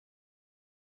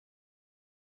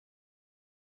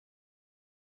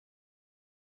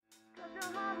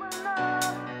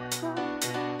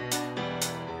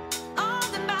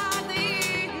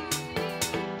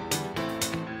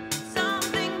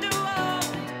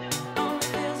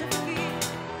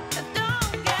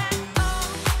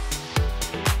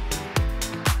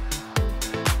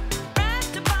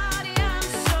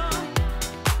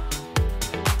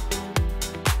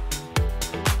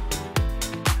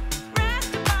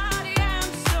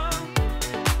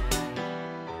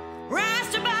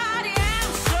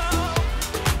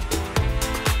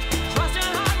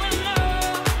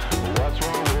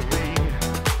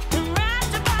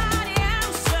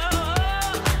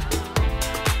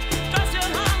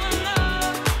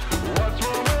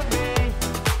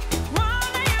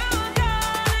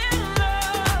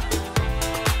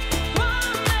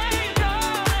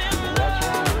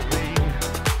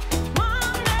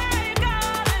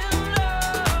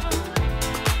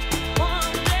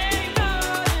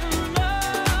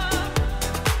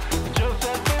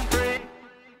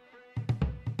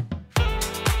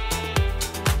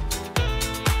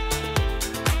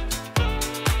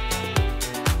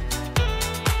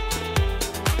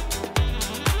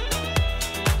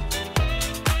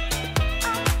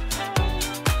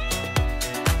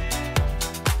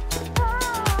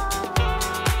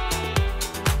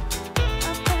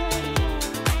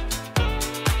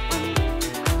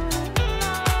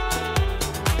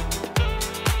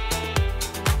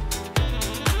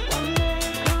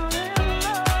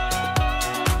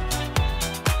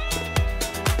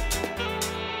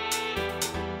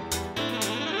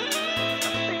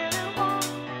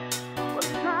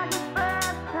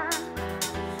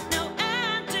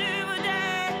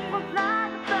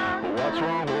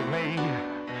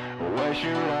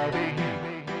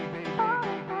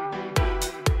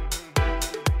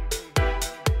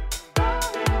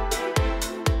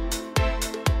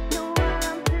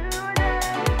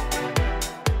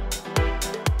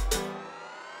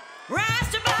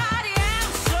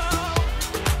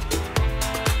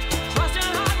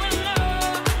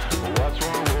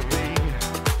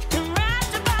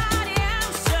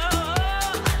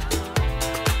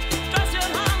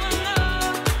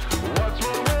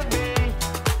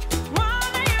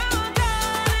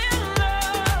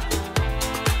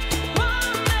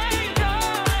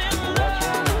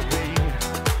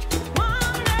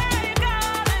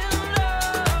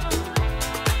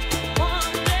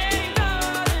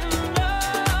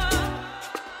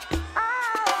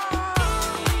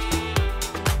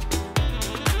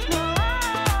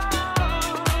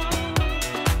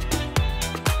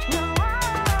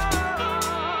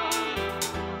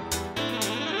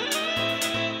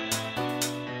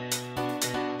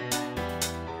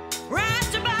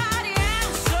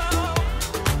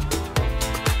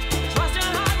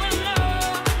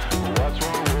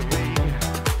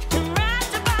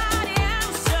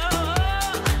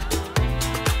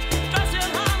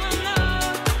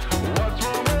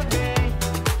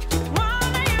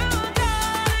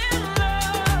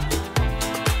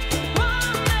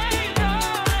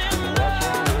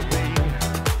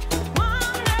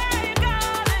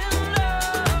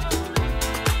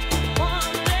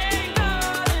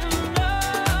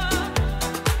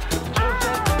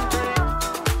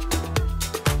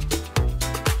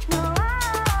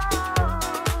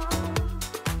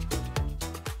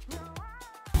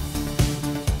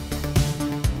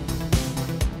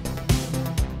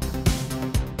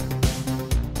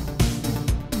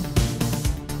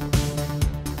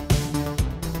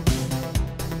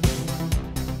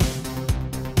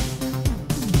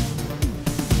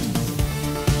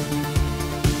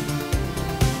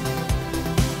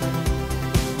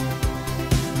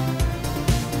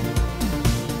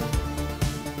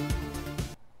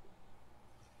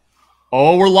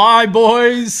Oh, we're live,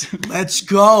 boys. Let's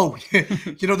go.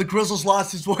 You know, the Grizzles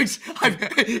lost his voice.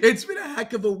 It's been a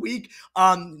heck of a week.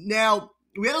 Now,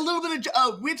 we had a little bit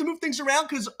of, we had to move things around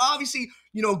because obviously,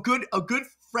 you know, a good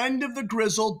friend of the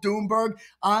Grizzle, Doomberg,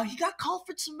 he got called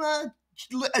for some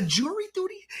a jury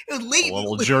duty. It was late. A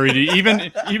little jury duty.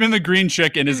 Even the green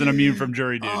chicken isn't immune from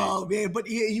jury duty. Oh man, but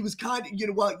he was kind of, you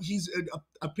know what? He's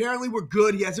apparently we're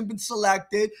good. He hasn't been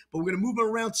selected, but we're gonna move him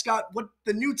around. Scott, what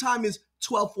the new time is?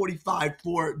 12:45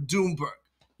 for Doomberg.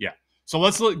 Yeah. So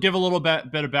let's give a little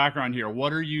bit of background here.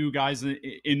 What are you guys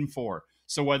in for?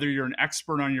 So whether you're an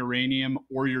expert on uranium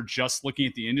or you're just looking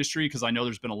at the industry, because I know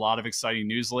there's been a lot of exciting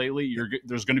news lately,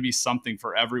 there's going to be something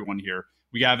for everyone here.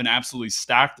 We have an absolutely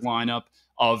stacked lineup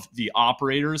of the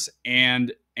operators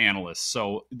and analysts.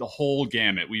 So the whole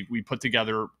gamut. We put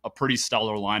together a pretty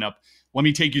stellar lineup. let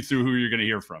me take you through who you're going to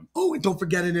hear from. Oh, and don't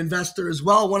forget an investor as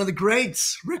well. One of the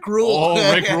greats, Rick Rule.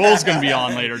 Oh, Rick Rule's going to be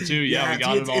on later too. Yeah, we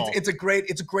got it all. It's a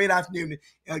great afternoon.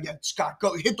 Yeah, Scott,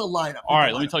 go hit the lineup. All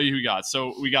right, let me tell you who we got.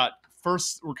 So we got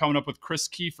first, we're coming up with Chris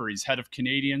Keefer. He's head of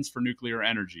Canadians for nuclear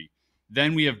energy.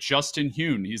 Then we have Justin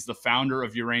Huhn. He's the founder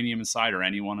of Uranium Insider.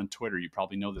 Anyone on Twitter, you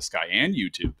probably know this guy, and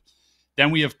YouTube.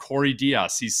 Then we have Cory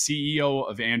Diaz. He's CEO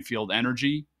of Anfield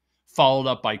Energy, followed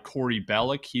up by Cory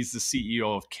Belyk. He's the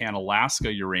CEO of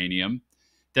CanAlaska Uranium.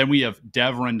 Then we have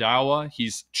Randhawa.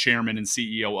 He's chairman and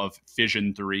CEO of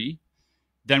Fission 3.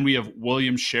 Then we have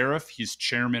William Sheriff. He's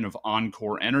chairman of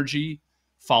enCore Energy,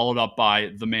 followed up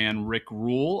by the man Rick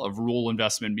Rule of Rule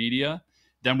Investment Media.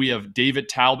 Then we have David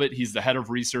Talbot. He's the head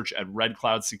of research at Red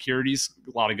Cloud Securities.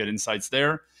 A lot of good insights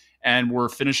there. And we're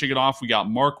finishing it off. We got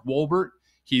Mark Wolbert.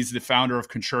 He's the founder of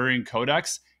Contrarian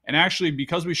Codex. And actually,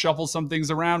 because we shuffle some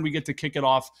things around, we get to kick it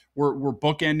off. We're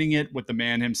bookending it with the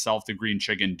man himself, the Green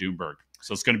Chicken Doomberg.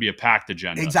 So it's going to be a packed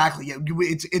agenda. Exactly. Yeah,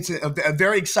 it's a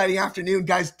very exciting afternoon,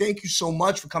 guys. Thank you so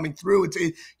much for coming through.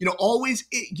 Always.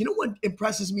 You know what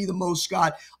impresses me the most,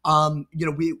 Scott?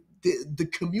 The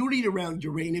community around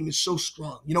uranium is so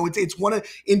strong. It's one of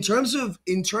in terms of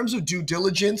due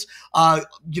diligence.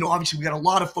 Obviously we got a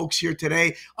lot of folks here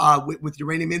today with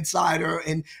Uranium Insider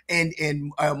and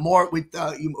Mark with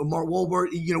Mark Wolbert.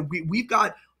 We've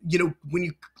got. When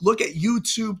you look at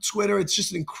YouTube, Twitter, it's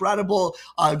just an incredible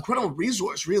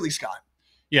resource, really, Scott.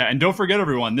 Yeah, and don't forget,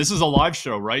 everyone, this is a live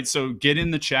show, right? So get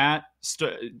in the chat,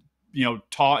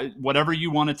 talk whatever you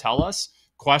want to tell us.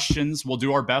 Questions. We'll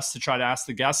do our best to try to ask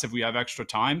the guests if we have extra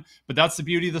time. But that's the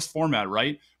beauty of this format,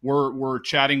 right? We're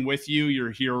chatting with you. You're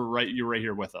here, right? You're right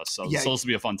here with us. So it's supposed to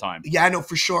be a fun time. Yeah, I know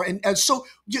for sure. And so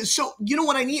you know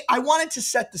what I need? I wanted to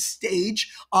set the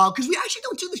stage because we actually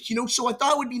don't do this, So I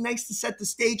thought it would be nice to set the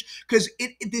stage because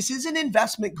this is an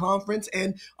investment conference,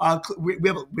 and we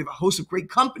have a host of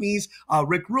great companies,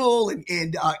 Rick Rule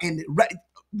and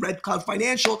Red Cloud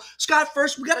Financial. Scott,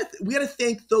 first we gotta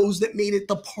thank those that made it,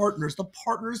 the partners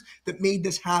that made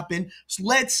this happen. So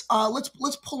let's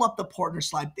pull up the partner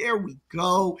slide. There we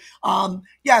go. So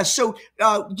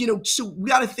we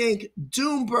gotta thank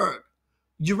Doomberg,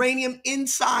 Uranium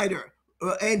Insider,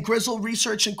 and Grizzle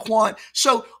Research and Quant.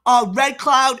 So Red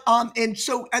Cloud, and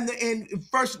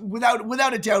first,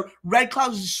 without a doubt, Red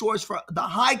Cloud is a source for the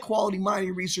high quality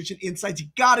mining research and insights. You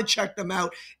gotta check them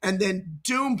out. And then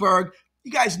Doomberg.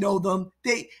 You guys know them.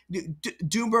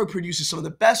 Doomberg produces some of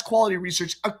the best quality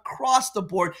research across the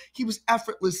board. He was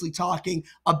effortlessly talking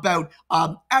about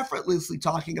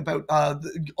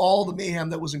all the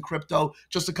mayhem that was in crypto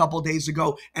just a couple of days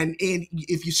ago. And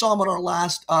if you saw him on our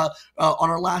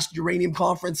last uranium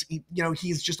conference,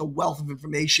 he's just a wealth of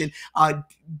information.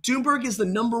 Doomberg is the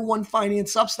 #1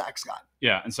 finance Substack, Scott.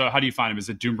 Yeah, and so how do you find him? Is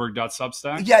it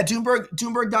Doomberg.substack? Yeah,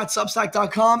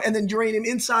 Doomberg.substack.com, and then Uranium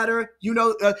Insider.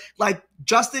 Like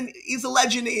Justin, he's a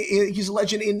legend. He's a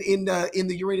legend in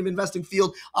the uranium investing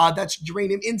field. That's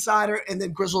Uranium Insider, and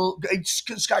then Grizzle.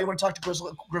 Scott, you want to talk to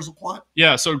Grizzle Quant?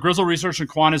 Yeah, so Grizzle Research and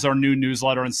Quant is our new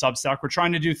newsletter and Substack. We're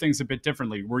trying to do things a bit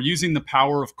differently. We're using the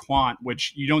power of quant,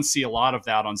 which you don't see a lot of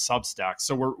that on Substack.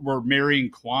 So we're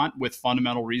marrying quant with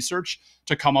fundamental research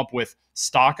to come up with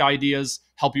stock ideas,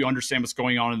 help you understand what's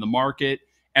going on in the market,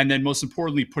 and then most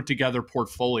importantly, put together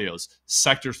portfolios,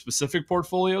 sector-specific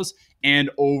portfolios, and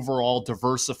overall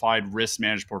diversified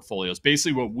risk-managed portfolios.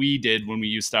 Basically what we did when we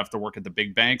used to have to work at the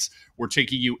big banks, we're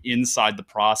taking you inside the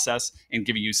process and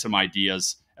giving you some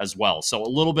ideas as well. So a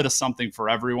little bit of something for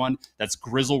everyone. That's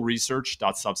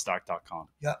grizzleresearch.substack.com.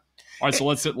 Yeah. All right, so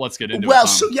let's get into it. Well,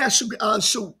 so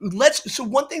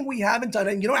one thing we haven't done,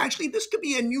 and actually this could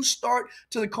be a new start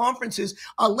to the conferences.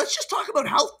 Let's just talk about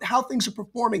how things are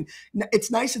performing.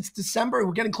 It's nice. It's December.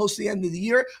 We're getting close to the end of the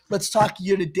year. Let's talk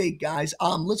year to date, guys.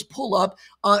 Let's pull up.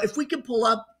 If we can pull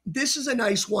up, this is a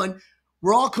nice one.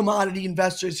 We're all commodity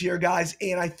investors here, guys,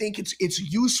 and I think it's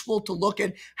useful to look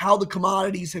at how the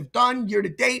commodities have done year to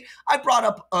date. I brought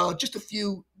up just a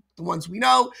few. The ones we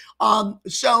know.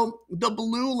 So the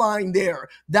blue line there,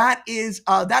 that is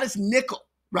nickel,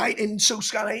 right? And so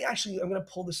Scott, I'm going to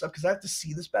pull this up because I have to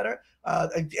see this better.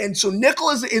 And so nickel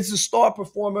is the star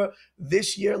performer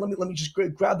this year. Let me just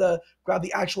grab the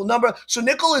actual number. So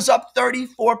nickel is up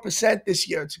 34% this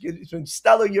year. It's been a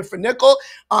stellar year for nickel.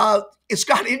 It's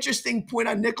got an interesting point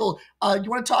on nickel. You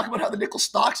want to talk about how the nickel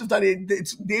stocks have done it?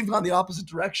 They've gone the opposite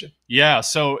direction. Yeah.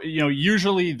 So,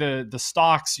 usually the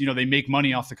stocks, they make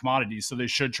money off the commodities, so they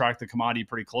should track the commodity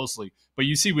pretty closely. But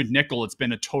you see with nickel, it's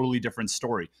been a totally different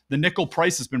story. The nickel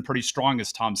price has been pretty strong,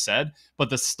 as Tom said, but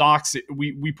the stocks,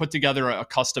 we put together together a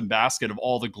custom basket of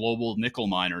all the global nickel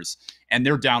miners, and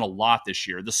they're down a lot this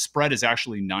year. The spread is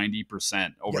actually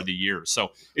 90% over the year.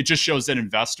 So it just shows that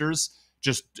investors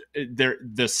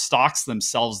the stocks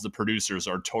themselves, the producers,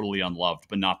 are totally unloved,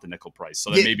 but not the nickel price.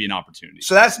 So that may be an opportunity.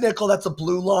 So that's nickel. That's the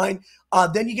blue line.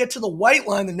 Then you get to the white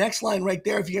line, the next line right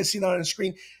there. If you guys see that on the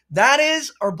screen, that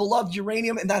is our beloved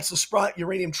uranium, and that's the Sprott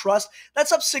Uranium Trust.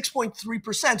 That's up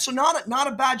 6.3%. So not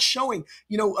a bad showing.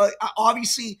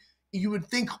 Obviously, you would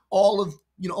think all of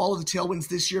the tailwinds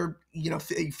this year, you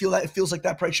feel that it feels like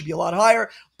that price should be a lot higher,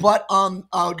 but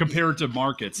compared to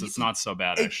markets, it's not so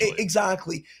bad actually.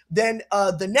 Exactly. Then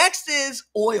the next is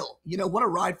oil. What a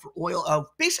ride for oil.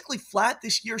 Basically flat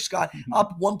this year, Scott,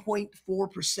 up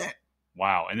 1.4%.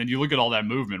 Wow. And then you look at all that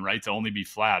movement, right, to only be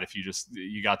flat if you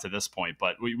got to this point.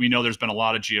 But we know there's been a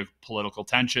lot of geopolitical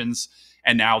tensions,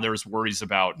 and now there's worries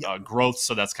about growth.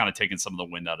 So that's kind of taken some of the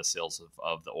wind out of sails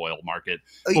of the oil market.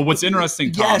 But what's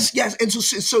interesting, Tom, yes. And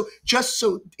so just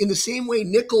so in the same way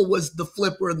nickel was the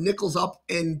flip where nickel's up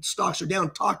and stocks are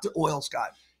down, talk to oil,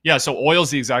 Scott. Yeah, so oil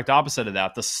is the exact opposite of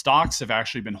that. The stocks have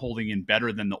actually been holding in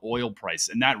better than the oil price,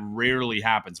 and that rarely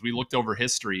happens. We looked over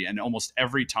history, and almost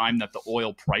every time that the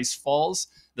oil price falls,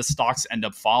 the stocks end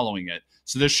up following it.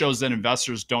 So this shows that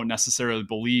investors don't necessarily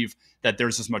believe that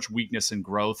there's as much weakness in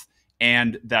growth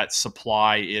and that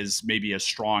supply is maybe as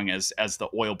strong as the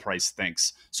oil price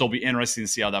thinks. So it'll be interesting to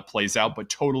see how that plays out, but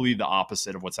totally the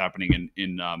opposite of what's happening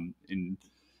in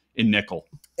nickel.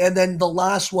 And then the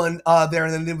last one there,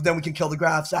 and then we can kill the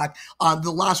graph, Zach.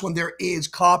 The last one there is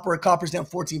copper. Copper's down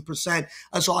 14%.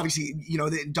 So obviously,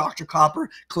 the Dr. Copper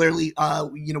clearly,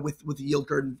 with the yield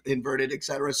curve inverted, et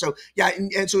cetera. So yeah,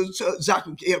 and so Zach,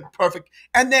 yeah, perfect.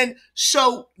 And then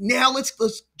so now let's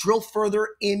drill further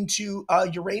into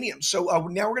uranium. So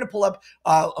now we're going to pull up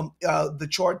the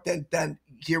chart. Then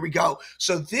here we go.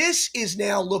 So this is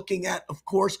now looking at, of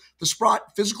course, the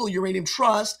Sprott Physical Uranium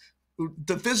Trust,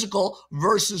 the physical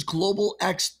versus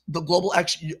the global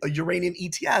X uranium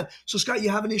ETF. So Scott, you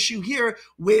have an issue here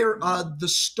where the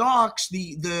stocks,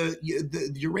 the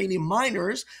uranium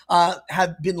miners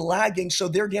have been lagging. So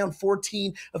they're down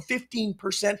 15%,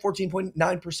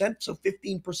 14.9%, so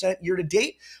 15% year to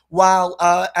date. While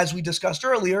as we discussed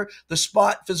earlier, the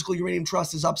Spot Physical Uranium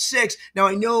Trust is up 6%. Now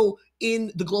I know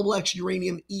in the Global X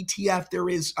Uranium ETF, there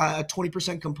is a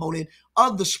 20% component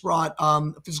of the Sprott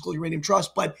Physical Uranium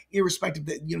Trust, but irrespective,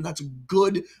 that that's a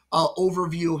good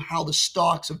overview of how the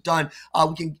stocks have done.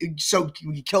 We can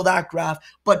kill that graph,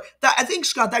 but I think,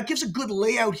 Scott, that gives a good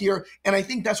layout here, and I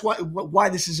think that's why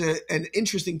this is an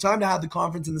interesting time to have the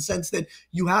conference, in the sense that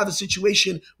you have a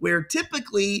situation where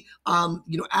typically,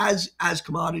 as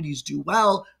commodities do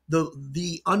well,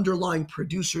 the underlying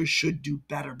producers should do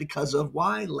better because of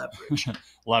why? Leverage.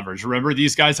 Leverage. Remember,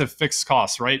 these guys have fixed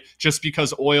costs, right? Just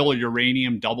because oil or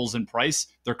uranium doubles in price,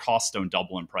 their costs don't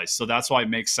double in price. So that's why it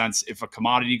makes sense. If a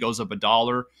commodity goes up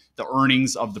 $1, the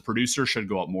earnings of the producer should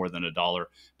go up more than $1.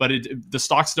 But the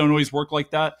stocks don't always work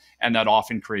like that, and that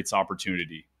often creates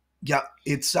opportunity. Yeah,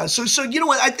 it's so you know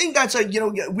what, I think that's we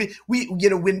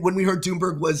when we heard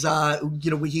Doomberg was he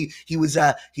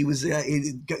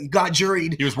got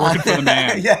juried. He was working for the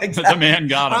man. Yeah, exactly. The man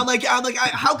got him. I'm like,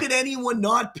 how could anyone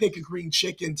not pick a green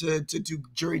chicken to do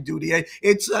jury duty? How did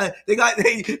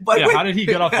he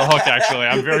get off the hook? Actually,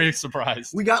 I'm very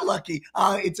surprised. We got lucky.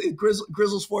 It's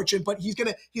Grizzle's fortune, but he's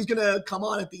gonna come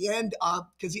on at the end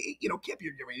because he can't be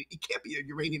a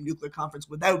uranium nuclear conference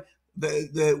without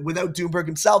without Doomberg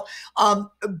himself.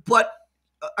 But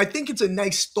I think it's a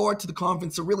nice start to the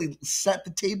conference to really set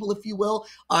the table, if you will.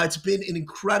 It's been an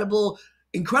incredible,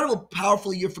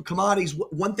 powerful year for commodities.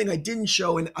 One thing I didn't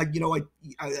show, and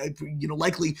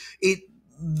likely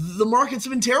the markets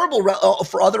have been terrible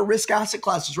for other risk asset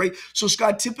classes, right? So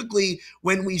Scott, typically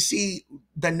when we see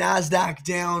the NASDAQ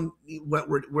down,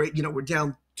 we're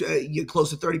down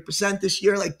close to 30% this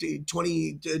year, like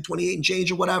 28 and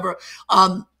change or whatever.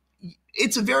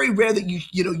 It's a very rare that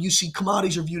you see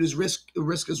commodities are viewed as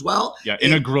risk as well. Yeah,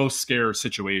 in a growth scare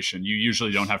situation, you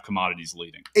usually don't have commodities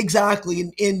leading.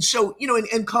 Exactly, and so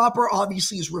and copper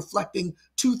obviously is reflecting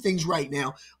two things right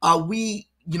now. We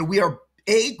are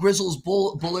Grizzle is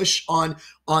bullish on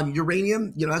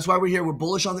uranium. That's why we're here. We're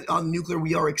bullish on nuclear.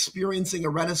 We are experiencing a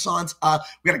renaissance.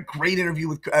 We got a great interview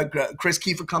with Chris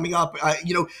Keefer coming up.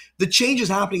 The change is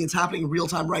happening. It's happening in real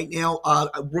time right now.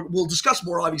 We'll discuss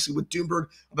more obviously with Doomberg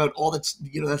about all that's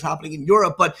happening in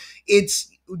Europe. But it's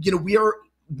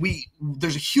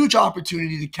there's a huge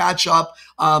opportunity to catch up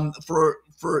for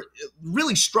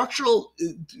really structural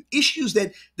issues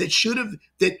that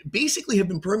basically have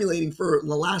been permeating for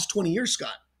the last 20 years,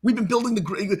 Scott. We've been building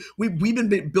we've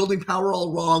been building power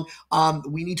all wrong.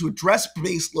 We need to address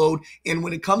baseload, and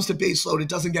when it comes to baseload, it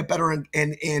doesn't get better and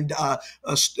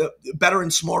better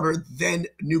and smarter than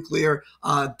nuclear.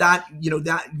 That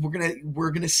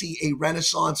we're gonna see a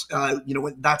renaissance.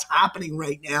 When that's happening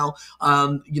right now.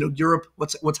 Europe.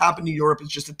 What's happened to Europe is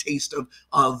just a taste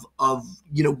of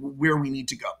where we need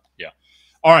to go. Yeah.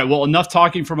 All right. Well, enough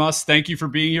talking from us. Thank you for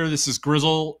being here. This is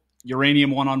Grizzle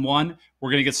Uranium 1-on-1. We're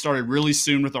going to get started really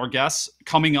soon with our guests.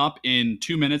 Coming up in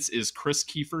 2 minutes is Chris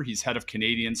Keefer. He's head of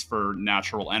Canadians for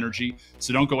Natural Energy.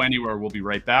 So don't go anywhere. We'll be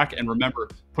right back. And remember,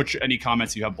 put any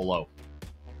comments you have below.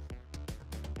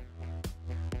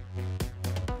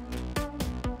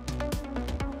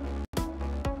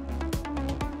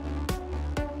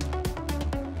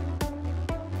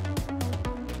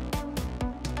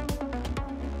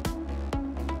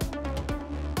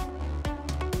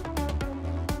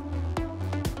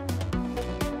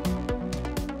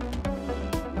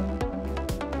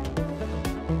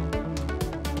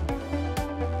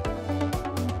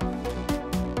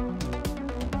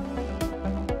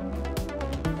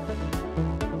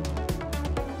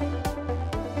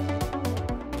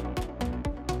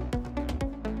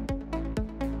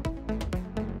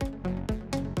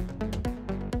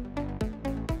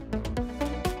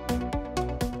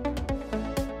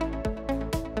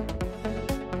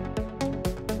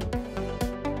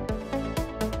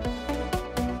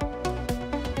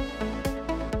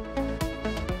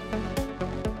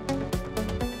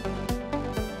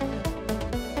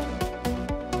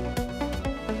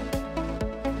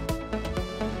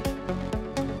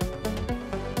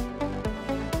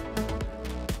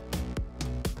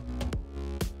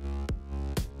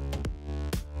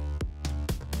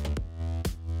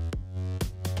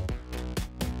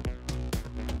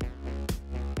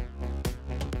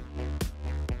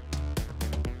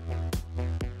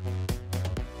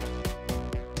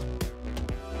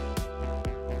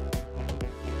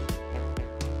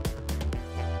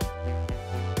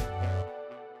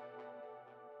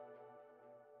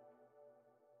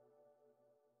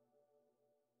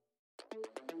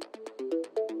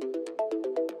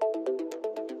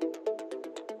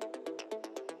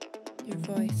 Your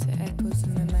voice, it echoes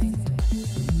in my mind.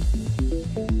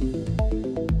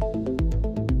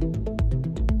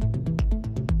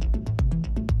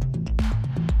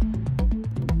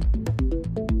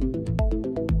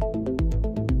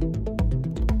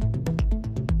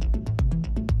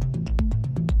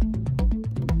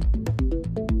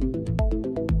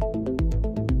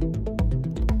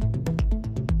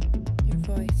 Your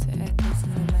voice, it echoes in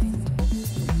my mind.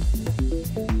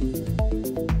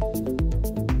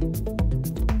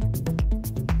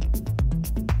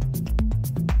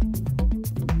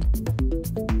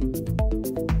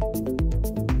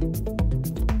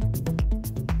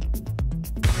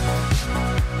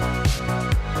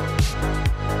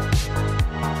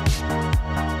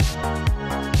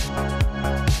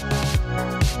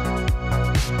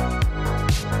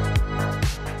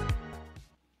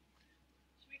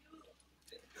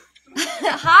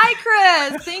 Hi,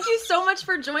 Chris. Thank you so much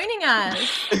for joining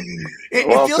us. It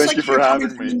Well, feels thank like you for you're coming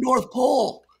having from me. the North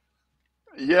Pole.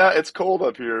 Yeah, it's cold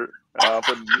up here. I've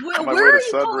been on my Where way are to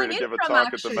you Sudbury calling to in give a from, talk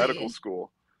at the actually? medical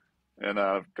school, and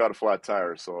I've got a flat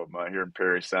tire, so I'm here in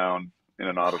Perry Sound in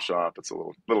an auto shop. It's a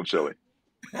little chilly.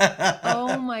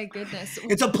 Oh my goodness.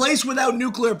 It's a place without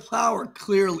nuclear power,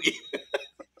 clearly.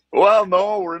 Well,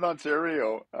 no, we're in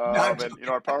Ontario, Not- and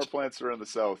our power plants are in the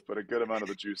south, but a good amount of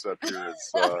the juice up here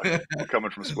is coming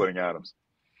from splitting atoms.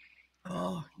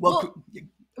 Oh,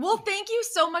 Well, thank you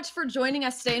so much for joining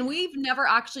us today. And we've never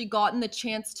actually gotten the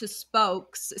chance to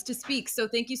speak. So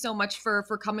thank you so much for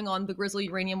coming on the Grizzle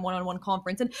Uranium 1-on-1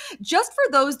 conference. And just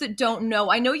for those that don't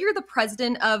know, I know you're the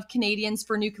president of Canadians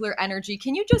for Nuclear Energy.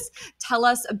 Can you just tell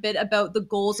us a bit about the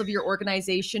goals of your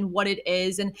organization, what it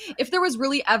is, and if there was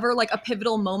really ever like a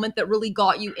pivotal moment that really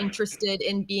got you interested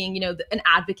in being, an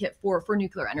advocate for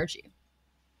nuclear energy?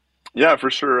 Yeah, for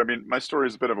sure. I mean, my story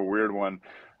is a bit of a weird one.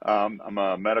 I'm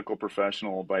a medical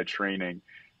professional by training.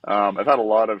 I've had a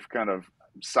lot of kind of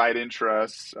side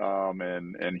interests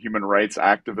and human rights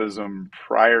activism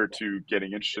prior to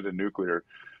getting interested in nuclear.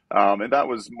 And that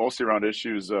was mostly around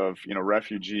issues of,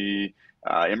 refugee,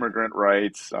 immigrant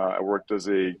rights. I worked as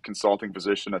a consulting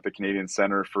physician at the Canadian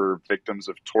Center for Victims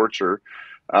of Torture.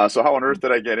 So how on earth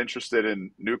did I get interested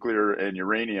in nuclear and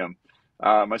uranium?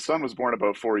 My son was born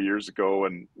about 4 years ago,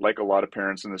 and like a lot of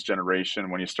parents in this generation,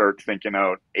 when you start thinking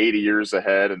out 80 years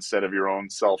ahead instead of your own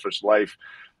selfish life,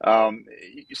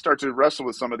 you start to wrestle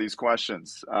with some of these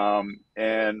questions.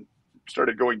 And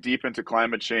started going deep into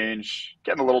climate change,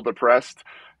 getting a little depressed,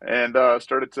 and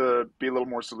started to be a little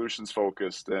more solutions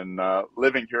focused. And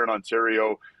living here in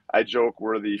Ontario, I joke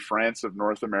we're the France of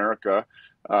North America,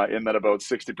 in that about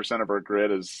 60% of our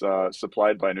grid is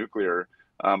supplied by nuclear.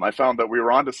 I found that we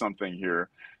were onto something here.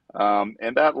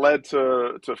 And that led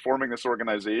to forming this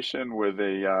organization with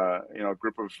a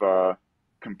group of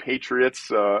compatriots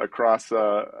across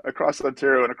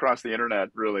Ontario and across the internet,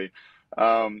 really.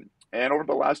 And over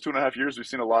the last 2.5 years, we've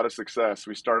seen a lot of success.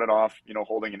 We started off,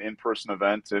 holding an in-person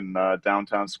event in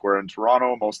downtown square in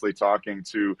Toronto, mostly talking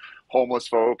to homeless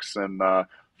folks and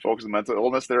folks with mental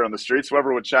illness there on the streets,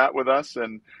 whoever would chat with us.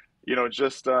 And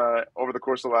just over the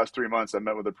course of the last 3 months, I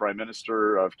met with the Prime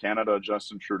Minister of Canada,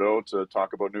 Justin Trudeau, to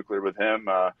talk about nuclear with him,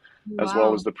 as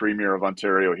well as the Premier of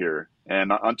Ontario here.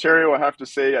 And Ontario, I have to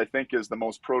say, I think is the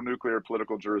most pro-nuclear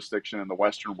political jurisdiction in the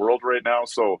Western world right now.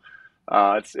 So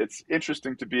it's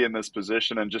interesting to be in this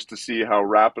position and just to see how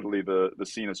rapidly the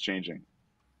scene is changing.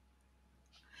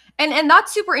 And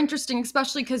that's super interesting,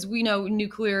 especially because we know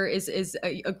nuclear is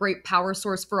a great power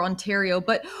source for Ontario.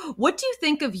 But what do you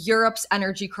think of Europe's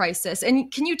energy crisis?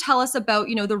 And can you tell us about,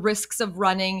 the risks of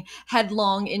running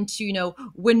headlong into,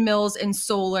 windmills and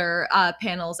solar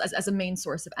panels as a main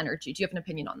source of energy? Do you have an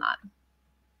opinion on that?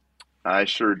 I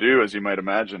sure do, as you might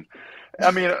imagine.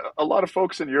 I mean, a lot of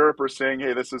folks in Europe are saying,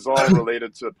 hey, this is all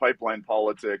related to pipeline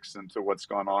politics and to what's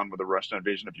gone on with the Russian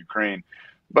invasion of Ukraine.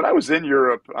 But I was in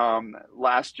Europe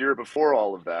last year before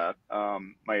all of that.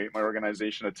 My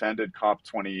organization attended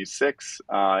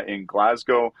COP26 in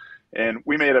Glasgow, and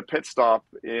we made a pit stop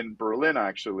in Berlin,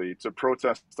 actually, to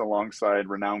protest alongside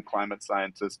renowned climate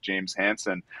scientist James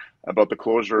Hansen about the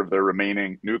closure of their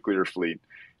remaining nuclear fleet.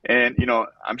 And,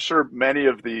 I'm sure many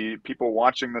of the people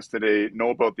watching this today know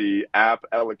about the app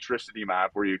Electricity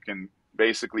Map, where you can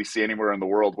basically see anywhere in the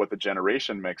world what the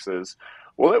generation mix is.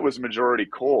 Well, it was majority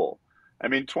coal. I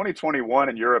mean, 2021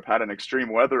 in Europe had an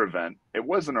extreme weather event. It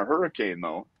wasn't a hurricane,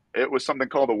 though. It was something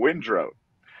called a wind drought.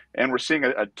 And we're seeing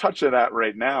a touch of that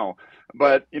right now.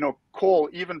 But, coal,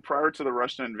 even prior to the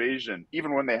Russian invasion,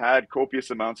 even when they had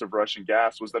copious amounts of Russian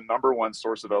gas, was the number one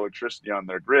source of electricity on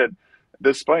their grid,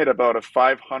 despite about a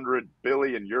 500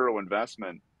 billion euro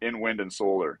investment in wind and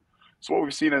solar. So what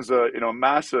we've seen is a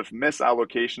massive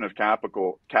misallocation of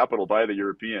capital by the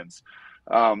Europeans.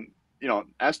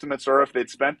 Estimates are if they'd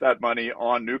spent that money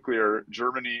on nuclear,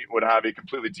 Germany would have a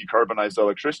completely decarbonized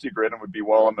electricity grid and would be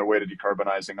well on their way to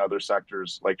decarbonizing other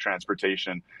sectors like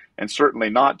transportation, and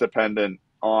certainly not dependent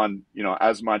on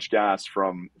as much gas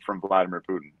from Vladimir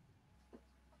Putin.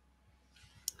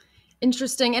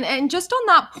 Interesting. And just on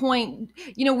that point,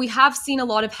 we have seen a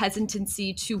lot of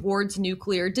hesitancy towards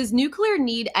nuclear. Does nuclear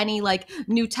need any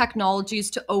new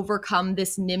technologies to overcome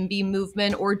this NIMBY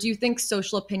movement? Or do you think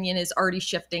social opinion is already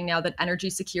shifting now that energy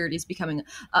security is becoming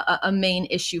a main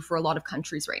issue for a lot of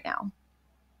countries right now?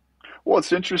 Well,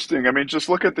 it's interesting. I mean, just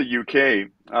look at the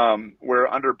UK,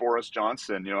 where under Boris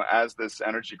Johnson, as this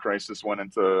energy crisis went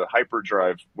into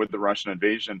hyperdrive with the Russian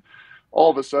invasion, all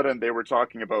of a sudden they were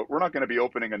talking about, we're not going to be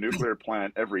opening a nuclear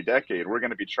plant every decade. We're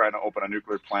going to be trying to open a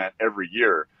nuclear plant every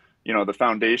year. The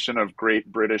foundation of Great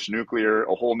British Nuclear,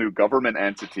 a whole new government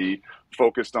entity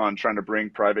focused on trying to bring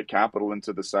private capital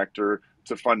into the sector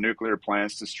to fund nuclear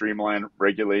plants, to streamline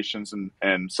regulations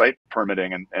and site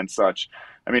permitting and such.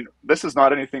 I mean, this is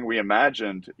not anything we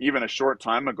imagined even a short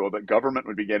time ago, that government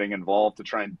would be getting involved to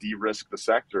try and de-risk the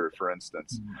sector, for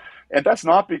instance. And that's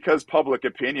not because public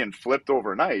opinion flipped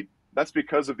overnight. That's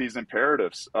because of these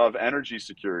imperatives of energy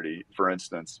security, for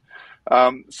instance.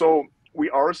 So we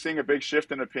are seeing a big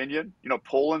shift in opinion.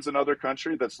 Poland's another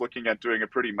country that's looking at doing a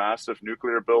pretty massive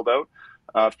nuclear build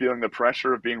out, feeling the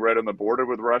pressure of being right on the border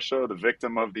with Russia, the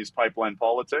victim of these pipeline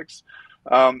politics.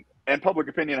 And public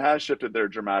opinion has shifted there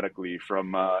dramatically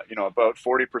from, about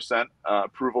 40%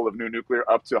 approval of new nuclear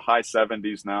up to high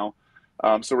 70s now.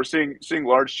 So we're seeing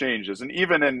large changes. And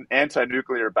even in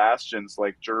anti-nuclear bastions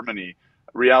like Germany,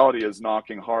 reality is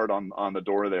knocking hard on the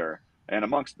door there. And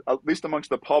at least amongst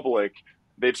the public,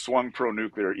 they've swung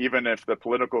pro-nuclear, even if the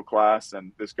political class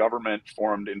and this government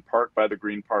formed in part by the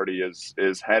Green Party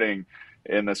is heading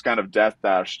in this kind of death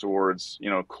dash towards,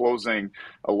 closing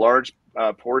a large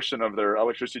portion of their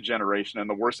electricity generation and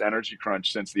the worst energy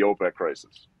crunch since the OPEC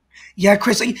crisis. Yeah,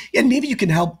 Chris, and maybe you can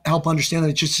help understand that.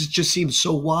 It just seems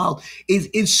so wild.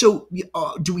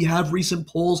 Do we have recent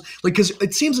polls? Because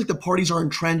it seems like the parties are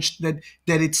entrenched that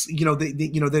it's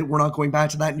that we're not going back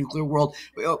to that nuclear world.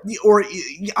 Or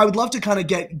I would love to kind of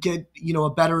get a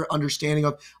better understanding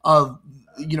of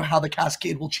how the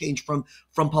cascade will change from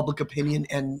public opinion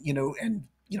and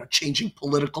changing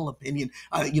political opinion.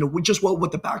 Just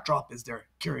what the backdrop is there.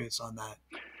 Curious on that.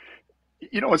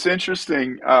 It's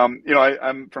interesting.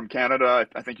 I'm from Canada.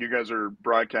 I think you guys are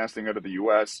broadcasting out of the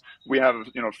U.S. We have,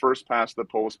 first past the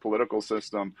post political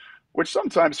system, which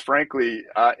sometimes, frankly,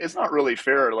 is not really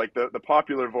fair. Like the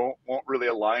popular vote won't really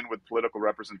align with political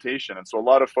representation. And so a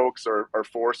lot of folks are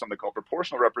for something called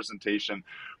proportional representation,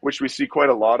 which we see quite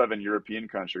a lot of in European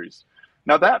countries.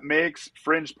 Now that makes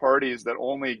fringe parties that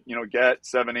only, get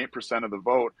 7-8% of the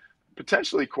vote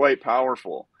potentially quite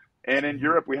powerful. And in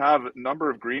Europe, we have a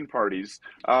number of green parties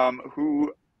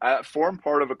who form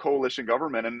part of a coalition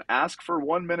government and ask for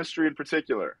one ministry in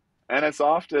particular. And it's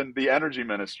often the energy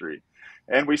ministry.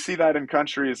 And we see that in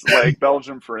countries like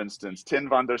Belgium, for instance, Tin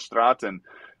van der Straten.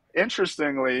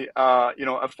 Interestingly,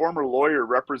 a former lawyer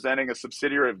representing a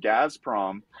subsidiary of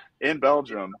Gazprom in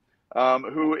Belgium,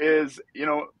 who is,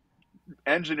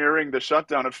 engineering the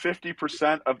shutdown of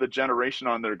 50% of the generation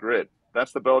on their grid.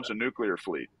 That's the Belgian nuclear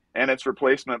fleet and its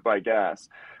replacement by gas.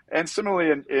 And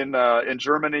similarly, in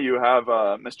Germany, you have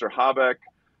Mr. Habeck.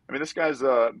 I mean, this guy's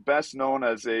best known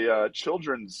as a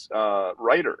children's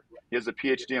writer. He has a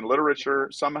PhD in literature.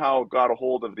 Somehow got a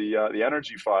hold of the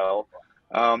energy file,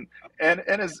 and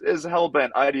is hell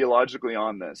bent ideologically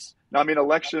on this. Now, I mean,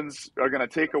 elections are going to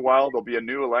take a while. There'll be a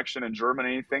new election in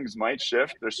Germany. Things might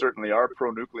shift. There certainly are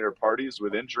pro-nuclear parties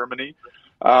within Germany.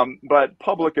 But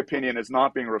public opinion is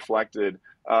not being reflected,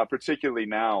 particularly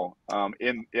now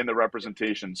in the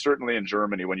representation, certainly in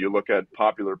Germany, when you look at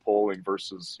popular polling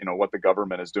versus, what the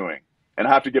government is doing. And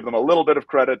I have to give them a little bit of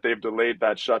credit. They've delayed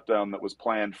that shutdown that was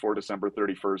planned for December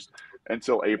 31st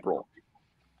until April.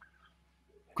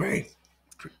 Great.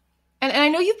 And I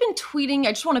know you've been tweeting,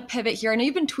 I just want to pivot here. I know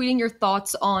you've been tweeting your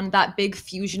thoughts on that big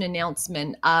fusion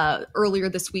announcement earlier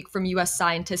this week from US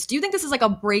scientists. Do you think this is like a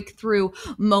breakthrough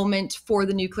moment for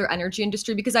the nuclear energy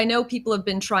industry? Because I know people have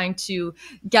been trying to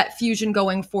get fusion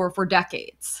going for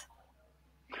decades.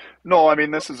 No, I mean,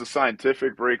 this is a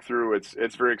scientific breakthrough.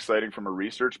 It's very exciting from a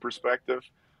research perspective.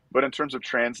 But in terms of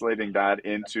translating that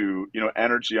into,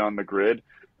 energy on the grid,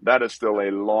 that is still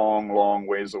a long, long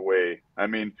ways away. I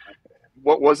mean,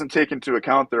 what wasn't taken into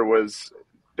account there was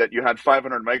that you had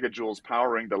 500 megajoules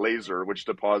powering the laser, which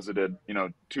deposited,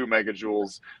 2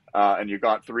 megajoules, and you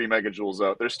got 3 megajoules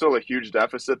out. There's still a huge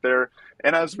deficit there.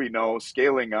 And as we know,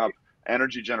 scaling up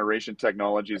energy generation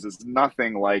technologies is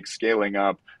nothing like scaling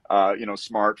up,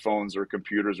 smartphones or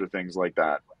computers or things like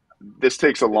that. This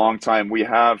takes a long time. We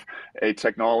have a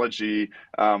technology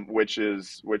which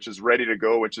is ready to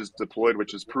go, which is deployed,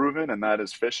 which is proven, and that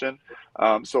is fission.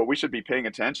 So we should be paying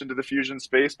attention to the fusion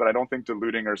space, but I don't think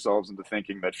deluding ourselves into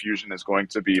thinking that fusion is going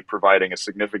to be providing a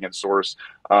significant source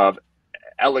of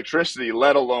electricity,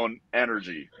 let alone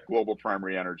energy, global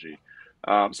primary energy.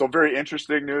 So very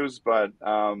interesting news, but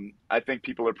I think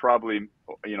people are probably,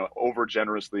 over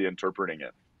generously interpreting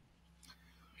it.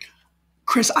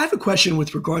 Chris, I have a question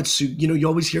with regards to, you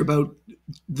always hear about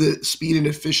the speed and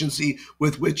efficiency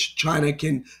with which China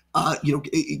can,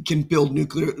 can build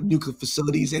nuclear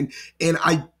facilities. And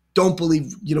I don't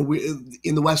believe, we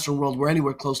in the Western world, we're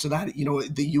anywhere close to that.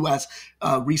 The U.S.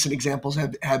 Recent examples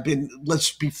have been,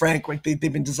 let's be frank, right? They've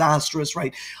been disastrous,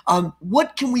 right?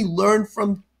 What can we learn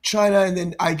from China? And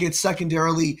then I get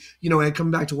secondarily, and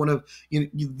coming back to one of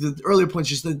the earlier points,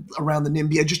 just around the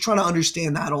NIMBY, just trying to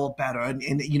understand that all better, and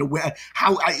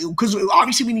because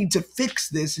obviously we need to fix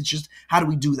this. It's just, how do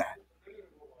we do that?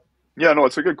 Yeah, no,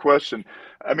 it's a good question.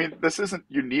 I mean, this isn't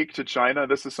unique to China.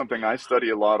 This is something I study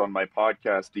a lot on my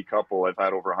podcast, Decouple. I've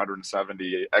had over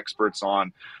 170 experts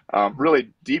on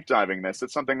really deep diving this.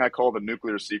 It's something I call the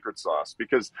nuclear secret sauce,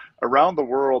 because around the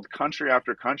world, country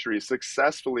after country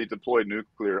successfully deployed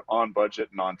nuclear on budget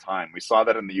and on time. We saw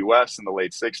that in the US in the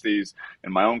late 60s,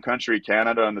 in my own country,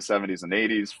 Canada in the 70s and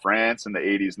 80s, France in the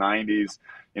 80s, 90s,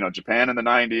 Japan in the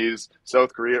 90s,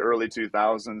 South Korea early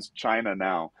 2000s, China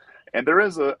now. And there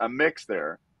is a mix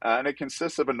there, and it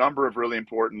consists of a number of really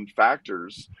important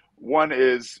factors. One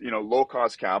is, low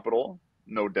cost capital,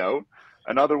 no doubt.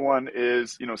 Another one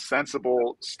is,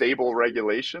 sensible, stable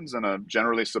regulations and a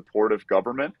generally supportive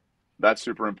government. That's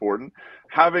super important.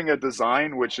 Having a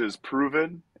design which is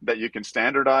proven, that you can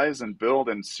standardize and build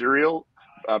in serial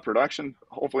production,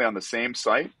 hopefully on the same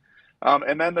site.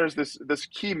 And then there's this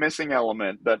key missing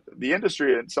element that the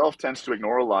industry itself tends to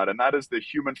ignore a lot, and that is the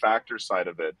human factor side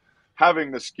of it.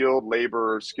 Having the skilled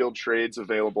labor, skilled trades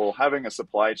available, having a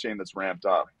supply chain that's ramped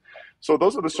up. So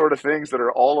those are the sort of things that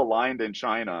are all aligned in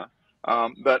China,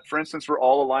 that, for instance, were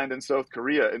all aligned in South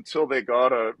Korea until they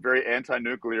got a very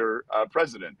anti-nuclear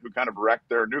president who kind of wrecked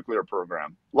their nuclear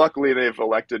program. Luckily, they've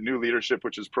elected new leadership,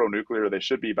 which is pro-nuclear. They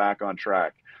should be back on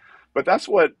track. But that's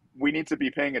what we need to be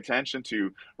paying attention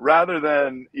to, rather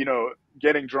than,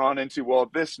 getting drawn into,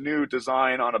 well, this new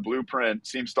design on a blueprint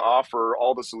seems to offer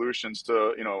all the solutions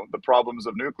to, the problems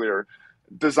of nuclear.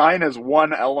 Design is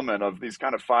one element of these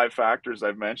kind of 5 factors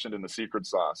I've mentioned in the secret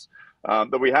sauce,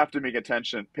 that we have to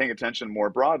paying attention more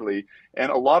broadly.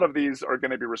 And a lot of these are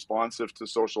going to be responsive to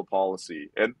social policy,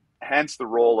 and hence the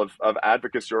role of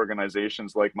advocacy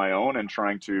organizations like my own in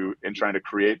trying to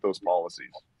create those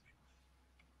policies.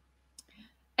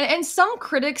 And some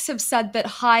critics have said that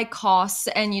high costs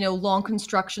and, long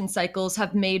construction cycles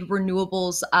have made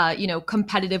renewables,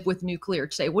 competitive with nuclear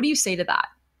today. What do you say to that?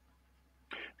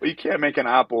 Well, you can't make an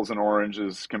apples and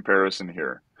oranges comparison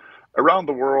here. Around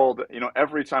the world,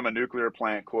 every time a nuclear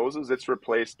plant closes, it's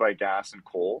replaced by gas and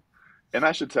coal. And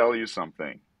that should tell you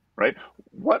something, right?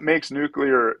 What makes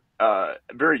nuclear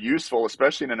very useful,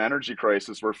 especially in an energy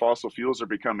crisis where fossil fuels are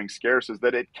becoming scarce, is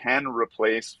that it can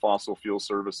replace fossil fuel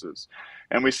services.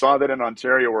 And we saw that in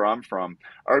Ontario, where I'm from.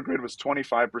 Our grid was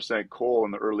 25% coal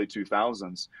in the early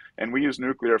 2000s, and we used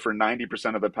nuclear for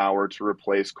 90% of the power to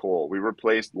replace coal. We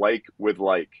replaced like with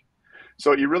like.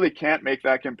 So you really can't make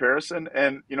that comparison.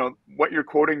 And, what you're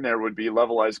quoting there would be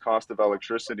levelized cost of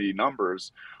electricity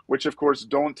numbers, which of course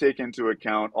don't take into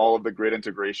account all of the grid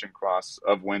integration costs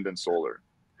of wind and solar.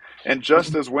 And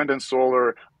just as wind and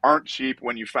solar aren't cheap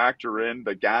when you factor in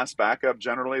the gas backup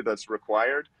generally that's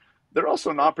required, they're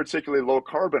also not particularly low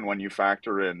carbon when you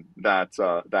factor in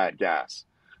that gas.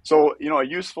 So, a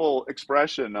useful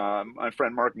expression my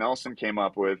friend Mark Nelson came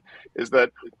up with is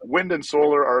that wind and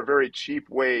solar are a very cheap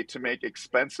way to make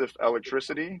expensive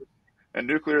electricity, and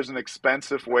nuclear is an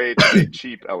expensive way to make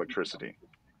cheap electricity.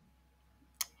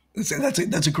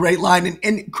 That's a great line.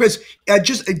 And Chris,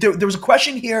 there was a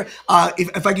question here.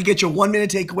 If I could get your 1 minute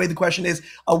takeaway, the question is,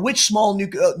 which small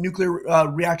nuclear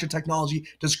reactor technology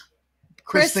does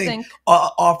Chris think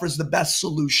offers the best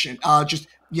solution? I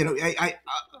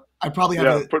probably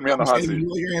have put me on the hot seat.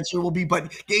 What your answer will be,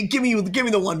 but give me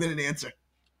the 1 minute answer.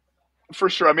 For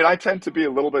sure. I mean, I tend to be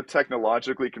a little bit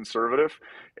technologically conservative.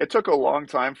 It took a long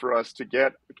time for us to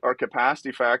get our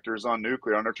capacity factors on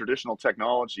nuclear, on our traditional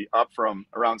technology, up from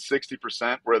around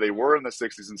 60%, where they were in the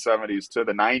 60s and 70s, to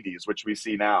the 90s, which we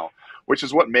see now, which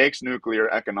is what makes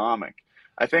nuclear economic.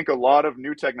 I think a lot of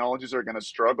new technologies are going to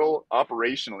struggle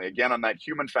operationally, again, on that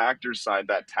human factors side,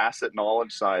 that tacit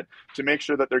knowledge side, to make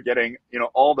sure that they're getting,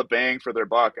 all the bang for their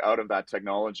buck out of that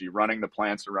technology, running the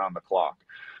plants around the clock.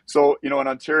 So, in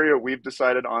Ontario, we've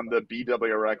decided on the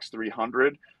BWRX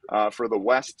 300 for the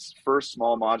West's first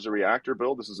small modular reactor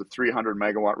build. This is a 300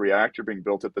 megawatt reactor being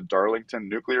built at the Darlington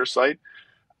nuclear site.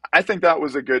 I think that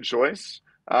was a good choice.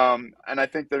 And I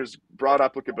think there's broad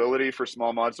applicability for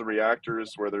small modular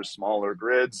reactors where there's smaller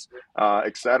grids,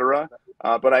 et cetera.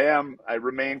 But I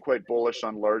remain quite bullish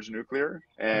on large nuclear,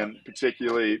 and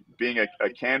particularly being a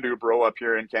CANDU bro up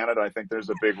here in Canada, I think there's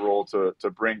a big role to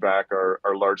bring back our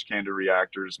large CANDU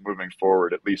reactors moving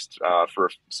forward, at least for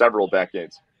several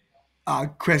decades.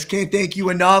 Chris, can't thank you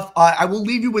enough. I will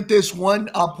leave you with this one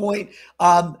point.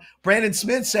 Brandon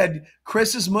Smith said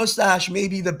Chris's mustache may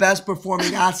be the best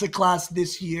performing asset class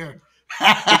this year.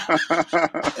 Thank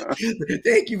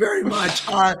you very much.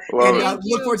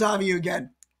 Look forward to having you again.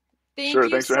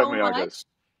 Thanks for having me on, guys.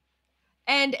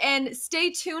 And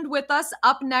stay tuned with us.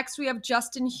 Up next, we have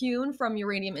Justin Huhn from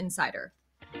Uranium Insider.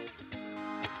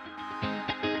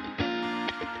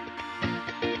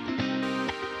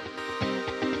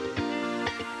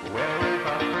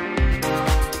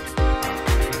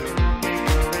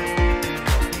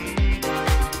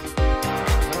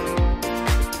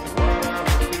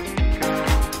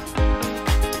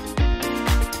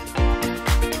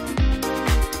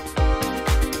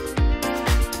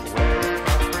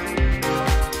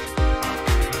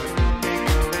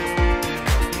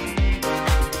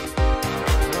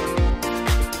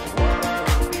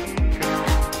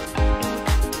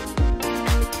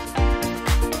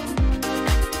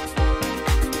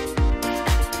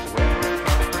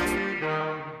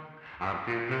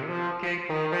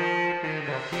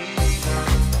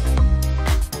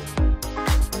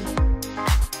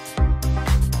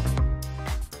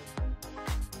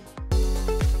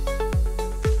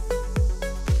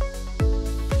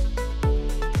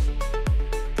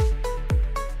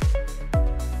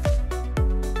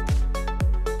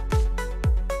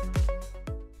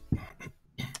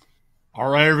 All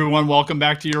right, everyone, welcome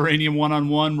back to Uranium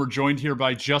One-on-One. We're joined here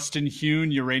by Justin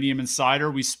Huhn, Uranium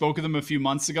Insider. We spoke with him a few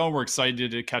months ago. We're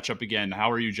excited to catch up again. How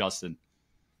are you, Justin?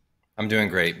 I'm doing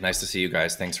great. Nice to see you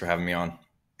guys. Thanks for having me on.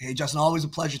 Hey, Justin, always a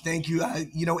pleasure. Thank you.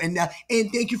 And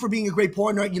thank you for being a great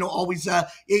partner. Always,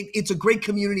 it's a great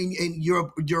community, and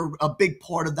you're a big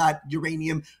part of that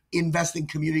uranium investing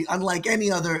community, unlike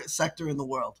any other sector in the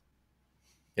world.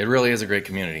 It really is a great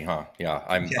community, huh? Yeah,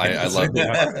 I love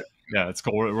it. Yeah, it's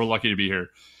cool. We're lucky to be here.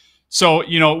 So,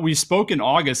 we spoke in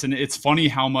August, and it's funny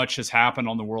how much has happened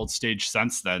on the world stage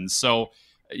since then. So,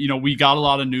 we got a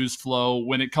lot of news flow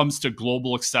when it comes to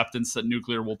global acceptance that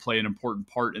nuclear will play an important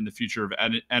part in the future of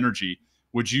energy.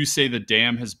 Would you say the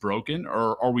dam has broken,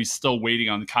 or are we still waiting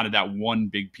on kind of that one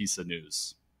big piece of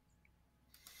news?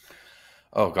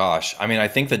 Oh gosh, I mean, I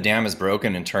think the dam is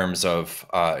broken in terms of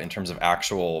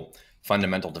actual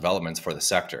fundamental developments for the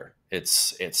sector.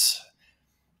 This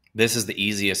is the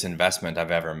easiest investment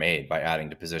I've ever made by adding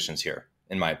to positions here,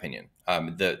 in my opinion.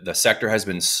 The sector has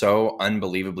been so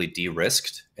unbelievably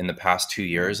de-risked in the past 2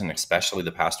 years, and especially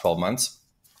the past 12 months.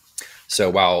 So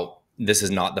while this is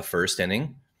not the first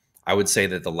inning, I would say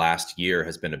that the last year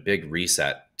has been a big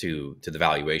reset to the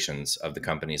valuations of the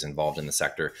companies involved in the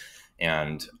sector.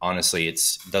 And honestly,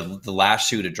 it's the last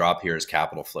shoe to drop here is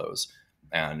capital flows.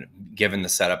 And given the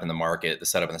setup in the market, the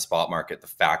setup in the spot market, the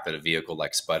fact that a vehicle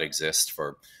like SPUD exists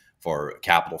for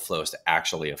capital flows to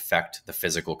actually affect the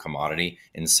physical commodity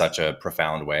in such a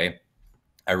profound way,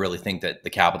 I really think that the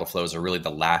capital flows are really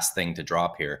the last thing to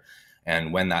drop here.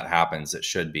 And when that happens, it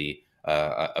should be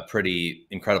a pretty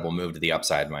incredible move to the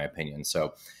upside, in my opinion.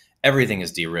 So everything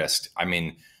is de-risked. I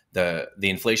mean, the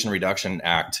Inflation Reduction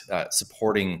Act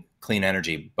supporting clean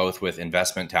energy, both with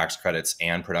investment tax credits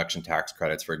and production tax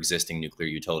credits for existing nuclear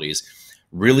utilities,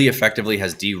 really effectively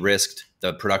has de-risked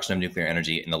the production of nuclear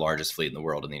energy in the largest fleet in the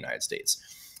world in the United States.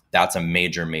 That's a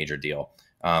major, major deal.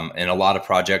 And a lot of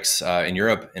projects in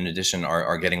Europe, in addition,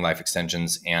 are getting life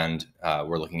extensions, and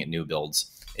we're looking at new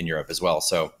builds in Europe as well.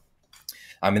 So,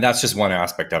 I mean, that's just one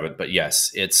aspect of it. But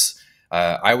yes, it's.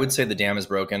 I would say the dam is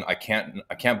broken. I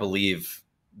can't believe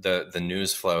the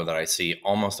news flow that I see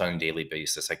almost on a daily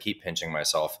basis. I keep pinching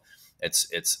myself.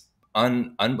 It's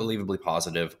unbelievably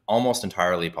positive, almost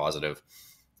entirely positive.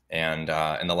 And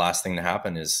the last thing to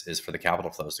happen is for the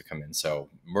capital flows to come in. So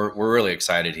we're really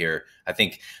excited here. I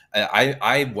think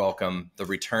I welcome the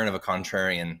return of a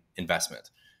contrarian investment.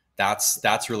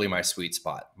 That's really my sweet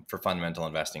spot for fundamental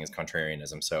investing, is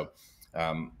contrarianism. So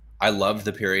I loved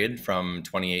the period from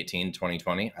 2018 to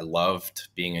 2020. I loved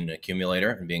being an accumulator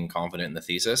and being confident in the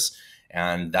thesis.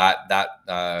 And that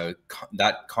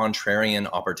contrarian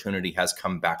opportunity has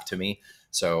come back to me.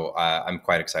 So I'm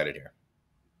quite excited here.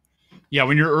 Yeah,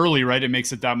 when you're early, right, it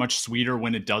makes it that much sweeter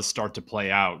when it does start to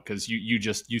play out, because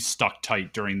you stuck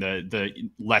tight during the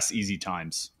less easy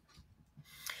times.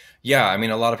 Yeah, I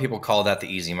mean, a lot of people call that the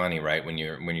easy money, right? When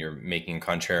you're making a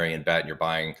contrarian bet, you're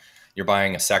buying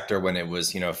a sector when it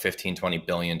was 15, 20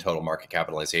 billion total market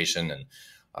capitalization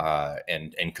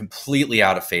and completely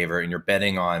out of favor, and you're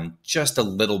betting on just a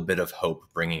little bit of hope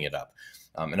bringing it up.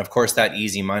 And of course, that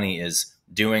easy money is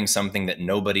doing something that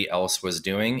nobody else was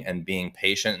doing and being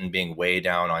patient and being way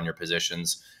down on your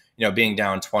positions, being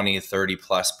down 20,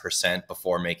 30+%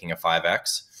 before making a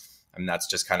 5X. I mean, that's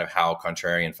just kind of how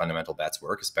contrarian fundamental bets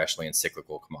work, especially in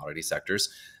cyclical commodity sectors.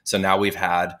 So now we've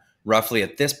had roughly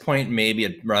at this point,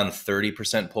 maybe around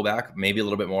 30% pullback, maybe a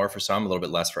little bit more for some, a little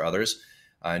bit less for others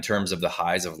in terms of the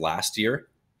highs of last year.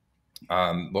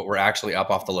 But we're actually up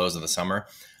off the lows of the summer.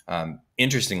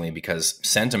 Interestingly, because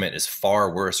sentiment is far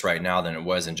worse right now than it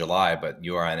was in July, but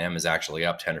URNM is actually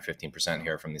up 10 or 15%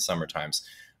 here from the summertime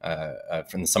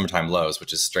lows,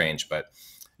 which is strange. But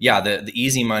yeah, the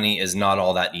easy money is not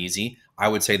all that easy. I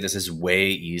would say this is way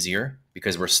easier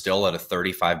because we're still at a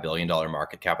 $35 billion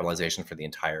market capitalization for the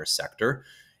entire sector.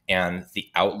 And the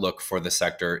outlook for the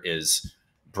sector is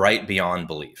bright beyond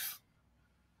belief.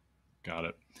 Got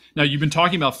it. Now, you've been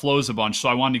talking about flows a bunch, so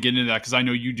I wanted to get into that because I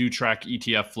know you do track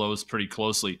ETF flows pretty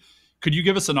closely. Could you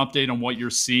give us an update on what you're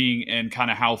seeing and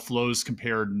kind of how flows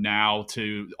compared now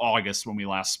to August when we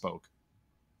last spoke?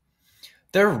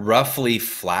 They're roughly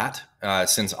flat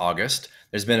since August.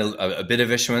 There's been a bit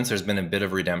of issuance. There's been a bit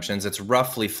of redemptions. It's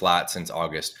roughly flat since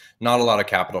August. Not a lot of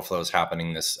capital flows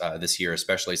happening this year,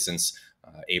 especially since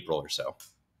April or so.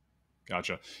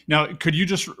 Gotcha. Now, could you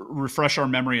just refresh our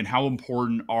memory on how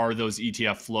important are those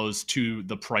ETF flows to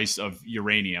the price of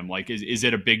uranium? Like, is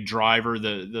it a big driver,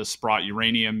 the Sprott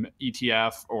uranium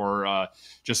ETF, or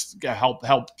just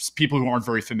helps people who aren't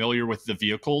very familiar with the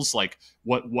vehicles? Like,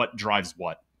 what drives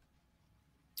what?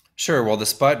 Sure. Well, the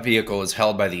SPUT vehicle is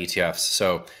held by the ETFs.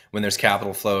 So when there's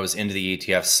capital flows into the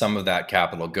ETFs, some of that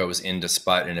capital goes into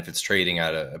SPUT. And if it's trading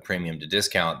at a premium to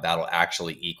discount, that'll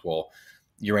actually equal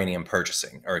uranium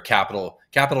purchasing or capital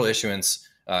issuance,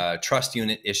 trust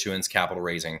unit issuance, capital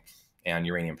raising. and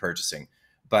uranium purchasing.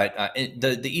 But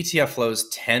the ETF flows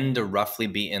tend to roughly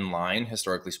be in line,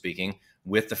 historically speaking,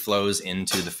 with the flows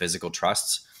into the physical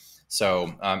trusts.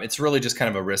 So it's really just kind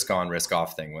of a risk on, risk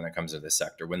off thing when it comes to this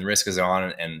sector. When the risk is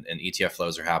on and ETF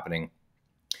flows are happening,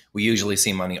 we usually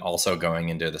see money also going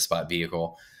into the spot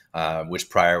vehicle, which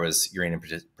prior was Uranium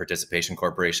Participation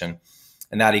Corporation,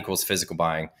 and that equals physical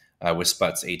buying with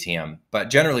SPUT's ATM. But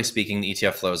generally speaking, the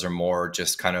ETF flows are more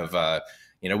just kind of,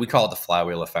 we call it the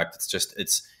flywheel effect.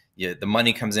 The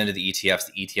money comes into the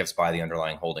ETFs buy the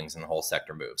underlying holdings, and the whole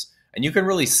sector moves. And you can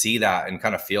really see that and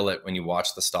kind of feel it when you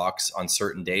watch the stocks on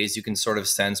certain days. You can sort of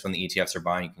sense when the ETFs are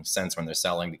buying, you can sense when they're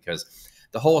selling, because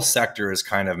the whole sector is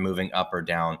kind of moving up or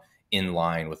down in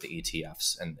line with the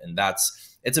ETFs. And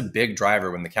it's a big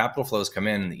driver when the capital flows come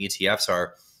in, and the ETFs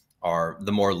are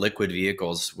the more liquid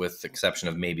vehicles, with the exception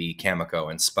of maybe Cameco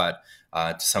and SPUT,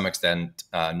 to some extent,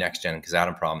 NextGen and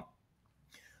Kazatomprom.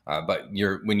 But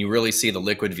when you really see the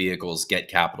liquid vehicles get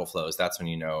capital flows, that's when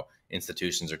you know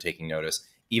institutions are taking notice.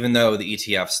 Even though the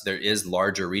ETFs, there is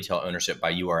larger retail ownership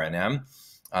by URNM.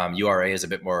 URA is a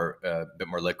bit more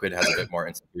liquid, has a bit more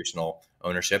institutional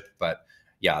ownership. But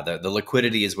yeah, the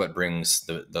liquidity is what brings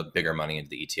the bigger money into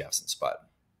the ETFs and SPUT.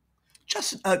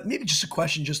 Just maybe just a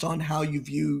question just on how you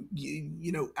view,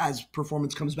 as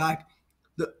performance comes back,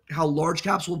 how large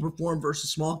caps will perform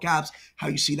versus small caps, how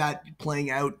you see that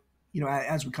playing out,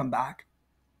 as we come back.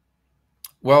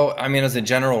 Well, I mean, as a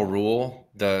general rule,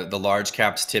 the large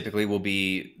caps typically will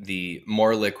be the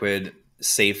more liquid,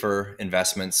 safer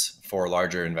investments for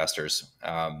larger investors.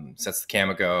 So that's the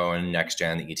Cameco and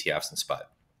NextGen, the ETFs and SPUT.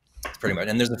 It's pretty much,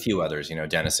 and there's a few others,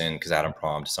 Denison,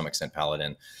 Kazatomprom, to some extent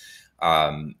Paladin.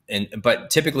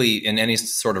 But typically in any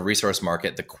sort of resource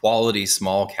market, the quality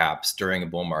small caps during a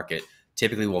bull market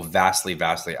typically will vastly,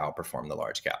 vastly outperform the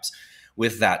large caps.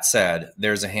 With that said,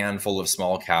 there's a handful of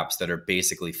small caps that are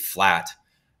basically flat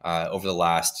over the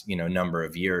last number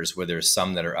of years, where there's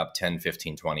some that are up 10,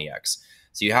 15, 20x.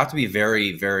 So you have to be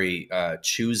very, very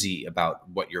choosy about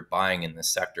what you're buying in this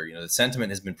sector. The sentiment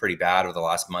has been pretty bad over the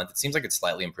last month. It seems like it's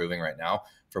slightly improving right now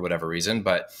for whatever reason.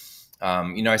 But,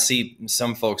 I see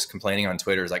some folks complaining on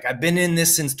Twitter, is like, I've been in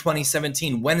this since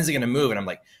 2017. When is it going to move? And I'm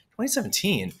like,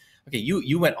 2017? Okay,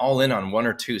 you went all in on one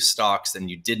or two stocks and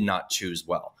you did not choose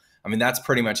well. I mean, that's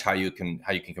pretty much how you can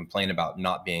complain about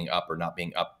not being up or not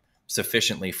being up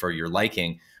sufficiently for your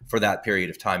liking for that period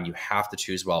of time. You have to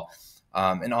choose well.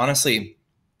 And honestly,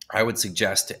 I would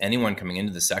suggest to anyone coming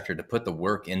into the sector to put the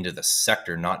work into the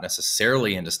sector, not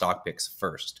necessarily into stock picks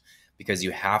first, because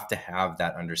you have to have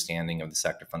that understanding of the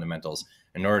sector fundamentals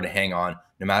in order to hang on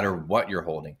no matter what you're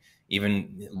holding.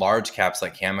 Even large caps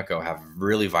like Cameco have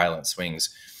really violent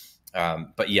swings.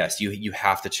 But yes, you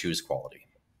have to choose quality.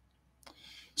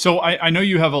 So I know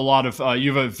you have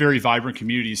you have a very vibrant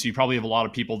community. So you probably have a lot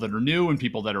of people that are new and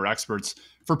people that are experts.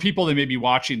 For people that may be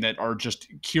watching that are just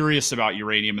curious about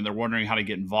uranium and they're wondering how to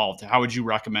get involved, how would you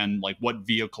recommend, what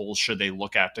vehicles should they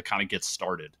look at to kind of get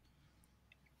started?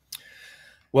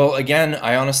 Well, again,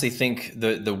 I honestly think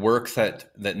the work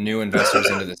that new investors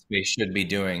into the space should be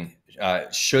doing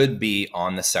should be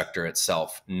on the sector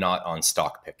itself, not on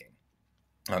stock picking.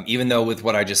 Even though with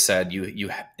what I just said,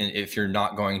 if you're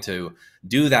not going to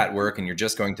do that work and you're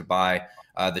just going to buy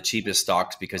the cheapest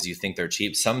stocks because you think they're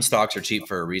cheap, some stocks are cheap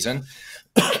for a reason.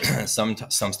 some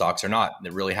stocks are not.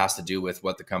 It really has to do with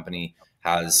what the company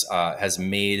has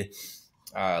made.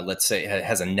 Let's say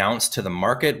has announced to the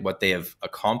market, what they have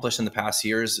accomplished in the past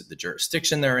years, the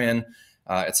jurisdiction they're in,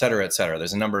 et cetera, et cetera.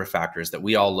 There's a number of factors that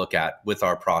we all look at with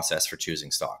our process for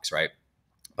choosing stocks, right?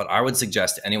 But I would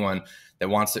suggest to anyone that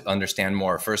wants to understand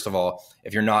more, first of all,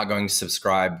 if you're not going to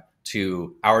subscribe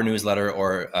to our newsletter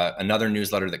or another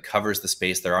newsletter that covers the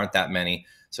space, there aren't that many,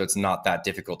 so it's not that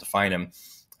difficult to find them,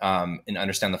 and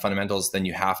understand the fundamentals, then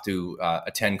you have to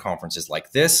attend conferences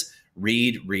like this.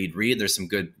 Read. There's some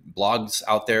good blogs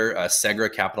out there.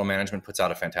 Segra Capital Management puts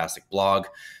out a fantastic blog.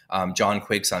 John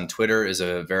Quakes on Twitter is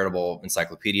a veritable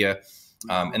encyclopedia.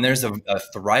 And there's a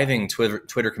thriving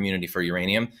Twitter community for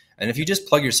uranium. And if you just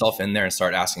plug yourself in there and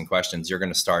start asking questions, you're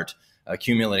going to start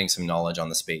accumulating some knowledge on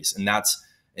the space. And that's,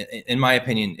 in my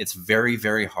opinion, it's very,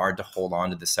 very hard to hold on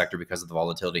to this sector because of the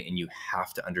volatility, and you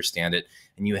have to understand it,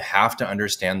 and you have to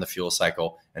understand the fuel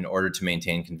cycle in order to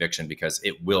maintain conviction, because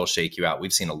it will shake you out.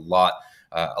 We've seen a lot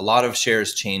of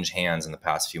shares change hands in the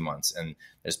past few months, and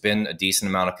there's been a decent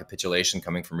amount of capitulation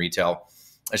coming from retail.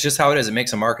 It's just how it is. It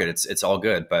makes a market. It's all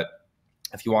good. But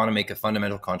if you want to make a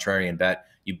fundamental contrarian bet,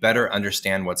 you better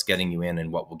understand what's getting you in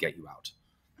and what will get you out.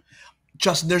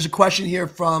 Justin, there's a question here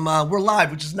from we're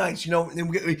live, which is nice. You know, and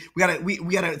we got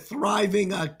a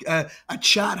thriving a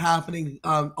chat happening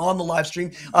on the live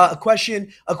stream. A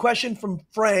question from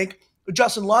Frank.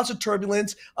 Justin, lots of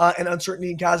turbulence and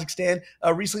uncertainty in Kazakhstan.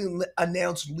 Recently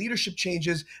announced leadership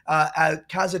changes at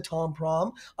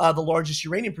Kazatomprom, the largest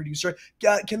uranium producer.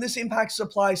 Can this impact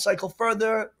supply cycle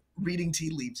further? Reading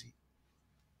tea leaves.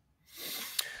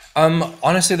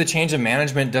 Honestly, the change of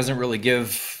management doesn't really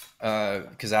give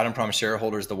Kazatomprom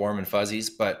shareholders the warm and fuzzies,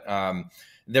 but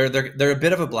they're a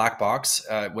bit of a black box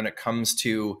when it comes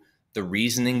to the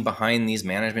reasoning behind these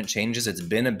management changes. It's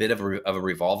been a bit of a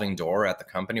revolving door at the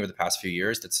company over the past few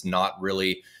years. That's not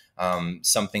really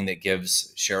something that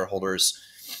gives shareholders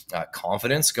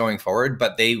confidence going forward,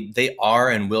 but they are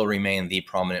and will remain the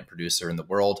prominent producer in the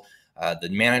world. The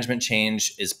management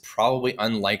change is probably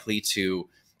unlikely to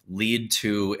lead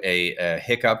to a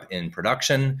hiccup in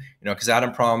production. You know,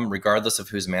 Kazatomprom, regardless of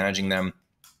who's managing them,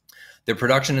 their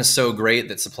production is so great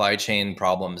that supply chain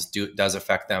problems does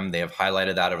affect them. They have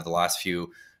highlighted that over the last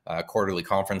few quarterly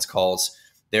conference calls.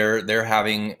 They're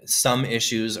having some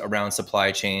issues around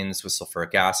supply chains with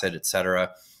sulfuric acid, et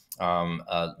cetera.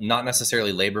 Not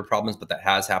necessarily labor problems, but that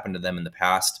has happened to them in the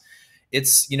past.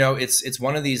 It's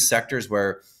one of these sectors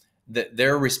where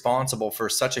they're responsible for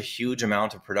such a huge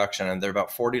amount of production, and they're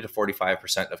about 40 to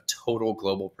 45% of total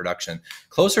global production,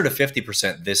 closer to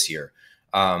 50% this year.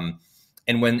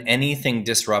 And when anything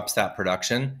disrupts that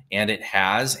production, and it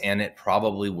has, and it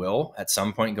probably will at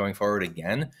some point going forward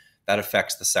again, that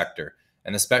affects the sector.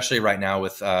 And especially right now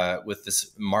with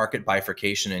this market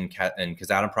bifurcation in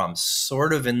Kazatomprom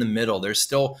sort of in the middle, they're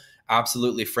still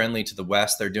absolutely friendly to the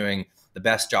West. They're doing the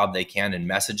best job they can in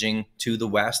messaging to the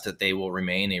West that they will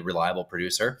remain a reliable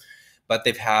producer. But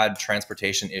they've had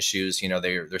transportation issues. You know,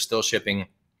 they're still shipping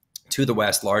to the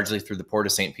West largely through the port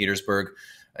of St. Petersburg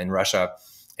in Russia.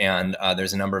 And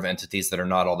there's a number of entities that are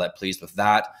not all that pleased with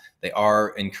that. They are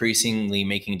increasingly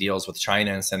making deals with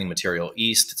China and sending material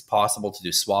east. It's possible to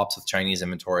do swaps with Chinese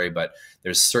inventory, but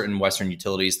there's certain Western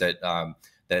utilities that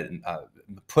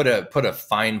put a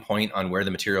fine point on where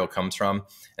the material comes from,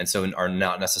 and so are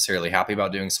not necessarily happy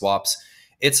about doing swaps.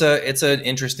 It's an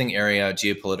interesting area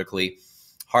geopolitically.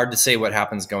 Hard to say what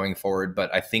happens going forward,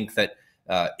 but I think that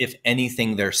if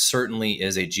anything, there certainly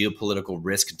is a geopolitical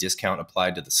risk discount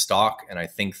applied to the stock, and I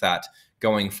think that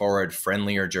going forward,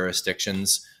 friendlier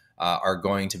jurisdictions are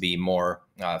going to be more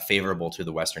favorable to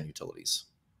the Western utilities.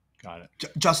 Got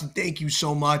it. Justin, thank you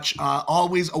so much.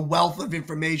 Always a wealth of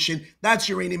information. That's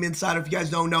Uranium Insider. If you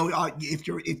guys don't know, if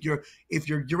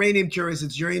you're uranium curious,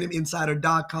 it's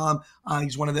uraniuminsider.com.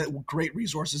 He's one of the great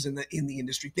resources in the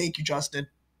industry. Thank you, Justin.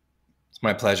 It's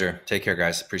my pleasure. Take care,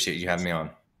 guys. Appreciate you having me on.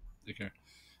 Take care.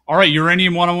 All right,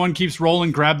 Uranium 101 keeps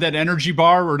rolling. Grab that energy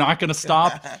bar. We're not going to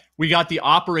stop. We got the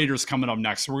operators coming up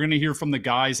next. We're going to hear from the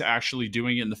guys actually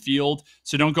doing it in the field.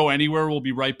 So don't go anywhere. We'll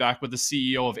be right back with the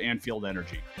CEO of Anfield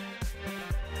Energy.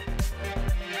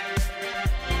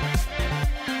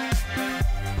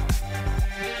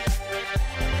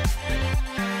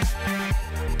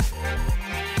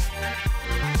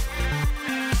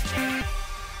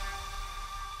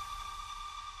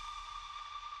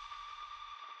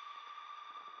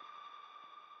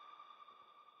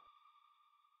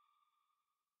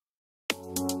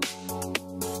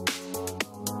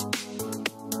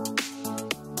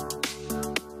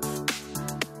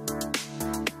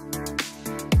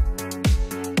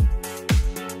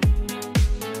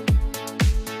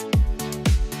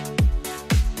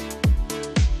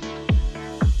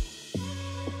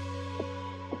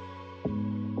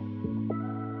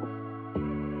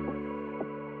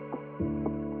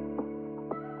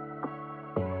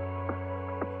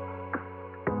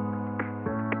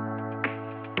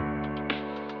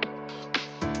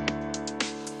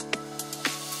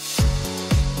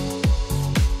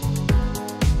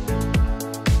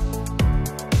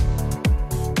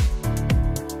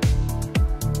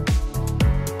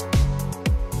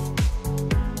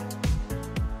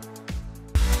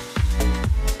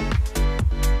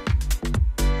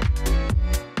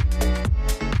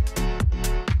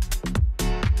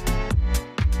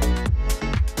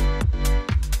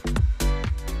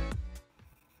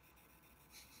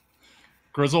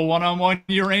 Grizzle one-on-one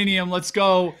uranium. Let's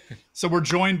go. So we're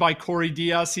joined by Cory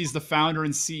Diaz. He's the founder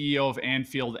and CEO of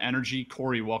Anfield Energy.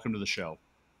 Cory, welcome to the show.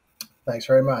 Thanks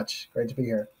very much. Great to be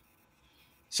here.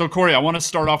 So Cory, I want to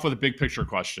start off with a big picture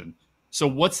question. So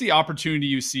what's the opportunity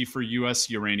you see for U.S.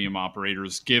 uranium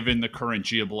operators given the current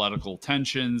geopolitical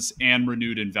tensions and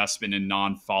renewed investment in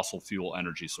non-fossil fuel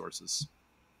energy sources?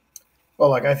 Well,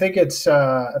 look, I think it's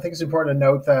important to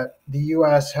note that the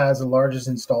U.S. has the largest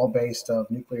installed base of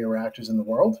nuclear reactors in the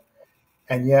world,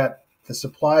 and yet the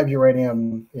supply of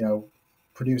uranium,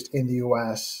 produced in the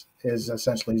U.S. is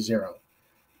essentially zero.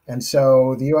 And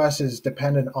so the U.S. is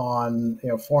dependent on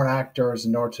foreign actors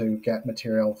in order to get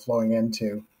material flowing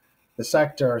into the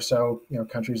sector. So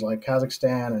countries like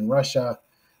Kazakhstan and Russia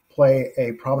play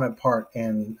a prominent part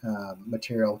in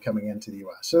material coming into the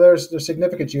U.S. So there's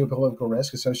significant geopolitical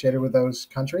risk associated with those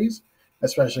countries,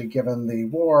 especially given the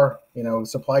war.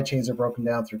 Supply chains are broken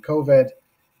down through COVID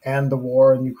and the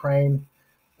war in Ukraine.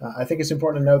 I think it's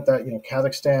important to note that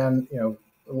Kazakhstan,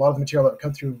 a lot of the material that would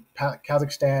come through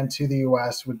Kazakhstan to the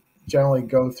U.S. would generally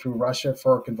go through Russia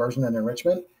for conversion and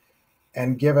enrichment.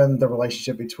 And given the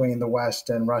relationship between the West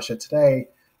and Russia today,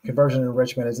 conversion and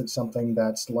enrichment isn't something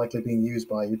that's likely being used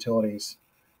by utilities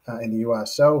in the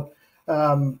U.S. So,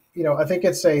 I think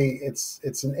it's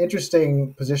an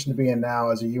interesting position to be in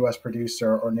now as a U.S.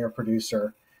 producer or near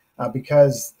producer,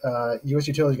 because U.S.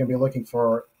 utilities are going to be looking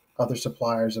for other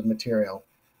suppliers of material.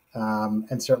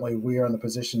 And certainly we are in the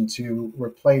position to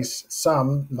replace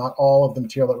some, not all of the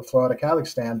material that would flow out of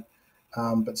Kazakhstan,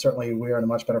 but certainly we are in a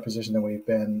much better position than we've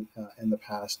been in the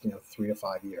past 3 to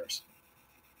 5 years.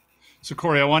 So,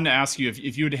 Cory, I wanted to ask you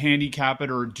if you had to handicap it,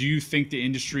 or do you think the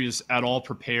industry is at all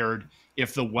prepared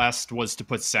if the West was to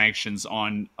put sanctions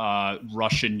on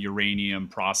Russian uranium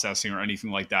processing or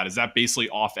anything like that? Is that basically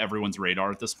off everyone's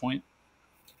radar at this point?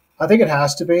 I think it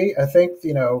has to be. I think,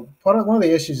 one of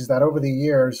the issues is that over the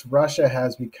years, Russia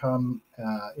has become,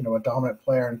 a dominant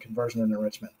player in conversion and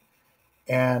enrichment.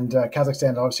 And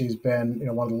Kazakhstan obviously has been,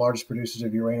 one of the largest producers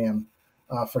of uranium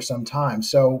for some time.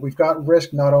 So we've got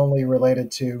risk not only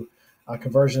related to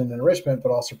conversion and enrichment,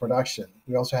 but also production.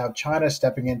 We also have China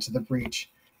stepping into the breach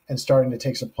and starting to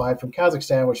take supply from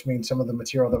Kazakhstan, which means some of the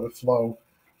material that would flow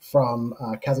from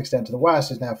Kazakhstan to the West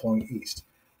is now flowing east.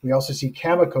 We also see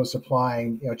Cameco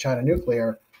supplying, China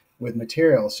Nuclear with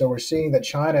material. So we're seeing that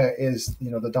China is,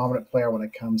 the dominant player when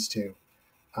it comes to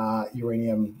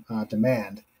uranium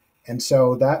demand. And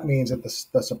so that means that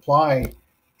the supply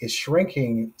is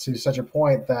shrinking to such a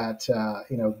point that,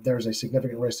 there's a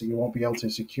significant risk that you won't be able to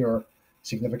secure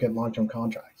significant long-term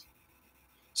contracts.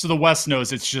 So the West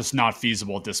knows it's just not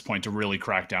feasible at this point to really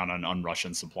crack down on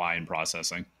Russian supply and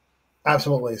processing.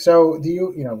 Absolutely. So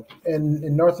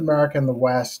in North America and the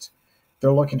West,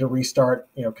 they're looking to restart,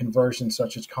 conversions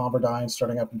such as ConverDyn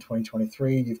starting up in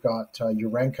 2023. You've got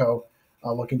Urenco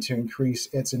looking to increase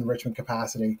its enrichment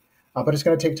capacity, but it's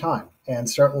going to take time. And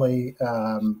certainly,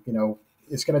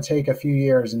 it's going to take a few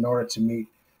years in order to meet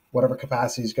whatever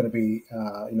capacity is going to be,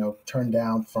 turned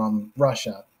down from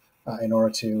Russia in order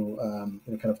to,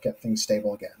 kind of get things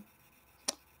stable again.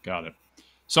 Got it.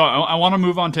 So I want to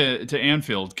move on to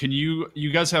Anfield. Can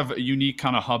you guys have a unique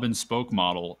kind of hub and spoke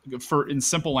model in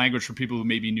simple language for people who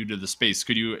may be new to the space?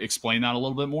 Could you explain that a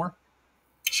little bit more?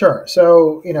 Sure.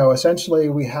 So, essentially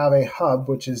we have a hub,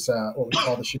 which is what we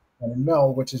call the Huhn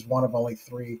mill, which is one of only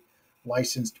 3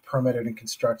 licensed, permitted, and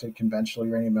constructed conventional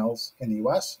uranium mills in the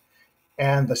U.S.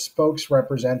 And the spokes are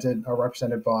represented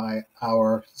by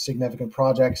our significant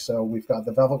projects. So we've got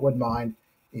the Velvetwood mine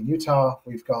in Utah.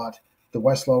 We've got the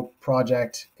West Slope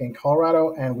project in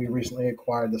Colorado, and we recently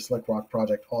acquired the Slick Rock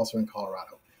project also in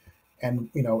Colorado. And,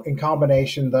 in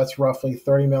combination, that's roughly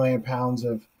 30 million pounds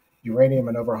of uranium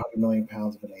and over 100 million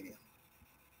pounds of vanadium.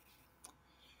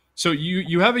 So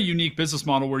you have a unique business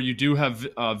model where you do have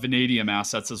vanadium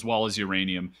assets as well as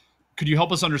uranium. Could you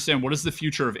help us understand, what does the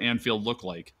future of Anfield look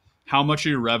like? How much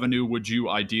of your revenue would you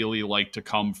ideally like to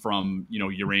come from,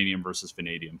 uranium versus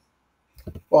vanadium?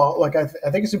 Well, I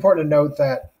think it's important to note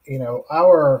that,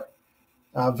 our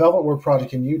Velvetwood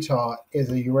project in Utah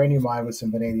is a uranium mine with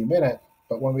some vanadium in it.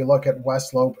 But when we look at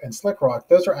West Slope and Slick Rock,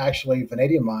 those are actually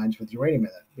vanadium mines with uranium in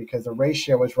it, because the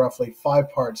ratio is roughly 5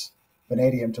 parts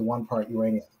vanadium to 1 part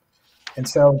uranium. And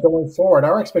so going forward,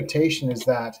 our expectation is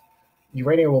that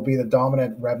uranium will be the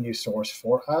dominant revenue source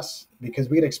for us, because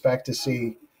we'd expect to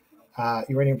see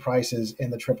uranium prices in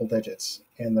the triple digits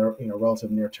in the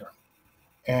relative near term.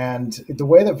 And the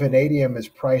way that vanadium is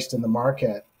priced in the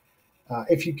market,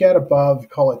 if you get above,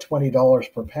 call it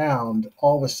 $20 per pound,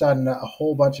 all of a sudden a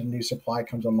whole bunch of new supply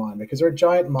comes online, because there are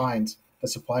giant mines that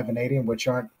supply vanadium which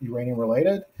aren't uranium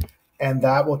related, and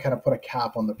that will kind of put a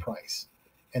cap on the price.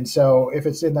 And so if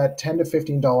it's in that $10 to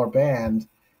 $15 band,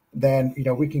 then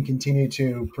we can continue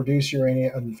to produce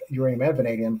uranium and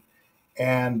vanadium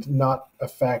and not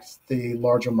affect the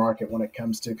larger market when it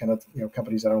comes to kind of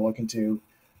companies that are looking to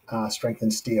strengthen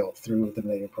steel through the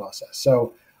vanadium process.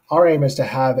 So our aim is to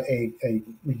have a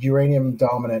uranium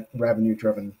dominant revenue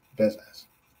driven business.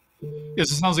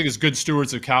 Yes, it sounds like as good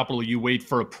stewards of capital, you wait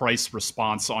for a price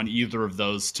response on either of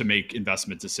those to make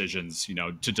investment decisions,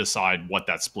 to decide what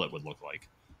that split would look like.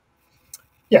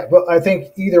 Yeah, but I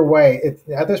think either way,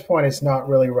 at this point, it's not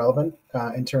really relevant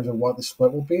in terms of what the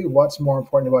split will be. What's more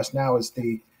important to us now is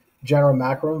the general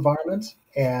macro environment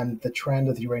and the trend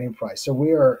of the uranium price. So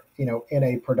we are, in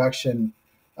a production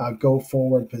go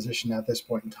forward position at this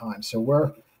point in time. So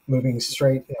we're moving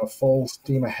straight, full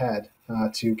steam ahead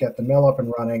to get the mill up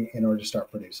and running in order to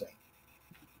start producing.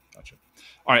 Gotcha.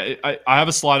 All right, I have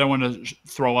a slide I want to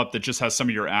throw up that just has some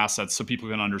of your assets so people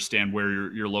can understand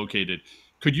where you're located.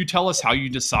 Could you tell us how you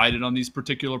decided on these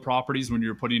particular properties when you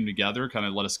were putting them together? Kind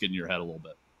of let us get in your head a little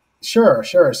bit. Sure.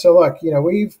 So look,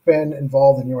 we've been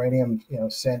involved in uranium,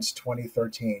 since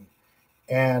 2013.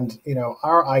 And,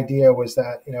 our idea was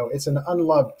that, it's an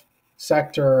unloved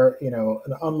sector,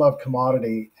 an unloved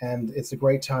commodity, and it's a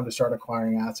great time to start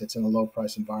acquiring assets in a low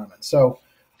price environment. So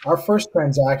our first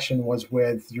transaction was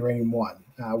with Uranium 1,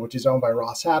 which is owned by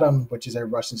Rosatom, which is a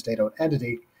Russian state-owned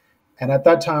entity. And at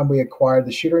that time, we acquired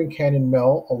the Shooting Canyon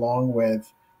Mill along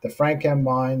with the Frankham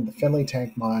Mine, the Finley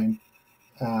Tank Mine,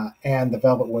 and the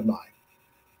Velvet Wood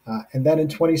Mine. And then in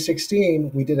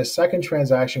 2016, we did a second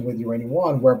transaction with Uranium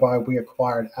 1, whereby we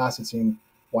acquired assets in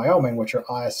Wyoming, which are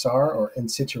ISR or in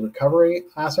situ recovery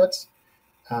assets.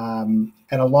 And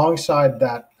alongside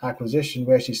that acquisition,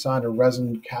 we actually signed a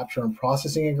resin capture and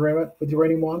processing agreement with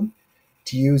Uranium 1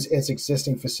 to use its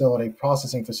existing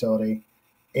processing facility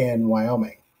in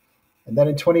Wyoming. And then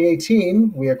in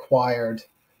 2018, we acquired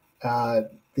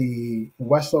the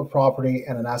West Slope property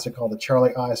and an asset called the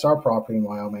Charlie ISR property in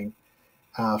Wyoming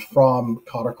from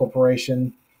Cotter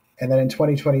Corporation. And then in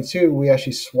 2022, we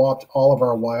actually swapped all of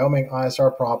our Wyoming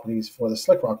ISR properties for the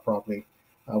Slick Rock property.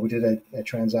 We did a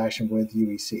transaction with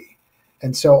UEC.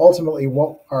 And so ultimately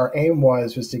what our aim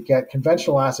was to get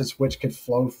conventional assets which could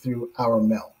flow through our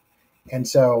mill. And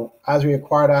so as we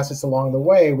acquired assets along the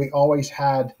way, we always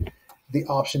had the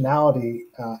optionality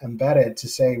embedded to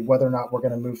say whether or not we're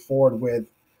going to move forward with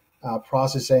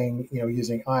processing,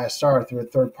 using ISR through a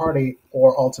third party,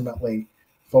 or ultimately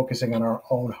focusing on our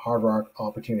own hard rock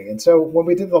opportunity. And so when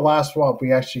we did the last swap,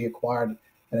 we actually acquired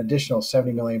an additional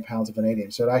 70 million pounds of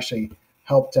vanadium. So it actually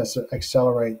helped us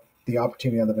accelerate the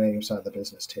opportunity on the vanadium side of the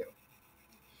business too.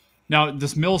 Now,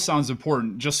 this mill sounds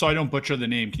important. Just so I don't butcher the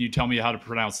name, can you tell me how to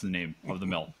pronounce the name of the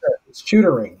mill? Sure. It's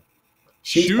Shootering.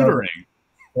 Shootering.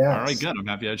 Yes. All right, good. I'm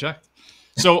happy I checked.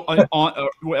 So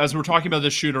as we're talking about the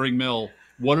Shootering mill,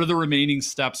 what are the remaining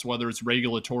steps, whether it's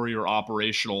regulatory or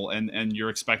operational, and your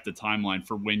expected timeline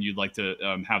for when you'd like to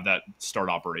have that start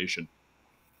operation?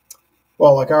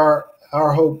 Well, like our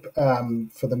hope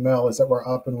for the mill is that we're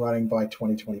up and running by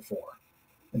 2024.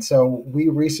 And so we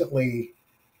recently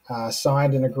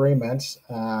signed an agreement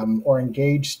or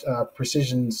engaged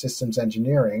Precision Systems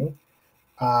Engineering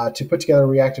to put together a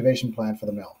reactivation plan for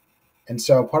the mill. And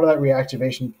so part of that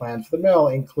reactivation plan for the mill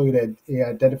included the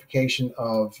identification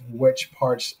of which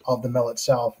parts of the mill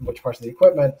itself, which parts of the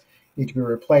equipment need to be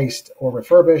replaced or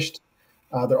refurbished.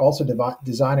 They're also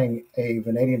designing a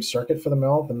vanadium circuit for the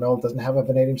mill. The mill doesn't have a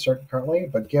vanadium circuit currently,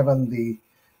 but given the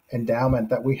endowment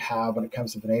that we have when it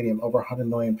comes to vanadium, over 100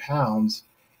 million pounds,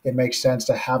 it makes sense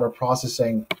to have a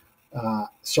processing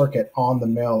circuit on the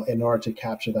mill in order to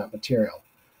capture that material.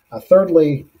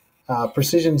 Thirdly,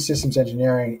 Precision Systems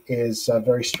Engineering is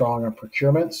very strong on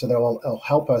procurement, so they'll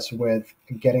help us with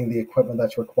getting the equipment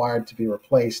that's required to be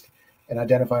replaced and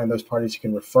identifying those parties who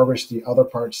can refurbish the other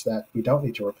parts that we don't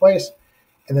need to replace.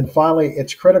 And then finally,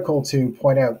 it's critical to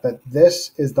point out that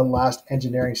this is the last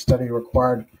engineering study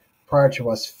required prior to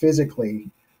us physically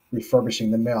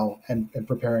refurbishing the mill and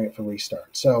preparing it for restart.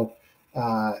 So,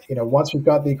 once we've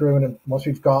got the agreement, and once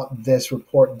we've got this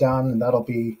report done, and that'll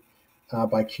be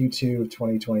by Q2 of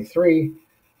 2023,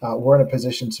 we're in a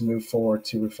position to move forward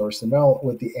to refurbish the mill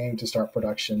with the aim to start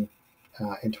production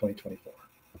in 2024.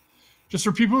 Just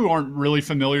for people who aren't really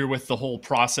familiar with the whole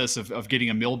process of getting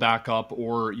a mill back up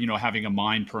or, having a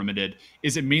mine permitted,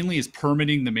 is it mainly is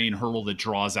permitting the main hurdle that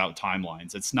draws out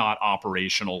timelines? It's not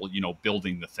operational,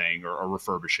 building the thing or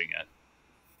refurbishing it.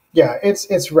 Yeah,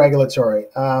 it's regulatory.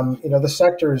 The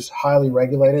sector is highly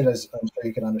regulated, as I'm sure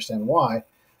you can understand why.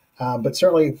 But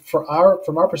certainly from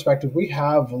our perspective, we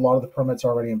have a lot of the permits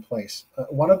already in place.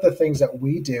 One of the things that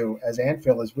we do as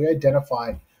Anfield is we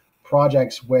identify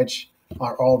projects which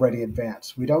are already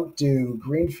advanced. We don't do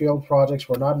greenfield projects.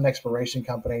 We're not an exploration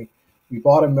company. We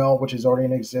bought a mill which is already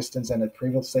in existence and had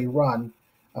previously run.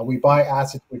 We buy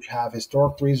assets which have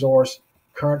historic resource,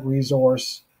 current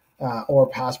resource, or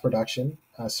past production.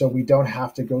 So we don't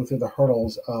have to go through the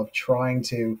hurdles of trying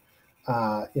to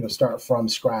start from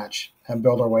scratch and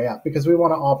build our way up, because we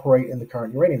want to operate in the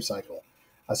current uranium cycle.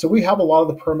 So we have a lot of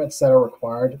the permits that are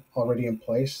required already in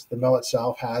place. The mill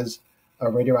itself has a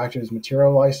radioactive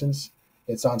material license.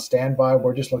 It's on standby.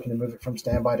 We're just looking to move it from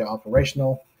standby to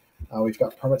operational. We've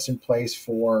got permits in place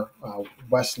for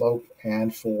West Slope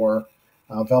and for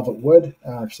Velvet Wood.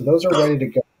 So those are ready to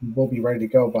go. We'll be ready to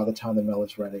go by the time the mill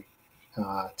is ready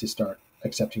to start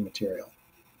accepting material.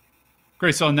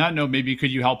 Great. So on that note, maybe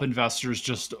could you help investors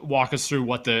just walk us through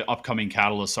what the upcoming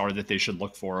catalysts are that they should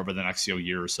look for over the next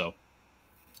year or so?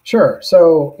 Sure.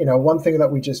 So, one thing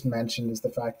that we just mentioned is the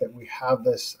fact that we have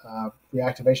this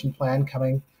reactivation plan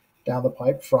coming down the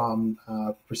pipe from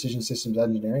Precision Systems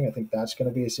Engineering. I think that's going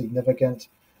to be a significant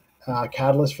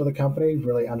catalyst for the company.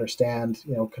 Really understand,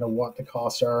 kind of what the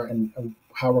costs are and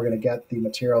how we're going to get the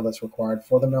material that's required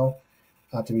for the mill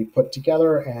to be put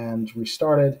together and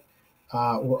restarted.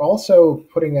 We're also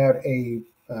putting out a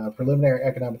preliminary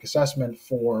economic assessment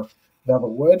for Velvet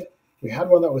Wood. We had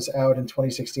one that was out in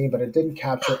 2016, but it didn't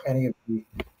capture any of the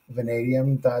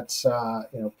vanadium that's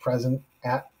present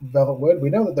at Velvet Wood. We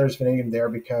know that there's vanadium there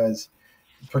because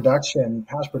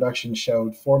past production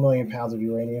showed 4 million pounds of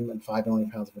uranium and 5 million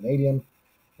pounds of vanadium.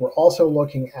 We're also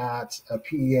looking at a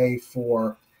PEA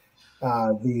for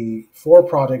the 4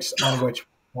 projects on which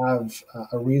we have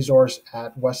a resource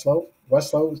at West Slope. West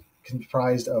Slope is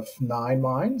comprised of 9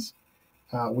 mines.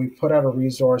 We put out a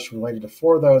resource related to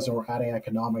 4 of those, and we're adding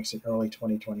economics in early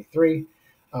 2023.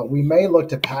 We may look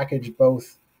to package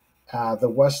both the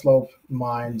West Slope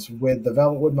mines with the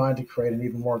Velvet Wood mine to create an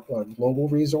even more global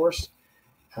resource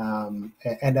and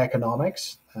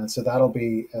economics. And so that'll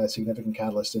be a significant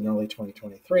catalyst in early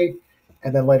 2023.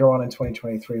 And then later on in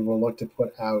 2023, we'll look to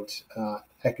put out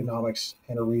economics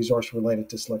and a resource related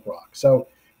to slick rock. So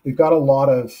we've got a lot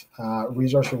of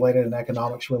resource related and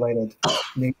economics related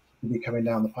needs to be coming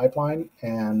down the pipeline,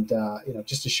 and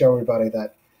just to show everybody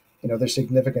that there's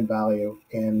significant value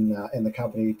in the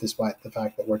company, despite the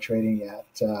fact that we're trading at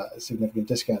a significant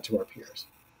discount to our peers.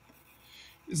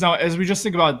 Now, as we just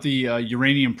think about the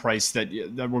uranium price that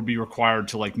would be required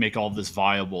to make all of this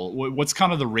viable, what's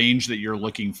kind of the range that you're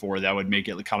looking for that would make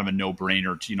it kind of a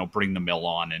no-brainer to bring the mill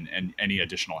on and any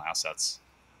additional assets?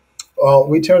 Well,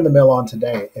 we turn the mill on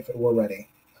today if it were ready.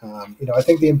 I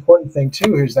think the important thing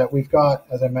too is that we've got,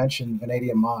 as I mentioned,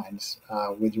 vanadium mines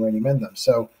with uranium in them.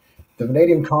 So the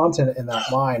vanadium content in that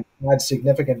mine adds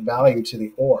significant value to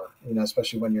the ore,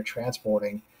 especially when you're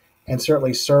transporting, and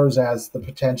certainly serves as the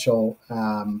potential,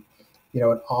 an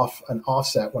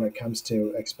offset when it comes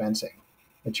to expensing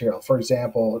material. For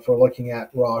example, if we're looking at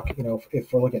rock,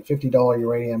 if we're looking at $50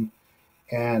 uranium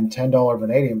and $10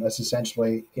 vanadium, that's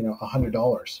essentially,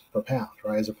 $100 per pound,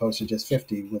 right? As opposed to just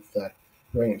 50 with the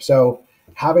uranium. So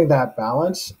having that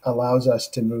balance allows us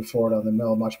to move forward on the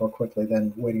mill much more quickly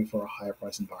than waiting for a higher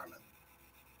price environment.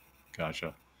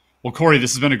 Gotcha. Well, Cory,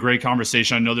 this has been a great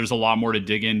conversation. I know there's a lot more to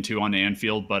dig into on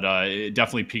Anfield, but it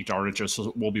definitely piqued our interest.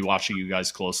 So we'll be watching you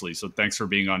guys closely. So thanks for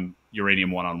being on Uranium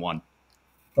One-on-One.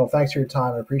 Well, thanks for your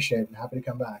time. I appreciate it. I'm happy to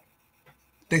come back.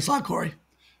 Thanks a lot, Cory.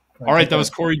 All right, that was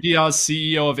Cory Diaz,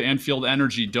 CEO of Anfield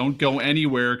Energy. Don't go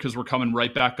anywhere because we're coming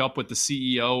right back up with the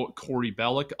CEO, Cory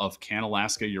Belyk of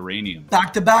CanAlaska Uranium.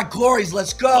 Back-to-back Corys.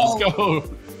 Let's go. Let's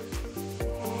go.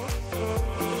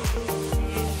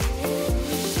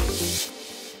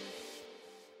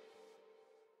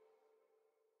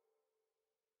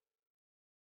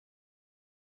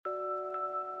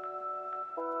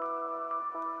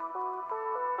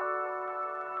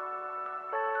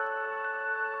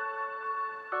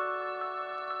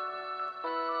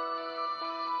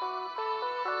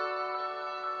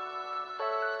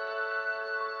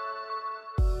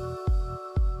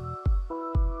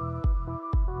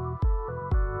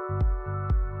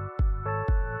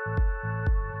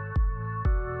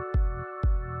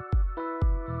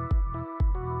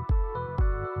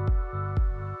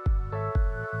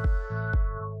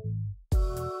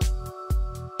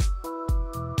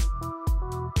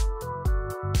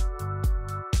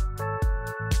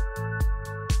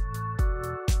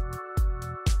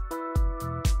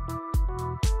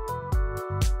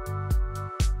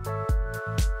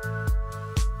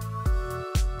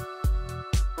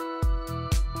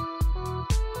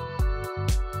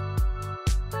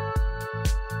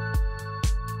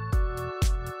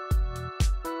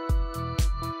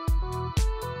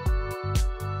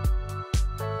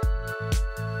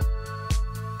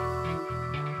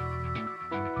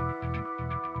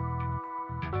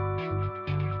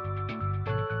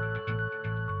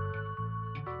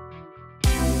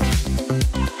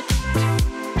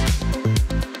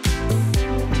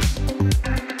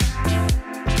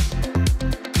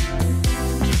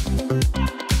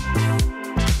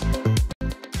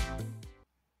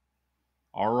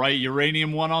 All right,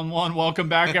 Uranium 1-on-1. Welcome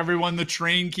back, everyone. The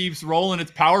train keeps rolling.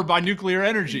 It's powered by nuclear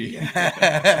energy.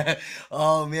 Yeah.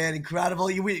 Oh, man, incredible.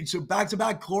 So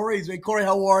back-to-back Corys. Hey, Cory,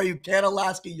 how are you?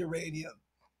 CanAlaska Uranium.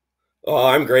 Oh,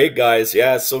 I'm great, guys.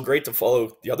 Yeah, it's so great to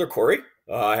follow the other Cory.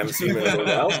 I haven't seen him in a little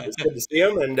while, so it's good to see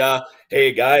him. And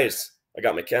hey, guys, I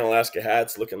got my CanAlaska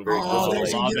hats looking very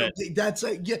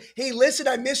grizzle-like. Yeah. Hey, listen,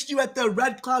 I missed you at the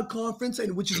Red Cloud conference,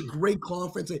 which is a great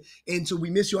conference, and so we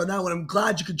miss you on that one. I'm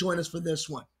glad you could join us for this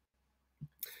one.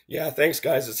 Yeah, thanks,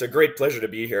 guys. It's a great pleasure to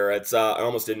be here. It's I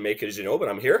almost didn't make it, as you know, but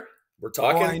I'm here. We're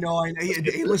talking. Oh, I know.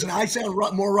 Hey, listen, I sound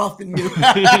more rough than you.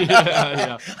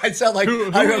 Yeah. I sound like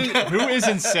who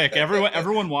isn't sick?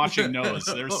 Everyone watching knows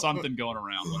there's something going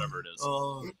around, whatever it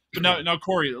is. But now,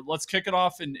 Cory, let's kick it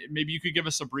off, and maybe you could give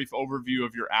us a brief overview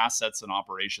of your assets and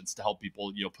operations to help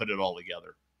people, put it all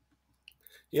together.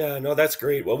 Yeah, no, that's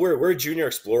great. Well, we're a junior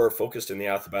explorer focused in the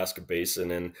Athabasca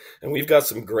Basin, and we've got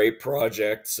some great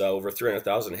projects, over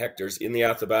 300,000 hectares in the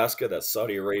Athabasca. That's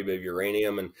Saudi Arabia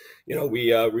uranium, and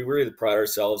we really pride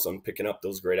ourselves on picking up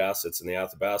those great assets in the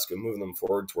Athabasca, moving them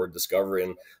forward toward discovery.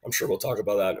 And I'm sure we'll talk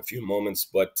about that in a few moments.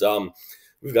 But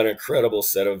we've got an incredible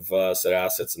set of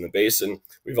assets in the basin.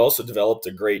 We've also developed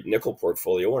a great nickel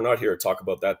portfolio. We're not here to talk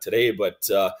about that today, but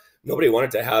nobody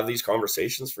wanted to have these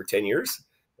conversations for 10 years,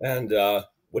 and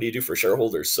what do you do for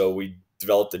shareholders? So we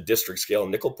developed a district scale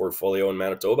nickel portfolio in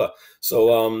Manitoba.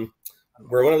 So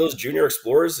we're one of those junior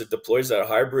explorers that deploys that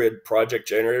hybrid project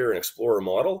generator and explorer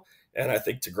model, and I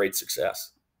think to great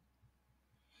success.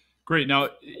 Great. Now,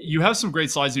 you have some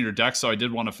great slides in your deck, so I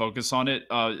did want to focus on it,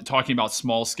 talking about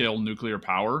small scale nuclear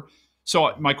power.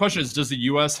 So my question is, does the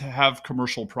U.S. have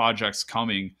commercial projects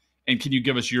coming? And can you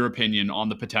give us your opinion on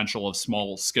the potential of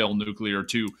small scale nuclear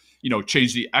to,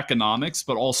 change the economics,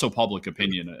 but also public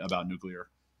opinion about nuclear?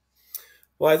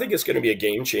 Well, I think it's going to be a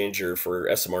game changer for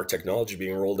SMR technology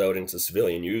being rolled out into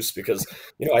civilian use because,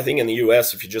 I think in the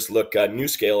U.S., if you just look at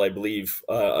NuScale, I believe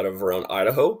out of around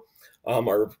Idaho,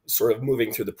 are sort of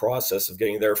moving through the process of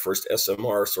getting their first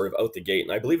SMR sort of out the gate.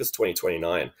 And I believe it's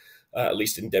 2029. At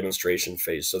least in demonstration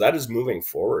phase. So that is moving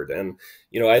forward. And,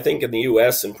 I think in the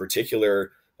U.S. in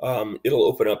particular, it'll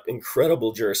open up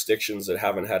incredible jurisdictions that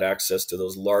haven't had access to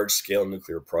those large-scale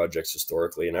nuclear projects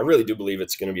historically. And I really do believe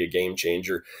it's going to be a game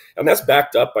changer. And that's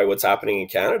backed up by what's happening in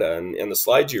Canada. And the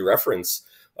slides you reference,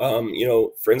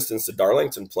 for instance, the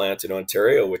Darlington plant in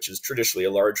Ontario, which is traditionally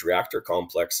a large reactor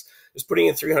complex, is putting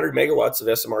in 300 megawatts of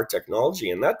SMR technology.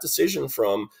 And that decision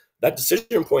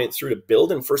point through to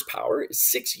build and first power is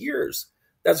 6 years.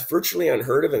 That's virtually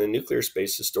unheard of in the nuclear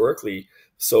space historically.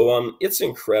 So it's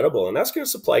incredible. And that's going to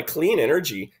supply clean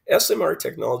energy, SMR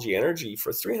technology energy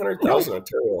for 300,000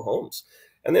 Ontario homes.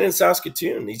 And then in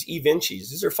Saskatoon, these eVincis,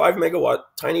 these are 5 megawatt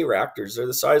tiny reactors. They're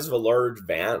the size of a large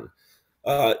van.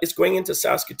 It's going into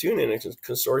Saskatoon in a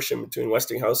consortium between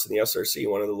Westinghouse and the SRC,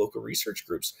 one of the local research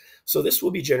groups. So this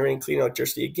will be generating clean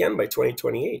electricity again by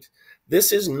 2028.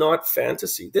 This is not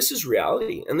fantasy. This is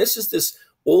reality. And this is this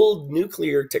old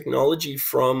nuclear technology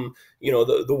from,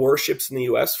 the warships in the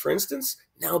US, for instance,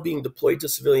 now being deployed to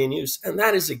civilian use. And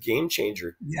that is a game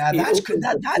changer. Yeah, that's good.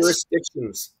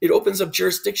 It opens up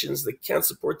jurisdictions that can't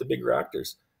support the big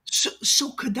reactors.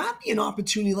 So could that be an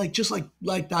opportunity, like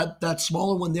that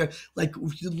smaller one there, like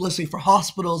let's say for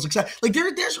hospitals, etc. Like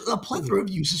there's a plethora of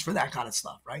uses for that kind of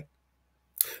stuff, right?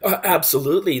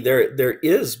 Absolutely, there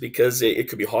is, because it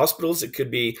could be hospitals, it could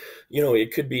be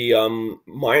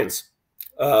mines.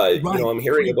 Right. I'm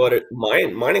hearing about it,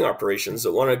 mining operations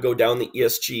that want to go down the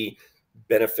ESG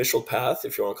beneficial path,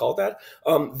 if you want to call it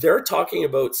that. They're talking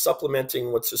about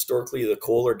supplementing what's historically the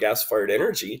coal or gas-fired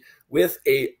energy with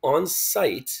a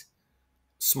on-site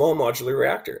small modular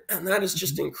reactor. And that is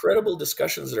just incredible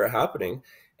discussions that are happening.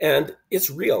 And it's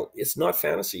real. It's not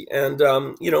fantasy. And,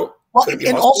 well,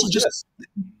 and also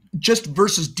just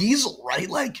versus diesel, right?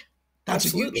 Like that's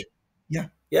absolutely huge. Yeah.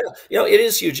 Yeah. It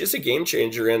is huge. It's a game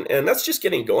changer. And that's just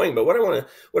getting going. But what I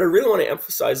really want to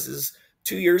emphasize is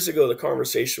 2 years ago, the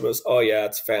conversation was, oh yeah,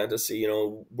 it's fantasy.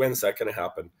 When's that going to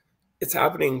happen? It's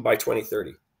happening by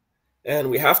 2030.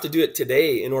 And we have to do it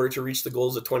today in order to reach the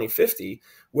goals of 2050,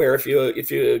 where if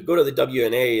you go to the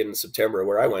WNA in September,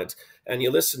 where I went, and you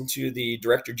listen to the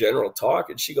Director General talk,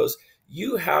 and she goes,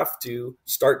 you have to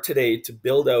start today to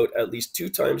build out at least 2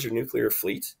 times your nuclear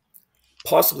fleet,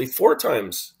 possibly 4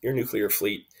 times your nuclear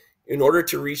fleet, in order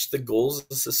to reach the goals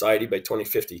of society by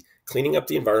 2050, cleaning up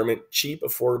the environment, cheap,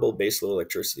 affordable baseload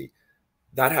electricity.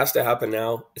 That has to happen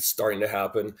now. It's starting to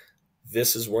happen.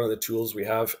 This is one of the tools we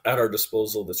have at our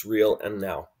disposal that's real and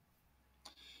now.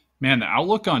 Man, the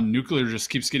outlook on nuclear just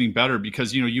keeps getting better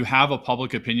because, you know, you have a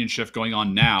public opinion shift going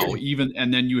on now,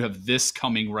 and then you have this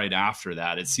coming right after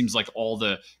that. It seems like all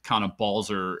the kind of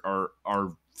balls are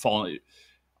falling.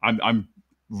 I'm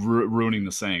ruining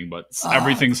the saying, but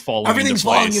everything's falling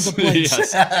into place.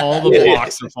 Yes, all the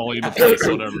blocks are falling into place,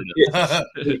 whatever it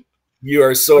is. You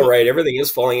are so right. Everything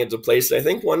is falling into place. I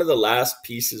think one of the last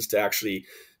pieces to actually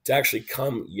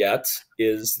come yet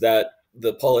is that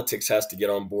the politics has to get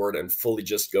on board and fully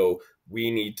just go,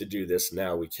 we need to do this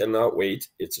now. We cannot wait.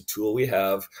 It's a tool we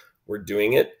have. We're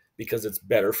doing it because it's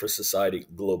better for society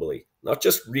globally, not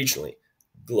just regionally,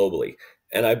 globally.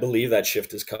 And I believe that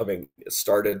shift is coming. It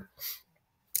started,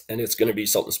 and it's going to be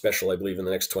something special, I believe, in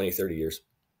the next 20, 30 years.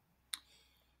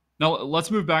 Now, let's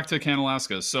move back to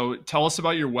CanAlaska. So tell us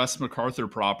about your West MacArthur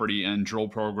property and drill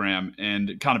program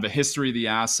and kind of a history of the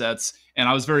assets. And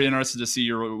I was very interested to see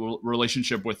your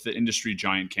relationship with the industry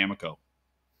giant Cameco.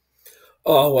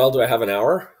 Oh, well, do I have an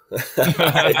hour? Well,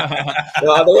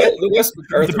 the West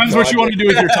MacArthur depends what you want to do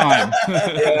with your time.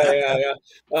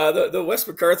 The West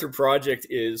MacArthur project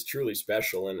is truly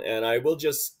special. And I will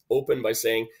just open by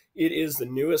saying it is the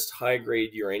newest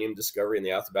high-grade uranium discovery in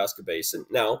the Athabasca Basin.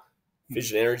 Now,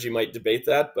 Fission Energy might debate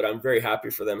that, but I'm very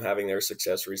happy for them having their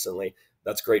success recently.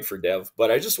 That's great for Dev.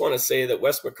 But I just want to say that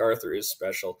West MacArthur is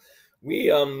special. We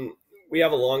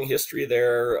have a long history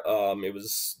there. It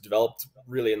was developed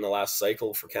really in the last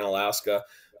cycle for CanAlaska.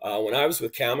 When I was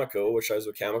with Cameco, which I was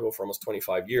with Cameco for almost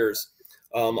 25 years,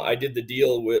 I did the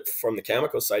deal from the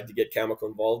Cameco side to get Cameco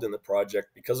involved in the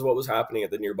project because of what was happening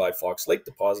at the nearby Fox Lake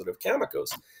deposit of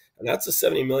Cameco's. And that's a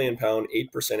 70 million pound,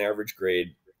 8% average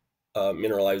grade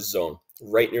mineralized zone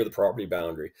right near the property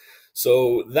boundary.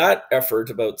 So that effort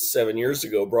about 7 years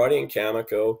ago brought in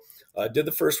Cameco, did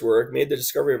the first work, made the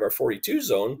discovery of our 42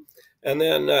 zone, and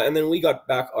then we got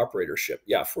back operatorship.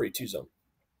 Yeah, 42 zone.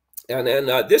 And then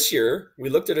this year we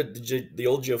looked at the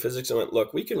old geophysics and went,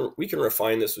 look, we can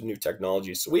refine this with new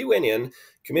technology. So we went in,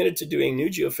 committed to doing new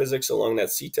geophysics along that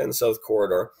C10 South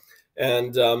corridor,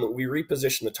 and we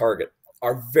repositioned the target.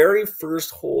 Our very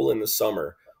first hole in the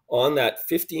summer on that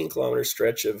 15-kilometer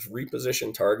stretch of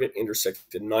repositioned target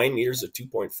intersected 9 meters of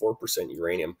 2.4%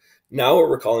 uranium. Now what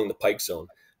we're calling the Pike Zone.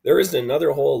 There isn't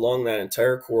another hole along that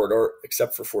entire corridor,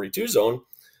 except for 42 zone,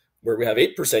 where we have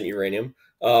 8% uranium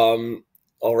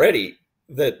already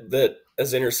that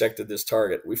has intersected this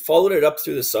target. We followed it up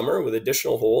through the summer with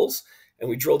additional holes, and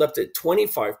we drilled up to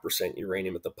 25%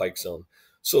 uranium at the Pike Zone.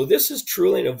 So this is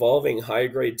truly an evolving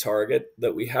high-grade target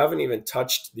that we haven't even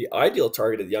touched the ideal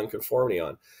target of the unconformity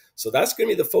on. So that's going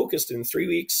to be the focus in 3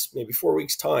 weeks, maybe 4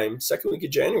 weeks' time, second week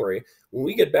of January, when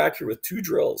we get back here with two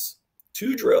drills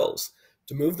to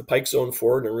move the Pike Zone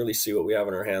forward and really see what we have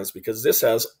in our hands, because this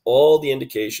has all the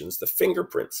indications, the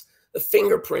fingerprints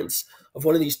of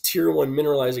one of these tier 1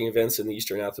 mineralizing events in the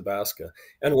Eastern Athabasca.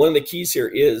 And one of the keys here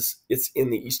is it's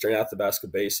in the Eastern Athabasca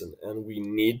Basin. And we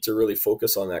need to really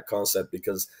focus on that concept,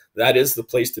 because that is the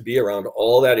place to be around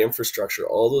all that infrastructure,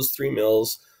 all those 3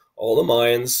 mills, all the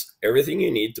mines, everything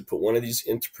you need to put one of these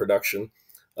into production.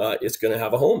 It's going to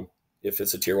have a home if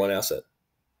it's a tier 1 asset.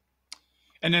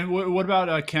 And then what about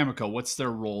Cameco? What's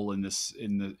their role in this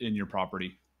in your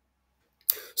property?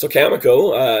 So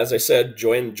Cameco, as I said,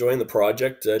 joined the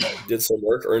project, did some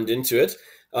work, earned into it.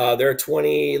 They're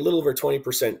a little over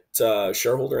 20%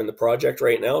 shareholder in the project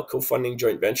right now, co-funding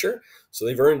joint venture. So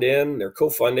they've earned in, they're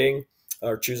co-funding,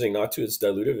 or choosing not to. It's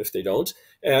dilutive if they don't,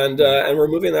 and we're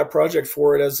moving that project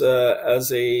forward as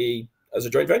a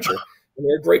joint venture. And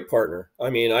they're a great partner. I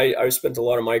mean, I spent a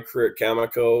lot of my career at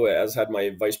Cameco, as had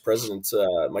my vice president,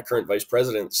 my current vice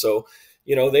president. So,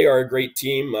 you know, they are a great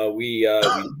team. We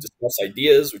discuss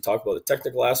ideas. We talk about the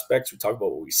technical aspects. We talk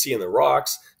about what we see in the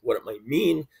rocks, what it might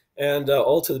mean, and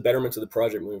all to the betterment of the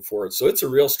project moving forward. So it's a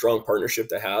real strong partnership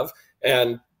to have.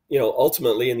 And, you know,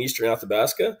 ultimately in the Eastern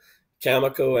Athabasca,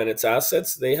 Cameco and its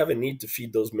assets, they have a need to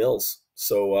feed those mills.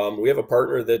 So we have a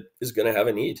partner that is going to have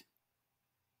a need.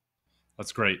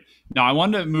 That's great. Now, I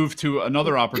wanted to move to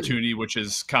another opportunity, which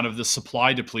is kind of the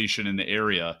supply depletion in the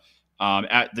area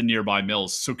at the nearby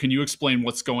mills. So can you explain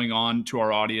what's going on to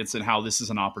our audience and how this is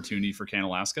an opportunity for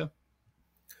CanAlaska?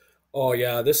 Oh,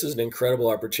 yeah, this is an incredible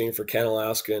opportunity for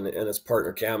CanAlaska and its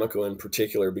partner Cameco in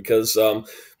particular, because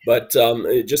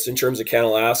just in terms of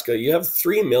CanAlaska, you have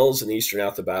 3 mills in the Eastern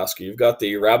Athabasca. You've got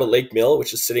the Rabbit Lake Mill,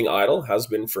 which is sitting idle, has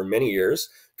been for many years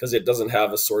because it doesn't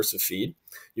have a source of feed.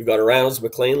 You've got a Reynolds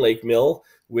McLean Lake Mill,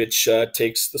 which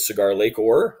takes the Cigar Lake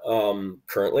ore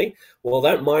currently. Well,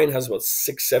 that mine has about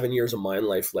 6-7 years of mine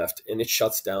life left, and it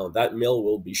shuts down. That mill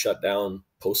will be shut down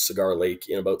post Cigar Lake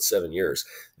in about 7 years.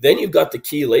 Then you've got the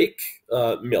Key Lake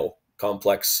Mill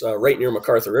complex right near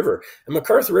McArthur River. And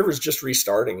McArthur River is just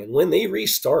restarting. And when they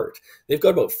restart, they've got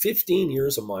about 15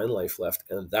 years of mine life left,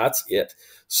 and that's it.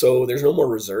 So there's no more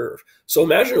reserve. So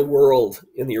imagine a world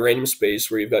in the uranium space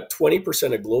where you've got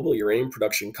 20% of global uranium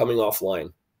production coming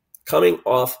offline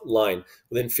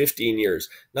within 15 years.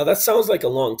 Now that sounds like a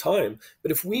long time,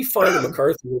 but if we find a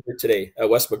McArthur River today at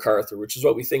West McArthur, which is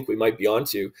what we think we might be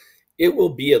onto, it will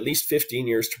be at least 15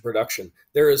 years to production.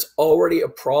 There is already a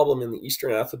problem in the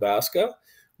Eastern Athabasca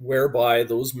whereby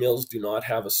those mills do not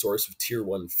have a source of tier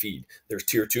 1 feed. There's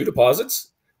tier 2 deposits,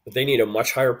 but they need a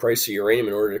much higher price of uranium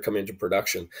in order to come into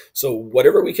production. So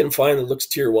whatever we can find that looks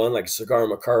tier 1, like Cigar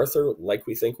McArthur, like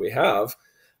we think we have,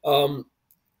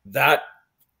 that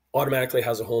automatically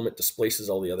has a home. It displaces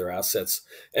all the other assets.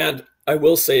 And I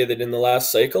will say that in the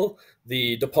last cycle,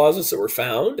 the deposits that were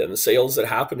found and the sales that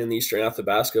happened in the Eastern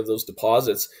Athabasca of those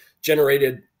deposits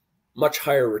generated much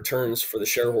higher returns for the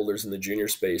shareholders in the junior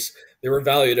space. They were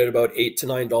valued at about $8 to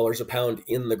 $9 a pound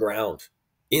in the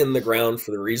ground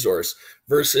for the resource,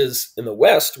 versus in the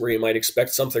West where you might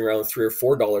expect something around $3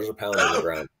 or $4 a pound in the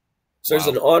ground. So there's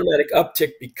an automatic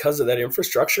uptick because of that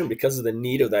infrastructure and because of the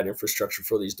need of that infrastructure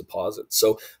for these deposits.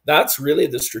 So that's really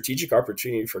the strategic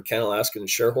opportunity for CanAlaska and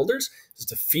shareholders, is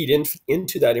to feed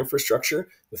into that infrastructure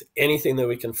with anything that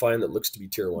we can find that looks to be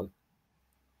tier 1.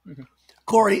 Okay.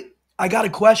 Cory, I got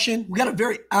a question. We got a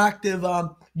very active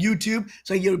YouTube,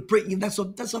 so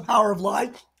that's the power of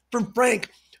live. From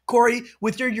Frank. Cory,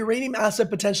 with your uranium asset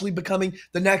potentially becoming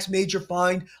the next major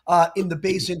find in the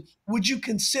basin, would you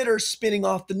consider spinning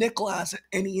off the nickel asset?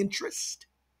 Any interest?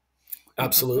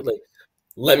 Absolutely.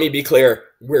 Let me be clear.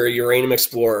 We're a uranium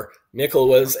explorer. Nickel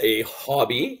was a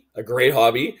hobby, a great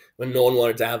hobby, when no one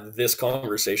wanted to have this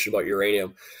conversation about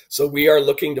uranium. So we are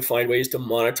looking to find ways to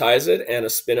monetize it, and a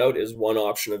spin out is one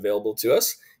option available to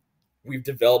us. We've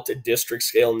developed a district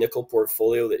scale nickel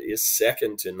portfolio that is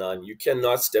second to none. You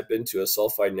cannot step into a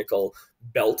sulfide nickel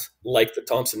belt like the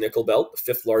Thompson Nickel Belt,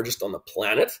 the 5th largest on the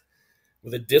planet,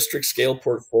 with a district scale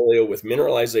portfolio with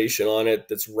mineralization on it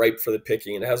that's ripe for the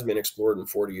picking, and it hasn't been explored in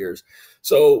 40 years.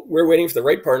 So we're waiting for the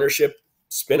right partnership.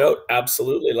 Spin out,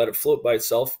 absolutely. Let it float by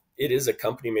itself. It is a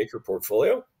company maker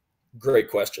portfolio. Great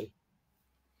question.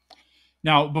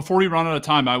 Now, before we run out of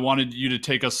time, I wanted you to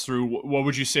take us through what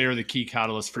would you say are the key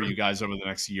catalysts for you guys over the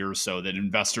next year or so that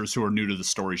investors who are new to the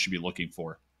story should be looking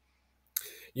for?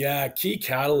 Yeah, key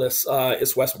catalysts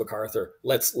is West McArthur.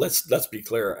 Let's be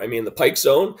clear. I mean, the Pike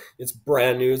Zone, it's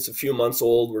brand new. It's a few months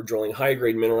old. We're drilling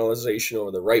high-grade mineralization over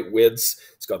the right widths.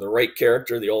 It's got the right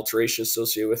character, the alteration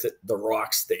associated with it. The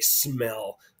rocks, they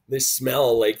smell. They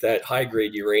smell like that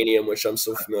high-grade uranium, which I'm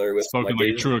so familiar with. Spoken like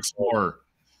a true explorer.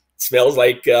 Smells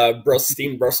like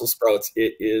steamed Brussels sprouts.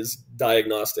 It is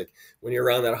diagnostic when you're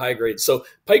around that high grade. So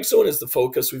Pike Zone is the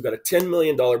focus. We've got a $10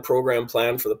 million program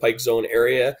plan for the Pike Zone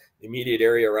area, the immediate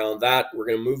area around that. We're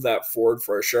going to move that forward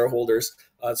for our shareholders.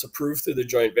 It's approved through the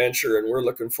joint venture, and we're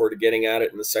looking forward to getting at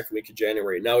it in the second week of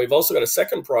January. Now, we've also got a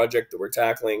second project that we're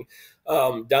tackling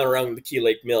down around the Key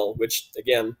Lake Mill, which,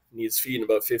 again, needs feed in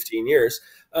about 15 years.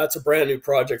 It's a brand new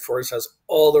project for us, has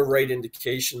all the right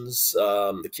indications,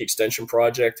 the Key Extension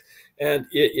project, and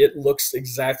it looks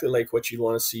exactly like what you'd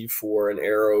want to see for an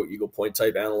Arrow, Eagle Point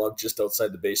type analog just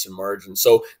outside the basin margin.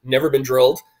 So never been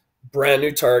drilled, brand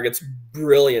new targets,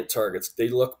 brilliant targets. They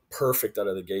look perfect out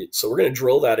of the gate. So we're going to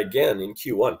drill that again in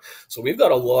Q1. So we've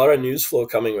got a lot of news flow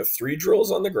coming with 3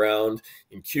 drills on the ground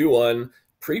in Q1,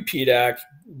 pre-PDAC,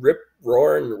 rip,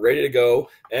 roaring, ready to go.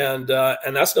 And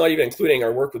that's not even including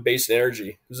our work with Basin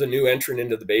Energy, who's a new entrant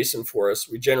into the basin for us.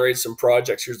 We generated some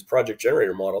projects. Here's the project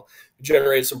generator model. We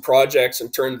generated some projects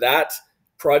and turned that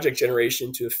project generation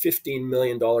into a $15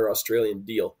 million Australian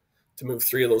deal to move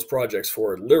 3 of those projects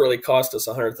forward. Literally cost us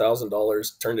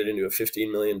 $100,000, turned it into a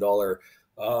 $15 million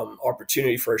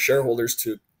opportunity for our shareholders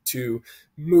to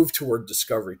move toward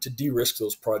discovery, to de-risk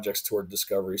those projects toward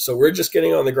discovery. So we're just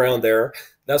getting on the ground there.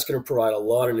 That's going to provide a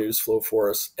lot of news flow for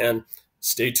us. And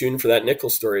stay tuned for that nickel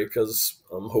story, because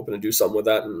I'm hoping to do something with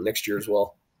that in next year as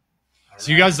well.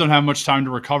 So you guys don't have much time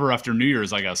to recover after New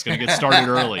Year's, I guess. Going to get started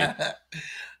early.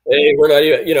 Hey, we're not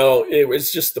even, it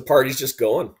was just, the party's just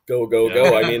going, go.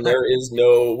 I mean, there is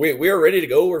no, we are ready to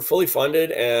go. We're fully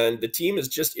funded, and the team is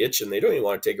just itching. They don't even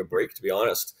want to take a break, to be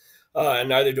honest. And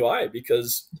neither do I,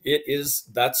 because it is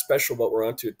that special what we're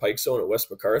onto at Pike Zone at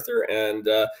West McArthur, and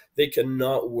they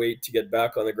cannot wait to get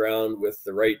back on the ground with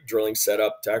the right drilling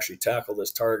setup to actually tackle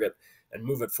this target and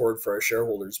move it forward for our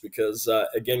shareholders. Because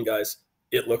again, guys,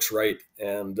 it looks right,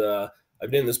 and I've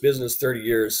been in this business 30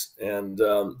 years, and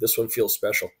this one feels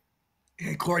special.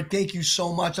 Hey, Cory, thank you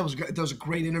so much. That was a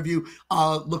great interview.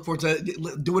 Look forward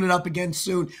to doing it up again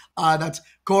soon. That's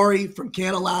Cory from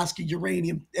CanAlaska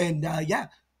Uranium. And yeah,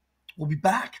 we'll be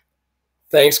back.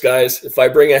 Thanks, guys. If I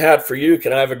bring a hat for you,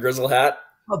 can I have a Grizzle hat?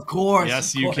 Of course.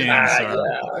 Yes, of you course. can, sir.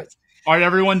 Yeah. All right,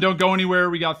 everyone, don't go anywhere.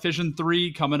 We got Fission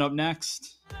 3 coming up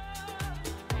next.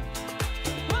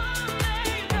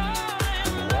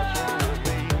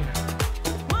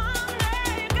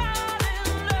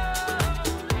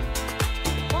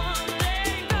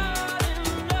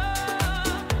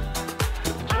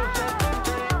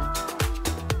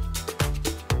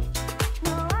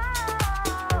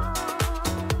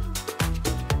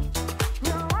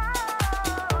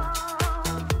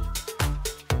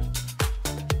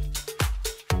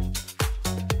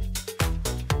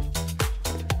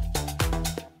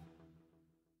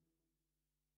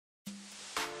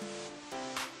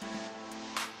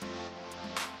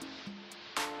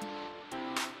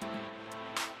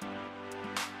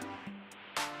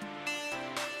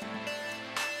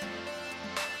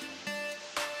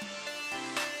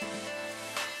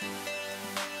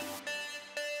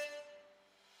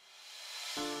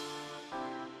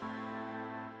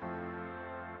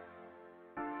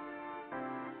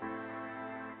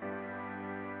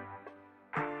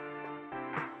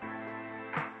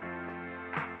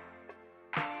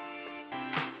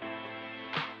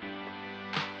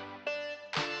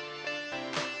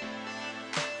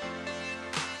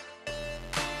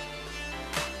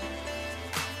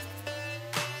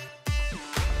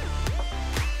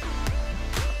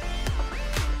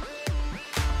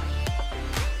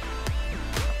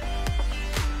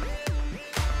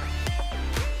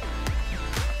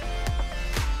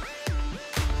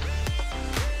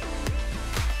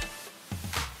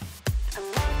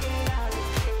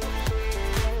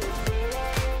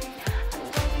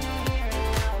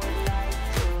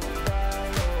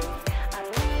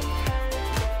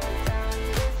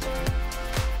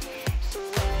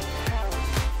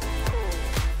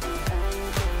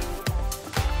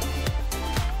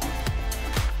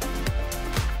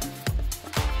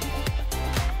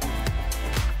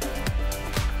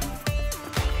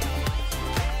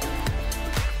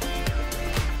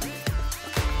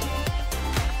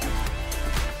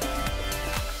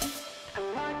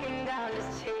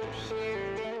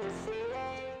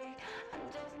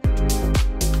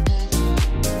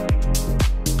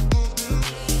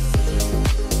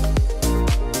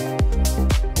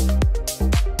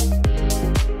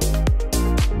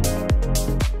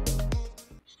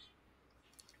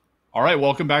 All right,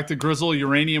 welcome back to Grizzle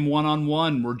Uranium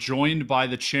 1-on-1. We're joined by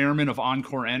the chairman of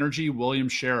enCore Energy, William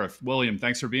Sheriff. William,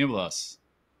 thanks for being with us.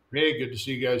 Hey, good to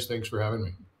see you guys. Thanks for having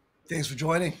me. Thanks for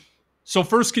joining. So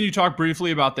first, can you talk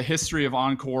briefly about the history of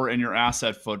enCore and your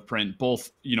asset footprint,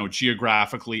 both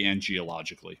geographically and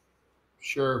geologically?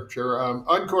 Sure.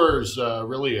 enCore is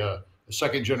really a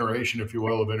second generation, if you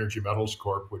will, of Energy Metals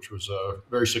Corp., which was a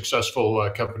very successful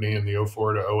company in the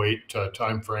 04 to 08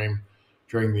 timeframe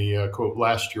during the quote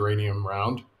last uranium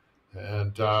round.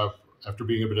 And after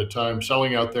being a bit of time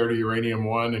selling out there to Uranium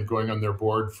One and going on their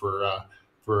board for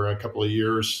a couple of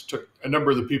years, took a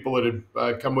number of the people that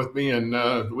had come with me, and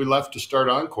we left to start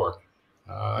enCore.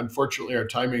 Unfortunately, our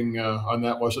timing on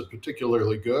that wasn't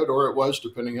particularly good, or it was,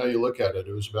 depending how you look at it.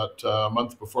 It was about a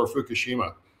month before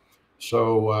Fukushima.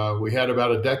 So we had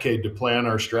about a decade to plan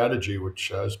our strategy, which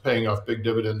is paying off big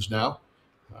dividends now.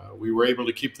 We were able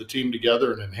to keep the team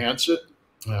together and enhance it.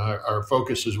 Our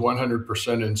focus is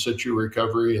 100% in situ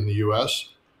recovery in the U.S.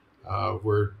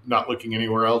 We're not looking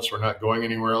anywhere else. We're not going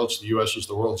anywhere else. The U.S. is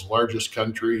the world's largest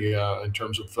country in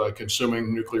terms of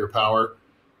consuming nuclear power.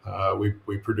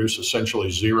 We produce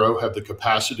essentially zero, have the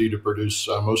capacity to produce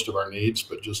most of our needs,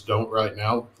 but just don't right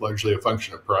now, largely a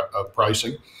function of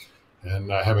pricing. And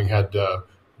having had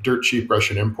dirt cheap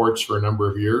Russian imports for a number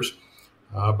of years.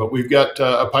 But we've got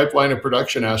a pipeline of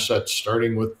production assets,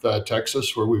 starting with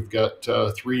Texas, where we've got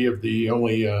 3 of the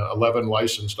only 11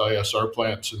 licensed ISR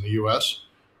plants in the U.S.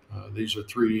 These are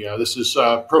 3. This is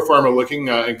pro forma looking,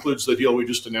 includes the deal we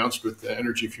just announced with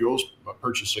Energy Fuels,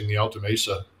 purchasing the Alta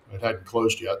Mesa. It hadn't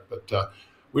closed yet, but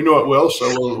we know it will,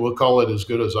 so we'll call it as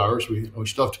good as ours. We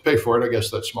still have to pay for it. I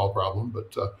guess that's a small problem,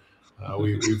 but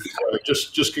we've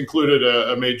just concluded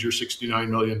a major $69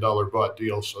 million bought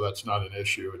deal, so that's not an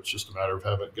issue. It's just a matter of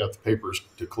haven't got the papers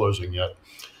to closing yet.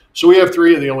 So we have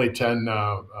 3 of the only 10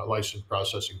 licensed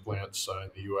processing plants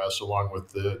in the U.S., along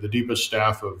with the deepest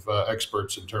staff of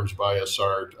experts in terms of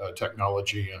ISR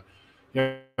technology,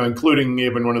 including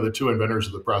even one of the 2 inventors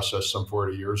of the process some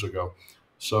 40 years ago.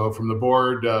 So from the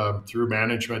board through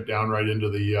management down right into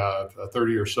the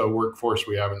 30 or so workforce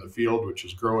we have in the field, which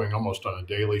is growing almost on a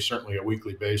daily, certainly a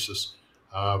weekly basis.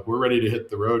 We're ready to hit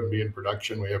the road and be in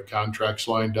production. We have contracts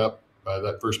lined up.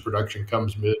 That first production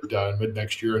comes mid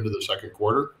next year into the second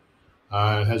quarter.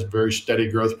 It has a very steady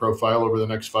growth profile over the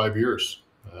next 5 years.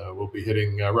 We'll be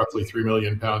hitting roughly 3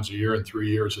 million pounds a year in 3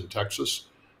 years in Texas.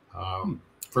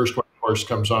 First one, of course,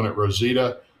 comes on at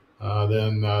Rosita.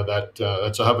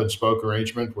 That's a hub and spoke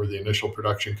arrangement where the initial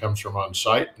production comes from on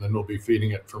site, and then we'll be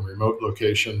feeding it from remote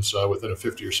locations within a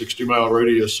 50 or 60 mile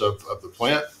radius of the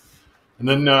plant. And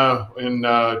then in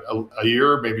a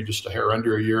year, maybe just a hair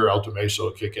under a year, Alta Mesa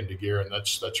will kick into gear, and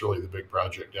that's really the big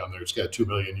project down there. It's got 2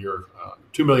 million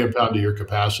pound a year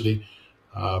capacity,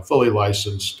 fully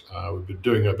licensed. We've been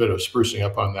doing a bit of sprucing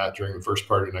up on that during the first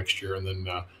part of next year, and then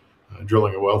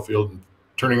drilling a well field and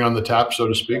turning on the tap, so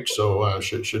to speak. So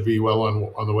should be well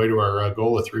on the way to our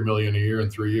goal of 3 million a year in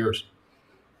 3 years.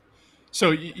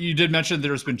 So you did mention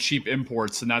there's been cheap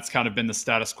imports, and that's kind of been the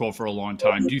status quo for a long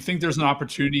time. Do you think there's an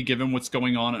opportunity, given what's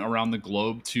going on around the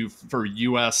globe, for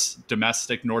U.S.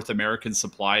 domestic North American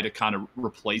supply to kind of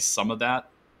replace some of that?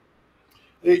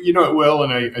 It will,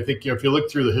 and I think if you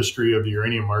look through the history of the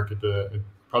uranium market,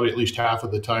 probably at least half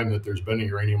of the time that there's been a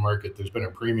uranium market, there's been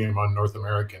a premium on North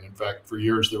American. In fact, for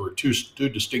years there were two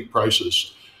distinct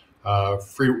prices.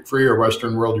 Free or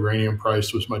Western world uranium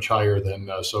price was much higher than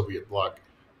Soviet bloc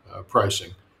pricing.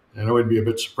 And I would be a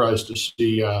bit surprised to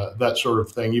see that sort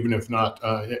of thing, even if not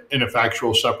in a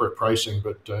factual separate pricing,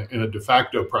 but in a de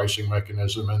facto pricing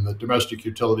mechanism. And the domestic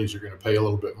utilities are going to pay a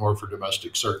little bit more for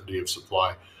domestic certainty of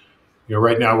supply.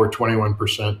 Right now we're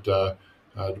 21%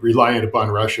 reliant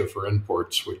upon Russia for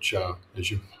imports, which, as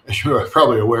you are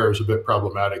probably aware, is a bit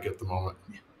problematic at the moment.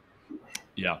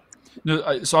 Yeah.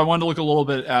 No, so I wanted to look a little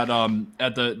bit at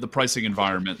the pricing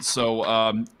environment. So,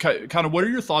 kind of, what are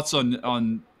your thoughts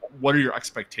on what are your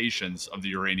expectations of the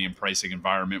uranium pricing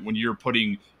environment when you're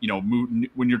putting,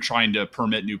 when you're trying to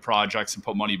permit new projects and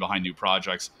put money behind new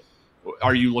projects?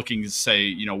 Are you looking to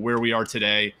say, where we are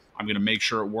today, I'm going to make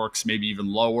sure it works, maybe even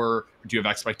lower? Do you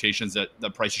have expectations that the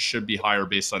prices should be higher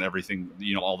based on everything,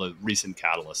 all the recent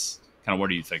catalysts? Kind of, what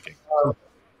are you thinking?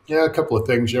 Yeah, a couple of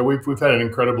things. Yeah, we've had an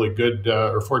incredibly good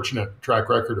or fortunate track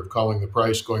record of calling the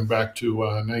price going back to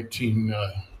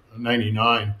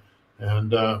 1999.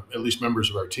 And at least members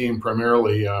of our team,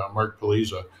 primarily Mark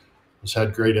Paliza, has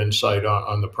had great insight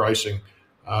on the pricing.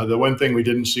 The one thing we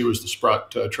didn't see was the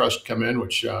Sprott Trust come in,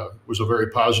 which was a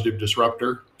very positive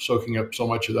disruptor, soaking up so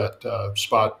much of that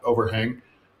spot overhang.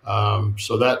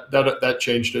 So that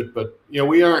changed it. But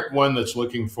we aren't one that's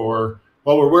looking for.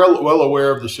 Well, we're well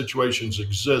aware of the situations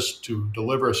exist to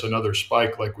deliver us another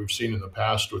spike like we've seen in the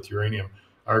past with uranium.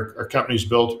 Our company's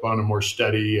built upon a more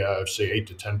steady, say 8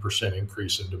 to 10%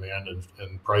 increase in demand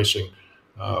and pricing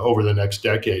over the next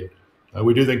decade.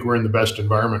 We do think we're in the best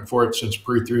environment for it since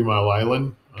pre-3 Mile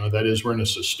Island. That is, we're in a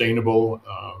sustainable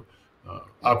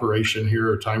operation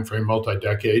here, a time frame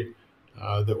multi-decade,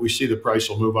 that we see the price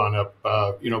will move on up,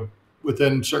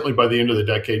 within, certainly by the end of the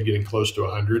decade, getting close to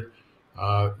 100.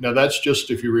 Now, that's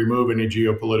just if you remove any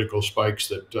geopolitical spikes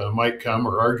that might come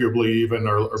or arguably even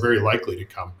are very likely to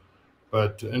come.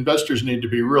 But investors need to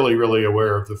be really, really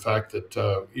aware of the fact that,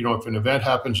 if an event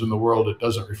happens in the world, it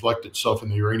doesn't reflect itself in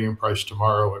the uranium price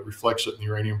tomorrow. It reflects it in the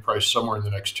uranium price somewhere in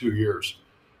the next 2 years.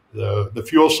 The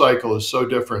fuel cycle is so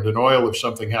different. In oil, if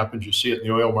something happens, you see it in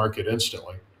the oil market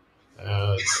instantly.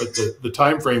 But the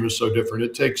time frame is so different.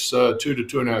 It takes 2 to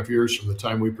 2.5 years from the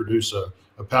time we produce a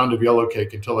pound of yellow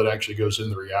cake until it actually goes in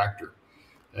the reactor.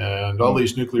 And all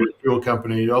these nuclear fuel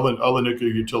companies, all the nuclear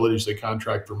utilities, they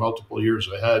contract for multiple years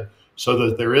ahead, so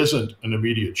that there isn't an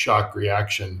immediate shock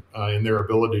reaction in their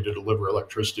ability to deliver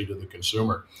electricity to the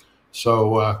consumer.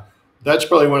 So that's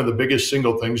probably one of the biggest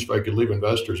single things, if I could leave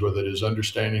investors with it, is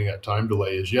understanding that time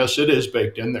delay is, yes, it is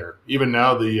baked in there. Even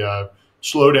now, the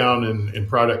slowdown in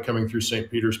product coming through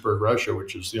St. Petersburg, Russia,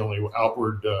 which is the only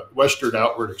western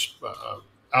outward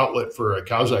outlet for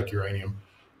Kazakh uranium,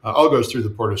 all goes through the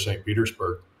port of St.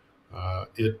 Petersburg.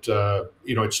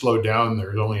 It slowed down.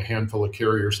 There's only a handful of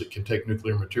carriers that can take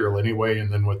nuclear material anyway, and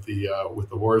then with the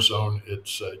war zone,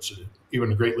 it's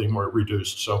even greatly more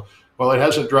reduced. So while it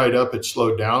hasn't dried up, it's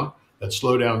slowed down. That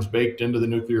slowdown's baked into the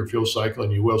nuclear fuel cycle,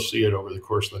 and you will see it over the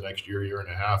course of the next year and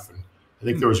a half. And I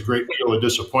think there was a great deal of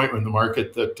disappointment in the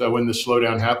market that when the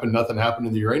slowdown happened, nothing happened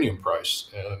in the uranium price.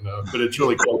 And but it's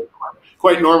really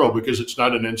quite normal because it's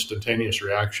not an instantaneous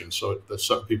reaction. So that's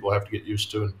something people have to get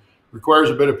used to. And requires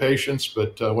a bit of patience,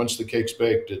 but once the cake's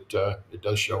baked, it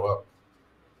does show up.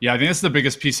 Yeah, I think that's the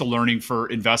biggest piece of learning for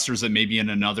investors that may be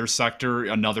in another sector,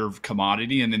 another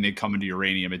commodity, and then they come into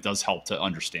uranium. It does help to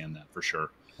understand that for sure.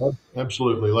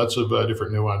 Absolutely. Lots of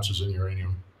different nuances in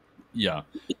uranium. Yeah.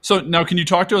 So now, can you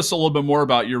talk to us a little bit more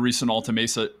about your recent Alta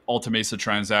Mesa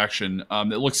transaction?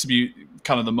 It looks to be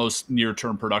kind of the most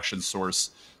near-term production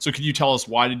source. So, can you tell us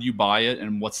why did you buy it,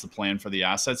 and what's the plan for the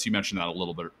assets? You mentioned that a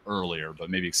little bit earlier, but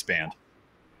maybe expand.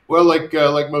 Well, like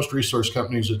most resource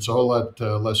companies, it's a whole lot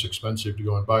less expensive to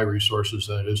go and buy resources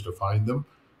than it is to find them.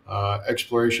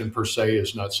 Exploration per se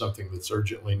is not something that's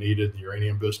urgently needed in the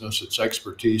uranium business. It's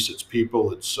expertise, it's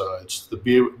people, it's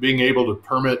being able to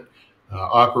permit,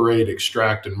 operate,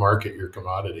 extract, and market your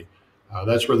commodity.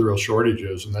 That's where the real shortage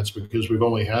is, and that's because we've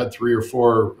only had 3 or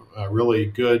 4 really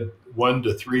good 1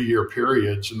 to 3 year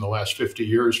periods in the last 50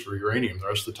 years for uranium. The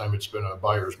rest of the time, it's been a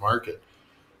buyer's market.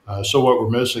 So what we're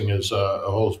missing is a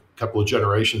whole couple of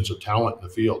generations of talent in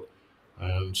the field.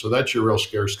 And so that's your real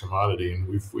scarce commodity. And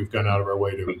we've gone out of our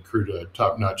way to recruit a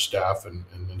top-notch staff and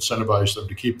incentivize them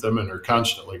to keep them, and are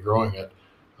constantly growing it.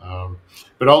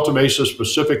 But Alta Mesa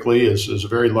specifically is a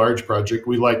very large project.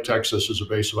 We like Texas as a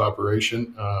base of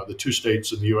operation. The 2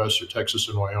 states in the U.S. are Texas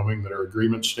and Wyoming that are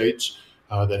agreement states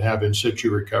that have in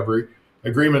situ recovery.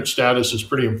 Agreement status is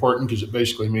pretty important because it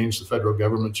basically means the federal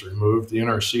government's removed. The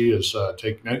NRC is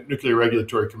Nuclear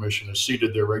Regulatory Commission has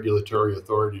ceded their regulatory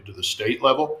authority to the state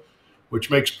level, which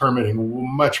makes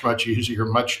permitting much, much easier,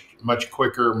 much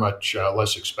quicker, much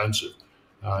less expensive.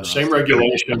 Same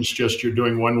regulations, just you're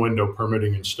doing 1 window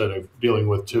permitting instead of dealing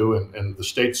with 2. And the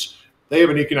states, they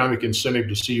have an economic incentive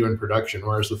to see you in production,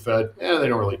 whereas the Fed, they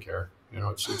don't really care.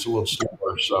 It's a little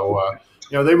slower. So,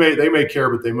 they may care,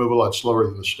 but they move a lot slower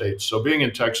than the states. So being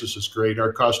in Texas is great.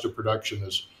 Our cost of production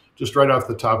is just right off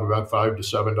the top about $5 to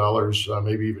 $7,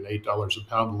 maybe even $8 a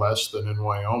pound less than in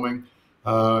Wyoming.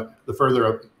 The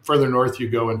further north you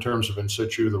go in terms of in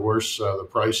situ, the worse the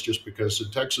price, just because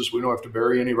in Texas we don't have to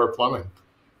bury any of our plumbing.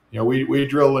 We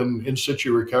drill in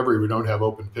situ recovery. We don't have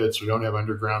open pits. We don't have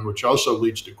underground, which also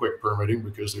leads to quick permitting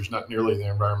because there's not nearly the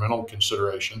environmental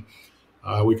consideration.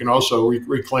 We can also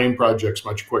reclaim projects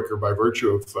much quicker by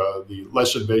virtue of the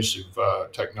less invasive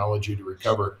technology to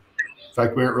recover. In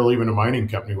fact, we aren't really even a mining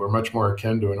company. We're much more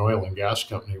akin to an oil and gas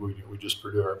company. We just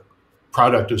produce our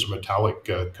product as a metallic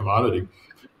commodity.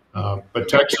 But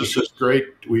Texas is great.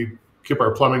 We keep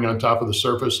our plumbing on top of the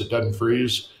surface. It doesn't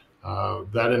freeze.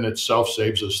 That in itself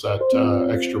saves us that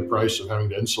extra price of having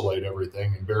to insulate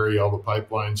everything and bury all the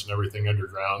pipelines and everything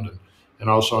underground. And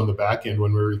also on the back end,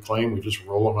 when we reclaim, we just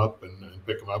roll them up and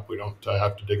pick them up. We don't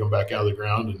have to dig them back out of the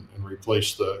ground and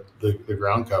replace the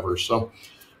ground cover. So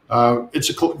it's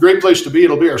a great place to be.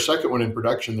 It'll be our second one in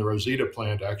production. The Rosita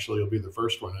plant actually will be the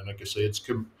first one. And like I say, it's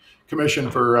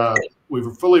commissioned for,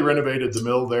 we've fully renovated the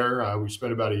mill there. We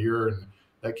spent about a year, and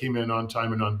that came in on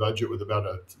time and on budget with about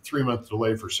a 3-month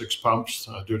delay for 6 pumps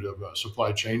due to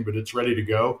supply chain, but it's ready to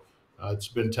go. It's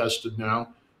been tested now.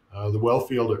 The well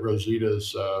field at Rosita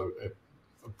is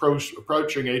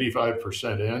approaching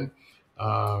 85% in,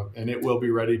 and it will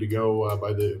be ready to go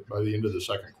by the end of the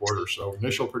second quarter. So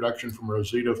initial production from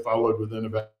Rosita followed within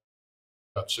about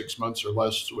 6 months or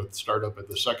less with startup at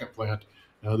the second plant,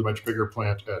 the much bigger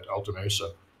plant at Alta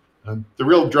Mesa. And the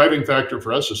real driving factor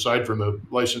for us, aside from the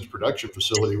licensed production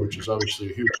facility, which is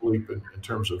obviously a huge leap in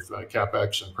terms of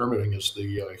CapEx and permitting, is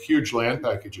the huge land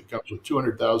package. It comes with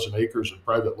 200,000 acres of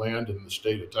private land in the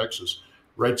state of Texas,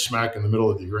 right smack in the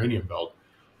middle of the uranium belt.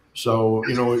 So,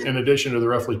 in addition to the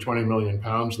roughly 20 million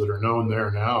pounds that are known there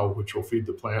now, which will feed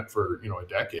the plant for, a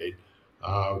decade,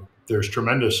 there's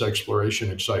tremendous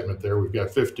exploration excitement there. We've got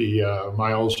 50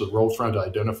 miles of roll front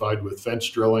identified with fence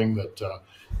drilling that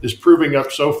is proving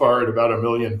up so far at about 1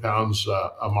 million pounds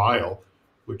a mile,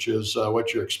 which is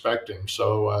what you're expecting.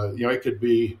 So, it could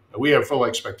be, we have full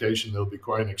expectation there'll be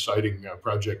quite an exciting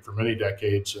project for many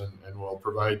decades and will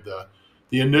provide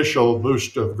the initial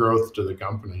boost of growth to the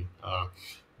company.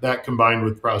 That combined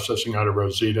with processing out of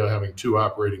Rosita, having 2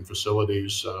 operating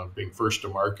facilities, being first to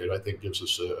market, I think gives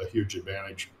us a huge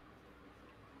advantage.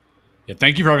 Yeah,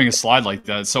 thank you for having a slide like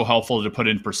that. It's so helpful to put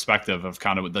in perspective of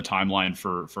kind of the timeline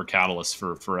for Catalyst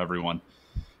for everyone.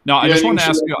 Now, I just want to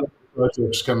ask you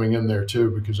projects coming in there too,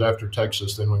 because after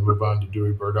Texas, then we move on to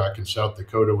Dewey Burdock in South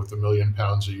Dakota with 1 million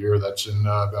pounds a year. That's in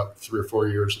about 3 or 4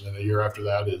 years, and then a year after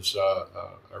that is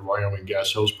our Wyoming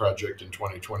Gas Hills project in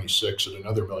 2026 at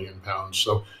another 1 million pounds.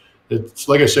 So it's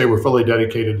like I say, we're fully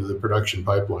dedicated to the production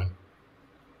pipeline.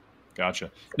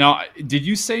 Gotcha. Now, did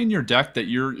you say in your deck that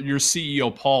your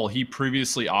CEO, Paul, he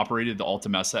previously operated the Alta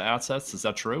Mesa assets? Is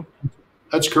that true?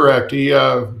 That's correct. He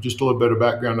just a little bit of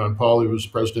background on Paul. He was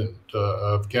president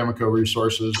of Cameco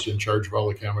Resources, in charge of all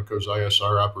of Cameco's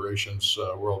ISR operations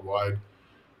worldwide.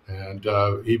 And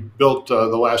he built the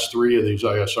last 3 of these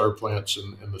ISR plants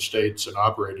in the States and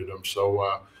operated them.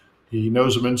 So he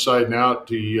knows them inside and out.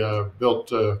 He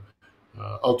built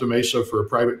Alta Mesa for a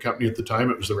private company at the time.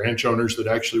 It was the ranch owners that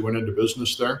actually went into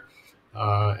business there.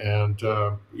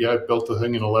 I built the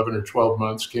thing in 11 or 12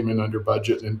 months, came in under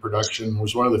budget and in production,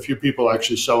 was one of the few people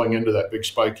actually selling into that big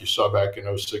spike you saw back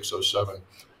in 06, 07,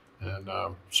 and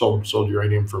sold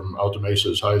uranium from Alta Mesa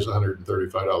as high as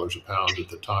 $135 a pound at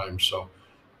the time. So,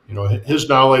 his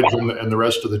knowledge and the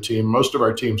rest of the team, most of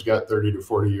our team's got 30 to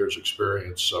 40 years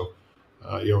experience. So,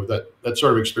 that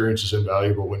sort of experience is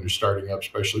invaluable when you're starting up,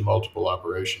 especially multiple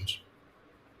operations.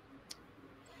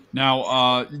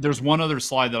 Now, there's one other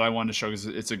slide that I wanted to show because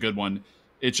it's a good one.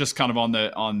 It's just kind of on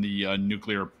the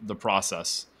nuclear, the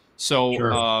process. So,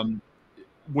 Sure.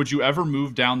 Would you ever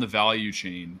move down the value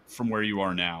chain from where you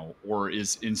are now, or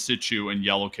is in situ and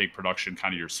yellow cake production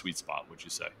kind of your sweet spot, would you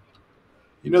say?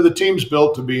 The team's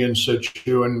built to be in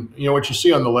situ, and what you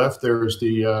see on the left there is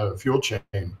the fuel chain.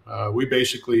 We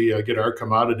basically get our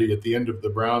commodity at the end of the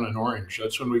brown and orange.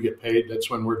 That's when we get paid. That's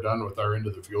when we're done with our end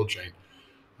of the fuel chain.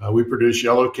 We produce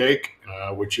yellow cake,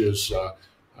 which is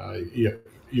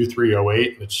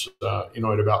U308. It's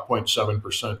at about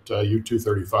 0.7%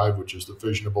 U235, which is the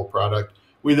fissionable product.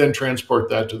 We then transport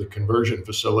that to the conversion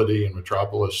facility in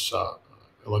Metropolis,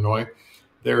 Illinois.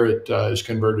 There it is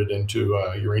converted into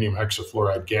uranium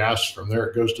hexafluoride gas. From there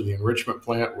it goes to the enrichment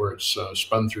plant where it's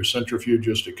spun through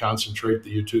centrifuges to concentrate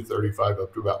the U235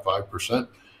 up to about 5%.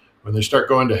 When they start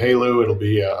going to HALEU, it'll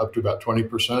be up to about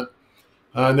 20%.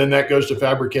 And then that goes to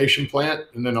fabrication plant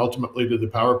and then ultimately to the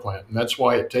power plant. And that's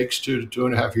why it takes 2 to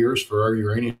 2.5 years for our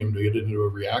uranium to get into a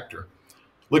reactor.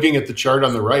 Looking at the chart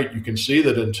on the right, you can see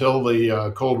that until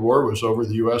the Cold War was over,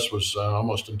 the U.S. was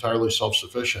almost entirely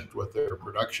self-sufficient with their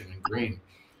production in green.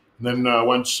 And then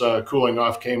once cooling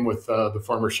off came with the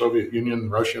former Soviet Union,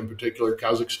 Russia in particular,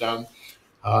 Kazakhstan,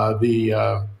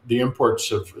 the imports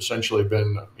have essentially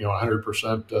been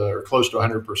 100% or close to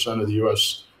 100% of the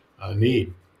U.S.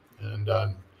 Need. And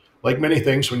like many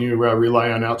things, when you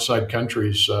rely on outside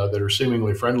countries that are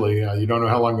seemingly friendly, you don't know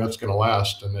how long that's going to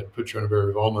last, and it puts you in a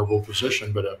very vulnerable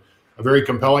position, but a very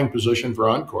compelling position for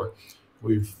enCore.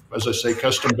 We've, as I say,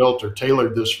 custom built or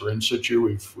tailored this for in situ.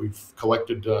 We've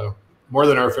collected more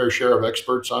than our fair share of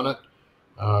experts on it.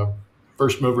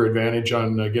 First mover advantage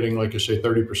on getting, like I say,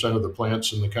 30% of the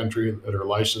plants in the country that are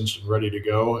licensed and ready to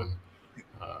go, and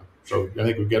so I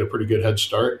think we've got a pretty good head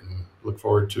start, and look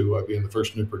forward to being the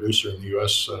first new producer in the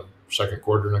U.S. Second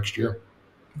quarter next year.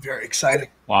 Very exciting.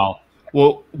 Wow.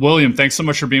 Well, William, thanks so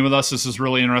much for being with us. This is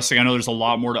really interesting. I know there's a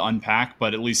lot more to unpack,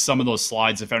 but at least some of those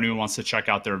slides, if anyone wants to check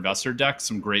out their investor deck,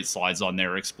 some great slides on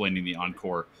there explaining the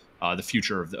enCore, the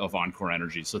future of enCore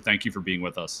Energy. So thank you for being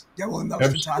with us. Yeah, William, that was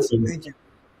fantastic. Thank you.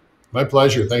 My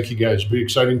pleasure. Thank you, guys. It'll be an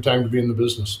exciting time to be in the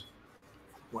business.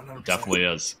 100%. Definitely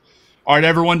is. All right,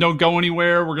 everyone, don't go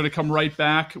anywhere. We're going to come right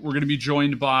back. We're going to be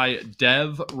joined by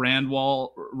Dev Randhawa.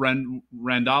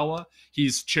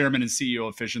 He's chairman and CEO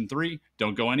of Fission 3.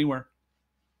 Don't go anywhere.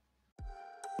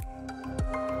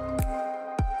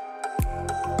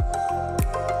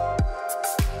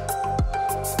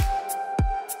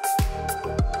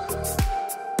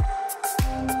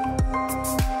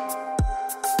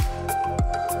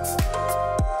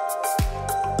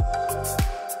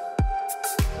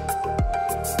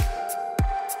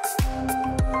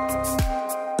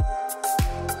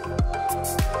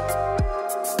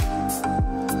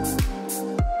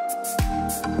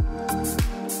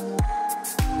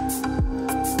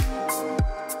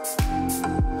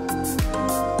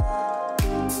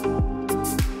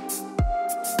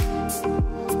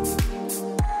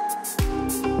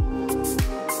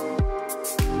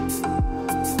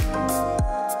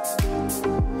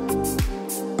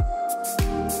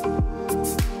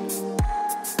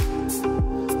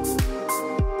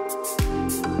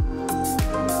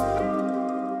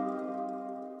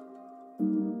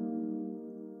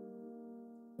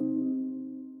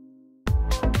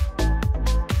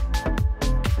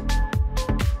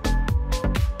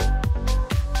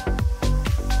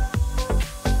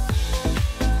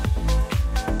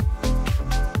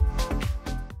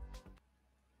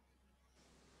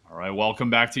 Welcome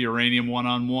back to Uranium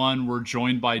One-on-One. We're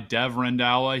joined by Dev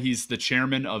Randhawa. He's the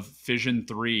chairman of Fission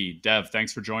 3. Dev,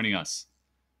 thanks for joining us.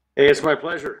 Hey, it's my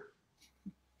pleasure.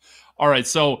 All right,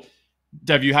 so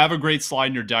Dev, you have a great slide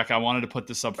in your deck. I wanted to put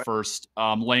this up first,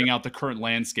 laying out the current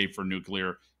landscape for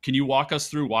nuclear. Can you walk us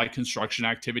through why construction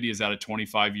activity is at a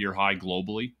 25-year high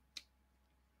globally?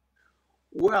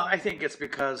 Well, I think it's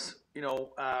because,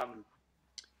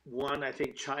 one, I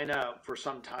think China for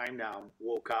some time now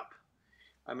woke up.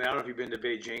 I mean, I don't know if you've been to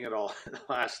Beijing at all in the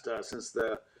last, since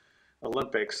the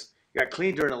Olympics. It got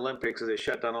cleaned during the Olympics as they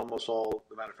shut down almost all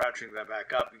the manufacturing that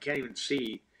back up. You can't even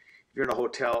see if you're in a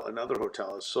hotel, another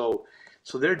hotel. So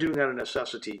So they're doing that a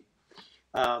necessity.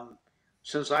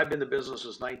 Since I've been in the business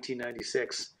since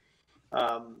 1996,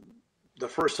 the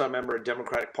first time member of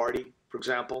Democratic Party, for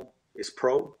example, is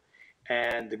pro,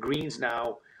 and the Greens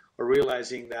now are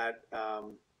realizing that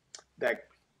that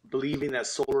believing that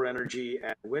solar energy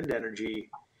and wind energy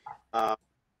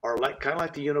are like kind of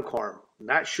like the unicorn.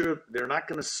 Not sure they're not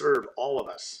going to serve all of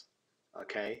us.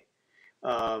 Okay.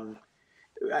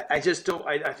 I just don't.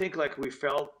 I think like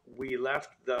we left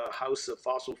the house of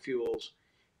fossil fuels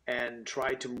and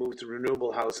tried to move to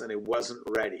renewable house, and it wasn't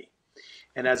ready.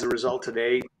 And as a result,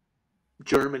 today,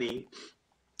 Germany,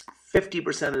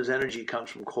 50% of its energy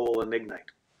comes from coal and lignite.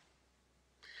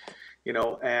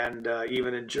 And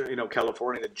even in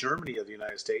California, the Germany of the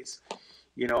United States,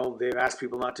 they've asked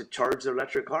people not to charge their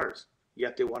electric cars,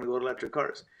 yet they want to go to electric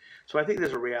cars. So I think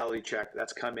there's a reality check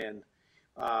that's come in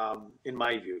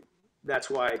my view.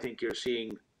 That's why I think you're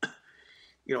seeing,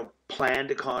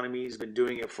 planned economies been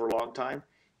doing it for a long time,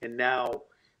 and now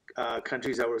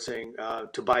countries that were saying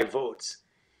to buy votes,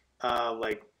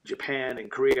 like Japan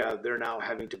and Korea, they're now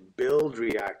having to build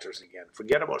reactors again.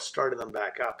 Forget about starting them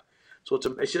back up. So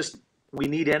it's just we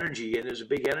need energy, and there's a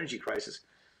big energy crisis.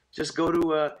 Just go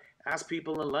to ask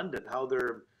people in London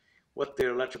what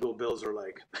their electrical bills are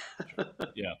like.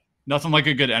 Yeah, nothing like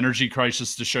a good energy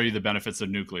crisis to show you the benefits of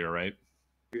nuclear, right?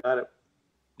 You got it.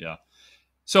 Yeah.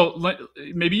 So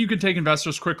maybe you could take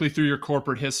investors quickly through your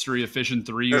corporate history of Fission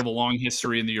 3. You have a long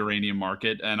history in the uranium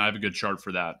market, and I have a good chart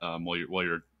for that while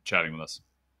you're chatting with us.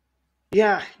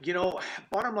 Yeah,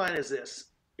 bottom line is this.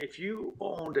 If you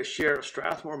owned a share of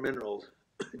Strathmore Minerals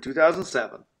in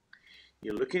 2007,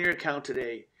 you look in your account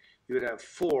today, you would have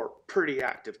 4 pretty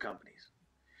active companies.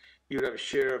 You would have a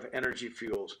share of Energy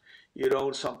Fuels. You'd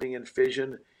own something in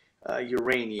Fission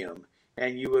Uranium,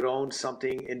 and you would own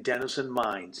something in Denison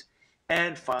Mines,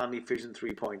 and finally Fission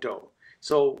 3.0.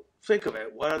 So think of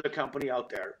it. What other company out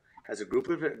there has a group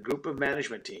of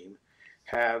management team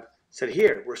have said,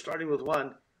 here, we're starting with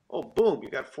one. Oh, boom, you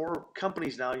got 4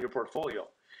 companies now in your portfolio.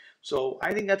 So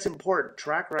I think that's important.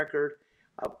 Track record,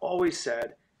 I've always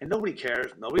said, and nobody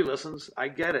cares, nobody listens. I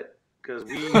get it, because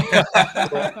we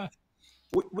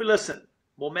listen.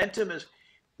 Momentum is,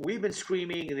 we've been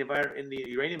screaming in the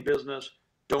uranium business,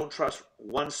 don't trust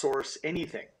one source,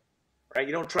 anything, right?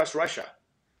 You don't trust Russia.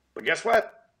 But guess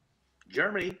what?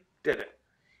 Germany did it.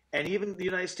 And even the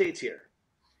United States here.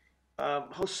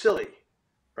 How silly,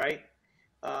 right?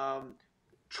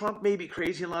 Trump may be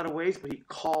crazy in a lot of ways, but he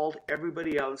called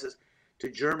everybody out and says to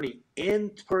Germany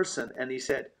in person, and he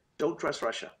said, don't trust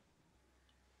Russia.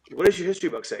 What does your history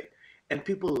book say? And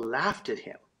people laughed at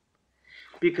him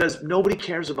because nobody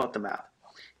cares about the math.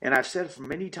 And I've said for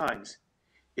many times,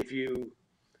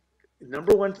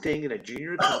 number one thing in a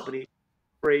junior company,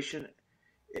 exploration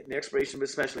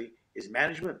especially, is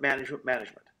management.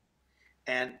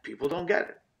 And people don't get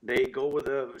it. They go with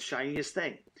the shiniest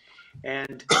thing.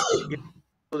 And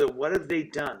so that what have they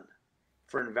done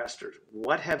for investors?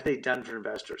 What have they done for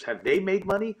investors? Have they made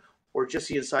money, or just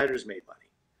the insiders made money?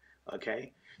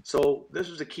 Okay. So this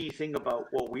was the key thing about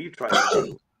what we've tried to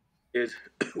do is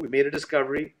we made a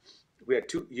discovery. We had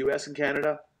 2 US and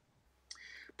Canada.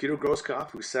 Peter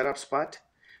Groskopf, who set up SPUT,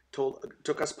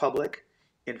 took us public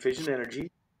in Fission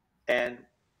Energy. And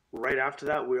right after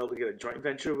that, we were able to get a joint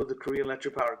venture with the Korean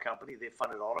Electric Power Company. They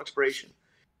funded all exploration,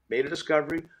 made a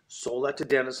discovery, sold that to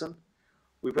Denison.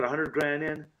 We put $100,000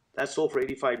 in. That sold for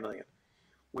 $85 million.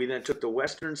 We then took the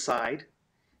western side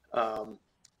of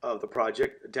the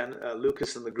project.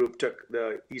 Lucas and the group took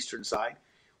the eastern side.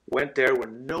 Went there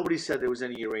when nobody said there was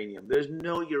any uranium. There's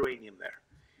no uranium there.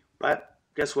 But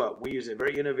guess what? We used a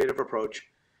very innovative approach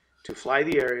to fly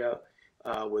the area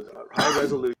with high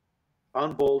resolution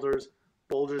on boulders.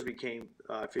 Boulders became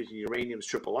Fission Uranium's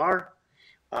RRR.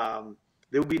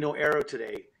 There would be no arrow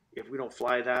today if we don't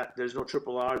fly that. There's no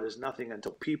RRR. There's nothing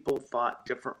until people thought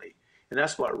differently. And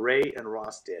that's what Ray and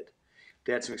Ross did.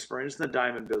 They had some experience in the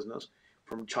diamond business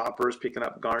from choppers picking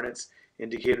up garnets,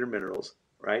 indicator minerals,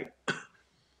 right?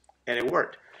 And it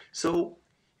worked. So,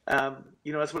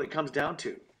 that's what it comes down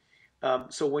to.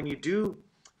 So when you do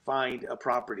find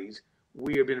properties,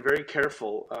 we have been very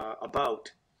careful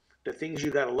about the things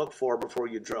you got to look for before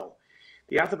you drill.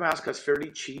 The Athabasca is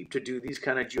fairly cheap to do these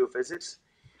kind of geophysics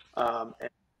and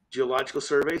geological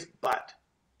surveys, but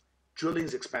drilling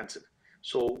is expensive.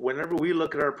 So whenever we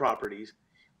look at our properties,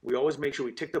 we always make sure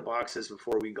we tick the boxes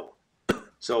before we go.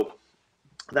 So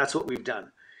that's what we've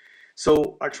done.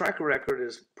 So our track record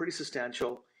is pretty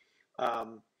substantial.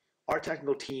 Our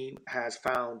technical team has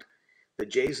found the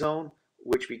J zone,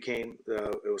 which it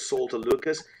was sold to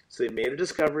Lucas. So they made a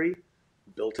discovery,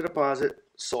 built a deposit,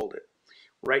 sold it.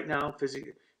 Right now,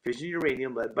 Fission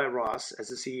Uranium, led by Ross as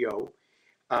the CEO.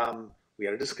 We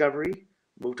had a discovery,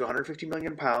 moved to 150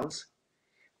 million pounds,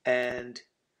 and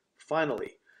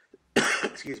finally,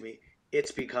 excuse me,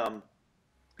 it's become,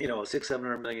 a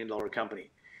 $600-700 million company.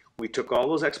 We took all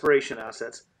those exploration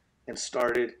assets and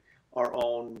started our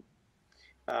own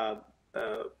a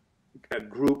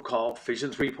group called Fission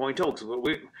 3.0.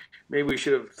 Because maybe we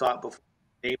should have thought before,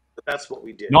 but that's what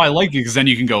we did. No, I like it because then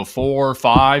you can go 4,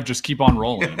 5, just keep on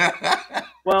rolling.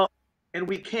 Well, and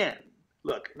we can.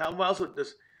 Look, now also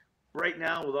this right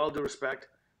now, with all due respect,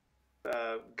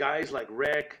 guys like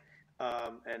Rick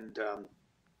and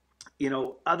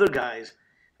other guys,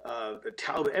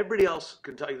 Talbot, everybody else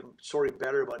can tell you the story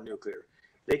better about nuclear.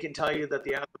 They can tell you that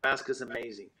the Athabasca is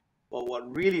amazing. But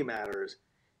what really matters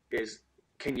is,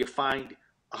 can you find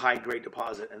a high-grade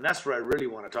deposit? And that's what I really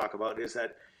want to talk about, is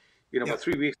that, about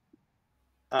 3 weeks,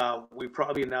 we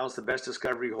probably announced the best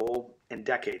discovery hole in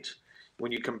decades.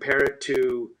 When you compare it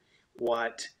to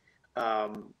what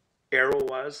Arrow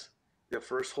was, the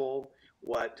first hole,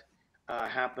 what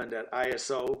happened at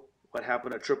ISO, what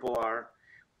happened at Triple R,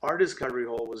 our discovery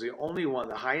hole was the only one.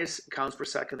 The highest counts per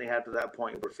second they had to that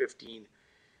point were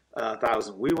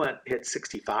 15,000. We hit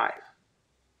 65.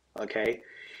 Okay,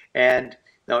 and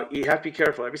now you have to be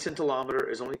careful. Every scintillometer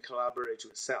is only calibrated to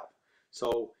itself,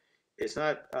 so it's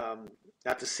not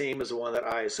the same as the one that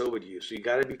ISO would use. So you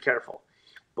got to be careful.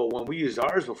 But when we used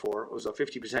ours before, it was a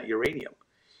 50% uranium.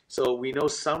 So we know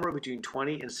somewhere between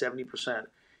 20 and 70%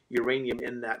 uranium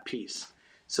in that piece.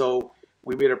 So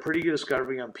we made a pretty good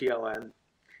discovery on PLN.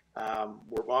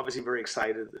 We're obviously very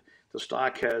excited. The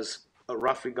stock has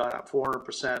roughly gone up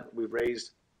 400%. We've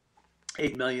raised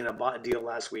 $8 million. I bought a deal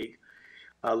last week,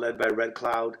 led by Red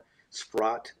Cloud,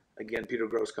 Sprott. Again, Peter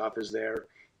Grosskopf is there,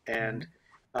 and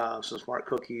some smart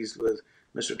cookies with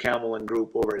Mr. Campbell and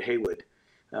group over at Haywood,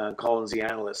 Collins the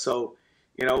analyst. So,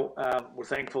 we're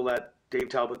thankful that Dave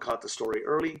Talbot caught the story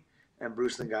early, and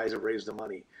Bruce and the guys have raised the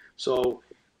money. So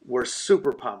we're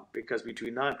super pumped, because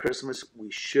between now and Christmas,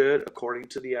 we should, according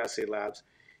to the assay labs,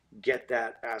 get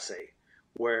that assay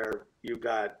where you've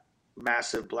got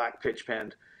massive black pitch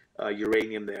penned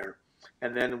uranium there.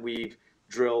 And then we've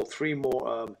drilled 3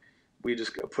 more, we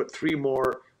just put 3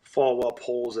 more follow-up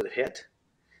holes that hit.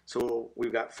 So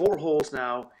we've got 4 holes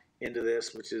now into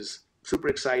this, which is super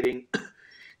exciting.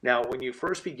 Now, when you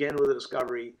first begin with a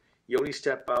discovery, you only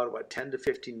step out about 10 to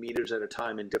 15 meters at a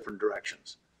time in different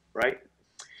directions, right?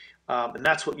 And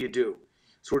that's what you do.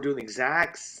 So we're doing the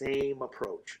exact same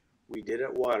approach we did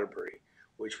at Waterbury,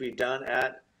 which we've done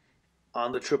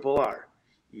on the Triple R.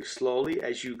 You slowly,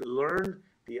 as you learn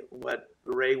what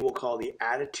Ray will call the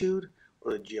attitude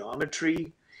or the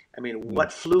geometry,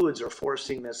 what fluids are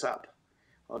forcing this up.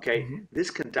 Okay, this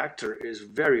conductor is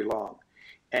very long.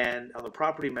 And on the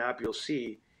property map, you'll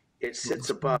see it sits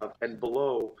above and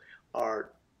below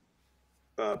our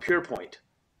Pure Point,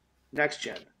 Next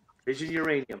Gen, Fission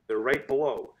Uranium. They're right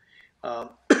below.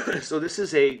 So this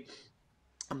is a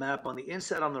map on the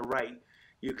inside on the right.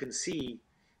 You can see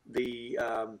the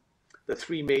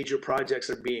 3 major projects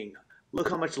are being. Look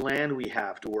how much land we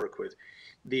have to work with.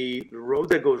 The road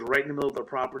that goes right in the middle of the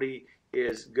property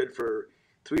is good for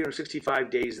 365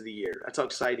 days of the year. That's how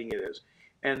exciting it is.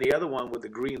 And the other one with the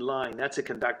green line, that's a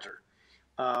conductor.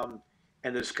 And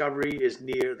the discovery is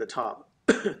near the top.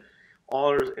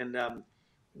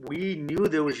 We knew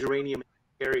there was uranium in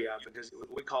the area because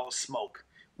we call it smoke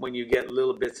when you get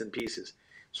little bits and pieces.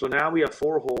 So now we have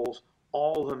 4 holes.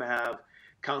 All of them have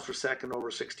counts per second over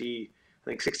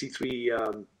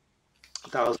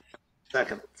 63,000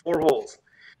 seconds. 4 holes.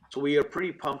 So we are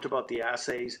pretty pumped about the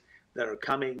assays that are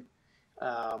coming.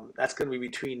 That's going to be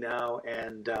between now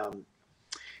and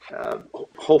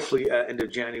hopefully end of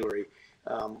January.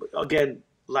 Again,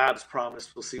 labs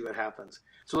promise. We'll see what happens.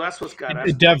 So that's what's got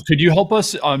us. Dev, could you help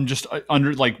us just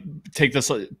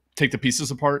take the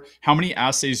pieces apart? How many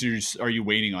assays are you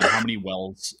waiting on? How many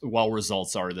well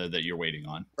results are there that you're waiting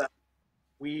on?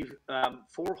 We've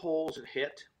 4 holes have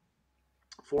hit.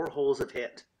 4 holes have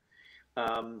hit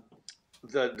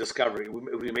the discovery.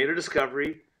 We made a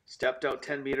discovery, stepped out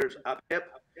 10 meters up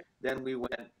dip, then we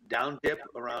went down dip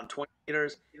around 20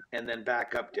 meters, and then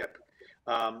back up dip.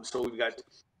 So we've got,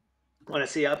 when I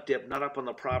say up dip, not up on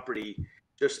the property,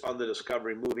 just on the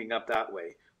discovery, moving up that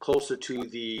way, closer to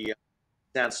the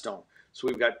sandstone. So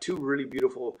we've got 2 really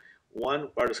beautiful,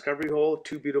 our discovery hole,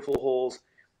 2 beautiful holes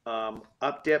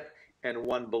up dip, and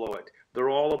 1 below it. They're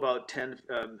all about 10.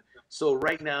 So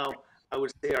right now, I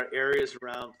would say our area is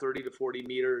around 30 to 40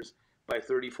 meters by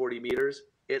 30, 40 meters.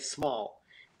 It's small.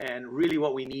 And really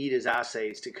what we need is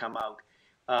assays to come out.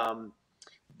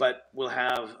 but we'll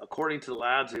have, according to the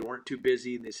labs, they weren't too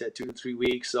busy, and they said 2 to 3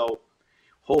 weeks. So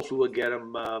hopefully we'll get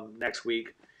them next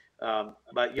week.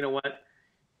 But you know what?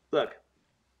 Look,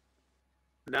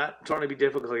 not trying to be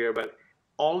difficult here, but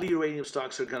all the uranium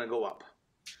stocks are going to go up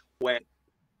when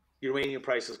uranium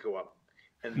prices go up.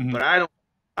 And but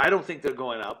I don't think they're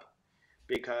going up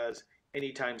because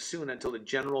anytime soon, until the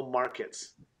general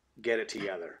markets get it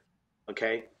together.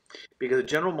 Okay? Because the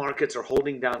general markets are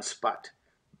holding down spot.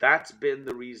 That's been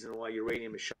the reason why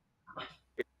uranium is shot.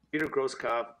 Peter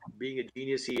Grosskopf, being a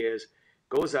genius he is,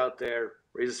 goes out there,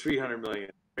 raises 300 million,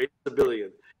 raises $1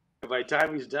 billion. And by the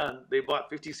time he's done, they bought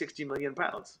 50, 60 million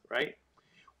pounds, right?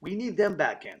 We need them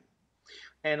back in.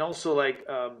 And also, like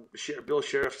Bill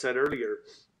Sheriff said earlier,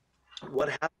 what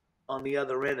happens on the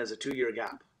other end is a 2-year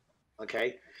gap,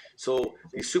 okay? So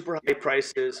these super high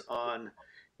prices on,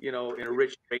 in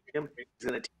enriched uranium, it's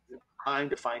going to take time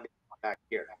to find it back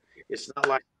here. It's not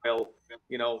like, tomorrow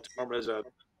there's a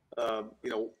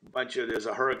there's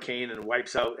a hurricane and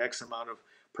wipes out X amount of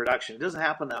production. It doesn't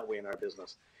happen that way in our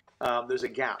business. There's a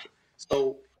gap.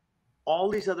 So all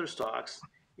these other stocks,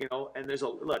 and there's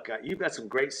you've got some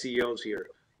great CEOs here.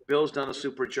 Bill's done a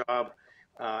super job,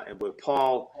 and with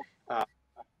Paul, and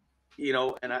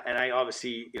I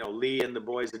obviously, Lee and the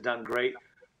boys have done great.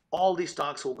 All these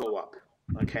stocks will go up,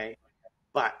 okay?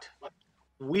 But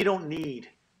we don't need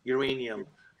uranium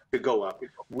to go up.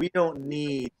 We don't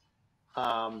need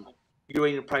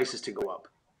uranium prices to go up.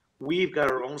 We've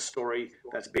got our own story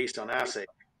that's based on assay,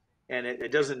 and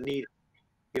it doesn't need,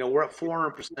 we're at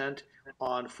 400%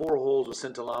 on 4 holes with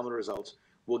scintillometer results.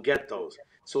 We'll get those.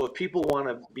 So if people want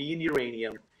to be in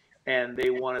uranium and they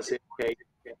want to say, okay,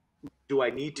 do I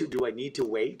need to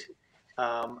wait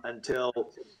until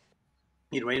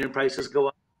uranium prices go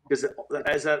up? Because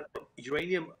as that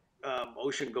uranium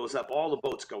ocean goes up, all the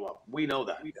boats go up. We know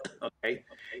that. Okay.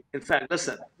 In fact,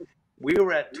 listen, we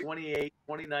were at 28,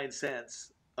 29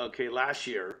 cents, okay, last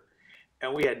year,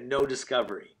 and we had no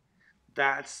discovery.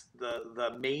 That's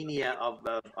the mania of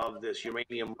this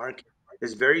uranium market.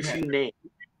 There's very few names.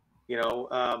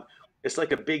 It's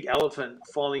like a big elephant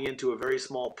falling into a very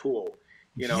small pool.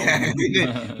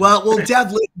 Well,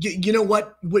 definitely. You know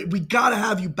what? We got to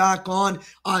have you back on.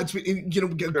 It's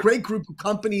a great group of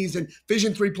companies, and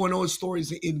Fission 3.0 story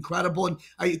is incredible. And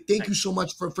I thank you so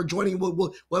much for joining.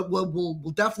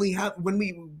 We'll definitely have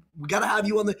we got to have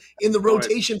you in the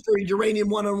rotation for uranium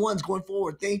one-on-ones going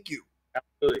forward. Thank you.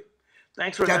 Absolutely.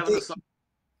 Thanks for having us on.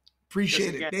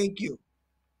 Appreciate it. Thank you.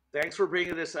 Thanks for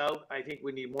bringing this out. I think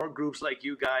we need more groups like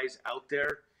you guys out there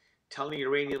telling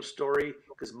uranium story,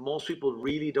 because most people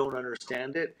really don't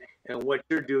understand it. And what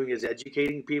you're doing is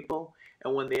educating people.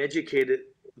 And when they educate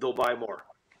it, they'll buy more.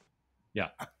 Yeah.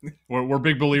 We're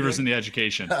big believers in the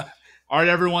education. All right,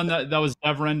 everyone. That was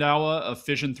Dev Randhawa of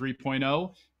Fission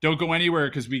 3.0. Don't go anywhere,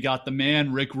 because we got the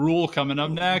man, Rick Rule, coming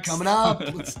up next. Coming up.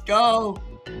 Let's go.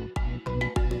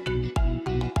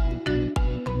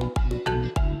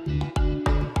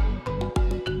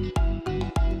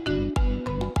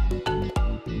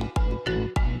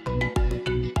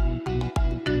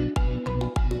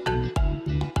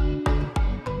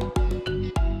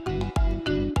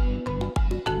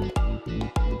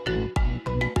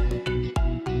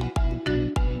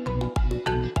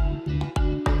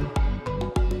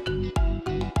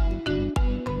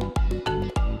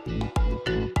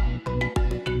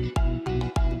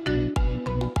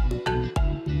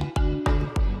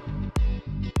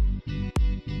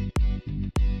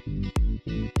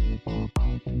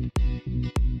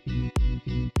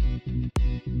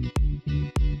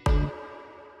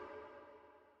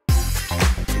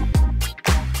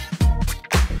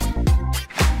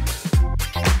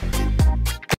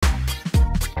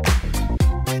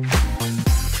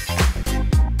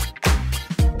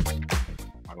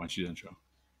 Intro.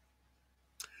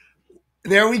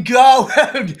 There we go.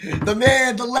 The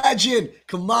man, the legend,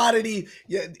 commodity.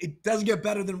 Yeah, it doesn't get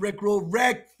better than Rick Rule.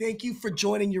 Rick, thank you for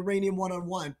joining Uranium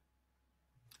One-on-One.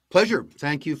 Pleasure.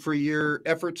 Thank you for your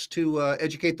efforts to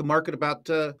educate the market about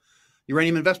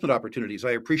uranium investment opportunities.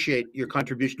 I appreciate your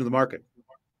contribution to the market.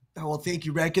 Oh, well, thank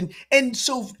you, Rick. And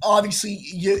so obviously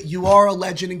you are a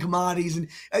legend in commodities, and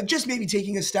just maybe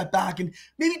taking a step back and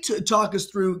maybe to talk us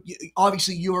through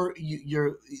obviously your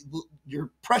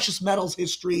precious metals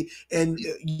history, and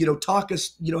talk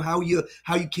us how you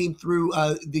came through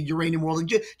the uranium world, and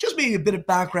just maybe a bit of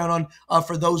background on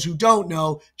for those who don't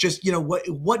know, just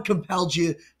what compelled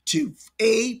you to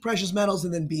A, precious metals,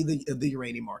 and then B, the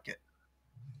uranium market.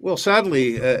 Well,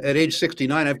 sadly, at age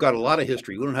 69, I've got a lot of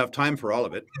history. We don't have time for all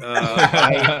of it.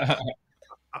 I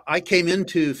came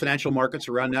into financial markets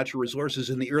around natural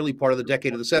resources in the early part of the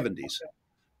decade of the 70s.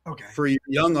 Okay. For your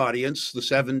young audience, the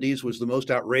 70s was the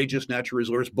most outrageous natural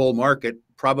resource bull market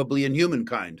probably in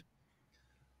humankind.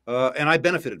 And I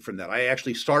benefited from that. I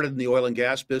actually started in the oil and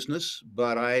gas business,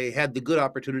 but I had the good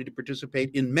opportunity to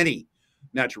participate in many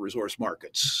natural resource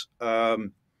markets.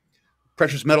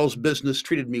 Precious metals business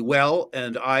treated me well,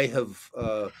 and I have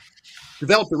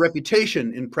developed a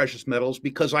reputation in precious metals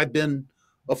because I've been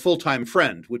a full-time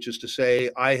friend, which is to say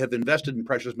I have invested in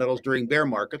precious metals during bear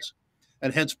markets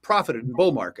and hence profited in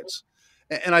bull markets.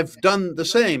 And I've done the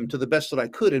same to the best that I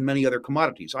could in many other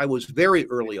commodities. I was very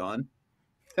early on,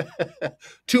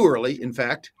 too early, in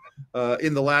fact,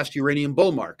 in the last uranium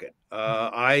bull market.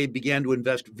 I began to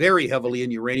invest very heavily in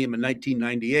uranium in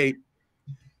 1998,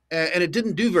 and it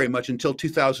didn't do very much until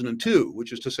 2002,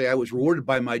 which is to say I was rewarded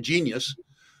by my genius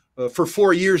for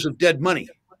 4 years of dead money.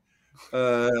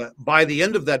 By the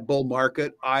end of that bull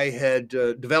market, I had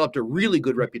developed a really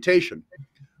good reputation.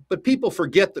 But people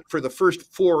forget that for the first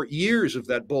 4 years of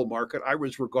that bull market, I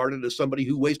was regarded as somebody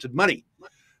who wasted money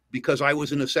because I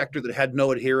was in a sector that had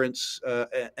no adherence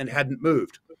and hadn't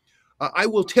moved. I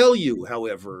will tell you,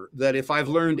 however, that if I've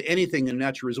learned anything in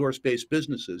natural resource-based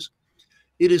businesses,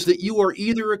 it is that you are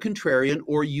either a contrarian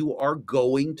or you are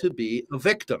going to be a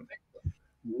victim.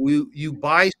 You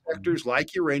buy sectors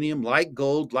like uranium, like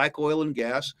gold, like oil and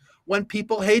gas when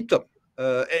people hate them.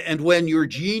 And when your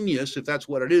genius, if that's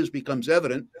what it is, becomes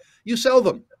evident, you sell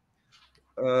them.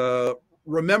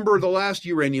 Remember the last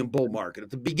uranium bull market. At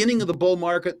the beginning of the bull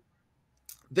market,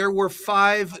 there were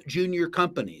 5 junior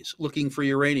companies looking for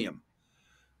uranium.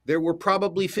 There were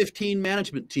probably 15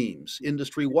 management teams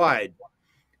industry-wide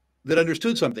that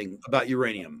understood something about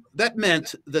uranium. That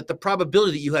meant that the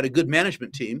probability that you had a good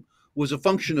management team was a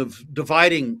function of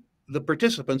dividing the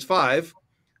participants, 5,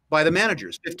 by the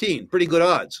managers, 15, pretty good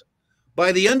odds.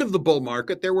 By the end of the bull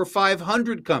market, there were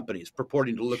 500 companies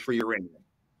purporting to look for uranium,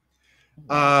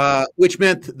 which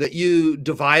meant that you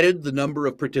divided the number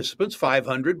of participants,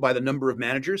 500, by the number of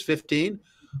managers, 15,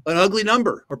 an ugly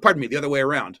number, or pardon me, the other way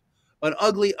around, an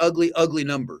ugly, ugly, ugly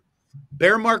number.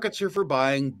 Bear markets are for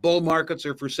buying, bull markets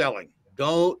are for selling.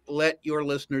 Don't let your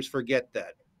listeners forget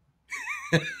that.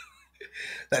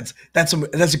 That's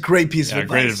a great piece of advice.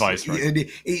 Great advice,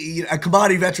 right? A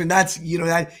commodity veteran. That's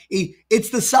it's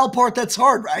the sell part that's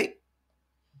hard, right?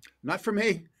 Not for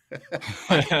me.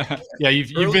 Yeah,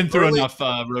 you've been through enough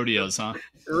rodeos, huh?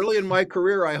 Early in my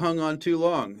career, I hung on too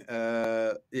long.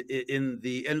 In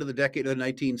the end of the decade of the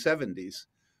 1970s,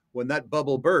 when that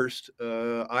bubble burst,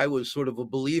 I was sort of a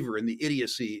believer in the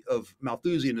idiocy of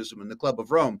Malthusianism in the Club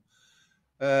of Rome.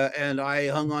 And I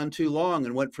hung on too long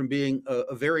and went from being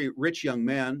a very rich young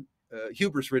man,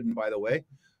 hubris-ridden, by the way,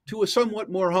 to a somewhat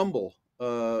more humble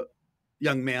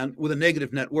young man with a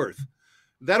negative net worth.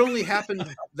 That only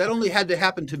had to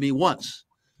happen to me once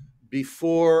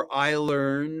before I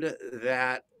learned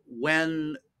that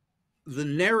when the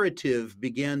narrative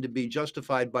began to be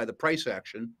justified by the price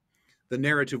action, the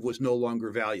narrative was no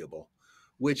longer valuable,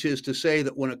 which is to say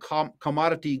that when a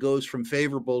commodity goes from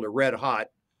favorable to red hot,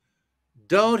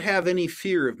 don't have any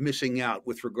fear of missing out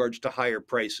with regards to higher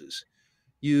prices.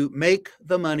 You make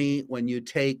the money when you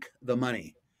take the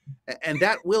money. And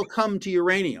that will come to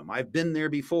uranium. I've been there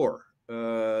before.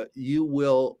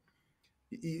 You'll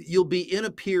be in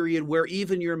a period where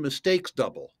even your mistakes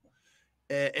double.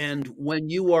 And when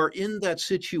you are in that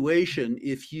situation,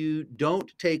 if you don't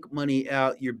take money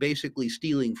out, you're basically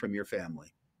stealing from your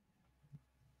family.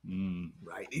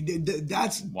 Right.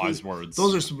 That's wise words.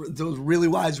 Those really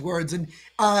wise words. And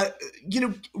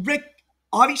Rick,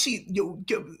 obviously,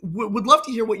 would love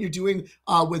to hear what you're doing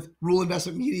with Rule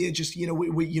Investment Media. Just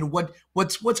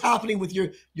what's happening with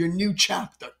your new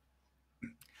chapter.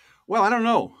 Well, I don't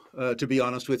know, to be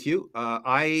honest with you.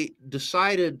 I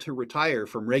decided to retire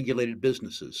from regulated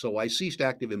businesses, so I ceased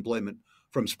active employment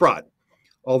from Sprott.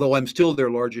 Although I'm still their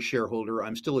largest shareholder,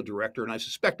 I'm still a director, and I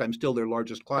suspect I'm still their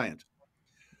largest client.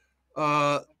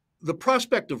 The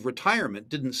prospect of retirement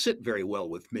didn't sit very well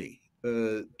with me.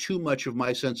 Too much of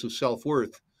my sense of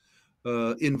self-worth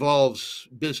involves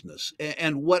business.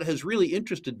 And what has really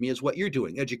interested me is what you're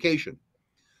doing, education.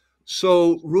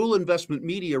 So Rule Investment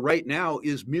Media right now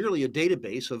is merely a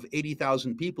database of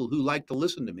 80,000 people who like to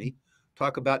listen to me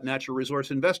talk about natural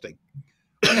resource investing.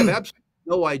 I have absolutely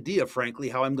no idea, frankly,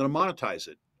 how I'm going to monetize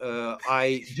it.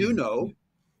 I do know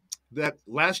that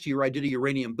last year I did a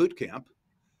uranium boot camp.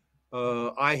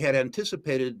 I had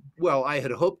anticipated, I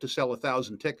had hoped to sell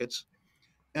 1,000 tickets,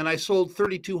 and I sold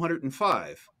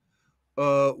 3,205,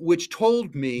 which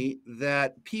told me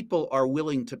that people are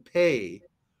willing to pay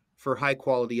for high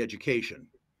quality education.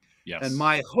 Yes. And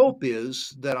my hope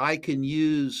is that I can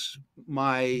use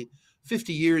my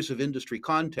 50 years of industry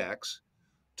contacts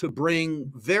to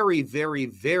bring very, very,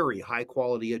 very high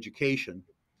quality education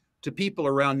to people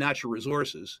around natural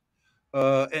resources,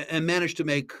 and manage to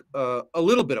make a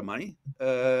little bit of money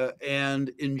and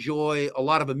enjoy a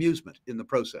lot of amusement in the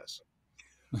process.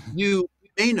 You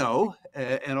may know,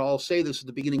 and I'll say this at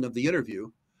the beginning of the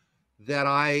interview, that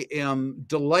I am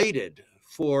delighted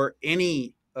for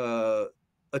any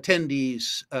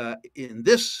attendees in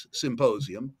this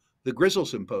symposium, the Grizzle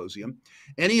Symposium,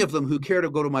 any of them who care to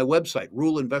go to my website,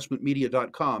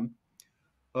 ruleinvestmentmedia.com,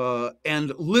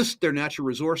 and list their natural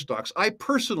resource stocks. I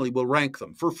personally will rank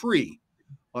them for free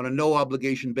on a no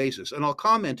obligation basis. And I'll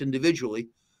comment individually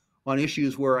on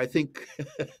issues where I think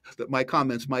that my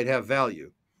comments might have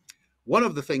value. One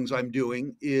of the things I'm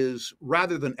doing is,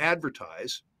 rather than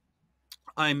advertise,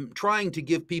 I'm trying to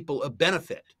give people a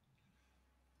benefit.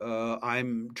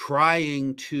 I'm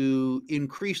trying to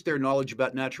increase their knowledge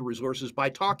about natural resources by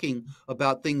talking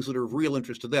about things that are of real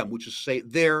interest to them, which is, say,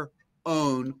 their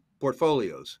own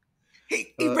portfolios.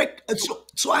 Hey, Rick,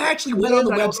 so I actually went on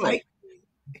the website.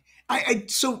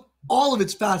 So all of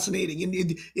it's fascinating,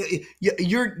 and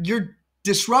you're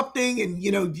disrupting,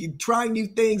 and trying new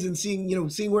things and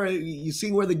seeing where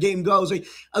the game goes.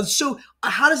 So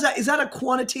how does that, is that a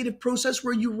quantitative process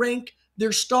where you rank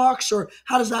their stocks, or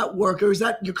how does that work, or is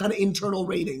that your kind of internal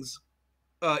ratings?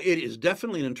 It is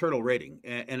definitely an internal rating,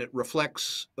 and it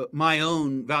reflects my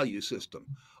own value system.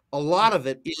 A lot of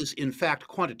it is, in fact,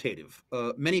 quantitative.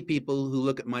 Many people who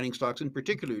look at mining stocks, in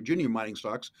particular junior mining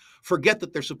stocks, forget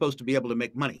that they're supposed to be able to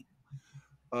make money.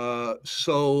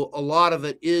 So a lot of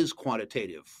it is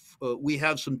quantitative. We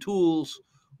have some tools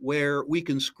where we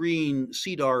can screen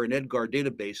CDAR and EDGAR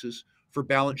databases for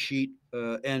balance sheet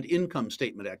and income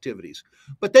statement activities.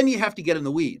 But then you have to get in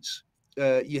the weeds.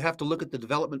 You have to look at the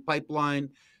development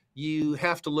pipeline. You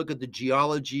have to look at the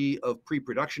geology of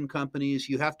pre-production companies.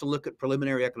 You have to look at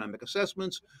preliminary economic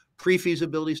assessments,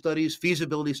 pre-feasibility studies,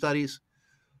 feasibility studies.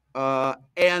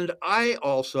 And I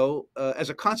also, as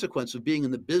a consequence of being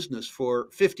in the business for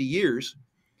 50 years,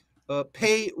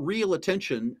 pay real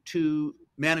attention to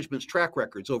management's track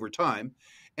records over time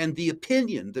and the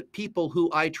opinion that people who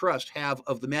I trust have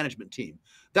of the management team.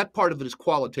 That part of it is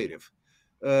qualitative.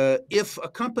 If a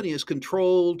company is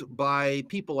controlled by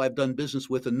people I've done business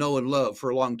with and know and love for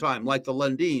a long time, like the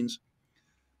Lundins,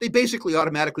 they basically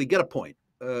automatically get a point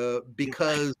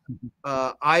because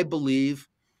I believe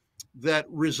that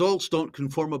results don't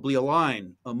conformably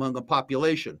align among a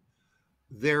population.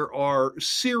 There are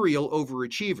serial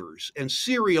overachievers and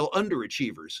serial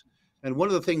underachievers. And one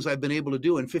of the things I've been able to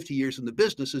do in 50 years in the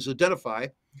business is identify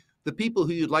the people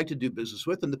who you'd like to do business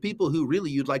with and the people who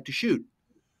really you'd like to shoot.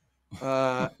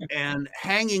 And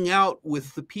hanging out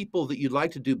with the people that you'd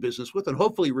like to do business with, and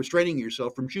hopefully restraining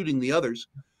yourself from shooting the others,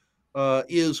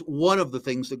 is one of the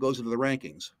things that goes into the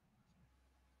rankings.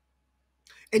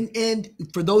 And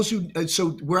for those who,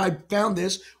 so where I found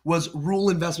this was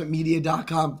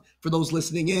ruleinvestmentmedia.com for those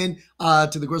listening in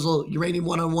to the Grizzle Uranium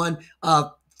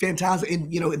 1x1. Fantastic.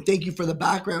 And thank you for the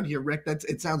background here, Rick.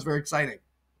 It sounds very exciting.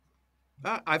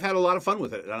 I've had a lot of fun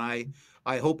with it, and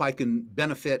I hope I can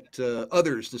benefit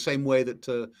others the same way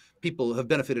that people have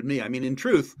benefited me. I mean, in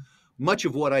truth, much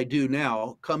of what I do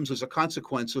now comes as a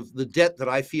consequence of the debt that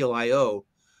I feel I owe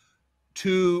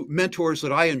to mentors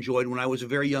that I enjoyed when I was a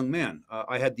very young man.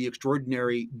 I had the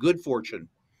extraordinary good fortune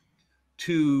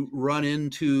to run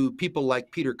into people like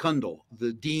Peter Cundall,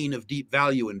 the Dean of Deep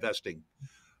Value Investing,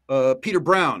 Peter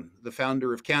Brown, the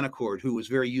founder of CanAlaska, who was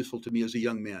very useful to me as a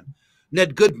young man,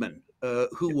 Ned Goodman,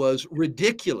 who was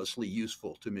ridiculously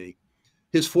useful to me,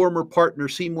 his former partner,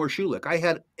 Seymour Schulich. I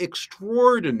had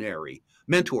extraordinary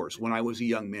mentors when I was a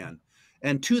young man.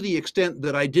 And to the extent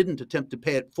that I didn't attempt to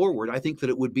pay it forward, I think that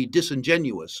it would be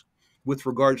disingenuous with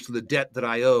regards to the debt that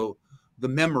I owe the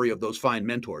memory of those fine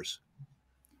mentors.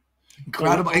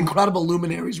 Incredible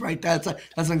luminaries, right? That's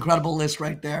an incredible list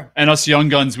right there. And us young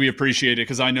guns, we appreciate it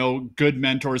because I know good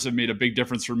mentors have made a big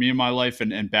difference for me in my life,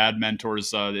 and bad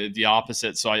mentors, the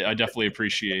opposite. So I definitely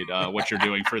appreciate what you're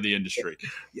doing for the industry.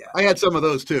 Yeah, I had some of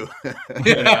those too.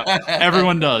 Yeah,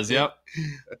 everyone does. Yep.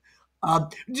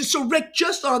 So Rick,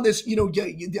 just on this,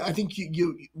 I think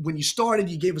you when you started,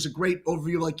 you gave us a great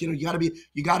overview. Like, you got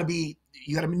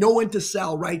to know when to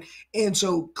sell, right? And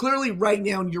so clearly, right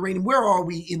now in uranium, where are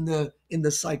we in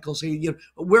the cycle? So,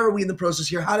 where are we in the process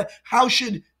here? How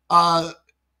should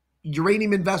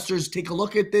uranium investors take a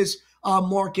look at this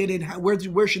market, and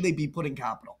where should they be putting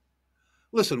capital?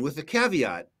 Listen, with the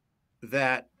caveat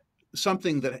that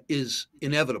something that is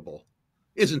inevitable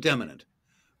isn't imminent,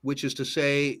 which is to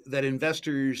say that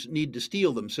investors need to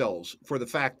steel themselves for the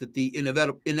fact that the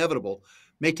inevitable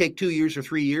may take 2 years or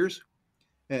 3 years.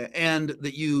 and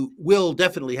that you will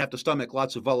definitely have to stomach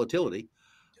lots of volatility,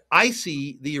 I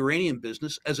see the uranium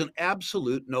business as an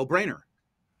absolute no-brainer.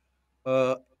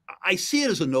 I see it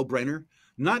as a no-brainer,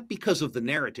 not because of the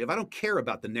narrative. I don't care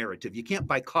about the narrative. You can't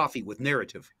buy coffee with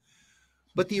narrative.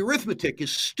 But the arithmetic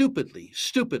is stupidly,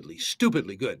 stupidly,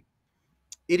 stupidly good.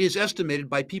 It is estimated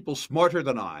by people smarter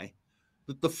than I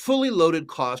that the fully loaded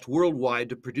cost worldwide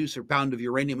to produce a pound of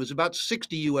uranium is about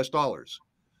 $60.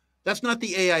 That's not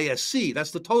the AISC,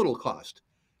 that's the total cost.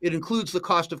 It includes the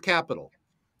cost of capital.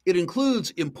 It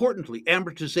includes, importantly,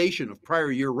 amortization of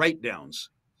prior year write-downs.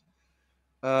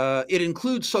 It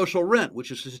includes social rent,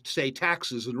 which is to say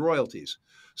taxes and royalties.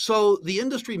 So the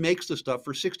industry makes the stuff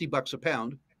for $60 a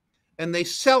pound, and they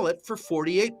sell it for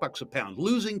 $48 a pound,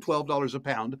 losing $12 a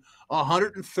pound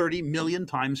 130 million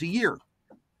times a year.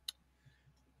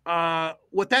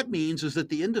 What that means is that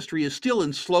the industry is still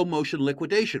in slow motion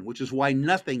liquidation, which is why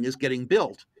nothing is getting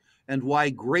built and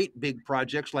why great big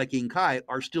projects like enCore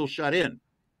are still shut in.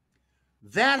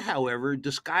 That, however,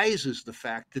 disguises the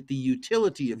fact that the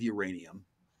utility of uranium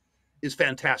is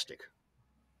fantastic.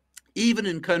 Even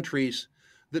in countries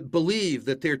that believe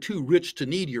that they're too rich to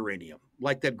need uranium,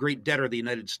 like that great debtor, the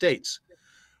United States.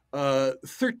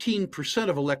 13%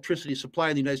 of electricity supply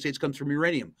in the United States comes from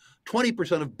uranium.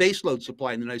 20% of baseload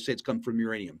supply in the United States comes from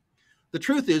uranium. The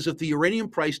truth is, if the uranium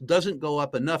price doesn't go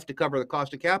up enough to cover the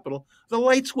cost of capital, the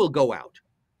lights will go out.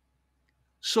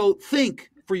 So think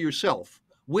for yourself,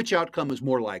 which outcome is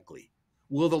more likely?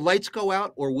 Will the lights go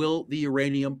out or will the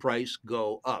uranium price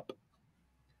go up?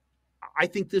 I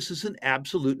think this is an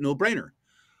absolute no-brainer.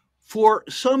 For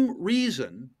some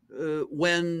reason,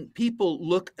 when people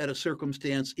look at a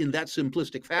circumstance in that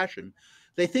simplistic fashion,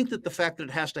 they think that the fact that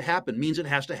it has to happen means it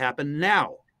has to happen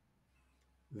now.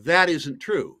 That isn't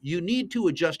true. You need to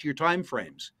adjust your time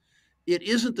frames. It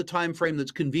isn't the time frame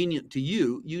that's convenient to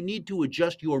you. You need to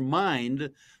adjust your mind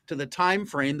to the time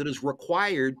frame that is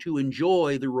required to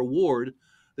enjoy the reward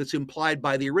that's implied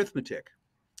by the arithmetic.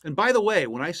 And by the way,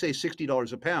 when I say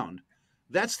 $60 a pound,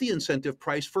 that's the incentive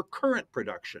price for current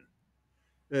production.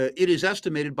 It is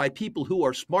estimated by people who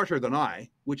are smarter than I,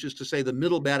 which is to say the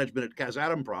middle management at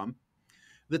Kazatomprom,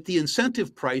 that the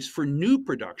incentive price for new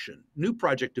production, new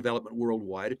project development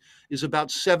worldwide, is about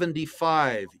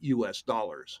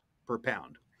 $75 per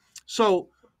pound. So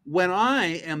when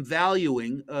I am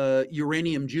valuing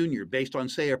uranium junior based on,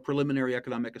 say, a preliminary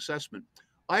economic assessment,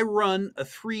 I run a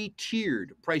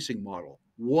 3-tiered pricing model,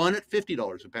 one at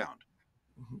 $50 a pound.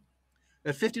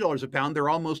 At $50 a pound, they're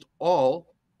almost all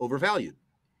overvalued.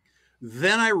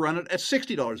 Then I run it at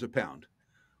 $60 a pound,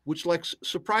 which looks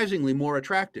surprisingly more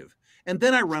attractive. And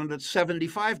then I run it at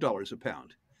 $75 a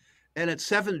pound. And at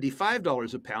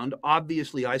 $75 a pound,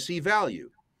 obviously I see value.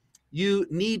 You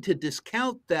need to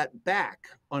discount that back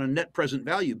on a net present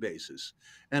value basis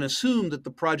and assume that the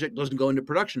project doesn't go into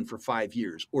production for 5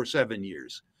 years or 7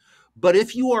 years. But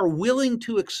if you are willing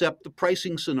to accept the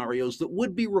pricing scenarios that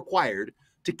would be required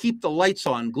to keep the lights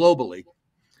on globally,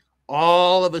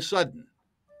 all of a sudden,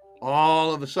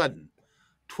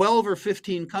 12 or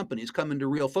 15 companies come into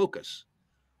real focus.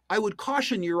 I would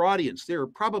caution your audience, there are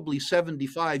probably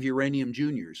 75 uranium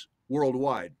juniors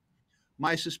worldwide.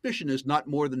 My suspicion is not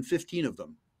more than 15 of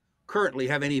them currently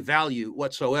have any value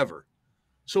whatsoever.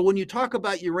 So when you talk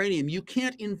about uranium, you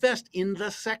can't invest in the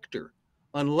sector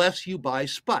unless you buy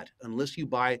SPUT, unless you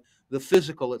buy the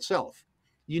physical itself.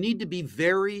 You need to be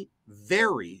very,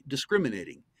 very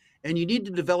discriminating, and you need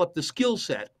to develop the skill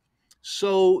set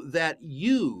so that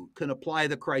you can apply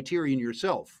the criterion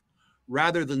yourself,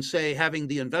 rather than, say, having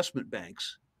the investment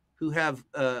banks who have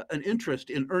an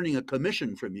interest in earning a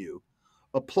commission from you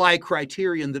apply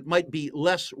criterion that might be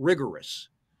less rigorous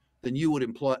than you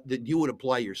would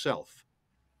apply yourself.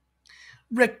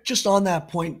 Rick, just on that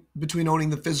point between owning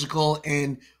the physical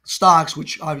and stocks,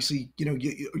 which obviously,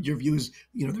 your view is,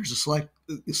 there's a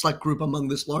select group among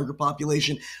this larger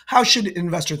population. How should an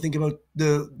investor think about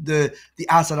the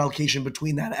asset allocation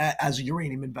between that as a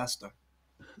uranium investor?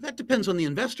 That depends on the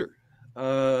investor.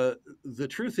 The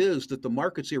truth is that the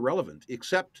market's irrelevant,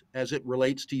 except as it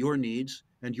relates to your needs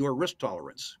and your risk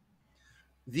tolerance.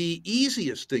 The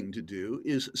easiest thing to do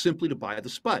is simply to buy the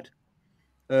SPUT.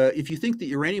 If you think that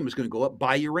uranium is going to go up,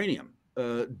 buy uranium.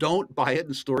 Don't buy it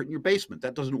and store it in your basement.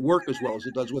 That doesn't work as well as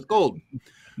it does with gold.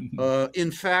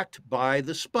 In fact, buy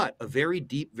the SPUT, a very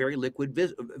deep, very liquid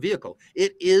vehicle.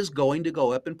 It is going to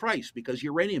go up in price because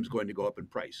uranium is going to go up in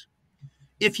price.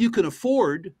 If you can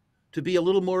afford to be a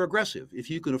little more aggressive, if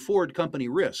you can afford company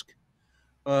risk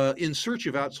in search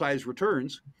of outsized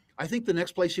returns, I think the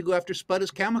next place you go after SPUT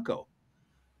is Cameco.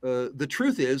 The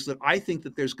truth is that I think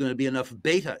that there's going to be enough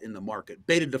beta in the market,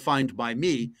 beta defined by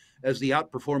me as the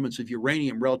outperformance of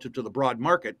uranium relative to the broad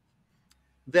market,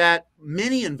 that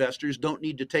many investors don't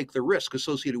need to take the risk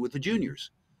associated with the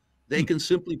juniors. They can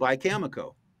simply buy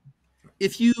Cameco.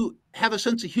 If you have a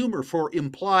sense of humor for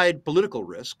implied political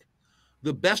risk,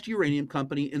 the best uranium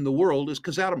company in the world is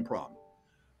Kazatomprom.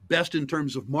 Best in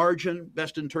terms of margin,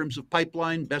 best in terms of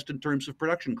pipeline, best in terms of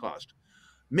production cost.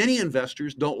 Many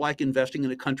investors don't like investing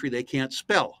in a country they can't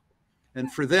spell.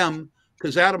 And for them,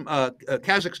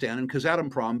 Kazakhstan and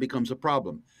Kazatomprom becomes a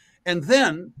problem. And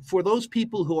then for those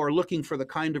people who are looking for the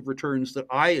kind of returns that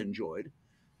I enjoyed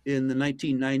in the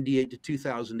 1998 to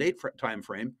 2008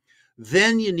 timeframe,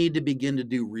 then you need to begin to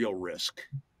do real risk.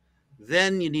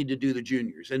 Then you need to do the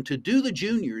juniors. And to do the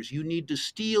juniors, you need to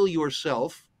steel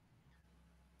yourself,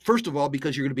 first of all,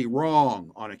 because you're going to be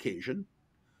wrong on occasion,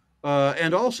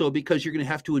 and also because you're going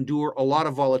to have to endure a lot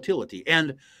of volatility.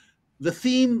 And the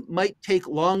theme might take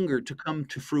longer to come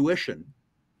to fruition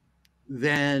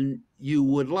than you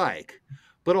would like.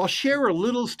 But I'll share a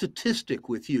little statistic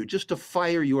with you just to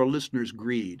fire your listeners'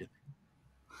 greed.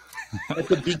 At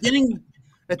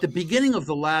the beginning of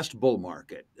the last bull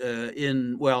market,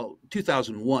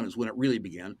 2001 is when it really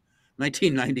began.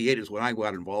 1998 is when I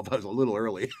got involved. I was a little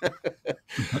early.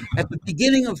 At the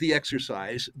beginning of the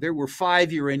exercise, there were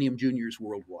 5 uranium juniors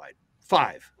worldwide.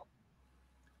 5.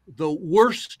 The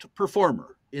worst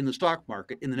performer in the stock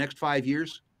market in the next 5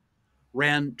 years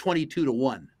ran 22 to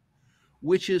 1,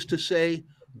 which is to say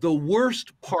the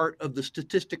worst part of the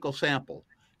statistical sample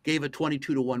gave a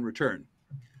 22 to 1 return.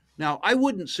 Now, I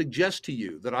wouldn't suggest to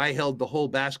you that I held the whole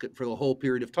basket for the whole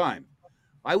period of time.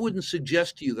 I wouldn't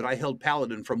suggest to you that I held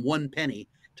Paladin from 1 penny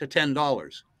to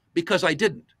 $10, because I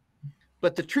didn't.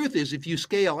 But the truth is, if you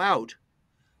scale out,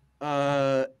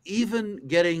 even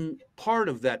getting part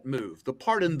of that move, the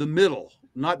part in the middle,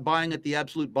 not buying at the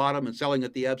absolute bottom and selling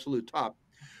at the absolute top,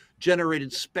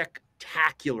 generated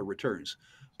spectacular returns.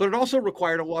 But it also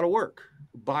required a lot of work.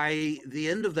 By the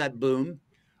end of that boom,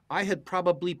 I had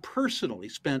probably personally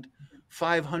spent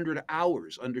 500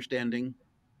 hours understanding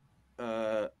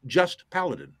just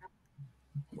Paladin.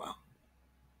 Wow.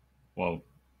 Whoa.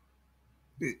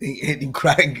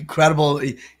 Incredible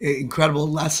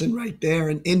lesson right there.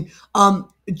 And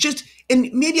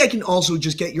maybe I can also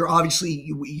just get your,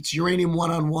 obviously it's uranium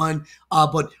 1-on-1,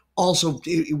 but also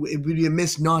it would be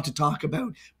amiss not to talk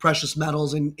about precious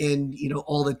metals and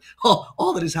all that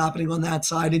is happening on that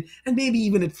side, and maybe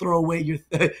even throw away your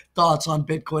thoughts on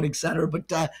Bitcoin, et cetera. But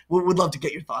would love to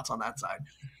get your thoughts on that side.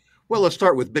 Well, let's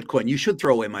start with Bitcoin. You should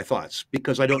throw away my thoughts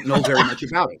because I don't know very much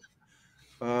about it.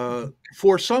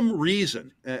 For some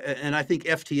reason, and I think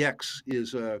FTX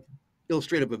is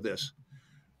illustrative of this,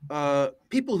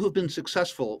 people who've been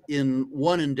successful in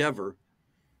one endeavor,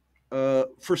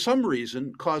 for some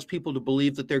reason, cause people to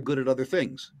believe that they're good at other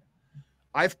things.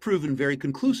 I've proven very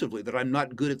conclusively that I'm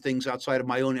not good at things outside of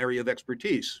my own area of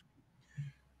expertise.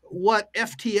 What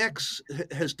FTX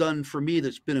has done for me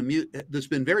that's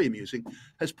been very amusing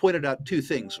has pointed out 2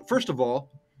 things. First of all,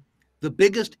 the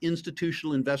biggest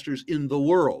institutional investors in the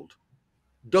world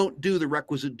don't do the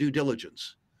requisite due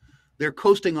diligence. They're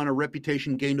coasting on a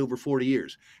reputation gained over 40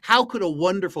 years. How could a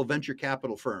wonderful venture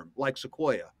capital firm like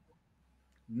Sequoia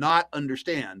not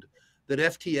understand that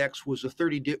FTX was a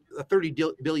 $30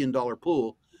 billion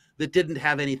pool that didn't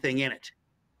have anything in it?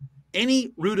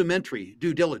 Any rudimentary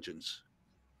due diligence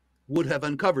would have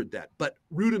uncovered that, but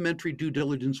rudimentary due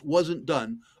diligence wasn't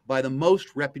done by the most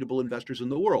reputable investors in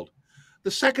the world.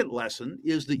 The second lesson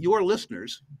is that your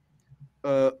listeners,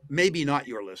 maybe not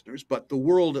your listeners, but the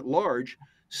world at large,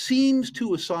 seems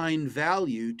to assign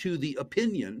value to the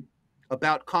opinion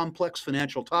about complex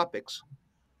financial topics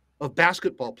of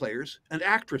basketball players and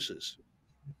actresses.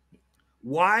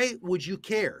 Why would you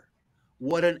care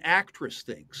what an actress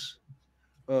thinks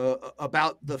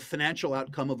about the financial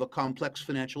outcome of a complex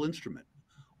financial instrument?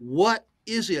 What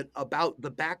is it about the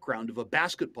background of a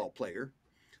basketball player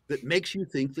that makes you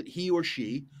think that he or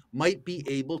she might be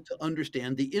able to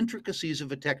understand the intricacies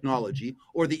of a technology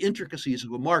or the intricacies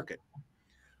of a market?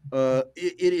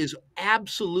 It is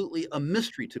absolutely a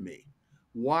mystery to me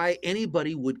why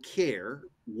anybody would care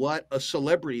what a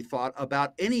celebrity thought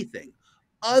about anything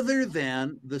other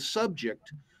than the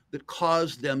subject that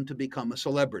caused them to become a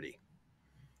celebrity.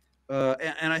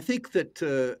 And I think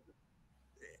that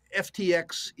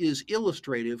FTX is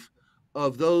illustrative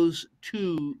of those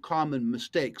 2 common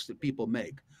mistakes that people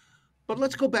make. But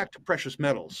let's go back to precious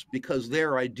metals, because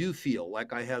there I do feel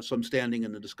like I have some standing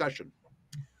in the discussion.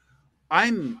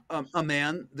 I'm a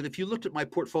man that, if you looked at my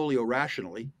portfolio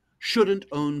rationally, shouldn't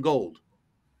own gold.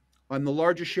 I'm the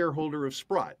largest shareholder of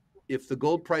Sprott. If the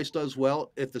gold price does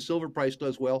well, if the silver price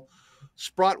does well,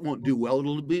 Sprott won't do well.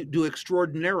 It'll do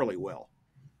extraordinarily well.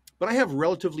 But I have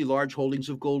relatively large holdings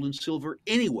of gold and silver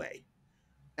anyway,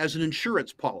 as an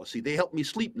insurance policy. They help me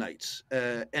sleep nights.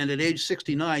 And at age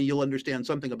 69, you'll understand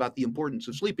something about the importance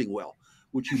of sleeping well,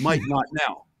 which you might not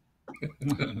now.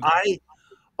 I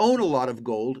own a lot of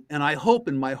gold, and I hope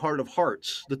in my heart of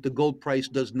hearts that the gold price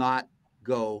does not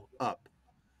go up.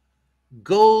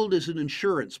 Gold is an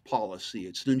insurance policy.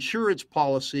 It's an insurance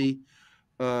policy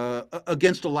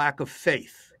against a lack of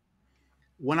faith.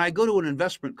 When I go to an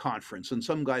investment conference and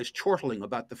some guy's chortling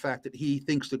about the fact that he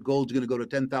thinks that gold's going to go to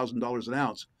 $10,000 an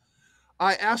ounce,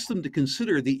 I ask them to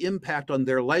consider the impact on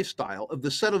their lifestyle of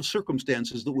the set of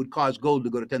circumstances that would cause gold to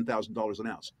go to $10,000 an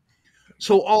ounce.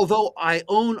 So although I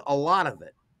own a lot of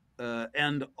it,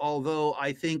 and although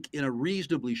I think in a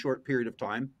reasonably short period of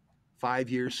time, 5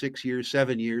 years, 6 years,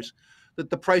 7 years, that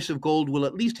the price of gold will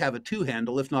at least have a 2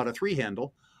 handle, if not a 3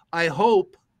 handle, I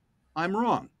hope I'm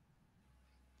wrong.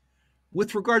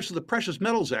 With regards to the precious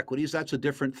metals equities, that's a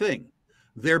different thing.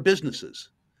 They're businesses.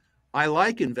 I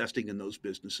like investing in those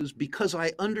businesses because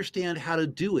I understand how to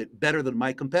do it better than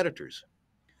my competitors.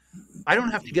 I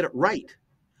don't have to get it right.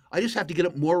 I just have to get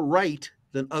it more right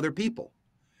than other people.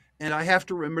 And I have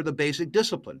to remember the basic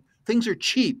discipline. Things are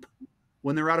cheap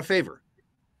when they're out of favor.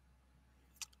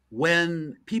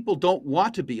 When people don't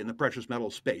want to be in the precious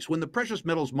metals space, when the precious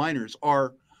metals miners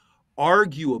are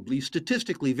arguably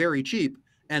statistically very cheap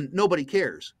and nobody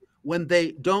cares, when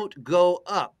they don't go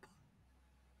up,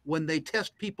 when they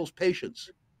test people's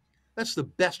patience, that's the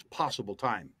best possible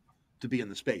time to be in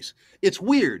the space. It's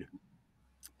weird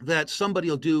that somebody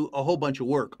will do a whole bunch of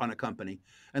work on a company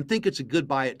and think it's a good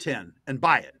buy at 10 and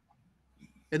buy it.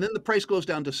 And then the price goes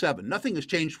down to 7. Nothing has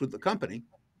changed with the company.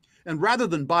 And rather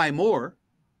than buy more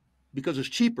because it's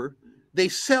cheaper, they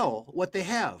sell what they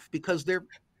have because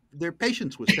their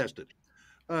patience was tested.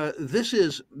 This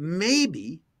is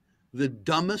maybe the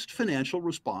dumbest financial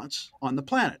response on the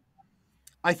planet.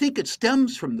 I think it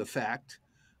stems from the fact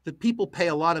that people pay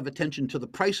a lot of attention to the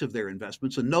price of their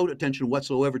investments and no attention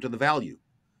whatsoever to the value.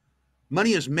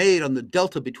 Money is made on the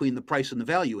delta between the price and the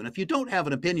value. And if you don't have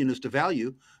an opinion as to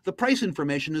value, the price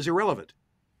information is irrelevant.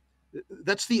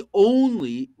 That's the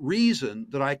only reason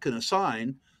that I can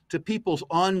assign to people's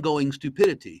ongoing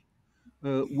stupidity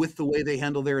with the way they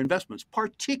handle their investments,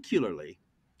 particularly,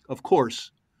 of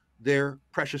course, their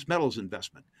precious metals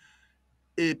investment.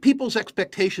 People's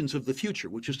expectations of the future,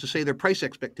 which is to say their price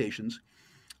expectations,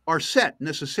 are set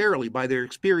necessarily by their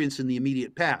experience in the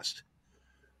immediate past.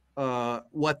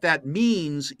 What that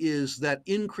means is that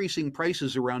increasing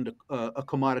prices around a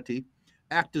commodity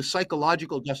act as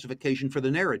psychological justification for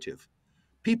the narrative.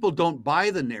 People don't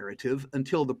buy the narrative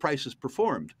until the price is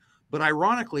performed. But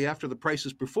ironically, after the price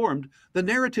is performed, the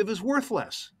narrative is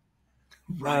worthless.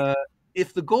 Right.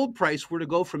 If the gold price were to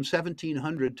go from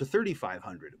 1,700 to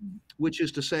 3,500, which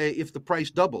is to say, if the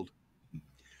price doubled,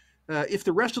 if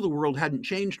the rest of the world hadn't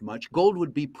changed much, gold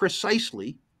would be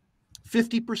precisely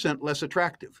 50% less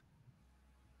attractive.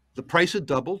 The price had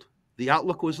doubled, the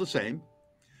outlook was the same,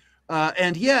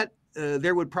 and yet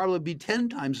there would probably be 10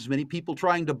 times as many people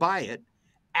trying to buy it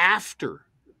after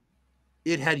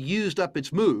it had used up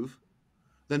its move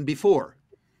than before.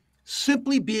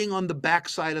 Simply being on the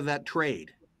backside of that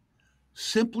trade,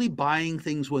 simply buying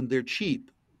things when they're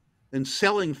cheap and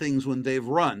selling things when they've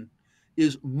run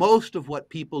is most of what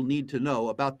people need to know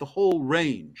about the whole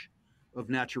range of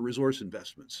natural resource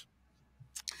investments.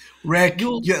 Rick,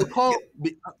 You'll recall,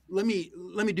 let me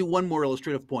do one more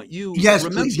illustrative point. You yes,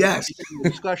 remember please, yes. the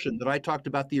discussion that I talked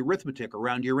about the arithmetic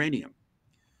around uranium.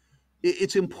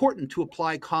 It's important to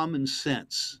apply common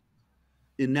sense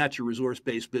in natural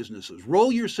resource-based businesses.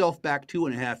 Roll yourself back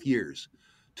 2.5 years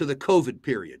to the COVID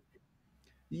period.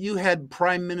 You had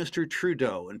Prime Minister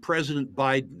Trudeau and President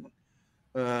Biden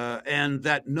and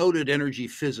that noted energy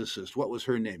physicist, what was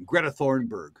her name? Greta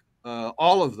Thunberg,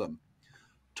 all of them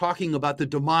talking about the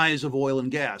demise of oil and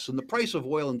gas. And the price of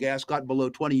oil and gas got below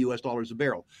 $20 a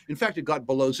barrel. In fact, it got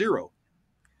below zero,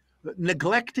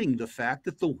 neglecting the fact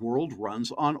that the world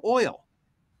runs on oil.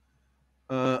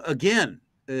 Again,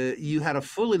 you had a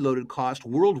fully loaded cost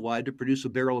worldwide to produce a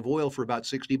barrel of oil for about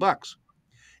 $60.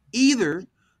 Either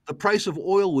the price of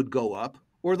oil would go up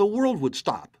or the world would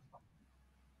stop.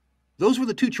 Those were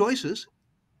the two choices.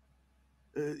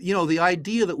 The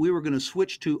idea that we were going to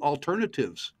switch to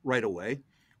alternatives right away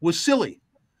was silly.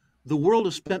 The world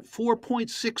has spent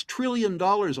 $4.6 trillion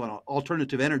on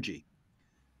alternative energy,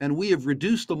 and we have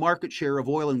reduced the market share of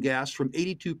oil and gas from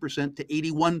 82% to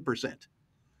 81%.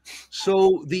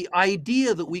 So the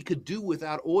idea that we could do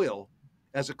without oil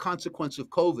as a consequence of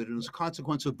COVID and as a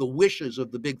consequence of the wishes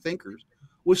of the big thinkers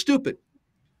was stupid.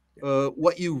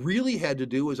 What you really had to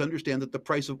do was understand that the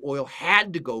price of oil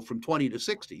had to go from 20 to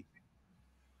 60.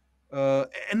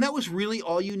 And that was really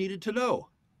all you needed to know.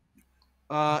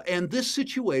 And this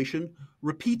situation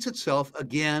repeats itself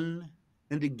again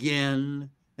and again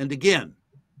and again.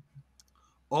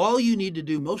 All you need to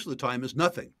do most of the time is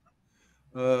nothing.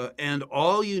 And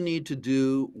all you need to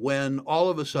do when all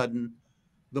of a sudden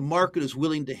the market is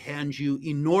willing to hand you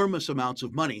enormous amounts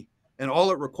of money, and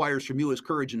all it requires from you is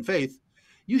courage and faith,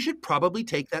 you should probably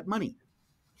take that money.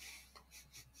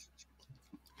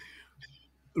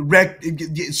 Rick,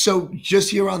 so just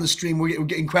here on the stream, we're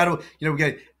getting incredible. We're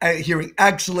getting hearing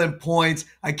excellent points.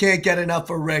 I can't get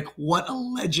enough of Rick. What a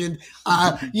legend!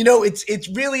 It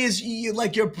really is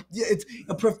like it's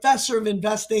a professor of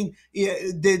investing.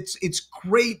 It's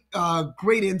great,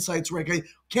 great insights, Rick. I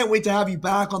can't wait to have you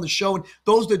back on the show. And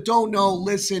those that don't know,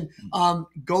 listen,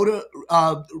 go to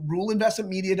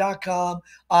ruleinvestmentmedia.com.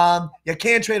 You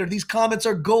can trader. These comments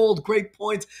are gold. Great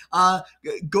points.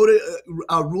 Go to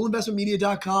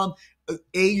ruleinvestmentmedia.com.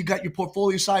 You got your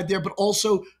portfolio side there, but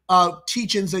also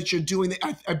teach-ins that you're doing.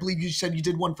 I believe you said you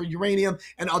did one for uranium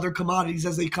and other commodities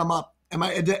as they come up.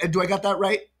 Do I got that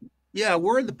right? Yeah,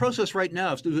 we're in the process right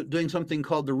now of doing something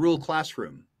called the Rule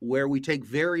Classroom, where we take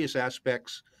various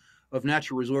aspects of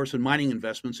natural resource and mining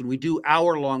investments, and we do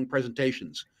hour-long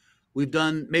presentations. We've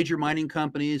done major mining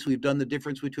companies. We've done the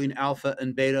difference between alpha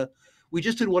and beta. We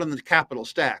just did one on the capital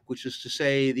stack, which is to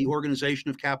say the organization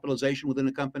of capitalization within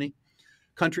a company.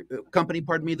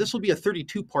 This will be a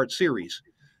 32-part series,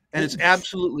 and it's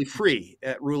absolutely free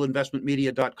at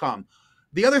ruleinvestmentmedia.com.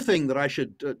 The other thing that I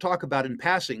should talk about in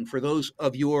passing for those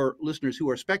of your listeners who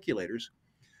are speculators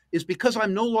is because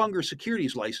I'm no longer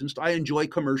securities licensed, I enjoy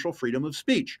commercial freedom of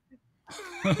speech.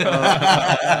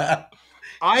 I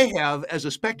have, as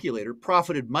a speculator,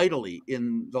 profited mightily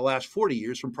in the last 40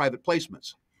 years from private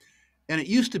placements. And it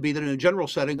used to be that in a general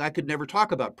setting, I could never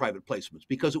talk about private placements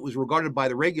because it was regarded by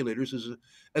the regulators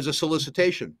as a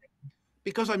solicitation.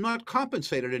 Because I'm not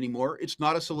compensated anymore, it's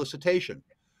not a solicitation.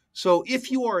 So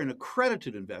if you are an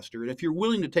accredited investor, and if you're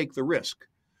willing to take the risk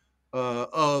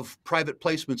of private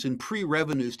placements in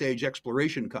pre-revenue stage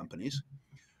exploration companies,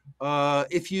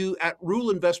 if you, at Rule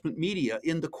Investment Media,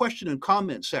 in the question and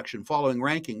comment section following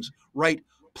rankings, write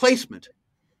placement,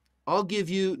 I'll give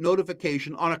you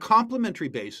notification on a complimentary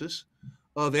basis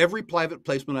of every private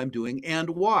placement I'm doing and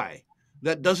why.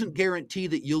 That doesn't guarantee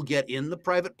that you'll get in the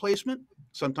private placement.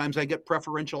 Sometimes I get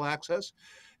preferential access.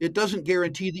 It doesn't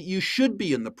guarantee that you should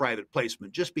be in the private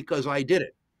placement just because I did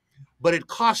it. But it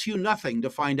costs you nothing to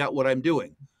find out what I'm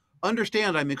doing.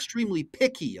 Understand, I'm extremely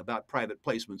picky about private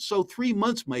placements. So 3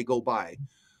 months may go by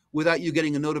without you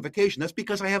getting a notification. That's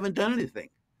because I haven't done anything.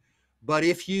 But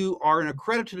if you are an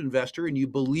accredited investor and you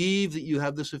believe that you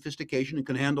have the sophistication and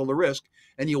can handle the risk,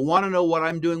 and you want to know what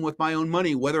I'm doing with my own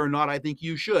money, whether or not I think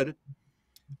you should,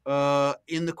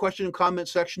 in the question and comment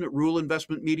section at Rule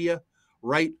Investment Media,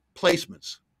 write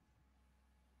placements.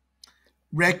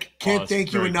 Rick, can't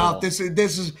thank you enough. Cool.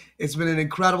 It's been an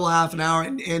incredible half an hour,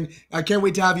 and I can't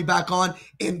wait to have you back on.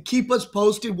 And keep us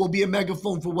posted. We'll be a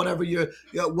megaphone for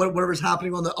whatever's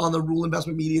happening on the Rule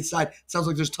Investment Media side. It sounds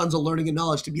like there's tons of learning and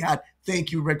knowledge to be had.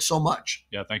 Thank you, Rick, so much.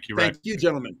 Yeah, thank you, Rick. Thank you,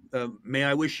 gentlemen. May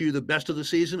I wish you the best of the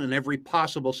season and every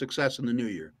possible success in the new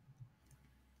year.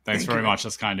 Thanks very much.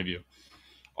 That's kind of you.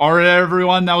 All right,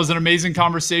 everyone. That was an amazing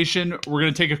conversation. We're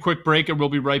going to take a quick break, and we'll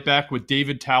be right back with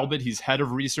David Talbot. He's head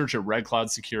of research at Red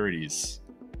Cloud Securities.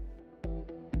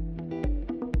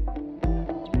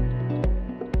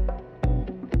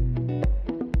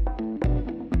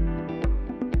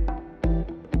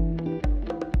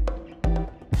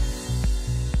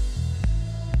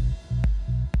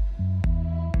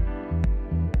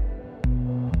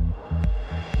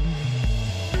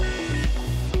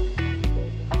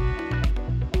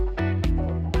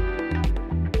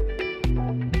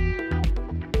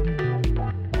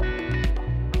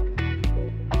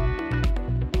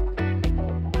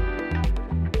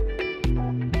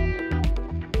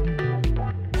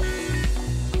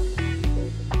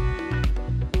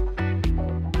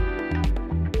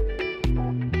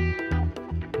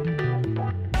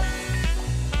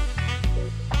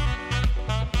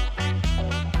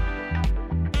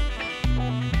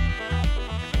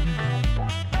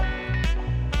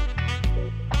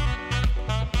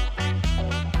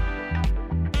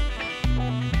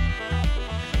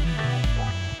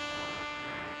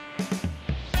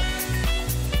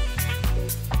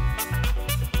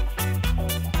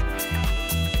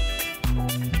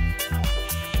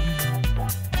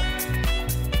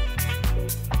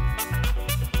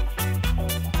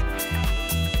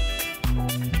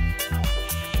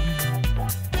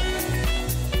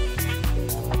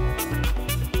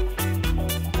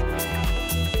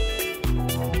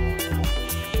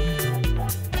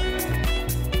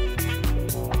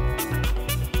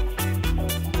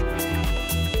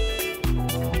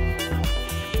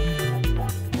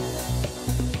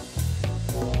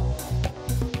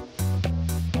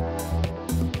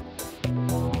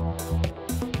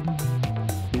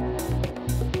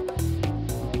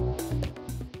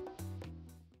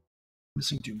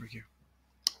 missing Doomberg here.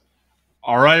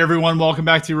 All right, everyone, welcome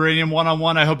back to Uranium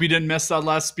 1-on-1. I hope you didn't miss that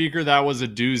last speaker. That was a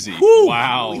doozy. Woo!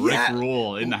 Wow, yeah. Rick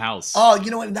Rule in the house. Oh,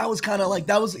 you know what? That was kind of like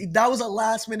that was a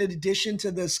last minute addition to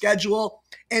the schedule,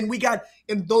 and we got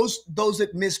those that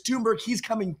missed Doomberg. He's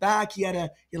coming back. He had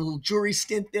a little jury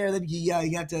stint there that he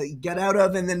had to get out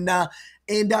of, and then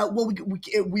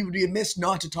we would be amiss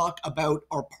not to talk about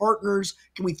our partners.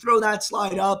 Can we throw that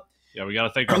slide up? Yeah, we got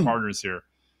to thank our partners here.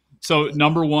 So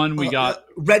number one, we got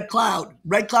Red Cloud.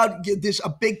 Red Cloud. A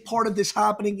big part of this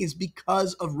happening is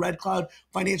because of Red Cloud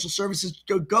Financial Services.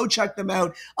 Go check them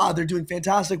out. They're doing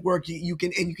fantastic work. You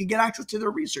can get access to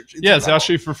their research. It's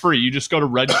actually for free. You just go to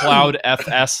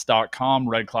redcloudfs.com.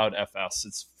 Redcloudfs.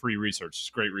 It's free research. It's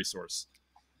a great resource.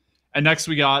 And next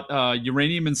we got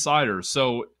Uranium Insider.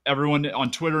 So everyone on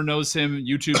Twitter knows him.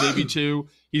 YouTube maybe too.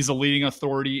 He's a leading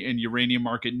authority in uranium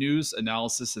market news,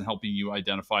 analysis, and helping you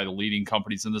identify the leading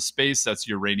companies in the space. That's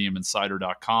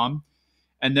uraniuminsider.com.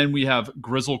 And then we have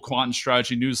Grizzle Quant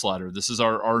Strategy Newsletter. This is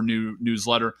our new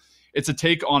newsletter. It's a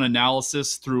take on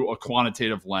analysis through a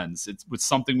quantitative lens. It's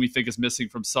something we think is missing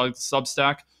from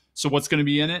Substack. So what's going to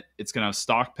be in it? It's going to have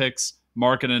stock picks,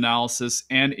 market analysis,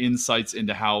 and insights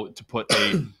into how to put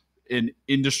an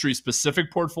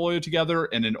industry-specific portfolio together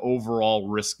and an overall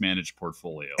risk-managed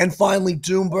portfolio. And finally,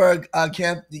 Doomberg,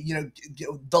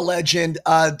 the legend,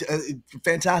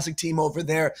 fantastic team over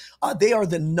there. They are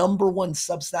the #1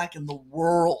 Substack in the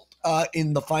world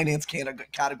in the finance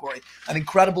category. An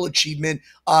incredible achievement,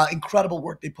 incredible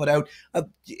work they put out.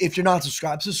 If you're not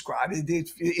subscribed, subscribe.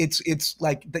 It's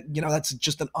like, that's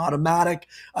just an automatic.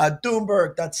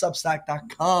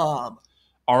 Doomberg.substack.com.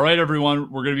 All right,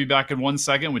 everyone. We're going to be back in 1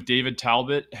 second with David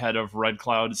Talbot, head of Red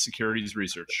Cloud Securities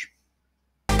Research.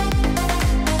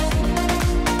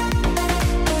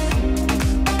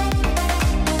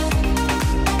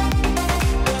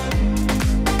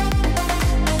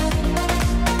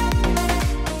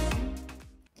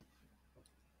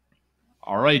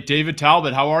 All right, David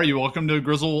Talbot, how are you? Welcome to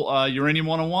Grizzle Uranium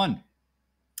 101.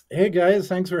 Hey guys,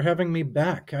 thanks for having me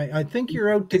back. I think you're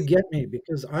out to get me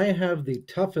because I have the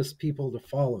toughest people to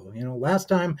follow. Last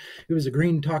time it was a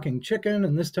green talking chicken,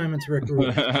 and this time it's Rick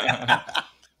Rule.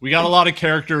 We got a lot of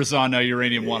characters on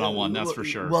Uranium 1-on-1, that's for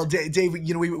sure. Well, Dave,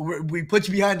 we put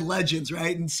you behind legends,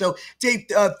 right? And so, Dave,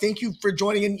 thank you for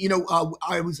joining in.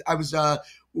 I was at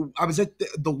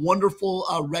the wonderful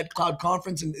Red Cloud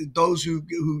conference, and those who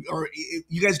are,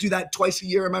 you guys do that twice a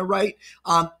year, am I right?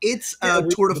 It's a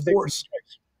tour de force.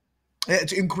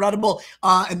 It's incredible.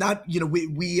 And that, we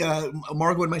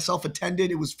Margot and myself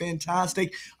attended. It was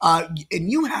fantastic. And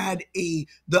you had I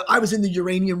was in the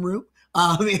uranium room.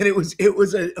 And it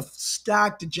was a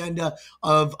stacked agenda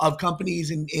of companies,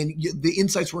 and the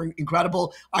insights were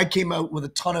incredible. I came out with a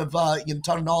ton of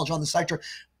knowledge on the sector.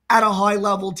 At a high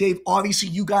level, Dave, obviously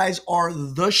you guys are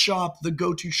the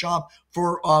go-to shop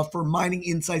for mining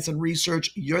insights and research.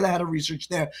 You're the head of research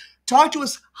there. Talk to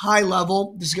us high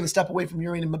level. This is going to step away from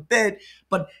uranium a bit,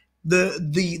 but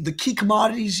the key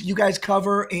commodities you guys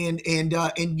cover, and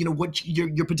what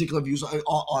your particular views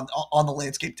on the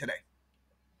landscape today.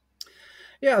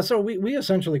 Yeah, so we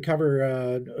essentially cover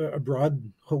a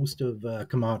broad host of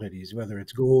commodities, whether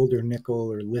it's gold or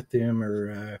nickel or lithium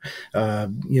or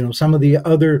some of the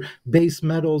other base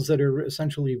metals that are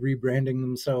essentially rebranding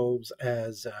themselves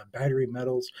as battery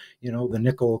metals, the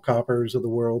nickel, coppers of the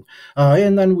world.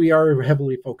 And then we are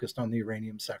heavily focused on the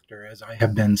uranium sector, as I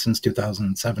have been since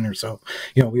 2007 or so.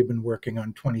 We've been working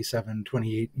on 27,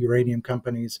 28 uranium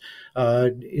companies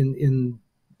in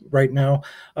right now.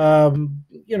 I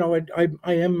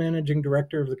am managing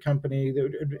director of the company,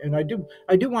 and I do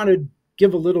want to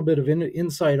give a little bit of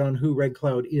insight on who Red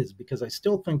Cloud is, because I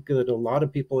still think that a lot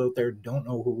of people out there don't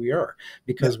know who we are,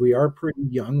 because we are pretty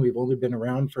young. We've only been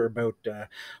around for about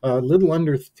a little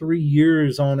under 3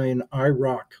 years on an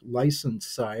IROC license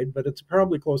side, but it's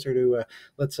probably closer to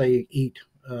let's say 8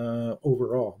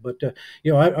 overall. But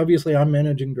obviously I'm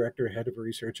managing director, head of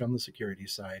research on the security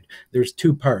side. There's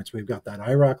 2 parts. We've got that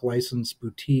IROC license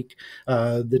boutique,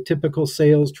 the typical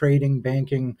sales, trading,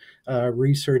 banking,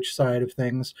 research side of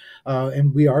things,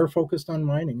 and we are focused on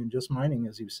mining, and just mining,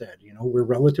 as you said. We're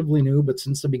relatively new, but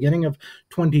since the beginning of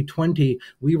 2020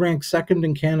 we rank second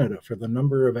in Canada for the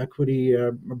number of equity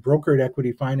brokered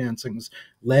equity financings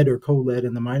led or co-led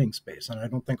in the mining space, and I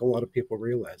don't think a lot of people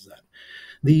realize that.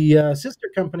 The sister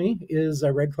company is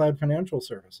Red Cloud Financial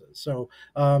Services. So,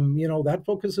 that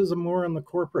focuses more on the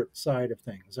corporate side of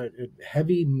things, a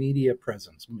heavy media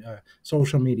presence,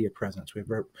 social media presence. We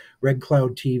have Red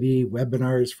Cloud TV,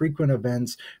 webinars, frequent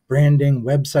events, branding,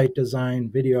 website design,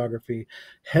 videography,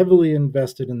 heavily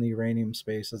invested in the uranium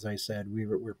space. As I said,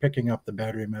 we're picking up the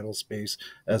battery metal space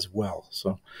as well.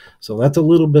 So that's a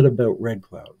little bit about Red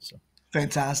Cloud. So.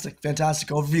 Fantastic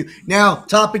overview. Now,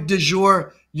 topic du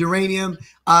jour, uranium.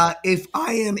 If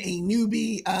I am a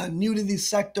newbie, new to the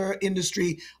sector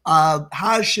industry,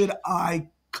 how should I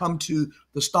come to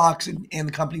the stocks and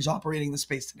the companies operating in the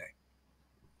space today?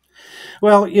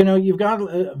 Well, you've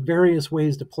got various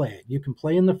ways to play it. You can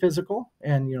play in the physical,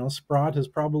 and Sprott is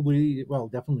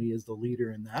definitely is the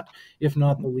leader in that, if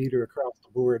not the leader across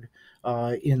the board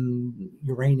in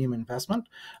uranium investment.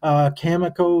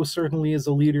 Cameco certainly is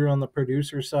a leader on the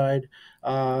producer side.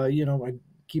 I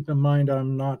keep in mind I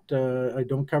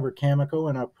don't cover Cameco,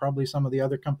 and probably some of the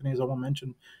other companies I will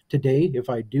mention today. If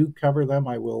I do cover them,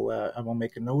 I will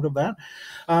make a note of that.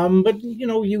 But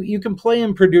you can play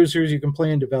in producers, you can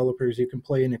play in developers, you can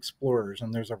play in explorers,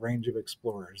 and there's a range of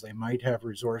explorers. They might have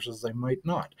resources, they might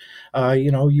not.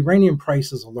 Uranium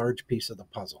price is a large piece of the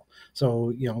puzzle.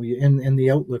 So in the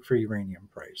outlook for uranium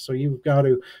price. So you've got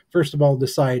to first of all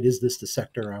decide, is this the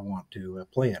sector I want to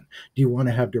play in? Do you want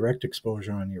to have direct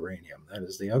exposure on uranium? That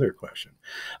is the other question.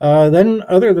 Then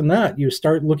other than that, you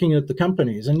start looking at the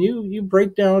companies, and you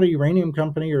break down a uranium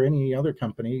company or any other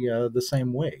company the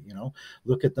same way.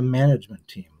 Look at the management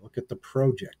team, look at the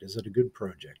project. Is it a good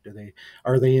project?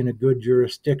 Are they in a good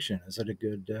jurisdiction? Is it a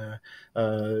good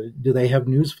do they have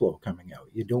news flow coming out?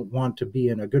 You don't want to be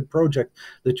in a good project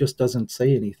that just doesn't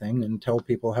say anything and tell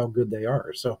people how good they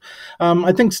are. So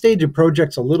I think stage of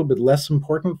project's a little bit less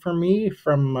important for me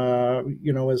from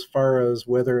as far as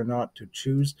whether or not to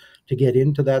choose to get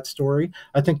into that story.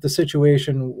 I think the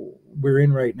situation we're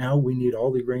in right now, we need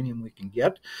all the uranium we can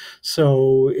get.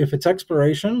 So if it's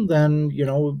exploration, then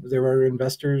there are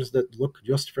investors that look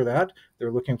just for that.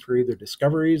 They're looking for either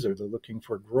discoveries or they're looking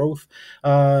for growth.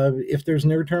 If there's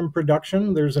near-term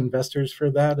production, there's investors for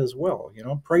that as well.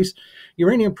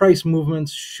 Uranium price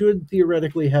movements should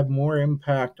theoretically have more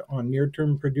impact on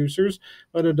near-term producers,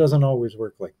 but it doesn't always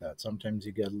work like that. Sometimes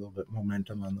you get a little bit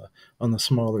momentum on the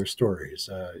smaller stories.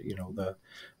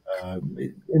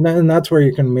 And that's where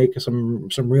you can make some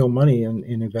real money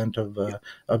in event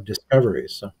of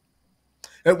discoveries. So.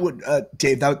 It would,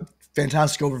 Dave. That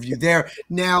fantastic overview there.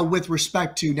 Now, with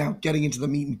respect to getting into the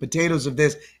meat and potatoes of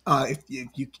this,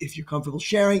 if you're comfortable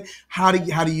sharing,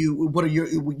 what are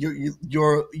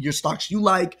your stocks you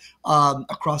like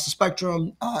across the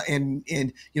spectrum,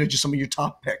 and just some of your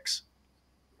top picks.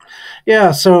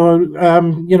 Yeah, so,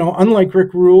 unlike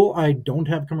Rick Rule, I don't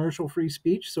have commercial free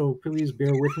speech, so please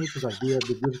bear with me because I do have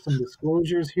to give some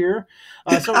disclosures here.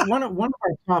 So one of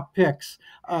our top picks,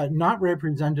 not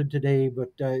represented today,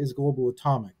 but is Global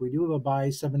Atomic. We do have a buy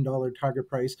 $7 target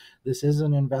price. This is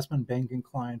an investment banking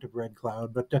client of Red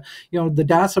Cloud, but, the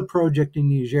DASA project in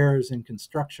Niger is in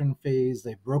construction phase.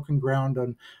 They've broken ground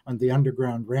on the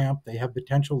underground ramp. They have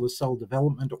potential to sell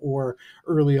development ore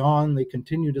early on. They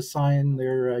continue to sign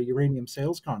their uranium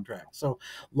sales contract. So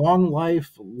long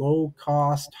life, low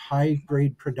cost, high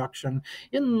grade production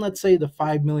in, let's say, the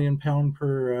 5 million pound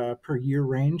per year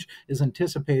range is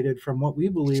anticipated from what we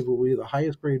believe will be the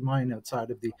highest grade mine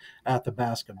outside of the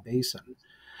Athabasca Basin.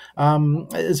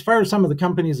 As far as some of the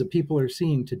companies that people are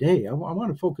seeing today, I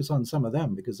want to focus on some of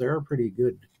them because they are pretty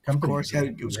good companies. Of course,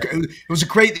 it was a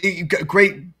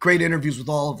great interviews with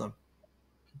all of them.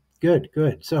 Good.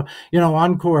 So,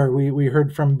 enCore, we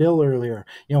heard from Bill earlier.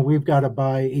 We've got to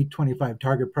buy $8.25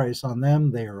 target price on them.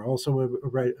 They are also a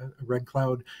Red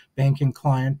Cloud banking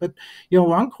client. But,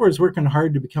 enCore is working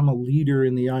hard to become a leader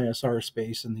in the ISR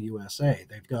space in the USA.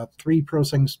 They've got 3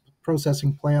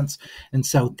 processing plants in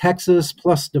South Texas,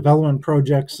 plus development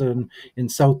projects in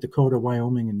South Dakota,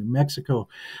 Wyoming, and New Mexico.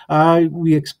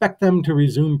 We expect them to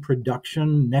resume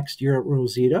production next year at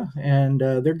Rosita, and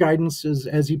their guidance is,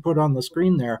 as you put on the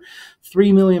screen there,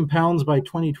 3 million pounds by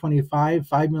 2025,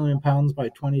 5 million pounds by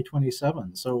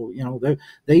 2027. So,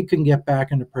 they can get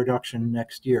back into production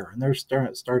next year, and they're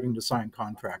starting to sign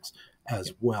contracts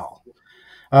as well.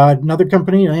 Another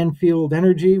company, Anfield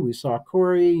Energy, we saw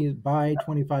Cory buy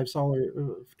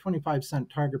 25-cent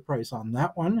target price on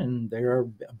that one, and they're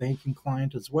a banking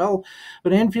client as well.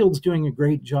 But Anfield's doing a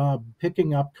great job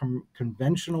picking up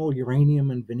conventional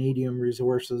uranium and vanadium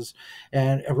resources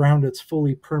and around its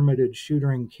fully permitted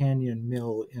Shooting Canyon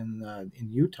mill in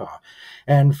Utah.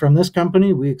 And from this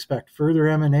company, we expect further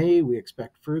M&A. We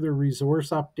expect further resource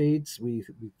updates. We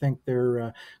think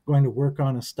they're going to work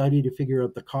on a study to figure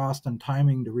out the cost and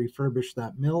timing to refurbish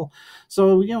that mill.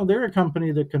 So, they're a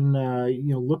company that can,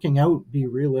 looking out, be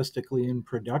realistically in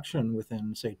production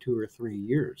within, say, 2 or 3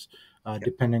 years.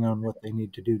 Depending on what they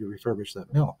need to do to refurbish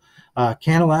that mill.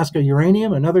 CanAlaska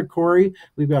Uranium, another Cory.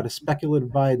 We've got a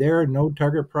speculative buy there, no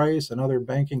target price, another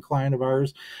banking client of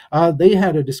ours. They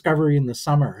had a discovery in the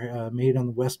summer made on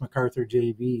the West MacArthur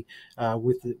JV,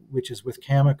 which is with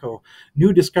Cameco.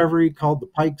 New discovery called the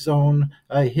Pike Zone,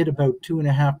 hit about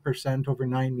 2.5% over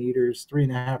 9 meters,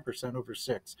 3.5% over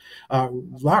 6.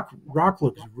 Rock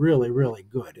looks really, really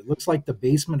good. It looks like the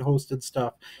basement hosted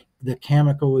stuff that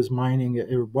Cameco is mining,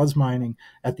 or was mining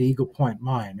at the Eagle Point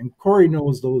mine, and Cory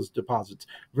knows those deposits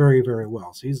very, very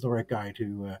well. So he's the right guy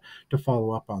to follow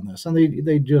up on this. And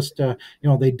they just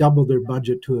they doubled their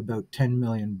budget to about $10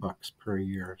 million per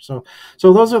year. So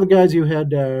those are the guys you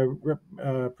had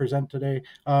present today.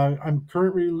 I'm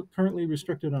currently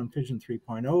restricted on Fission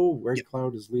 3.0. Red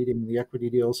Cloud is leading the equity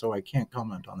deal, so I can't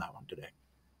comment on that one today.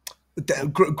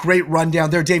 Great rundown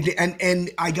there, Dave.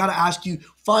 And I got to ask you,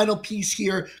 final piece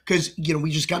here, because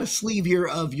we just got a sleeve here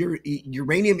of your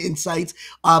uranium insights.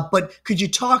 But could you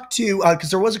talk to, because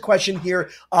there was a question here,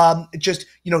 just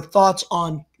thoughts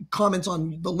on comments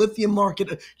on the lithium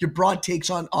market, your broad takes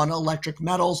on electric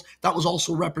metals. That was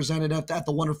also represented at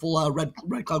the wonderful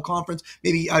Red Cloud conference.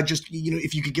 Maybe just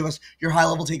if you could give us your high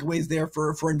level takeaways there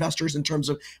for investors in terms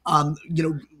of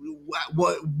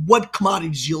what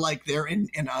commodities you like there, and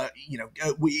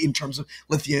in terms of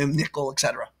lithium, nickel,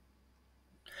 etc.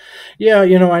 Yeah,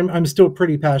 I'm still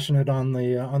pretty passionate on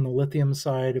the lithium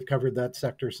side. I've covered that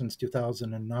sector since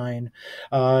 2009.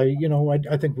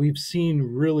 I think we've seen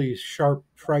really sharp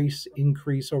price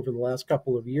increase over the last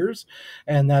couple of years,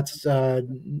 and that's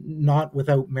not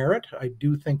without merit. I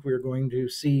do think we're going to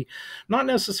see not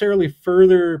necessarily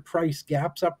further price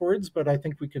gaps upwards, but I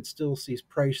think we could still see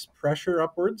price pressure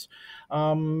upwards,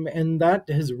 and that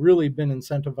has really been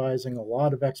incentivizing a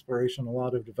lot of exploration, a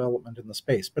lot of development in the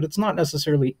space. But it's not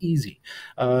necessarily easy.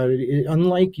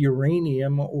 Unlike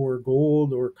uranium or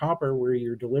gold or copper, where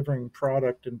you're delivering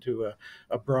product into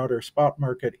a broader spot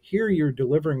market, here you're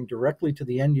delivering directly to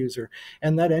the end user,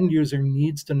 and that end user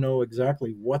needs to know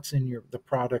exactly what's in the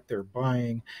product they're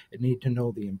buying. It need to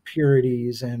know the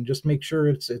impurities and just make sure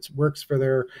it works for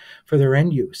their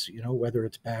end use, whether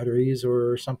it's batteries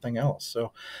or something else.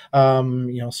 So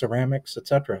ceramics,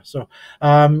 etc. So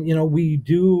we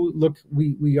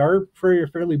are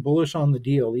fairly bullish on the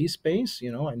DLE space.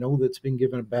 I know that's been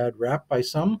given a bad rap by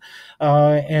some,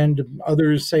 and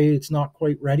others say it's not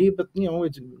quite ready, but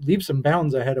it leaps and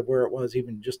bounds ahead of where it was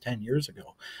even just 10 years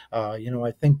ago.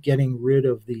 I think getting rid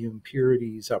of the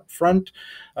impurities up front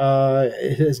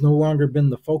has no longer been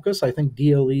the focus. I think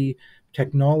DLE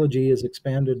technology has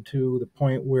expanded to the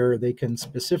point where they can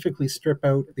specifically strip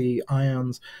out the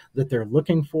ions that they're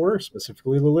looking for,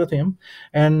 specifically the lithium,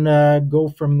 and go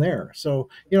from there. So,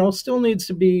 still needs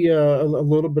to be a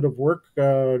little bit of work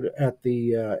at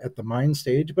the mine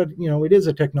stage, but it is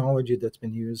a technology that's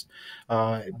been used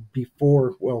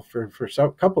before, for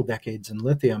a couple decades in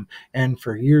lithium, and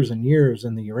for years and years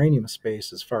in the uranium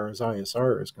space as far as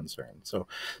ISR is concerned. So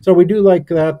we do like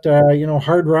that.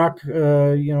 Hard rock,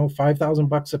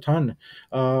 $5,000 a ton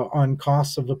on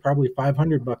costs of probably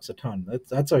 $500 a ton.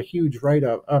 That's a huge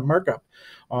markup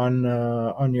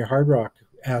on your hard rock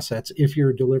assets if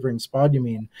you're delivering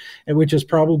spodumene, which is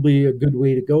probably a good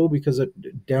way to go, because it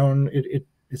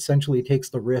essentially takes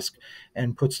the risk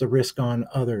and puts the risk on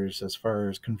others as far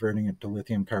as converting it to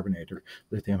lithium carbonate or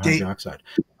lithium hydroxide.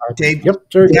 Dave, yep,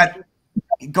 sorry.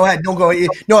 Go ahead. Don't go.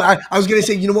 No, I was going to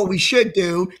say, what we should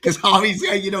do, because obviously,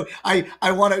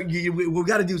 I want to. We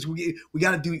got to do is we got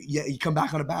to do. Yeah, you come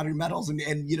back on a battery metals and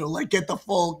get the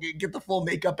full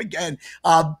makeup again.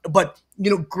 But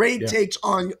great takes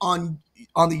on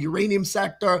the uranium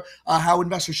sector, how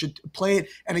investors should play it.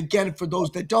 And again, for those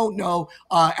that don't know,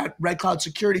 at Red Cloud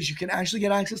Securities, you can actually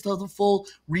get access to the full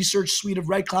research suite of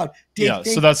Red Cloud. Dave,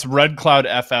 so that's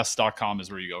redcloudfs.com is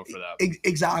where you go for that.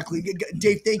 Exactly.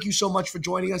 Dave, thank you so much for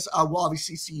joining us. We'll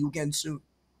obviously see you again soon.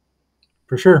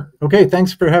 For sure. Okay,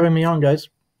 thanks for having me on, guys.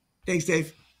 Thanks,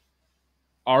 Dave.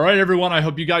 All right, everyone. I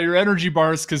hope you got your energy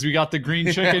bars because we got the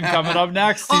green chicken coming up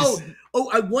next.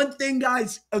 One thing,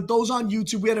 guys, those on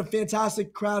YouTube, we had a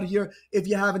fantastic crowd here. If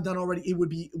you haven't done already, it would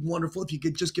be wonderful if you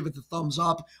could just give it the thumbs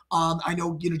up. I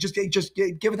know, just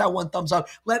give it that one thumbs up.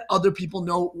 Let other people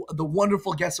know the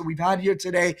wonderful guests that we've had here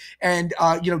today. And,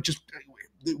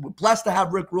 we're blessed to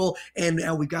have Rick Rule, and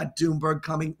we got Doomberg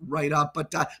coming right up.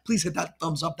 But please hit that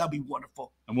thumbs up. That'd be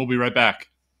wonderful. And we'll be right back.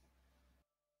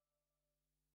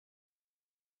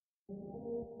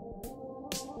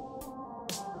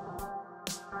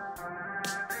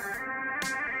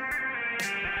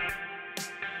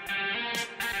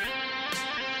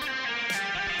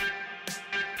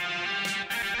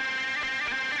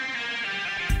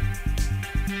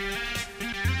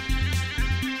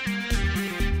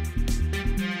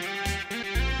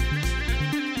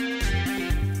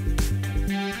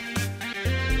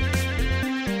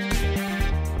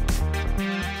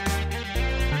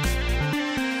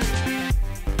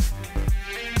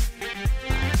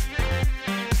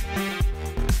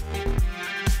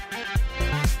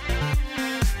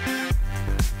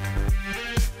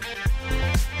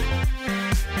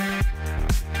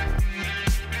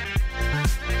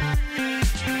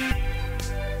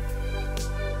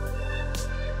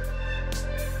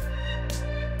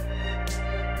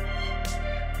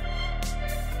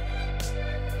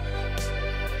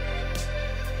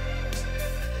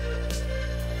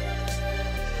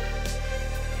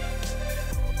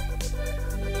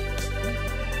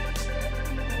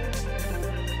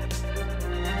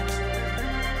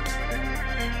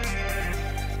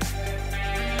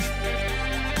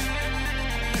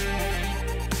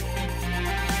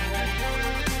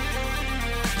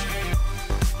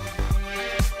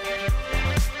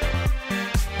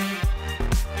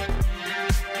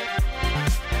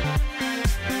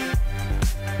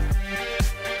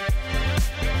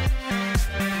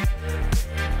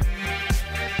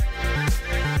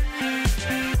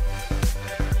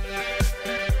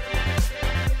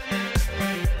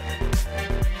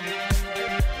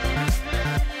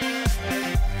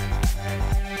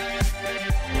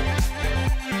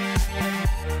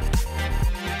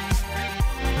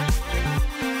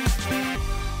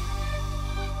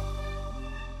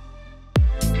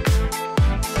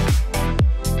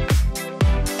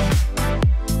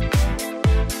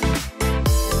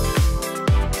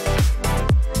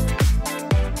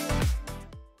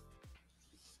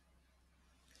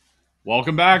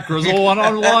 Welcome back, Grizzle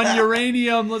 1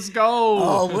 Uranium. Let's go.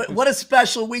 Oh, what a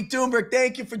special week, Doomberg.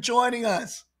 Thank you for joining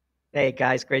us. Hey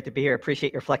guys, great to be here.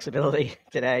 Appreciate your flexibility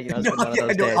today. It's been one of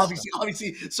those days.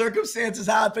 Obviously, circumstances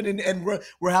happen, and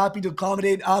we're happy to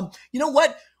accommodate. You know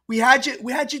what? We had you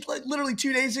like literally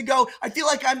 2 days ago. I feel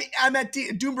like I'm at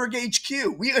Doomberg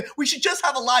HQ. We should just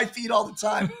have a live feed all the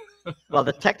time. Well,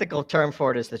 the technical term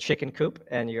for it is the chicken coop,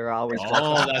 and you're always welcome.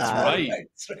 Oh, that's right.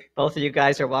 Both of you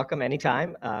guys are welcome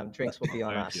anytime. Drinks will be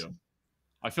on us. You.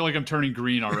 I feel like I'm turning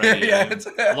green already. Yeah,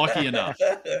 lucky enough.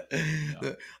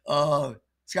 Yeah.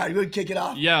 Scott, you would kick it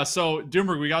off. Yeah, so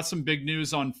Doomberg, we got some big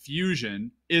news on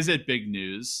Fusion. Is it big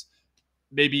news?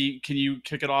 Maybe can you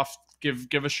kick it off?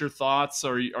 Give us your thoughts.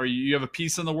 Or you have a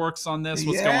piece in the works on this?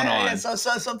 What's going on? Yeah, so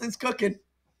something's cooking.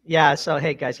 Yeah. So,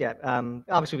 hey guys,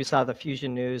 obviously we saw the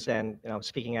Fusion news, and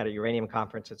speaking at a uranium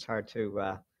conference, it's hard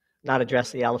to not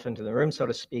address the elephant in the room, so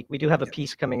to speak. We do have a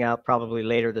piece coming out probably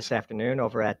later this afternoon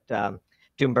over at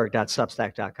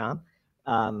doomberg.substack.com,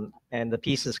 and the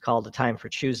piece is called "The Time for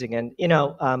Choosing." And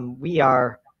we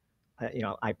are,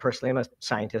 I personally am a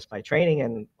scientist by training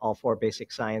and all for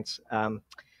basic science,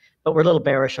 but we're a little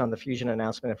bearish on the Fusion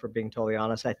announcement, if we're being totally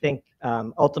honest. I think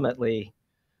ultimately.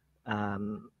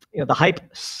 The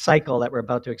hype cycle that we're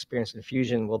about to experience in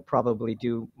fusion will probably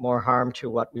do more harm to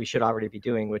what we should already be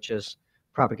doing, which is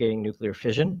propagating nuclear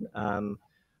fission.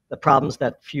 The problems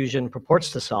that fusion purports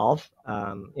to solve,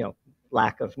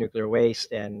 lack of nuclear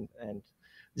waste and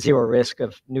zero risk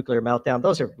of nuclear meltdown,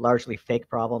 those are largely fake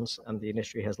problems. The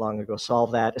industry has long ago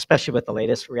solved that, especially with the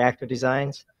latest reactor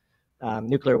designs.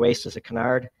 Nuclear waste is a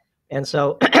canard. And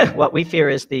so what we fear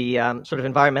is the sort of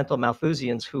environmental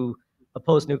Malthusians who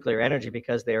oppose nuclear energy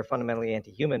because they are fundamentally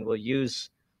anti-human will use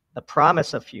the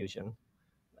promise of fusion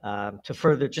to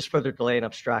further delay and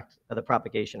obstruct the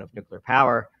propagation of nuclear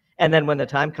power. And then when the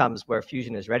time comes where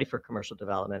fusion is ready for commercial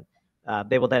development,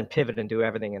 they will then pivot and do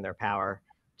everything in their power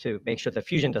to make sure that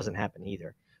fusion doesn't happen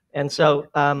either. And so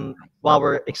while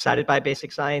we're excited by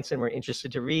basic science and we're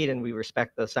interested to read, and we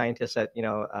respect the scientists at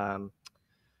the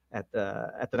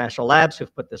national labs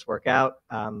who've put this work out,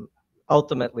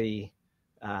 ultimately,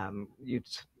 you'd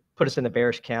put us in the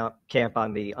bearish camp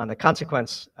on the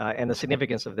consequence and the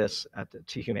significance of this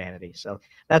to humanity. So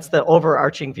that's the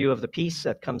overarching view of the piece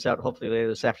that comes out hopefully later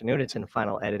this afternoon. It's in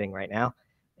final editing right now,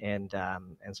 and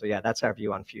so yeah, that's our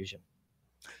view on fusion.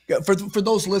 Yeah, for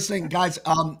those listening, guys,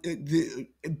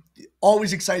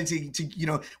 always excited to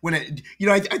when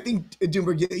I think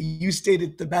Doomberg, you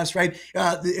stated the best, right?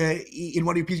 In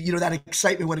one of your pieces, that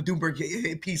excitement when a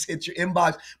Doomberg piece hits your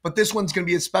inbox. But this one's going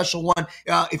to be a special one.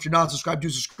 If you're not subscribed, do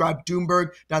subscribe.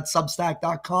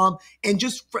 Doomberg.substack.com, and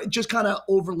just kind of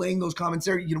overlaying those comments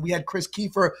there. We had Chris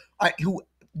Keefer, who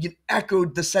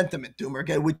echoed the sentiment,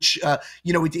 Doomberg, which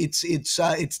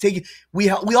it's taking.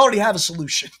 We already have a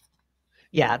solution.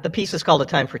 Yeah, the piece is called A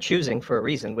Time for Choosing for a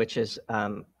reason, which is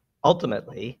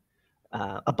ultimately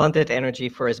abundant energy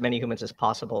for as many humans as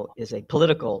possible is a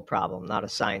political problem, not a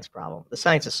science problem. The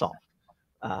science is solved.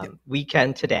 We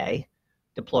can today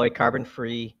deploy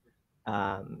carbon-free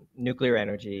nuclear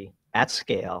energy at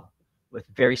scale with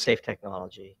very safe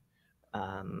technology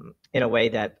in a way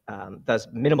that does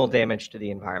minimal damage to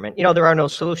the environment. There are no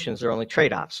solutions, there are only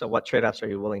trade-offs. So what trade-offs are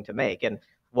you willing to make? And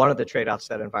one of the trade-offs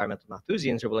that environmental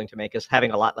Malthusians are willing to make is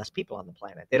having a lot less people on the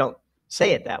planet. They don't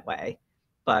say it that way,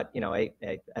 but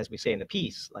as we say in the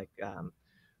piece,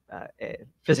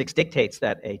 physics dictates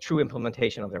that a true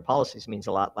implementation of their policies means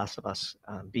a lot less of us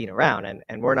being around,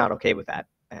 and we're not okay with that.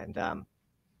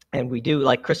 And we do,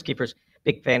 like Chris Keefer's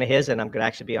big fan of his, and I'm going to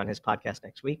actually be on his podcast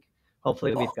next week.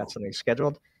 Hopefully, we've got something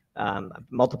scheduled.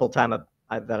 Multiple times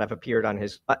that I've appeared on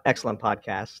his excellent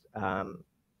podcast.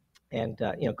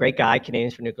 Great guy,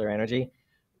 Canadians for Nuclear Energy,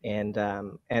 and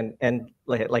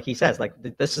like he says,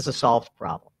 this is a solved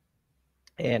problem,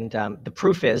 and the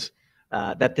proof is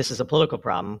that this is a political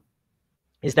problem,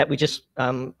 is that we just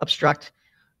obstruct.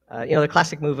 The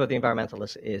classic move of the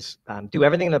environmentalists is do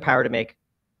everything in their power to make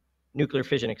nuclear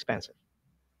fission expensive,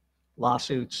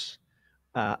 lawsuits,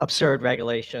 absurd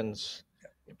regulations,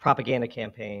 propaganda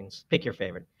campaigns, pick your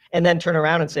favorite, and then turn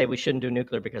around and say we shouldn't do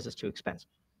nuclear because it's too expensive.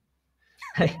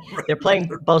 They're playing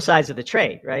both sides of the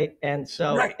trade, right? And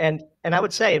so, right. and I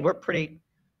would say, and we're pretty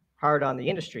hard on the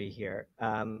industry here.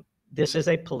 This is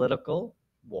a political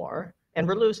war, and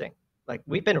we're losing.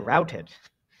 We've been routed.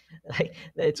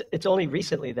 It's only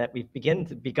recently that we've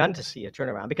begun to see a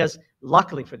turnaround, because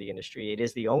luckily for the industry, it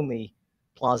is the only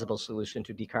plausible solution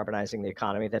to decarbonizing the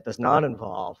economy that does not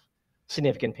involve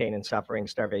significant pain and suffering,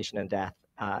 starvation and death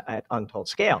at untold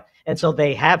scale. And so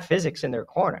they have physics in their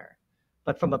corner.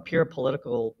 But from a pure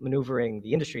political maneuvering,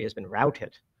 the industry has been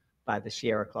routed by the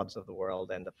Sierra Clubs of the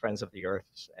world and the Friends of the Earth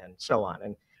and so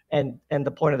on. And the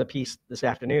point of the piece this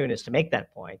afternoon is to make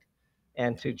that point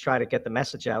and to try to get the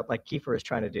message out, like Keefer is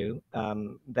trying to do,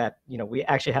 that we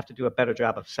actually have to do a better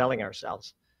job of selling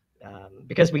ourselves,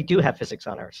 because we do have physics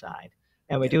on our side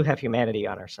and we do have humanity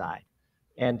on our side.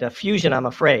 And fusion, I'm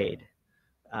afraid,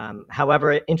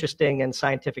 however interesting and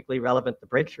scientifically relevant the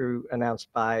breakthrough announced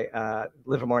by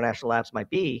Livermore National Labs might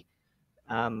be,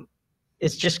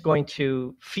 is just going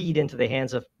to feed into the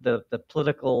hands of the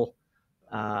political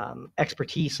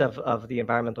expertise of the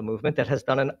environmental movement that has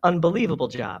done an unbelievable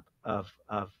job of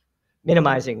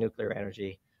minimizing nuclear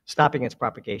energy, stopping its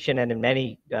propagation, and in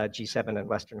many G7 and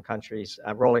Western countries,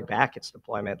 rolling back its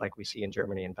deployment like we see in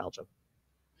Germany and Belgium.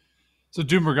 So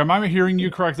Doomberg, am I hearing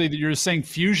you correctly that you're saying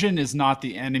fusion is not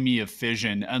the enemy of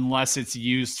fission unless it's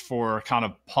used for kind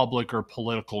of public or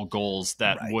political goals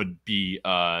that would be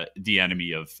the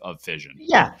enemy of fission?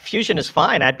 Yeah, fusion is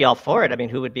fine. I'd be all for it. I mean,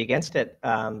 who would be against it?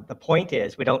 The point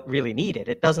is we don't really need it.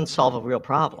 It doesn't solve a real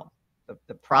problem.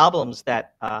 The problems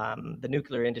that the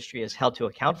nuclear industry is held to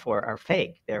account for are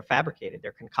fake. They're fabricated.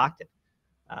 They're concocted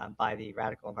by the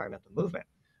radical environmental movement.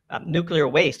 Nuclear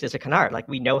waste is a canard.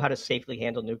 We know how to safely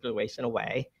handle nuclear waste in a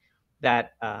way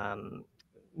that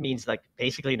means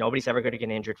basically nobody's ever going to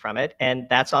get injured from it. And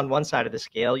that's on one side of the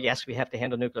scale. Yes, we have to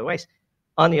handle nuclear waste.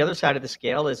 On the other side of the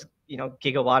scale is,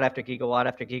 gigawatt after gigawatt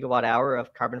after gigawatt hour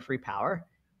of carbon-free power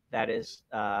that is,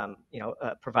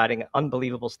 providing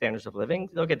unbelievable standards of living.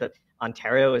 Look at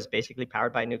Ontario is basically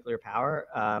powered by nuclear power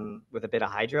with a bit of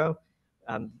hydro.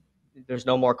 There's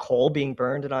no more coal being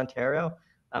burned in Ontario.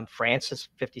 France is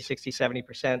 50, 60,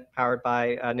 70% powered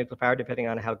by nuclear power, depending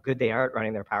on how good they are at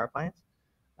running their power plants.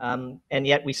 And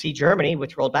yet we see Germany,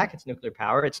 which rolled back its nuclear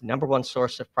power, its number one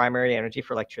source of primary energy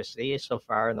for electricity so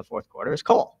far in the fourth quarter is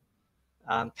coal.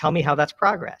 Tell me how that's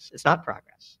progress. It's not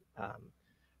progress.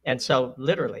 And so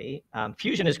literally,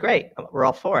 fusion is great. We're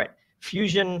all for it.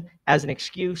 Fusion as an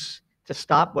excuse to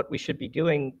stop what we should be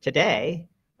doing today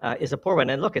is a poor one.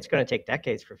 And look, it's going to take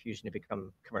decades for fusion to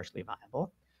become commercially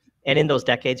viable. And in those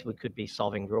decades, we could be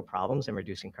solving real problems and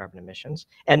reducing carbon emissions.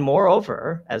 And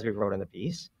moreover, as we wrote in the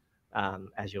piece,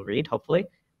 as you'll read, hopefully.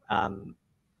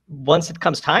 Once it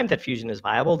comes time that fusion is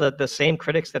viable, the same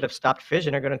critics that have stopped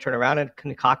fission are going to turn around and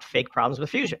concoct fake problems with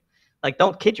fusion. Like,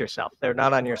 don't kid yourself; they're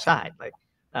not on your side. Like,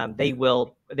 they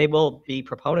will be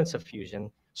proponents of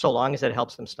fusion so long as it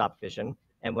helps them stop fission.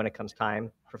 And when it comes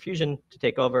time for fusion to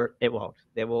take over, it won't.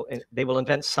 They will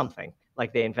invent something,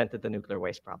 like they invented the nuclear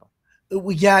waste problem.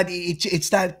 Yeah, it's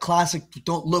that classic,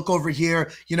 don't look over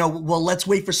here, well, let's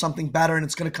wait for something better and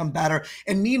it's going to come better.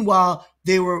 And meanwhile,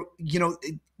 they were,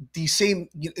 these same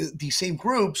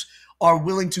groups are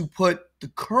willing to put the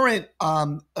current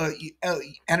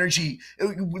energy,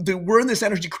 we're in this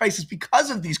energy crisis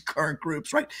because of these current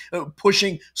groups, right?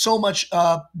 Pushing so much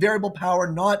variable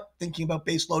power, not thinking about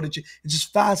base load. It's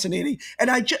just fascinating. And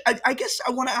I guess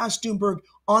I want to ask Doomberg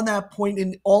on that point,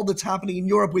 in all that's happening in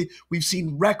Europe. We've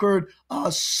seen record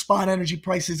spot energy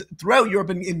prices throughout Europe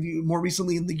and more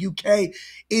recently in the UK.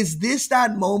 Is this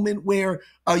that moment where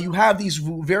you have these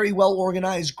very well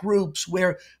organized groups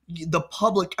where the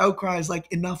public outcry is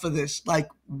like, enough of this, like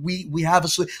we have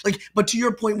but to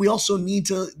your point, we also need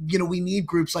to, we need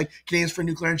groups like Canadians for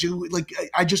Nuclear Energy. Like,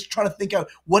 I just try to think out,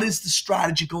 what is the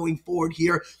strategy going forward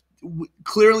here?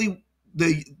 Clearly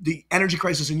the energy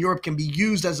crisis in Europe can be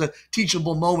used as a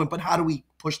teachable moment, but how do we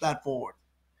push that forward?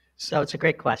 So it's a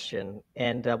great question.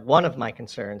 And one of my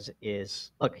concerns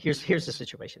is, look, here's the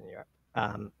situation in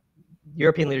Europe.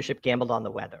 European leadership gambled on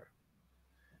the weather.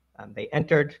 They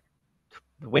entered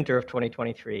the winter of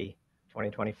 2023,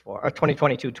 2024, or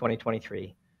 2022,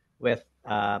 2023 with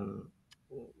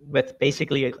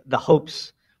basically the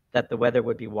hopes that the weather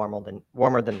would be warmer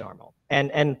than normal.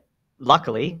 And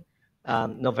luckily,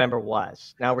 November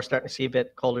was. Now we're starting to see a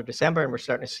bit colder December, and we're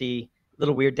starting to see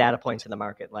little weird data points in the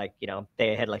market, like,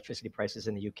 day-ahead electricity prices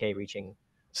in the UK reaching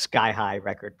sky-high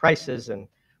record prices, and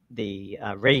the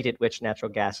rate at which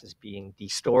natural gas is being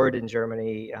destored in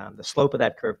Germany. The slope of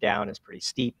that curve down is pretty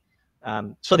steep.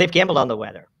 So they've gambled on the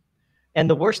weather. And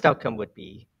the worst outcome would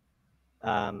be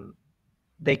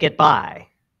they get by,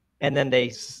 and then they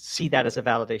see that as a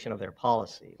validation of their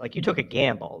policy. Like, you took a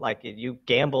gamble. Like, you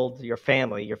gambled your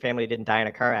family didn't die in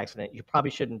a car accident. You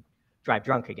probably shouldn't drive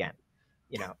drunk again.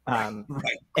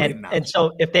 Right. And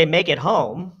so if they make it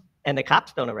home and the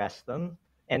cops don't arrest them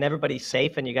and everybody's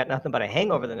safe and you got nothing but a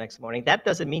hangover the next morning, that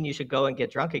doesn't mean you should go and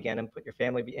get drunk again and put your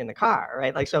family in the car,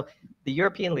 right? Like, so the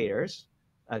European leaders,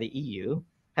 the EU,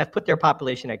 have put their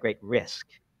population at great risk.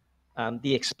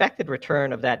 The expected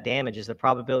return of that damage is the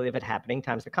probability of it happening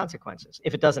times the consequences.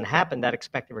 If it doesn't happen, that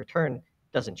expected return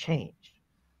doesn't change.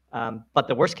 But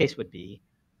the worst case would be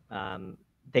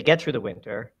they get through the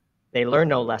winter, they learn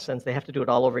no lessons, they have to do it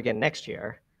all over again next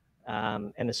year,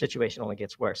 and the situation only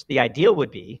gets worse. The ideal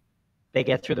would be they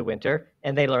get through the winter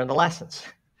and they learn the lessons.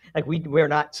 Like, we're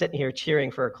not sitting here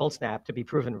cheering for a cold snap to be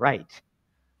proven right,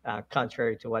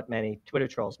 contrary to what many Twitter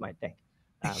trolls might think.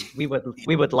 We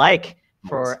would like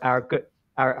for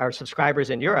our subscribers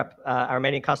in Europe, our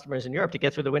many customers in Europe, to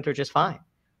get through the winter just fine.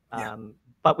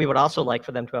 But we would also like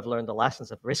for them to have learned the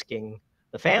lessons of risking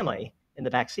the family in the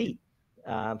back seat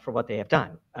for what they have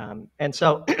done. And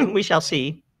so we shall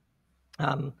see.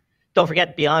 Don't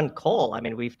forget, beyond coal, I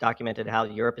mean, we've documented how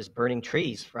Europe is burning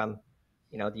trees from,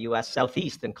 the U.S.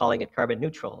 Southeast and calling it carbon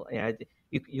neutral.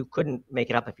 You couldn't make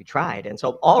it up if you tried. And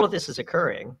so all of this is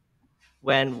occurring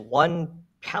when one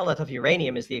pellet of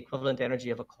uranium is the equivalent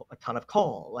energy of a ton of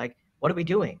coal. Like, what are we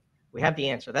doing? We have the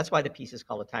answer. That's why the piece is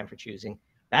called A Time for Choosing.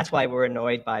 That's why we're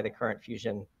annoyed by the current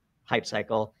fusion hype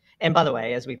cycle. And by the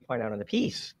way, as we point out in the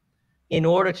piece, in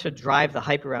order to drive the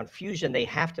hype around fusion, they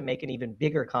have to make an even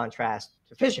bigger contrast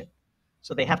to fission.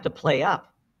 So they have to play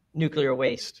up nuclear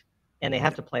waste, and they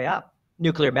have to play up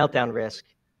nuclear meltdown risk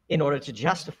in order to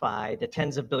justify the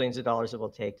tens of billions of dollars it will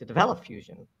take to develop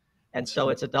fusion. And so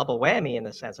it's a double whammy in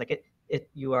the sense, like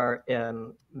you are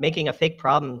making a fake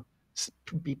problem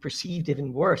be perceived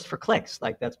even worse for clicks.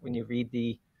 Like, that's when you read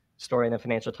the story in the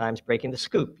Financial Times breaking the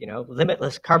scoop,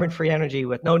 limitless carbon-free energy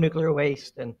with no nuclear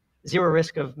waste and zero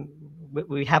risk of,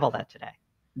 we have all that today.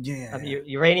 Yeah.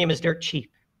 Uranium is dirt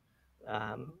cheap.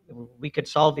 We could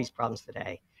solve these problems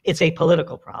today. It's a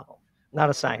political problem, not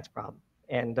a science problem.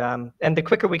 And the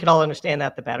quicker we can all understand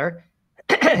that, the better.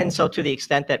 And so to the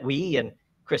extent that we and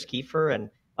Chris Keefer and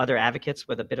other advocates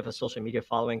with a bit of a social media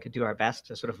following could do our best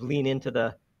to sort of lean into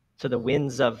the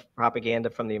winds of propaganda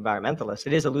from the environmentalists.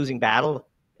 It is a losing battle,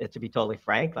 to be totally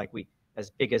frank. Like, as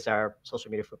big as our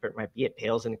social media footprint might be, it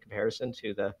pales in comparison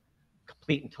to the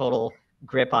complete and total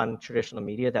grip on traditional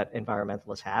media that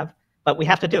environmentalists have. But we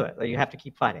have to do it. You have to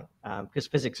keep fighting because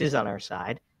physics is on our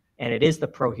side, and it is the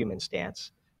pro-human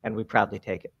stance, and we proudly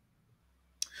take it.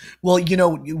 Well,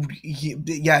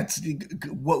 yeah, it's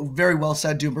very well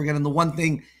said, Doomberg. And the one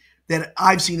thing that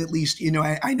I've seen, at least,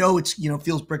 I know it's,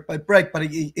 feels brick by brick, but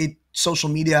social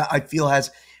media, I feel,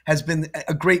 has been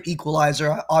a great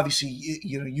equalizer. Obviously,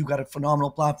 you got a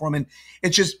phenomenal platform, and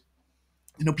it's just,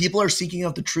 people are seeking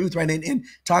out the truth, right? In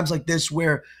times like this,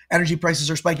 where energy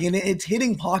prices are spiking, and it's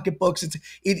hitting pocketbooks.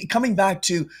 It's coming back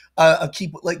to a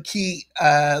key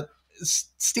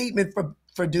statement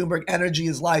for Doomberg: energy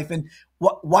is life. And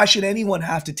why should anyone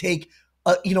have to take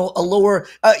a lower?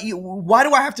 Why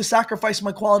do I have to sacrifice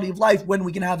my quality of life when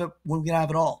we can have it? When we can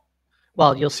have it all?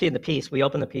 Well, you'll see in the piece, we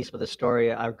open the piece with a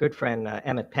story. Our good friend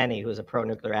Emmett Penny, who is a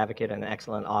pro-nuclear advocate and an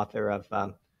excellent author of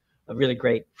a really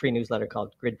great free newsletter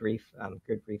called Grid Brief,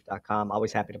 gridbrief.com.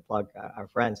 Always happy to plug our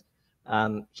friends.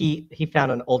 He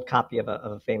found an old copy of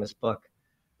a famous book,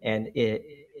 and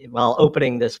while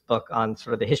opening this book on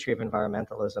sort of the history of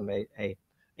environmentalism,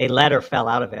 a letter fell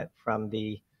out of it from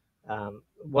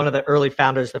one of the early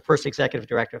founders, the first executive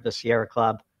director of the Sierra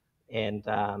Club, and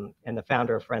the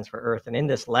founder of Friends for Earth. And in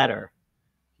this letter,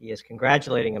 he is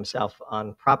congratulating himself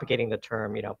on propagating the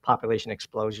term, population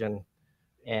explosion,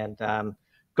 and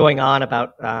going on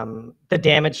about the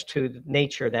damage to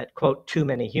nature that, quote, too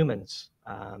many humans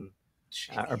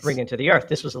are bringing to the earth.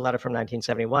 This was a letter from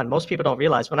 1971. Most people don't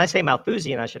realize, when I say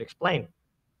Malthusian, I should explain.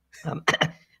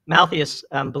 Malthus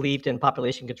believed in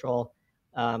population control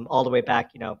all the way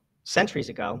back, centuries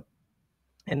ago.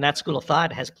 And that school of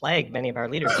thought has plagued many of our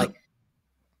leaders. Like,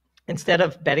 instead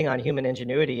of betting on human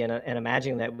ingenuity and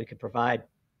imagining that we could provide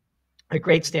a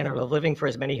great standard of living for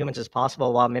as many humans as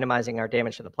possible while minimizing our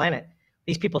damage to the planet,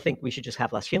 these people think we should just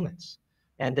have less humans.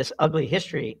 And this ugly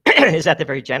history is at the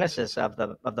very genesis of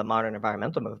the modern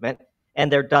environmental movement.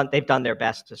 And they've done their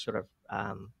best to sort of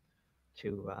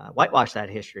whitewash that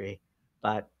history.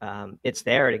 But it's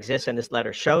there, it exists, and this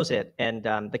letter shows it. And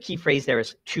the key phrase there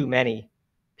is too many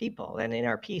people. And in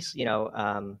our piece,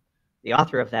 the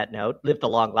author of that note lived a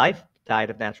long life, died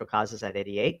of natural causes at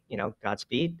 88.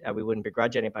 Godspeed. We wouldn't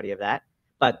begrudge anybody of that.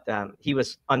 But he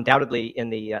was undoubtedly in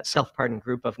the self-pardon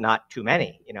group of not too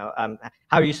many. How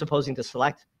are you supposing to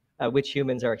select which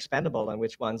humans are expendable and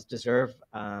which ones deserve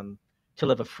to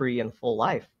live a free and full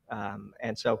life?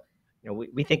 And so,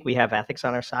 we think we have ethics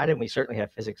on our side, and we certainly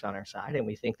have physics on our side, and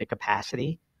we think the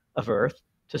capacity of Earth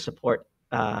to support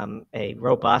a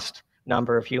robust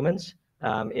number of humans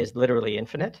is literally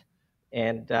infinite.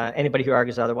 And anybody who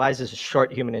argues otherwise is a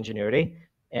short human ingenuity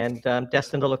and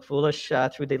destined to look foolish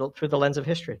through the lens of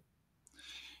history.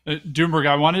 Doomberg,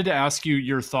 I wanted to ask you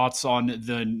your thoughts on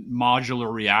the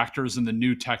modular reactors and the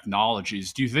new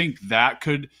technologies. Do you think that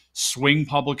could swing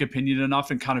public opinion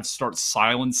enough and kind of start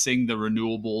silencing the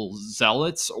renewable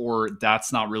zealots, or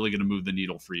that's not really going to move the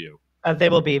needle for you? They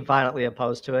will be violently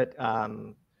opposed to it.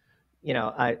 I'm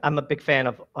a big fan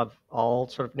of all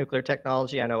sort of nuclear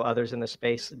technology. I know others in the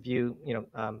space view,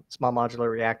 small modular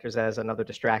reactors as another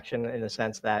distraction, in the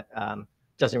sense that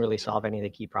doesn't really solve any of the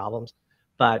key problems.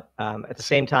 But at the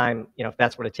same time, if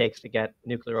that's what it takes to get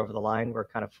nuclear over the line, we're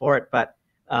kind of for it. But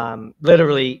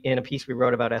literally, in a piece we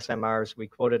wrote about SMRs, we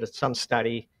quoted some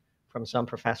study from some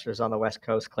professors on the West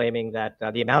Coast claiming that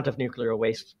the amount of nuclear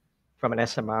waste from an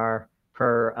SMR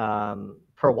per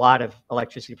watt of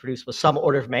electricity produced was some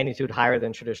order of magnitude higher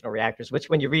than traditional reactors, which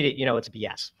when you read it, it's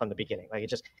BS from the beginning. Like,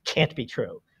 it just can't be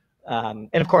true.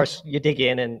 And of course, you dig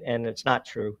in and it's not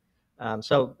true.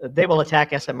 So they will attack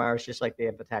SMRs just like they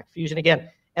have attacked fusion. Again,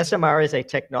 SMR is a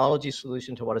technology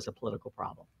solution to what is a political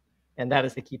problem. And that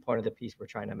is the key point of the piece we're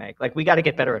trying to make. Like, we got to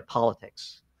get better at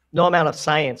politics. No amount of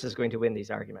science is going to win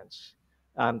these arguments.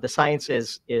 The science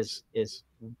is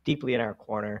deeply in our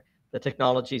corner. The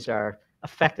technologies are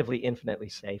effectively infinitely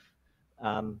safe.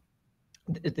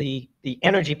 The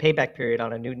energy payback period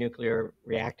on a new nuclear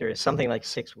reactor is something like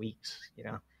 6 weeks,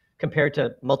 compared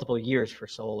to multiple years for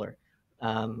solar.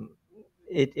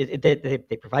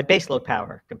 They provide baseload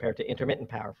power compared to intermittent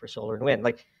power for solar and wind.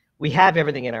 Like, we have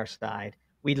everything in our side.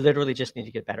 We literally just need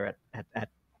to get better at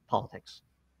politics.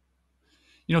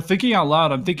 Thinking out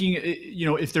loud, I'm thinking,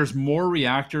 if there's more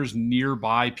reactors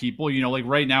nearby people, like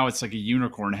right now it's like a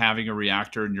unicorn having a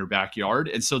reactor in your backyard.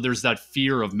 And so there's that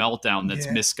fear of meltdown that's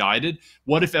misguided.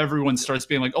 What if everyone starts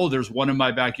being like, oh, there's one in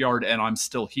my backyard and I'm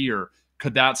still here?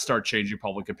 Could that start changing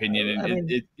public opinion?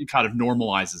 And it kind of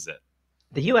normalizes it.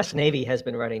 The U.S. Navy has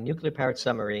been running nuclear-powered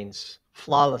submarines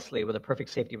flawlessly with a perfect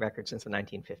safety record since the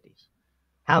 1950s.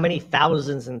 How many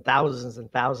thousands and thousands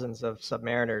and thousands of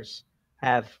submariners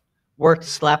have worked,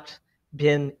 slept,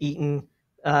 been eaten,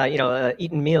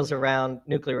 eaten meals around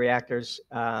nuclear reactors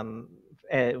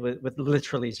with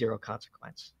literally zero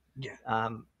consequence? Yeah.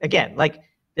 Again, like,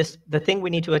 the thing we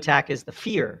need to attack is the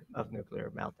fear of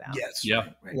nuclear meltdown. Yes. Yeah.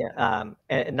 Right. Yeah,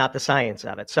 and not the science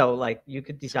of it. So, like, you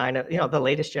could design the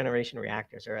latest generation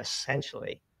reactors are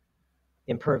essentially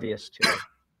impervious to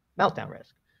meltdown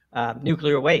risk.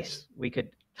 Nuclear waste we could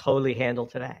totally handle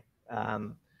today,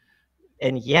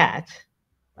 and yet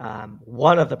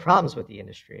one of the problems with the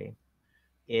industry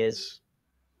is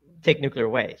take nuclear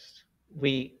waste.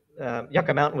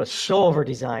 Yucca Mountain was so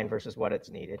over-designed versus what it's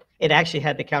needed. It actually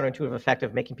had the counterintuitive effect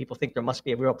of making people think there must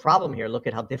be a real problem here. Look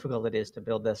at how difficult it is to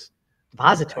build this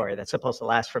depository that's supposed to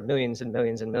last for millions and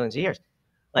millions and millions of years.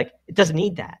 Like, it doesn't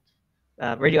need that.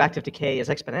 Radioactive decay is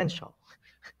exponential.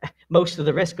 Most of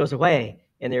the risk goes away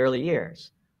in the early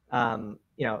years.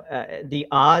 The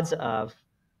odds of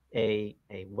a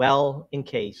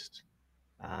well-encased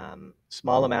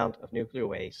small amount of nuclear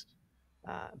waste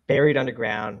buried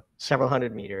underground, several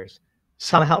hundred meters,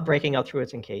 somehow breaking out through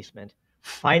its encasement,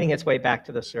 finding its way back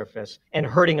to the surface, and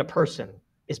hurting a person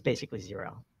is basically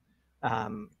zero.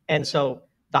 And so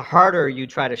the harder you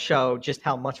try to show just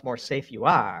how much more safe you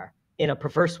are in a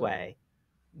perverse way,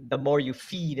 the more you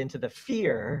feed into the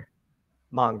fear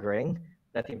mongering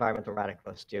that the environmental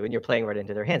radicalists do, and you're playing right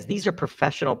into their hands. These are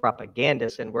professional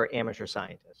propagandists, and we're amateur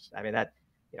scientists. I mean,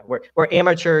 we're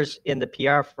amateurs in the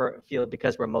PR field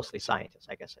because we're mostly scientists,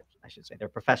 I guess I should say. They're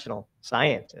professional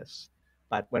scientists,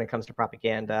 but when it comes to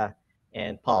propaganda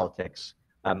and politics,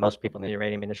 most people in the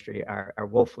uranium industry are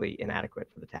woefully inadequate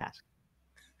for the task.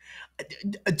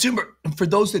 Timber, for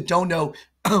those that don't know,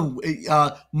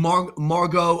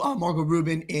 Margot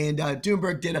Rubin and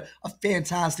Doomberg did a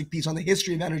fantastic piece on the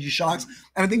history of energy shocks,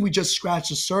 and I think we just scratched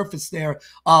the surface there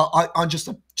on just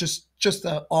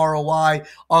the ROI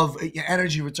of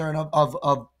energy return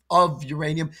of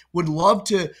uranium. Would love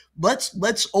to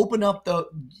let's open up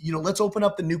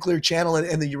the nuclear channel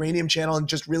and the uranium channel and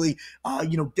just really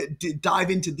dive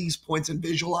into these points and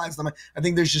visualize them. I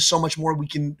think there's just so much more we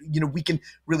can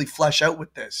really flesh out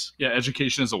with this. Yeah,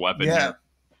 education is a weapon. Yeah.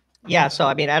 Yeah. So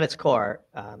I mean, at its core,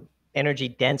 energy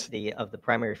density of the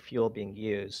primary fuel being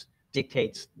used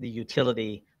dictates the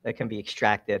utility that can be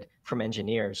extracted from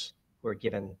engineers who are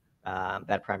given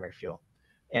that primary fuel.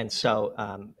 And so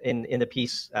in the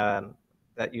piece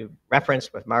that you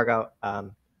referenced with Margot,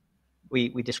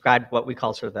 we described what we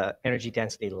call sort of the energy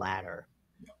density ladder.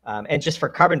 And just for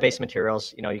carbon-based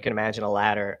materials, you can imagine a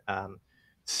ladder.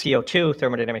 CO2,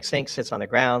 thermodynamic sink, sits on the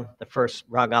ground. The first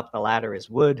rung up the ladder is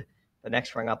wood. The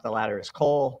next rung up the ladder is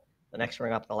coal. The next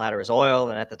rung up the ladder is oil.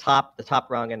 And at the top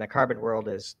rung in the carbon world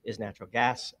is natural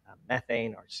gas,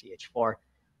 methane, or CH4.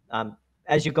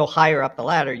 As you go higher up the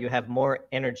ladder, you have more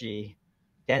energy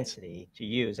density to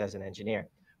use as an engineer.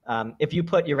 If you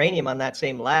put uranium on that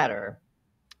same ladder,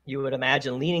 you would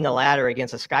imagine leaning a ladder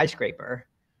against a skyscraper,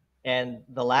 and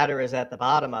the ladder is at the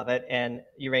bottom of it, and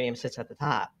uranium sits at the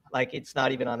top. Like, it's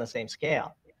not even on the same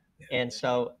scale. And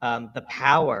so the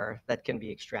power that can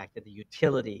be extracted, the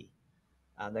utility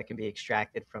that can be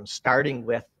extracted from starting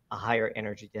with a higher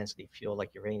energy density fuel like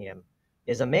uranium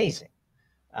is amazing.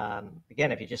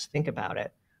 Again, if you just think about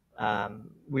it,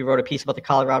 we wrote a piece about the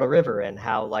Colorado River and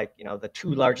how, the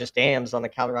two largest dams on the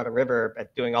Colorado River are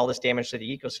doing all this damage to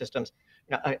the ecosystems.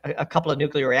 A couple of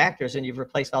nuclear reactors, and you've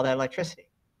replaced all that electricity.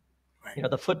 Right.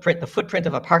 The footprint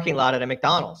of a parking lot at a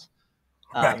McDonald's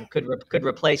could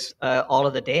replace all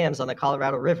of the dams on the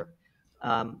Colorado River.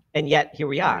 And yet here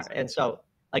we are. And so,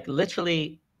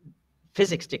 literally,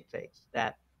 physics dictates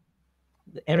that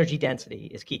the energy density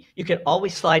is key. You can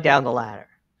always slide down the ladder.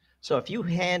 So if you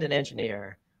hand an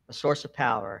engineer a source of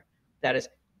power that is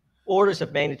orders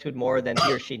of magnitude more than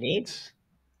he or she needs,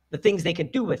 the things they can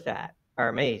do with that are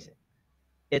amazing.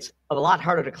 It's a lot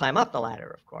harder to climb up the ladder,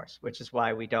 of course, which is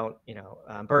why we don't,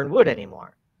 burn wood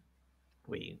anymore.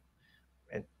 We,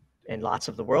 in lots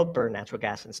of the world, burn natural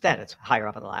gas instead. It's higher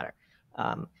up on the ladder.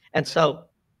 And so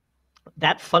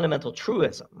that fundamental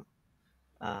truism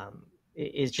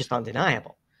is just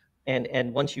undeniable.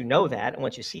 And once you know that, and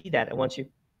once you see that, and once you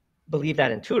believe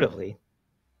that intuitively,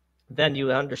 then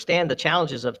you understand the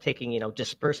challenges of taking,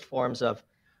 dispersed forms of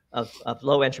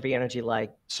low entropy energy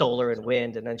like solar and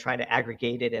wind, and then trying to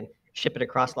aggregate it and ship it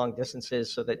across long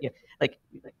distances so that,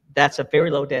 that's a very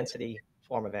low density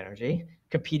form of energy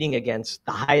competing against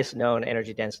the highest known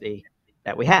energy density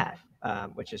that we have,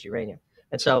 which is uranium.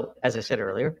 And so, as I said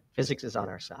earlier, physics is on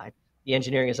our side. The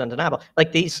engineering is undeniable.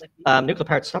 Like, these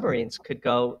nuclear-powered submarines could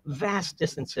go vast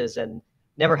distances and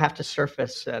never have to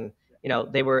surface, and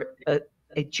they were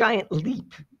a giant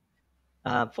leap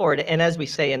forward. And as we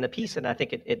say in the piece, and I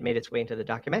think it made its way into the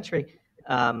documentary,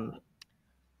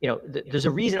 there's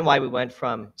a reason why we went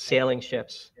from sailing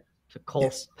ships to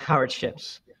coal-powered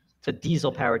ships to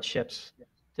diesel-powered ships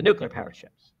to nuclear-powered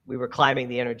ships. We were climbing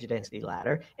the energy density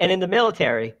ladder. And in the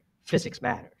military, physics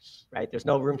matters, right? There's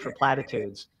no room for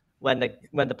platitudes when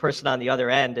the person on the other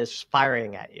end is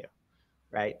firing at you,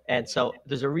 right? And so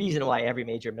there's a reason why every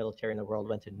major military in the world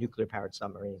went to nuclear-powered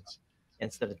submarines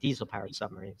instead of diesel-powered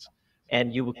submarines.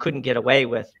 And you couldn't get away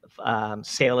with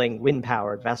sailing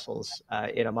wind-powered vessels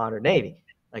in a modern Navy.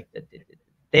 Like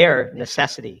their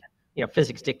necessity,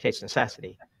 physics dictates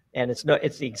necessity. And it's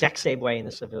the exact same way in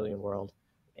the civilian world.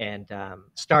 And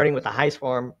starting with the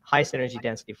highest energy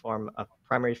density form of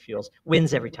primary fuels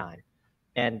wins every time.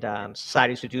 And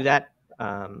societies who do that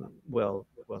will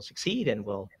succeed and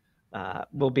will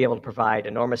be able to provide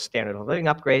enormous standard of living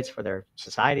upgrades for their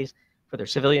societies, for their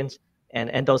civilians.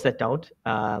 And those that don't,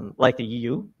 like the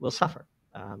EU, will suffer.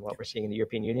 What we're seeing in the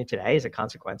European Union today is a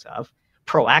consequence of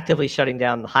proactively shutting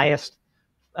down the highest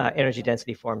energy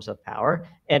density forms of power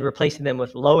and replacing them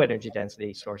with low energy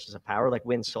density sources of power like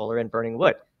wind, solar, and burning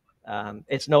wood.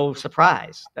 It's no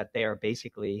surprise that they are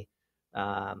basically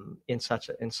in such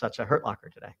a hurt locker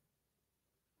today.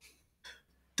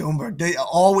 Doomberg,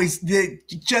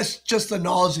 just the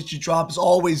knowledge that you drop is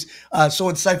always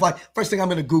so insightful. First thing I'm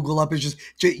going to Google up is just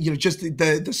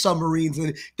the submarines.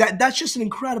 That's just an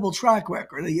incredible track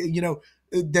record.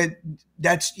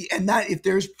 That's if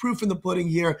there's proof in the pudding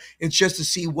here, it's just to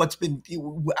see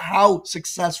how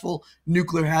successful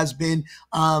nuclear has been,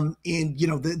 and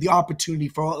the opportunity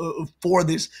for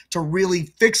this to really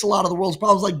fix a lot of the world's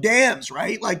problems, like dams,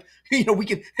 right? Like we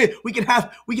can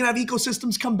have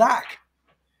ecosystems come back.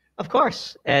 Of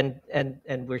course, and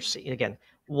we're seeing, again,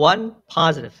 one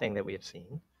positive thing that we have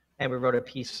seen, and we wrote a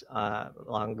piece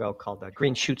long ago called "The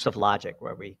Green Shoots of Logic,"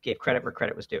 where we gave credit where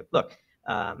credit was due. Look,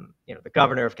 the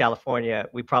governor of California,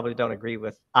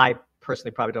 I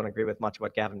personally probably don't agree with much of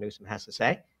what Gavin Newsom has to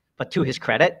say, but to his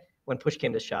credit, when push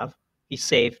came to shove, he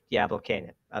saved Diablo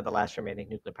Canyon, the last remaining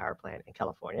nuclear power plant in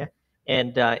California,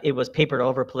 and it was papered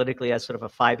over politically as sort of a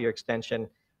 5-year extension.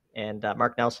 And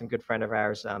Mark Nelson, good friend of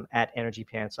ours, at Energy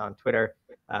Pants on Twitter,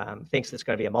 thinks it's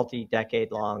going to be a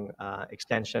multi-decade-long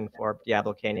extension for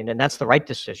Diablo Canyon, and that's the right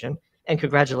decision. And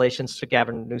congratulations to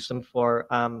Gavin Newsom for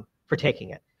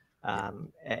taking it.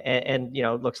 And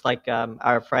looks like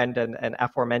our friend and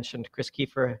aforementioned Chris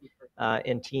Keefer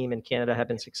and team in Canada have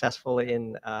been successful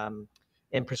in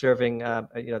preserving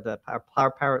the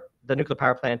nuclear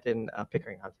power plant in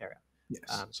Pickering, Ontario.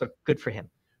 Yes. So good for him.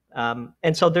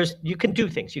 And so you can do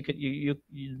things.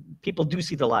 People do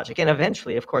see the logic, and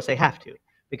eventually, of course, they have to,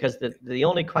 because the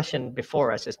only question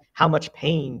before us is how much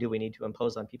pain do we need to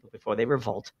impose on people before they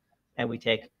revolt, and we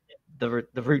take the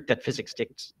route that physics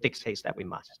dictates that we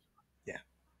must. Yeah.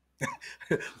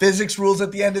 Physics rules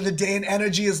at the end of the day, and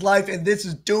energy is life. And this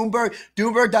is Doomberg,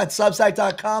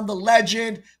 Doomberg.substack.com, the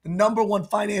legend, the #1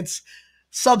 finance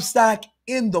Substack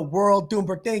in the world.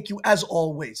 Doomberg, thank you as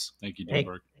always. Thank you,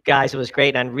 Doomberg. Hey, guys, it was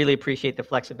great, and I really appreciate the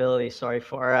flexibility. Sorry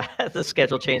for the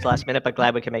schedule change last minute, but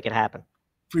glad we can make it happen.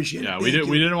 Appreciate it. Yeah, we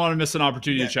didn't want to miss an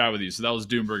opportunity to chat with you. So that was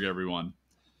Doomberg, everyone.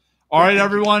 All right,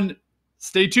 everyone.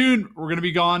 Stay tuned. We're going to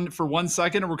be gone for 1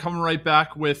 second, and we're coming right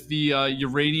back with the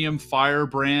uranium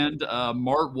firebrand,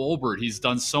 Mart Wolbert. He's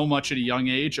done so much at a young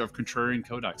age of Contrarian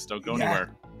Codex. Don't go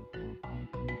anywhere.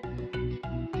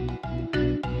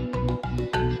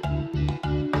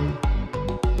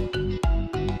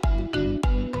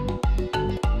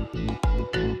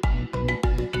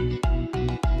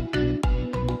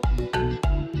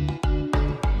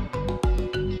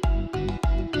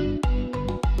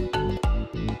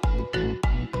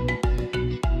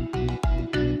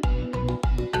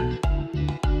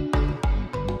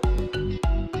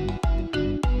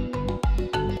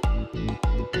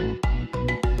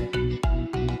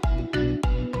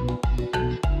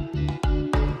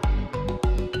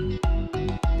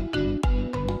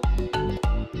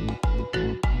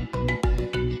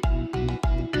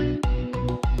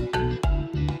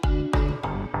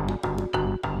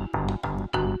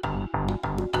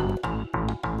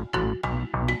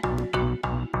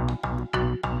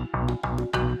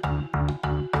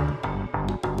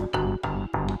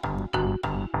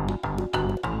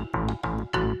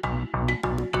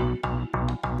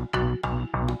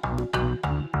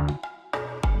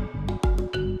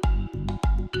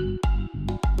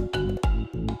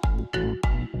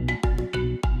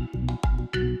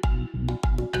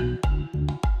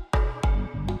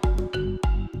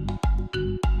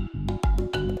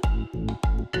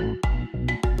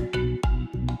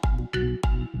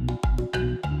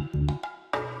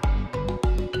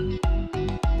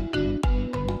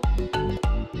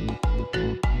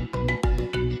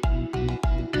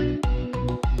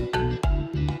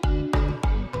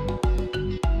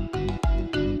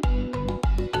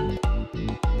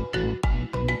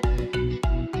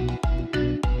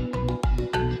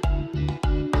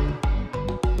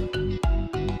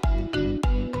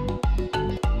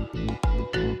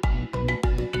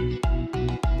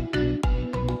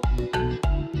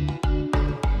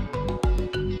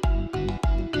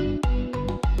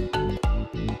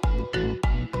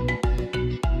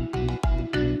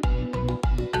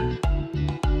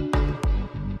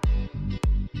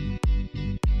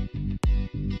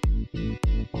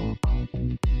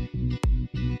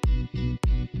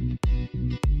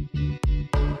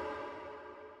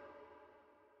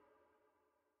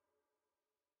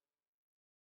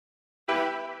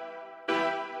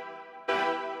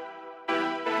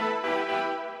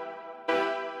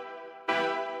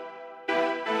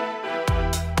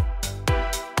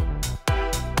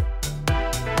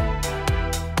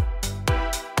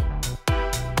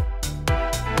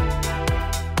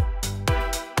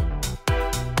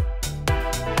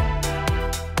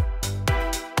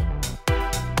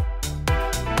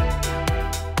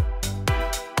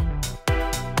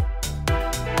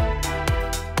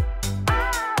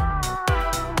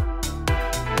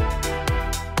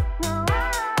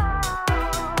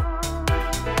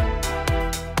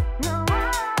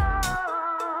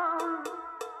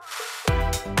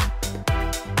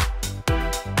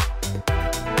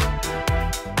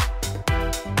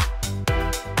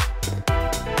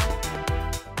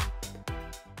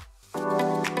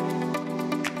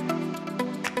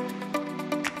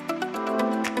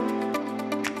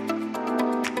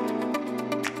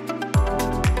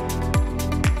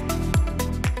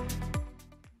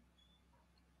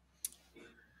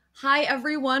 Hi,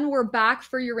 everyone. We're back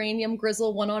for Uranium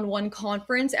Grizzle one-on-one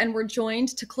conference, and we're joined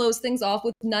to close things off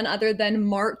with none other than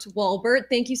Mart Walbert.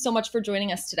 Thank you so much for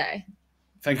joining us today.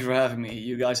 Thank you for having me.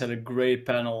 You guys had a great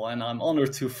panel, and I'm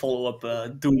honored to follow up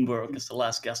Doomberg as the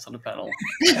last guest on the panel.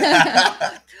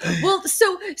 Well,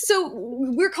 so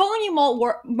we're calling you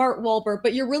Mart Walbert,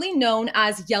 but you're really known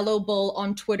as Yellow Bull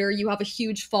on Twitter. You have a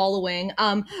huge following,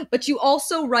 but you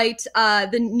also write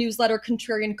the newsletter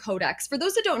Contrarian Codex. For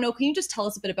those that don't know, can you just tell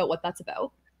us a bit about what that's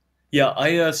about? Yeah,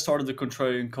 I started the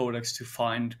Contrarian Codex to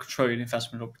find contrarian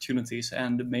investment opportunities,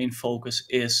 and the main focus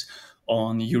is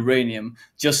on uranium.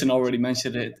 Justin already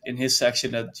mentioned it in his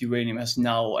section that uranium has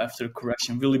now, after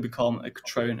correction, really become a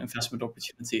contrarian investment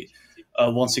opportunity.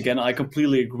 Once again, I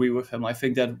completely agree with him. I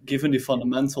think that given the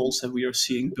fundamentals that we are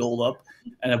seeing build up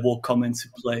and that will come into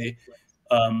play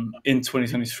in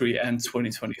 2023 and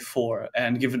 2024,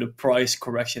 and given the price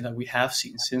correction that we have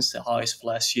seen since the highs of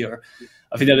last year,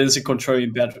 I think that is a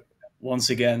contrarian bet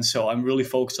once again. So I'm really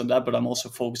focused on that, but I'm also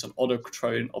focused on other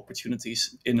contrarian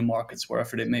opportunities in the markets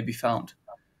wherever they may be found.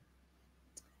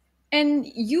 And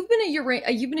you've been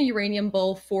a uranium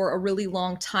bull for a really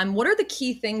long time. What are the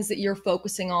key things that you're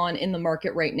focusing on in the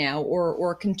market right now,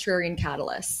 or contrarian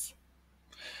catalysts?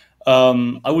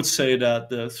 I would say that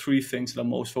the three things that I'm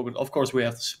most focused, of course, we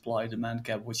have the supply-demand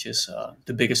gap, which is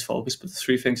the biggest focus. But the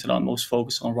three things that I'm most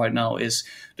focused on right now is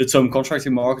the term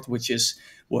contracting market, which is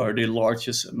where the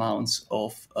largest amounts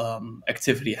of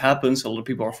activity happens. A lot of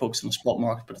people are focused on the spot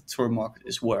market, but the term market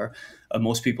is where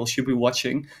most people should be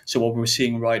watching. So what we're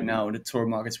seeing right now in the term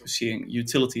markets, we're seeing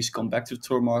utilities come back to the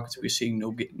term markets. We're seeing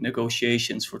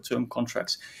negotiations for term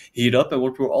contracts heat up. And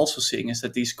what we're also seeing is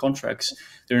that these contracts,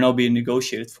 they're now being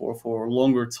negotiated for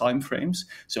longer time frames.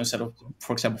 So instead of,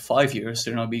 for example, 5 years,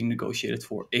 they're now being negotiated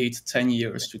for 8 to 10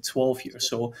 years to 12 years.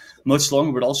 So much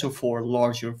longer, but also for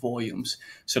larger volumes.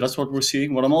 So that's what we're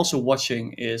seeing. What I'm also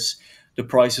watching is the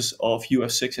prices of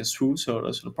UF6 and SWU, so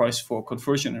those are the price for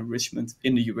conversion and enrichment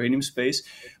in the uranium space.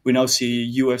 We now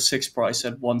see UF6 price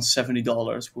at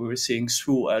 $170. We're seeing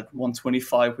SWU at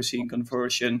 $125. We're seeing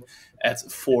conversion at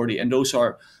 $40, and those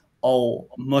are all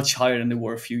much higher than they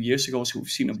were a few years ago. So we've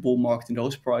seen a bull market in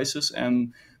those prices.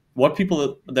 And what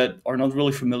people that are not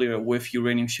really familiar with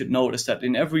uranium should know is that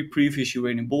in every previous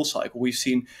uranium bull cycle, we've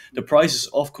seen the prices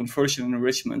of conversion and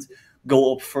enrichment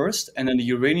go up first, and then the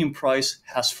uranium price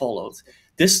has followed.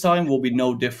 This time will be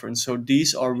no different. So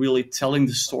these are really telling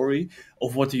the story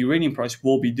of what the uranium price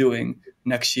will be doing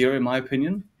next year, in my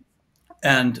opinion.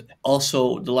 And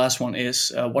also the last one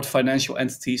is what financial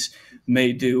entities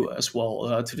may do as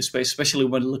well to the space, especially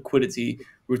when liquidity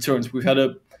returns. We've had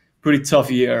a pretty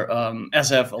tough year, as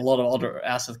have a lot of other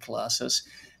asset classes.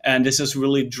 And this has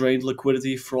really drained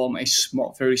liquidity from a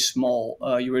very small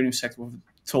uranium sector with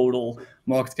total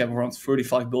market cap around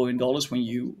 $35 billion when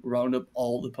you round up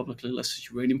all the publicly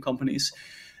listed uranium companies.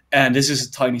 And this is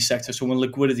a tiny sector. So when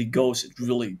liquidity goes, it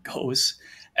really goes.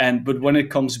 But when it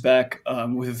comes back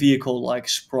with a vehicle like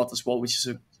Sprott as well, which is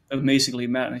an amazingly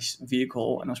managed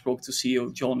vehicle, and I spoke to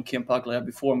CEO John Kimpaglia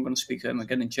before. I'm going to speak to him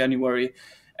again in January,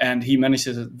 and he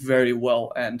manages it very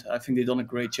well. And I think they've done a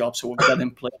great job. So with that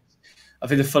in place, I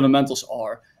think the fundamentals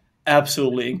are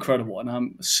absolutely incredible, and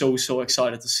I'm so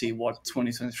excited to see what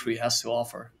 2023 has to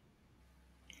offer.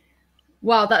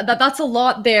 Wow, that's a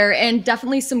lot there, and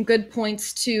definitely some good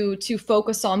points to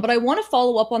focus on. But I want to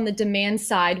follow up on the demand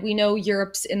side. We know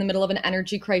Europe's in the middle of an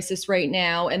energy crisis right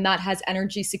now, and that has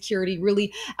energy security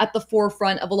really at the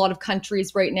forefront of a lot of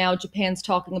countries right now. Japan's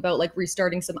talking about like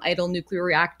restarting some idle nuclear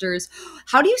reactors.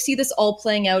 How do you see this all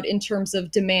playing out in terms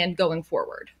of demand going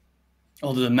forward?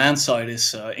 Well, the demand side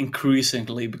is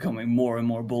increasingly becoming more and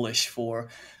more bullish for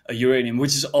uranium,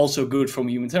 which is also good from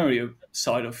a humanitarian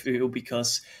side of view,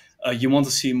 because you want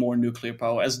to see more nuclear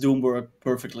power. As Doomberg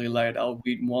perfectly laid out,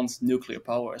 we want nuclear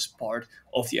power as part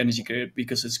of the energy grid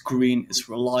because it's green, it's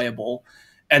reliable,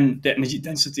 and the energy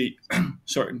density,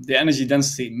 the energy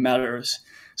density matters.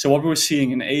 So what we're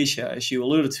seeing in Asia, as you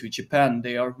alluded to, Japan,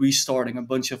 they are restarting a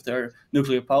bunch of their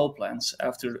nuclear power plants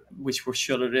which were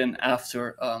shuttered in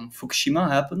after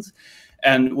Fukushima happened.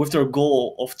 And with their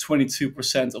goal of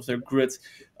 22% of their grid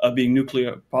being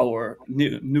nuclear powered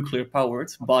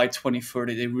by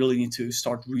 2030, they really need to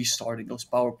start restarting those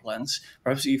power plants,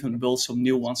 perhaps even build some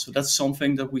new ones. So that's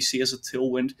something that we see as a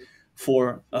tailwind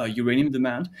for uranium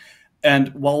demand. And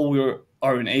while we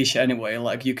are in Asia anyway,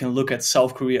 like you can look at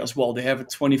South Korea as well. They have a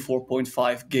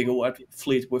 24.5 gigawatt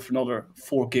fleet with another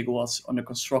 4 gigawatts under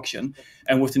construction.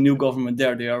 And with the new government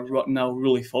there, they are now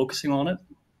really focusing on it.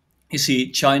 You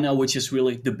see China, which is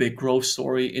really the big growth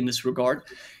story in this regard.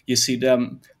 You see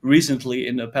them recently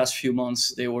in the past few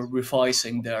months, they were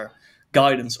revising their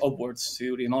guidance upwards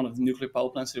to the amount of nuclear power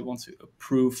plants they want to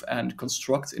approve and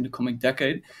construct in the coming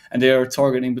decade. And they are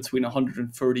targeting between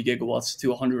 130 gigawatts to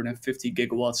 150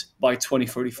 gigawatts by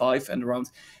 2035, and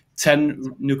around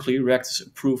 10 nuclear reactors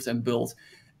approved and built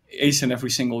each and every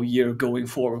single year going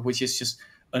forward, which is just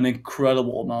an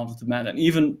incredible amount of demand. And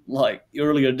even like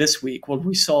earlier this week, what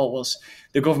we saw was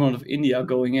the government of India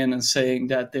going in and saying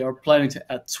that they are planning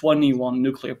to add 21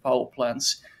 nuclear power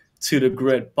plants to the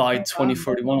grid by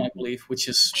 2031, I believe, which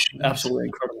is absolutely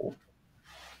incredible.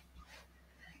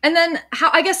 And then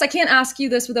I guess I can't ask you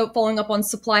this without following up on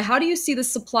supply. How do you see the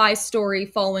supply story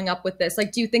following up with this?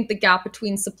 Like, do you think the gap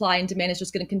between supply and demand is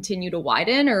just going to continue to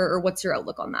widen, or what's your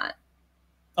outlook on that?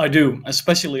 I do,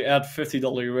 especially at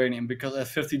 $50 uranium, because at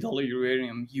 $50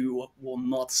 uranium, you will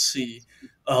not see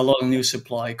a lot of new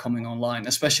supply coming online,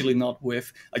 especially not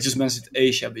with, I just mentioned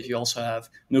Asia, but you also have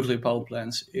nuclear power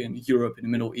plants in Europe, in the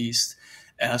Middle East,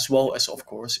 as well as, of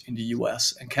course, in the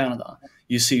US and Canada.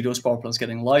 You see those power plants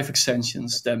getting life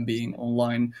extensions, them being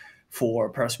online for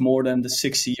perhaps more than the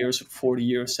 60 years or 40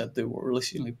 years that they were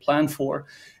originally planned for.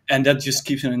 And that just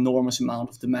keeps an enormous amount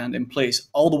of demand in place.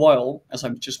 All the while, as I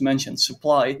just mentioned,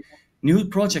 supply, new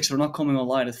projects are not coming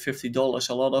online at $50.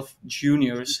 A lot of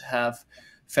juniors have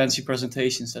fancy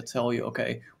presentations that tell you,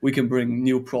 okay, we can bring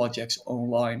new projects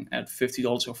online at $50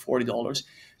 or $40.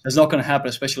 That's not going to happen,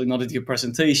 especially not if your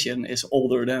presentation is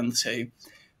older than, say,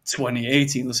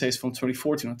 2018. Let's say it's from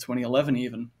 2014 or 2011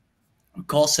 even.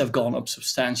 Costs have gone up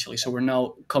substantially. So we're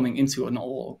now coming into an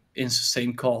all-in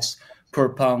sustained cost per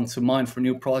pound to mine for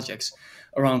new projects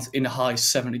around in the high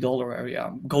 $70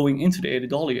 area, going into the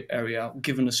 $80 area,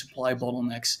 given the supply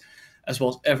bottlenecks, as well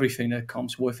as everything that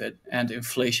comes with it, and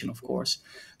inflation, of course.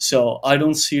 So I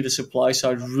don't see the supply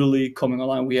side really coming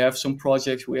online. We have some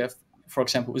projects. We have, for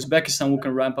example, Uzbekistan who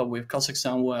can ramp up. We have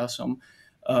Kazakhstan who have some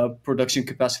production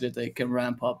capacity that they can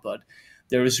ramp up, but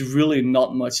there is really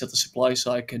not much that the supply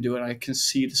side can do. And I can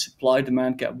see the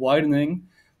supply-demand gap widening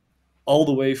all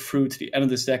the way through to the end of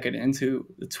this decade into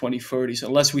the 2030s,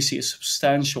 unless we see a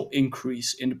substantial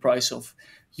increase in the price of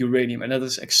uranium. And that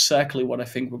is exactly what I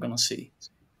think we're going to see.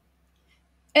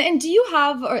 And do you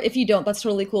have, or if you don't, that's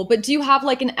totally cool, but do you have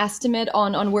like an estimate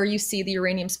on where you see the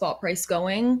uranium spot price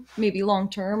going, maybe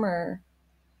long-term or?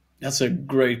 That's a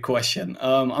great question.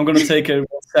 I'm going to take it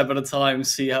one step at a time,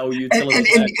 see how utilities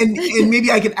and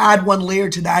maybe I could add one layer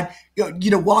to that.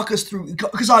 Walk us through,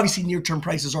 because obviously near-term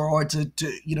prices are hard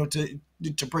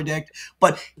to predict.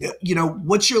 But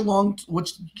what's on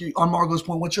Margot's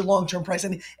point? What's your long-term price?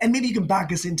 And maybe you can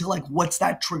back us into like what's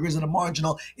that triggers at a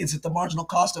marginal? Is it the marginal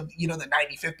cost of the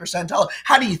 95th percentile?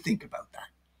 How do you think about that?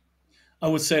 I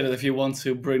would say that if you want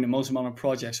to bring the most amount of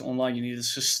projects online, you need a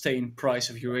sustained price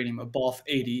of uranium above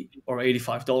 $80 or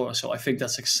 $85. So I think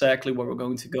that's exactly where we're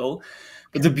going to go.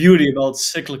 But the beauty about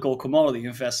cyclical commodity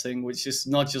investing, which is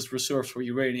not just reserves for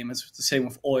uranium, it's the same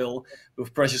with oil,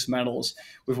 with precious metals,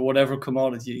 with whatever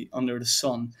commodity under the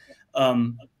sun.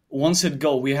 Once it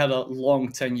goes, we had a long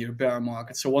 10-year bear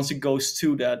market. So once it goes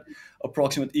to that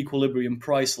approximate equilibrium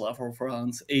price level of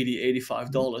around $80,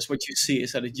 $85, what you see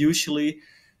is that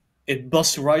it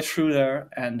busts right through there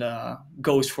and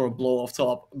goes for a blow off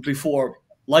top before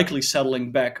likely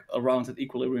settling back around that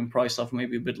equilibrium price level,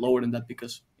 maybe a bit lower than that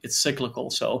because it's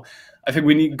cyclical. So I think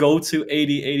we need to go to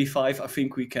 80, 85. I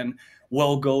think we can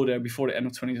well go there before the end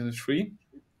of 2023.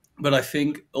 But I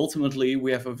think ultimately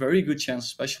we have a very good chance,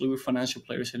 especially with financial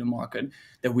players in the market,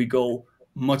 that we go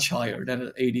much higher than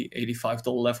at $80, $85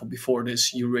 level before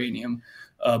this uranium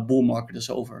bull market is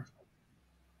over.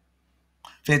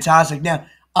 Fantastic. Now,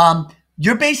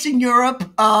 you're based in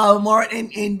Europe,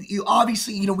 Martin, and you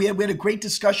obviously, we had a great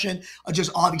discussion.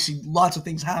 Just obviously, lots of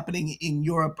things happening in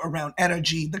Europe around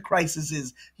energy. The crisis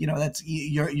is, that's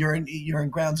you're in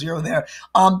ground zero there.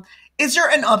 Is there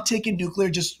an uptick in nuclear,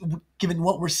 just given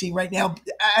what we're seeing right now?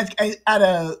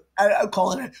 I'll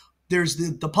call it there's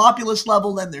the populist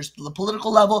level, then there's the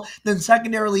political level, then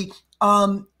secondarily,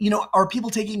 are people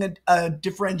taking a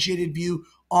differentiated view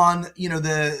on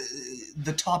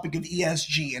the topic of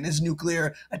ESG, and is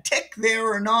nuclear a tick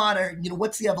there or not, or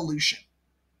what's the evolution?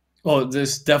 Well,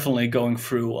 there's definitely going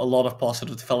through a lot of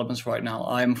positive developments right now.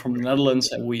 I'm from the Netherlands,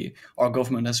 and our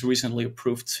government has recently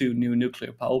approved 2 new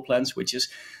nuclear power plants, which is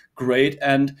great.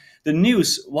 And the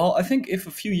news, well, I think if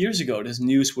a few years ago this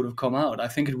news would have come out, I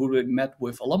think it would have been met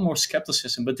with a lot more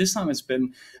skepticism. But this time it's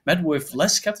been met with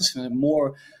less skepticism and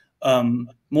more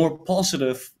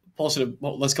positive,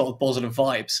 well, let's call it positive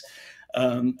vibes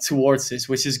towards this,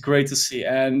 which is great to see.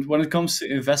 And when it comes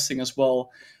to investing as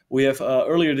well, We have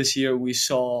earlier this year we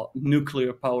saw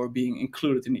nuclear power being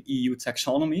included in the EU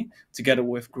taxonomy together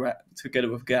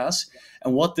with gas.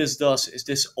 And what this does is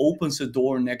this opens the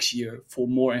door next year for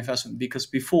more investment, because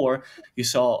before you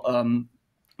saw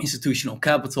institutional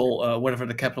capital, wherever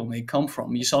the capital may come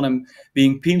from, you saw them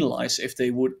being penalized if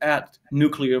they would add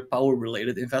nuclear power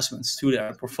related investments to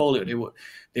their portfolio.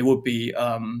 They would be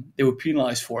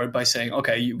penalized for it by saying,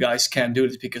 okay, you guys can't do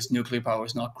this because nuclear power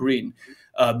is not green.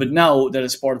 But now that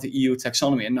it's part of the EU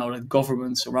taxonomy, and now that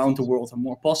governments around the world are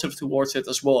more positive towards it,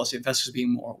 as well as investors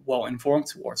being more well informed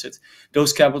towards it,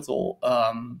 those capital,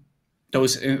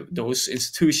 those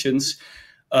institutions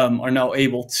are now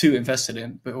able to invest it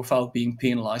in, but without being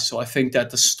penalized. So I think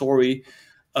that the story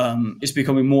is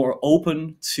becoming more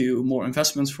open to more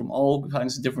investments from all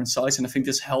kinds of different sides, and I think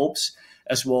this helps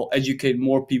as well educate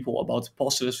more people about the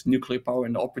positives of nuclear power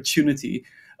and the opportunity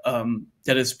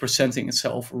that is presenting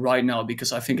itself right now,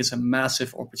 because I think it's a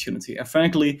massive opportunity. And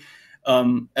frankly,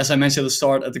 as I mentioned at the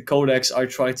start, at the Codex, I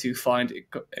try to find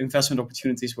investment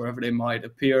opportunities wherever they might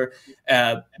appear.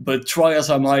 But try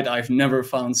as I might, I've never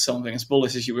found something as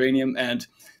bullish as uranium. And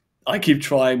I keep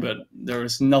trying, but there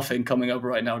is nothing coming up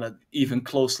right now that even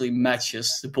closely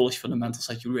matches the bullish fundamentals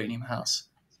that uranium has.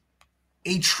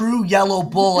 A true yellow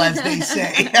bull, as they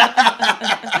say.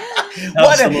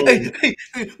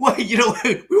 Well, you know,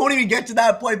 we won't even get to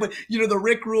that point, but you know, the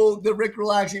Rick rule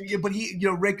action. But he, you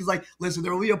know, Rick is like, listen,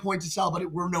 there will be a point to sell, but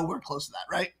we're nowhere close to that,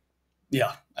 right?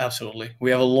 Yeah, absolutely.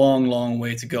 We have a long, long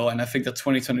way to go, and I think that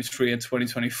 2023 and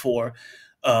 2024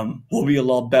 will be a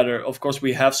lot better. Of course,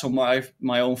 we have some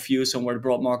my own views on where the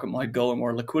broad market might go and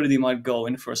where liquidity might go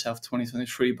in the first half of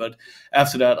 2023. But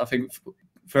after that, I think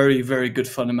very, very good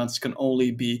fundamentals can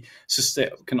only be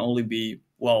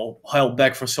held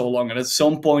back for so long. And at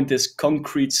some point, this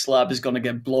concrete slab is going to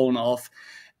get blown off.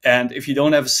 And if you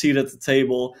don't have a seat at the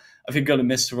table, I think you're going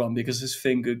to miss the run, because this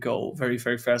thing could go very,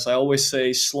 very fast. I always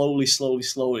say slowly, slowly,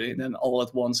 slowly, and then all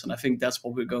at once. And I think that's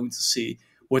what we're going to see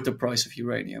with the price of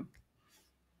uranium.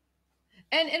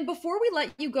 And before we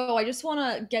let you go, I just want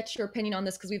to get your opinion on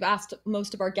this, because we've asked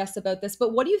most of our guests about this.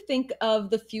 But what do you think of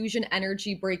the fusion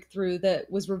energy breakthrough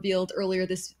that was revealed earlier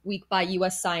this week by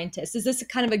U.S. scientists? Is this a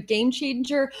kind of a game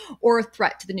changer or a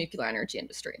threat to the nuclear energy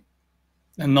industry?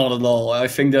 And not at all. I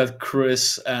think that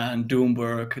Chris and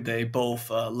Doomberg, they both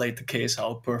laid the case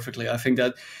out perfectly. I think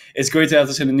that it's great to have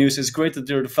this in the news. It's great that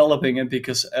they're developing it,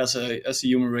 because as a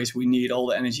human race, we need all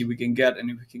the energy we can get.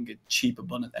 And if we can get cheap,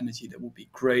 abundant energy, that would be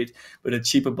great. But a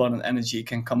cheap, abundant energy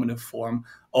can come in the form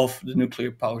of the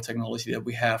nuclear power technology that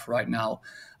we have right now.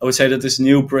 I would say that this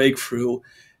new breakthrough,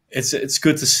 it's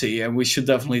good to see, and we should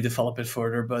definitely develop it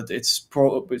further. But it's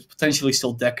potentially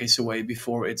still decades away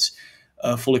before it's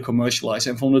fully commercialized.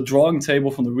 And from the drawing table,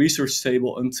 from the research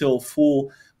table, until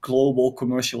full global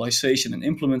commercialization and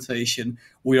implementation,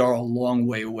 we are a long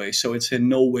way away. So it's in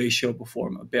no way, shape, or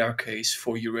form a bear case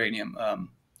for uranium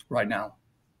right now.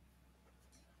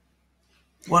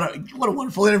 What a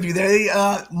wonderful interview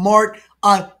there, Mart.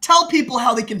 Tell people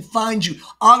how they can find you.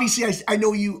 Obviously, I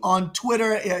know you on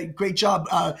Twitter. Great job,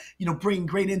 bringing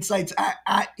great insights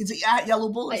is it at Yellow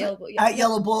Bull? At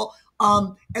Yellow Bull.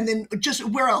 And then just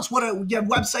where else? You have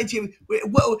websites?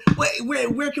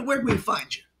 Where can we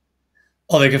find you?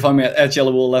 Oh, they can find me at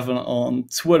YellowBull11 on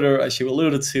Twitter, as you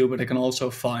alluded to, but they can also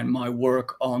find my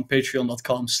work on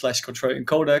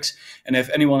patreon.com/contrariancodex. And if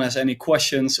anyone has any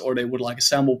questions, or they would like a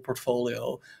sample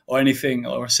portfolio or anything,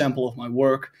 or a sample of my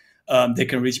work, they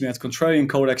can reach me at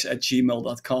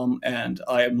contrariancodex@gmail.com. And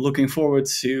I am looking forward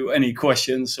to any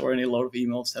questions or any load of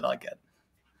emails that I get.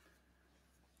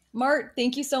 Mart,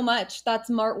 thank you so much. That's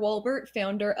Mart Walbert,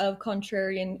 founder of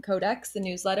Contrarian Codex, the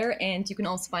newsletter, and you can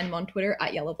also find him on Twitter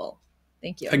at YellowBull.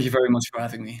 Thank you. Thank you very much for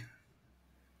having me.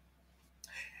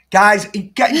 Guys,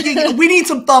 we need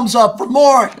some thumbs up for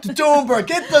more to Doomberg.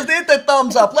 Hit the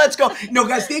thumbs up. Let's go.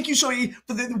 Guys, thank you so much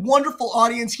for the wonderful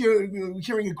audience here,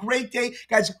 hearing a great day.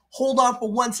 Guys, hold on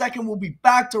for 1 second. We'll be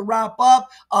back to wrap up.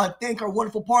 Thank our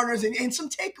wonderful partners and some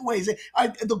takeaways.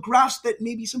 The graphs that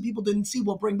maybe some people didn't see,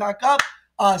 we'll bring back up.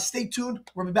 Stay tuned.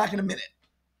 We'll be back in a minute.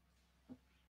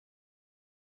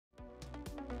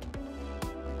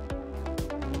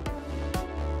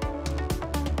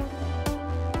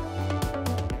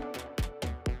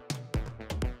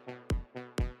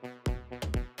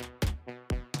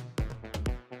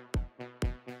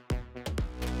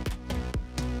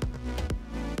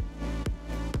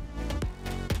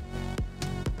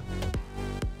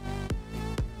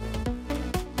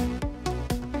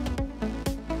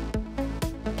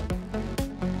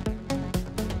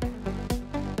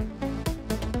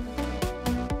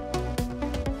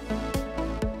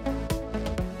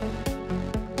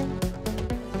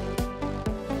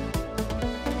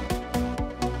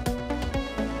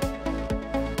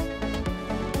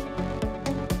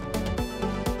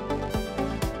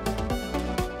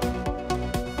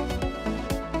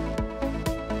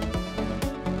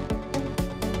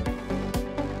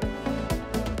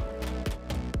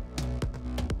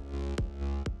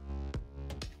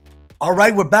 All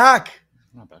right, we're back.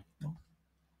 Not bad.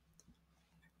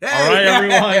 Hey. All right,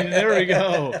 everyone. There we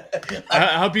go.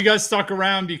 I hope you guys stuck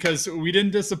around because we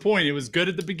didn't disappoint. It was good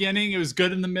at the beginning. It was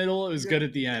good in the middle. It was good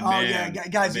at the end. Oh Man, yeah,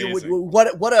 guys! amazing.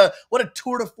 What a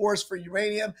tour de force for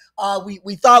uranium.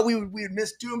 We thought we would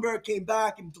miss Doomberg, came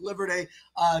back and delivered a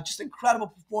just incredible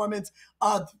performance.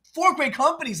 4 great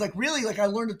companies. Like really, like I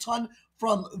learned a ton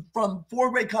from 4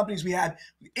 great companies. We had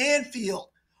Anfield,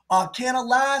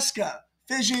 CanAlaska,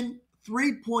 Fission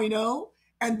 3.0.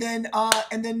 And then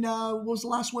what was the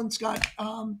last one, Scott?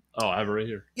 I have it right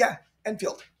here. Yeah,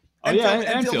 Enfield.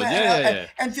 Enfield. Yeah.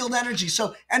 Enfield Energy.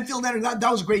 So Enfield Energy,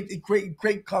 that was a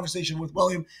great conversation with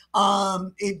William.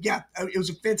 It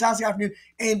was a fantastic afternoon.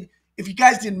 And if you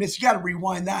guys didn't miss, you got to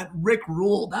rewind that. Rick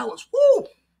ruled. That was whoo.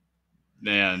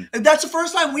 Man, and that's the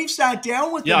first time we've sat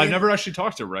down with him. Yeah, I've never actually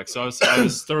talked to Rick, so I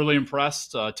was thoroughly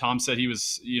impressed. Tom said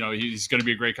he's going to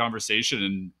be a great conversation,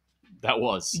 and that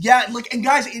was. Yeah, and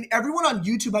guys, everyone on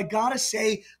YouTube, I gotta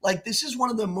say, this is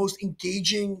one of the most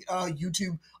engaging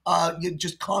YouTube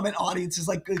just comment audiences.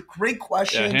 Great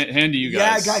questions. Yeah, hand to you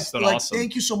guys. Yeah, guys, awesome.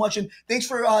 Thank you so much, and thanks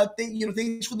for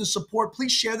thanks for the support.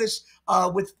 Please share this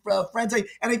with friends. And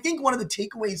I think one of the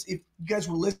takeaways, if you guys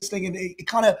were listening, and it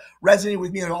kind of resonated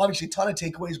with me. There are obviously a ton of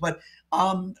takeaways, but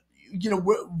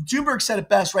Doomberg said it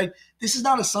best, right? This is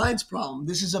not a science problem.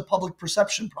 This is a public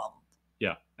perception problem.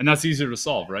 Yeah, and that's easier to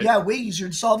solve, right? Yeah, way easier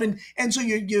to solve, and so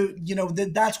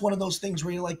that's one of those things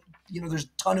where you're like, there's a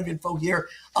ton of info here.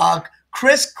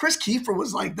 Chris Keefer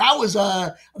was like, that was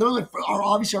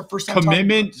obviously our first time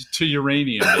commitment to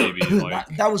uranium, baby.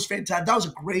 That was fantastic. That was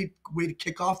a great way to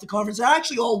kick off the conference. It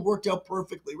actually all worked out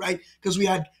perfectly, right? Because we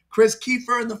had Chris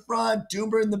Keefer in the front,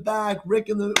 Doomber in the back, Rick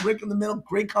in the middle.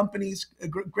 Great companies, a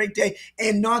great day,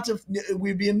 and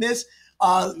we'd be amiss.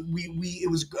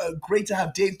 It was great to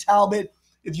have Dave Talbot.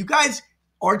 If you guys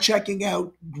are checking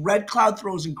out, Red Cloud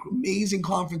throws amazing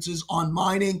conferences on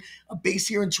mining, based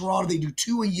here in Toronto. They do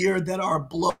 2 a year that are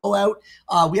blowout.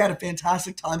 We had a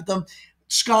fantastic time with them.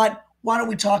 Scott, why don't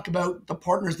we talk about the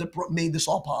partners that made this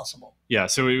all possible? Yeah,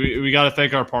 so we got to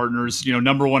thank our partners.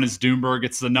 Number one is Doomberg.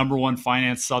 It's the number one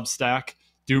finance Substack,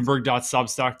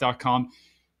 doomberg.substack.com.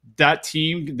 That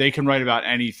team, they can write about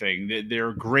anything.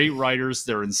 They're great writers.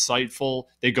 They're insightful.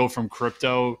 They go from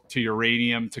crypto to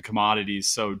uranium to commodities.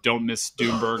 So don't miss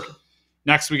Doomberg.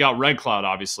 Next, we got Red Cloud,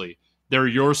 obviously. They're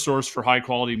your source for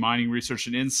high-quality mining research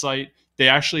and insight.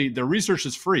 Their research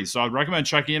is free. So I'd recommend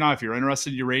checking it out if you're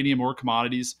interested in uranium or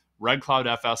commodities,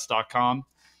 redcloudfs.com.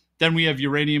 Then we have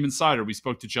Uranium Insider. We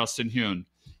spoke to Justin Huhn.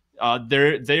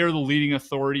 They are the leading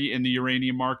authority in the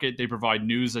uranium market. They provide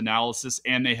news analysis,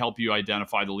 and they help you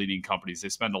identify the leading companies. They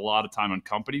spend a lot of time on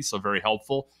companies, so very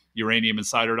helpful.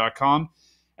 UraniumInsider.com.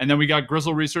 And then we got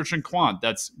Grizzle Research and Quant.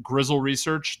 That's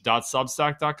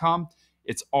grizzleresearch.substack.com.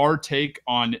 It's our take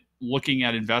on looking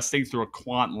at investing through a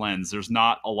quant lens. There's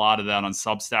not a lot of that on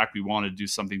Substack. We want to do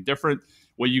something different.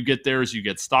 What you get there is you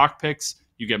get stock picks,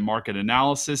 you get market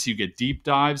analysis, you get deep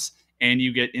dives, and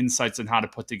you get insights on how to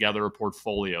put together a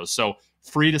portfolio. So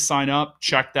free to sign up.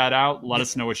 Check that out. Let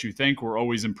us know what you think. We're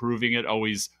always improving it,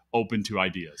 always open to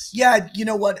ideas. Yeah, you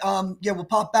know what? We'll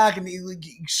pop back, and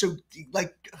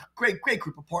great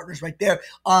group of partners right there.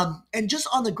 And just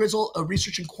on the Grizzle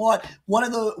Research and Quant, one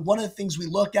of the things we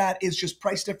look at is just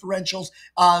price differentials.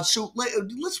 So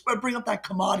let's bring up that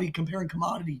comparing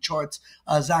commodity charts,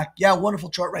 Zach. Yeah, wonderful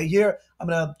chart right here. I'm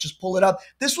gonna just pull it up.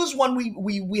 This was one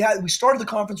we started the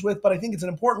conference with, but I think it's an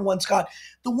important one, Scott.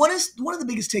 One of the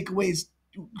biggest takeaways.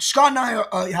 Scott and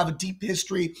I have a deep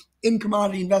history in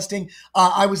commodity investing.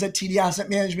 I was at TD Asset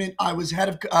Management. I was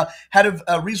head of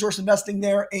resource investing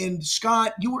there. And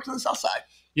Scott, you worked on the sell side.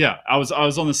 Yeah, I was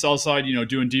on the sell side,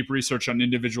 doing deep research on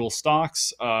individual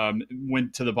stocks.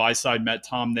 Went to the buy side, met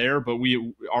Tom there, but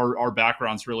our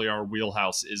backgrounds, really our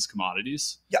wheelhouse is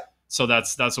commodities. Yeah. So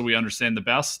that's what we understand the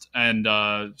best. And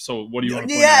so what do you want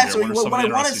to point out here? So what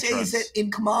I want to say is that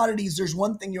in commodities, there's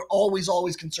one thing you're always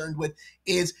concerned with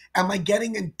is, am I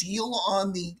getting a deal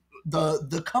on the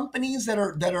companies that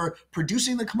are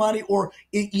producing the commodity or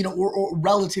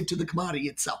relative to the commodity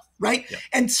itself, right? Yeah.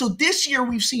 And so this year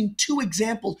we've seen 2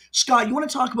 examples. Scott, you want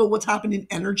to talk about what's happened in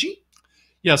energy?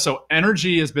 Yeah, so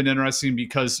energy has been interesting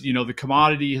because, the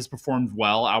commodity has performed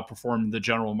well, outperformed the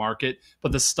general market,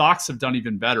 but the stocks have done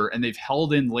even better, and they've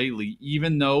held in lately,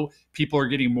 even though people are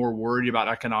getting more worried about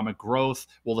economic growth.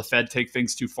 Will the Fed take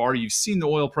things too far? You've seen the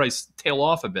oil price tail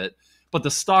off a bit, but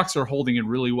the stocks are holding in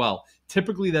really well.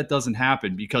 Typically, that doesn't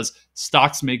happen because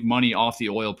stocks make money off the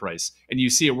oil price. And you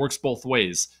see it works both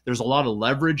ways. There's a lot of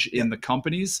leverage in the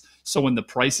companies. So when the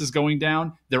price is going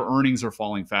down, their earnings are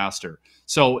falling faster.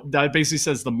 So that basically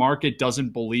says the market doesn't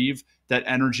believe that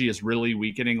energy is really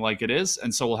weakening like it is.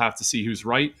 And so we'll have to see who's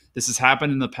right. This has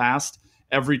happened in the past.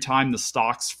 Every time the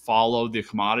stocks follow the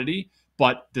commodity,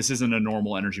 but this isn't a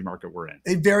normal energy market we're in.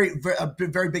 A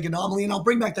very big anomaly. And I'll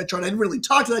bring back that chart. I didn't really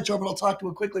talk to that chart, but I'll talk to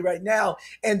it quickly right now.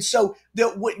 And so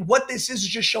what this is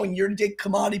just showing year-to-date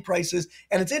commodity prices.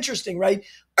 And it's interesting, right?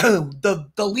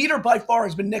 The leader by far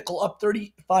has been nickel, up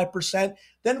 35%,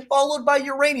 then followed by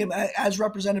uranium, as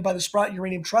represented by the Sprott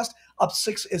Uranium Trust, up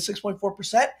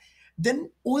 6.4%.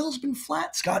 Then oil's been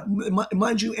flat, Scott,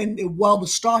 mind you, and while the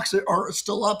stocks are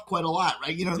still up quite a lot,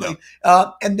 right?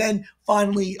 And then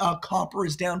finally, copper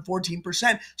is down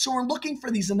 14%. So we're looking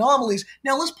for these anomalies.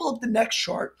 Now let's pull up the next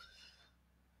chart.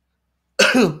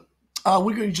 We're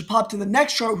going to just pop to the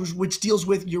next chart, which deals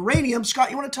with uranium.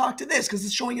 Scott, you want to talk to this because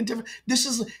it's showing a different.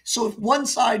 So if one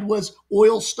side was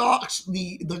oil stocks,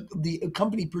 the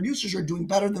company producers are doing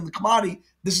better than the commodity.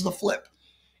 This is the flip.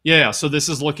 Yeah, so this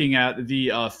is looking at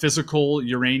the physical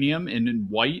uranium in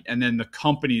white, and then the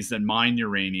companies that mine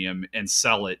uranium and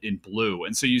sell it in blue.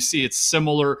 And so you see it's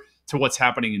similar to what's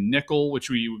happening in nickel,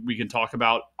 which we can talk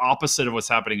about, opposite of what's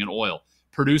happening in oil.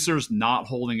 Producers not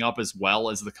holding up as well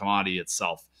as the commodity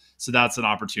itself. So that's an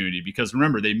opportunity because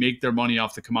remember, they make their money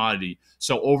off the commodity.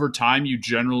 So over time, you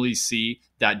generally see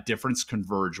that difference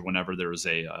converge whenever there's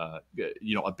a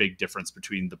big difference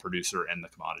between the producer and the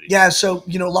commodity. Yeah. So,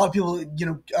 a lot of people,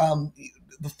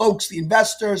 the folks, the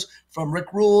investors from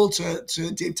Rick Rule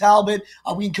to Dave Talbot,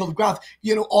 we can kill the graph,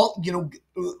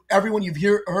 everyone you've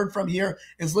heard from here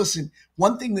is listen,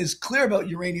 one thing that's clear about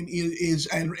uranium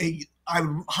I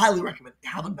would highly recommend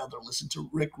have another listen to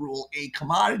Rick Rule, a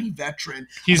commodity veteran.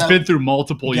 He's been through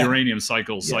multiple uranium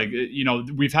cycles. Yeah.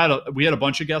 We had a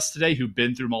bunch of guests today who've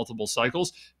been through multiple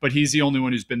cycles, but he's the only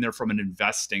one who's been there from an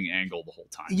investing angle the whole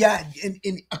time. Yeah,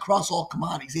 in across all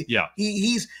commodities.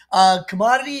 He's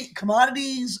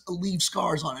commodities leave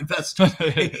scars on investors.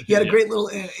 He had a great little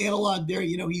analog there.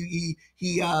 He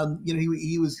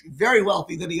was very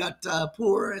wealthy. Then he got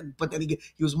poor, but then he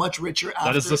was much richer.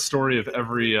 That is the story of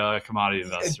every commodity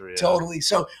investor. Yeah. Totally.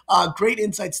 So great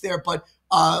insights there. But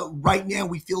right now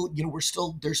we feel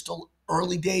there's still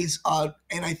early days,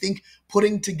 and I think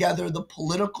putting together the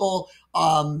political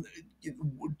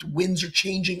winds are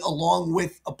changing along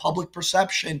with a public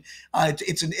perception.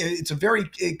 It's a very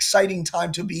exciting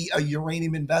time to be a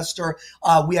uranium investor.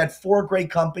 We had 4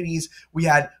 great companies. We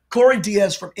had Cory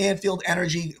Diaz from Anfield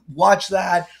Energy. Watch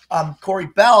that. Cory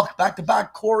Belyk,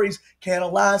 back-to-back Corys,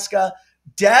 CanAlaska.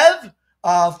 Dev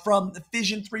from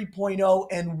Fission 3.0,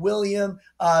 and William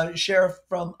Sheriff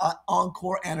from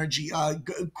enCore Energy.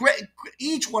 Great.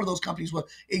 Each one of those companies,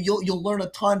 you'll learn a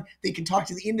ton. They can talk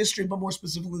to the industry, but more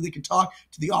specifically, they can talk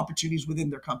to the opportunities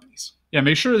within their companies. Yeah,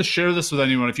 make sure to share this with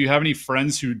anyone. If you have any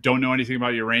friends who don't know anything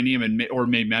about uranium or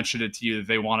may mention it to you that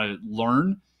they want to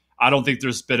learn, I don't think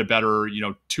there's been a better,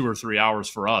 2 or 3 hours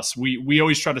for us. We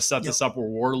always try to set this up where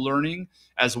we're learning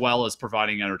as well as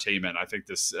providing entertainment. I think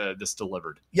this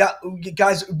delivered. Yeah,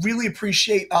 guys, really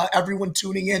appreciate everyone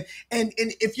tuning in. And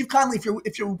if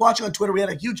you're watching on Twitter, we had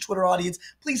a huge Twitter audience.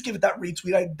 Please give it that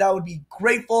retweet. That would be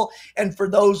grateful. And for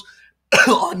those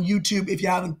on YouTube, if you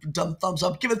haven't done thumbs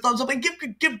up, give it a thumbs up and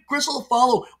give Grizzle a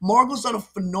follow. Margot's done a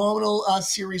phenomenal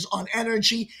series on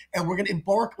energy, and we're going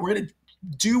to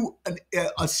do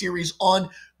a series on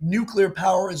nuclear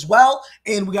power as well,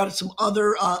 and we got some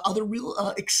other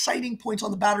real exciting points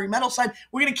on the battery metal side.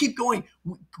 We're going to keep going.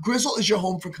 Grizzle is your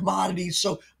home for commodities,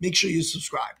 so make sure you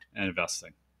subscribed and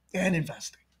investing.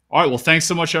 All right, well, thanks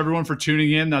so much, everyone, for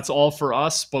tuning in. That's all for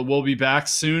us, but we'll be back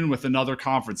soon with another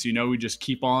conference. We just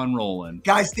keep on rolling.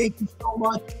 Guys, thank you so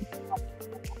much.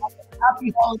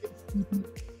 Happy holidays.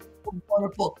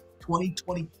 Wonderful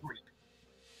 2023.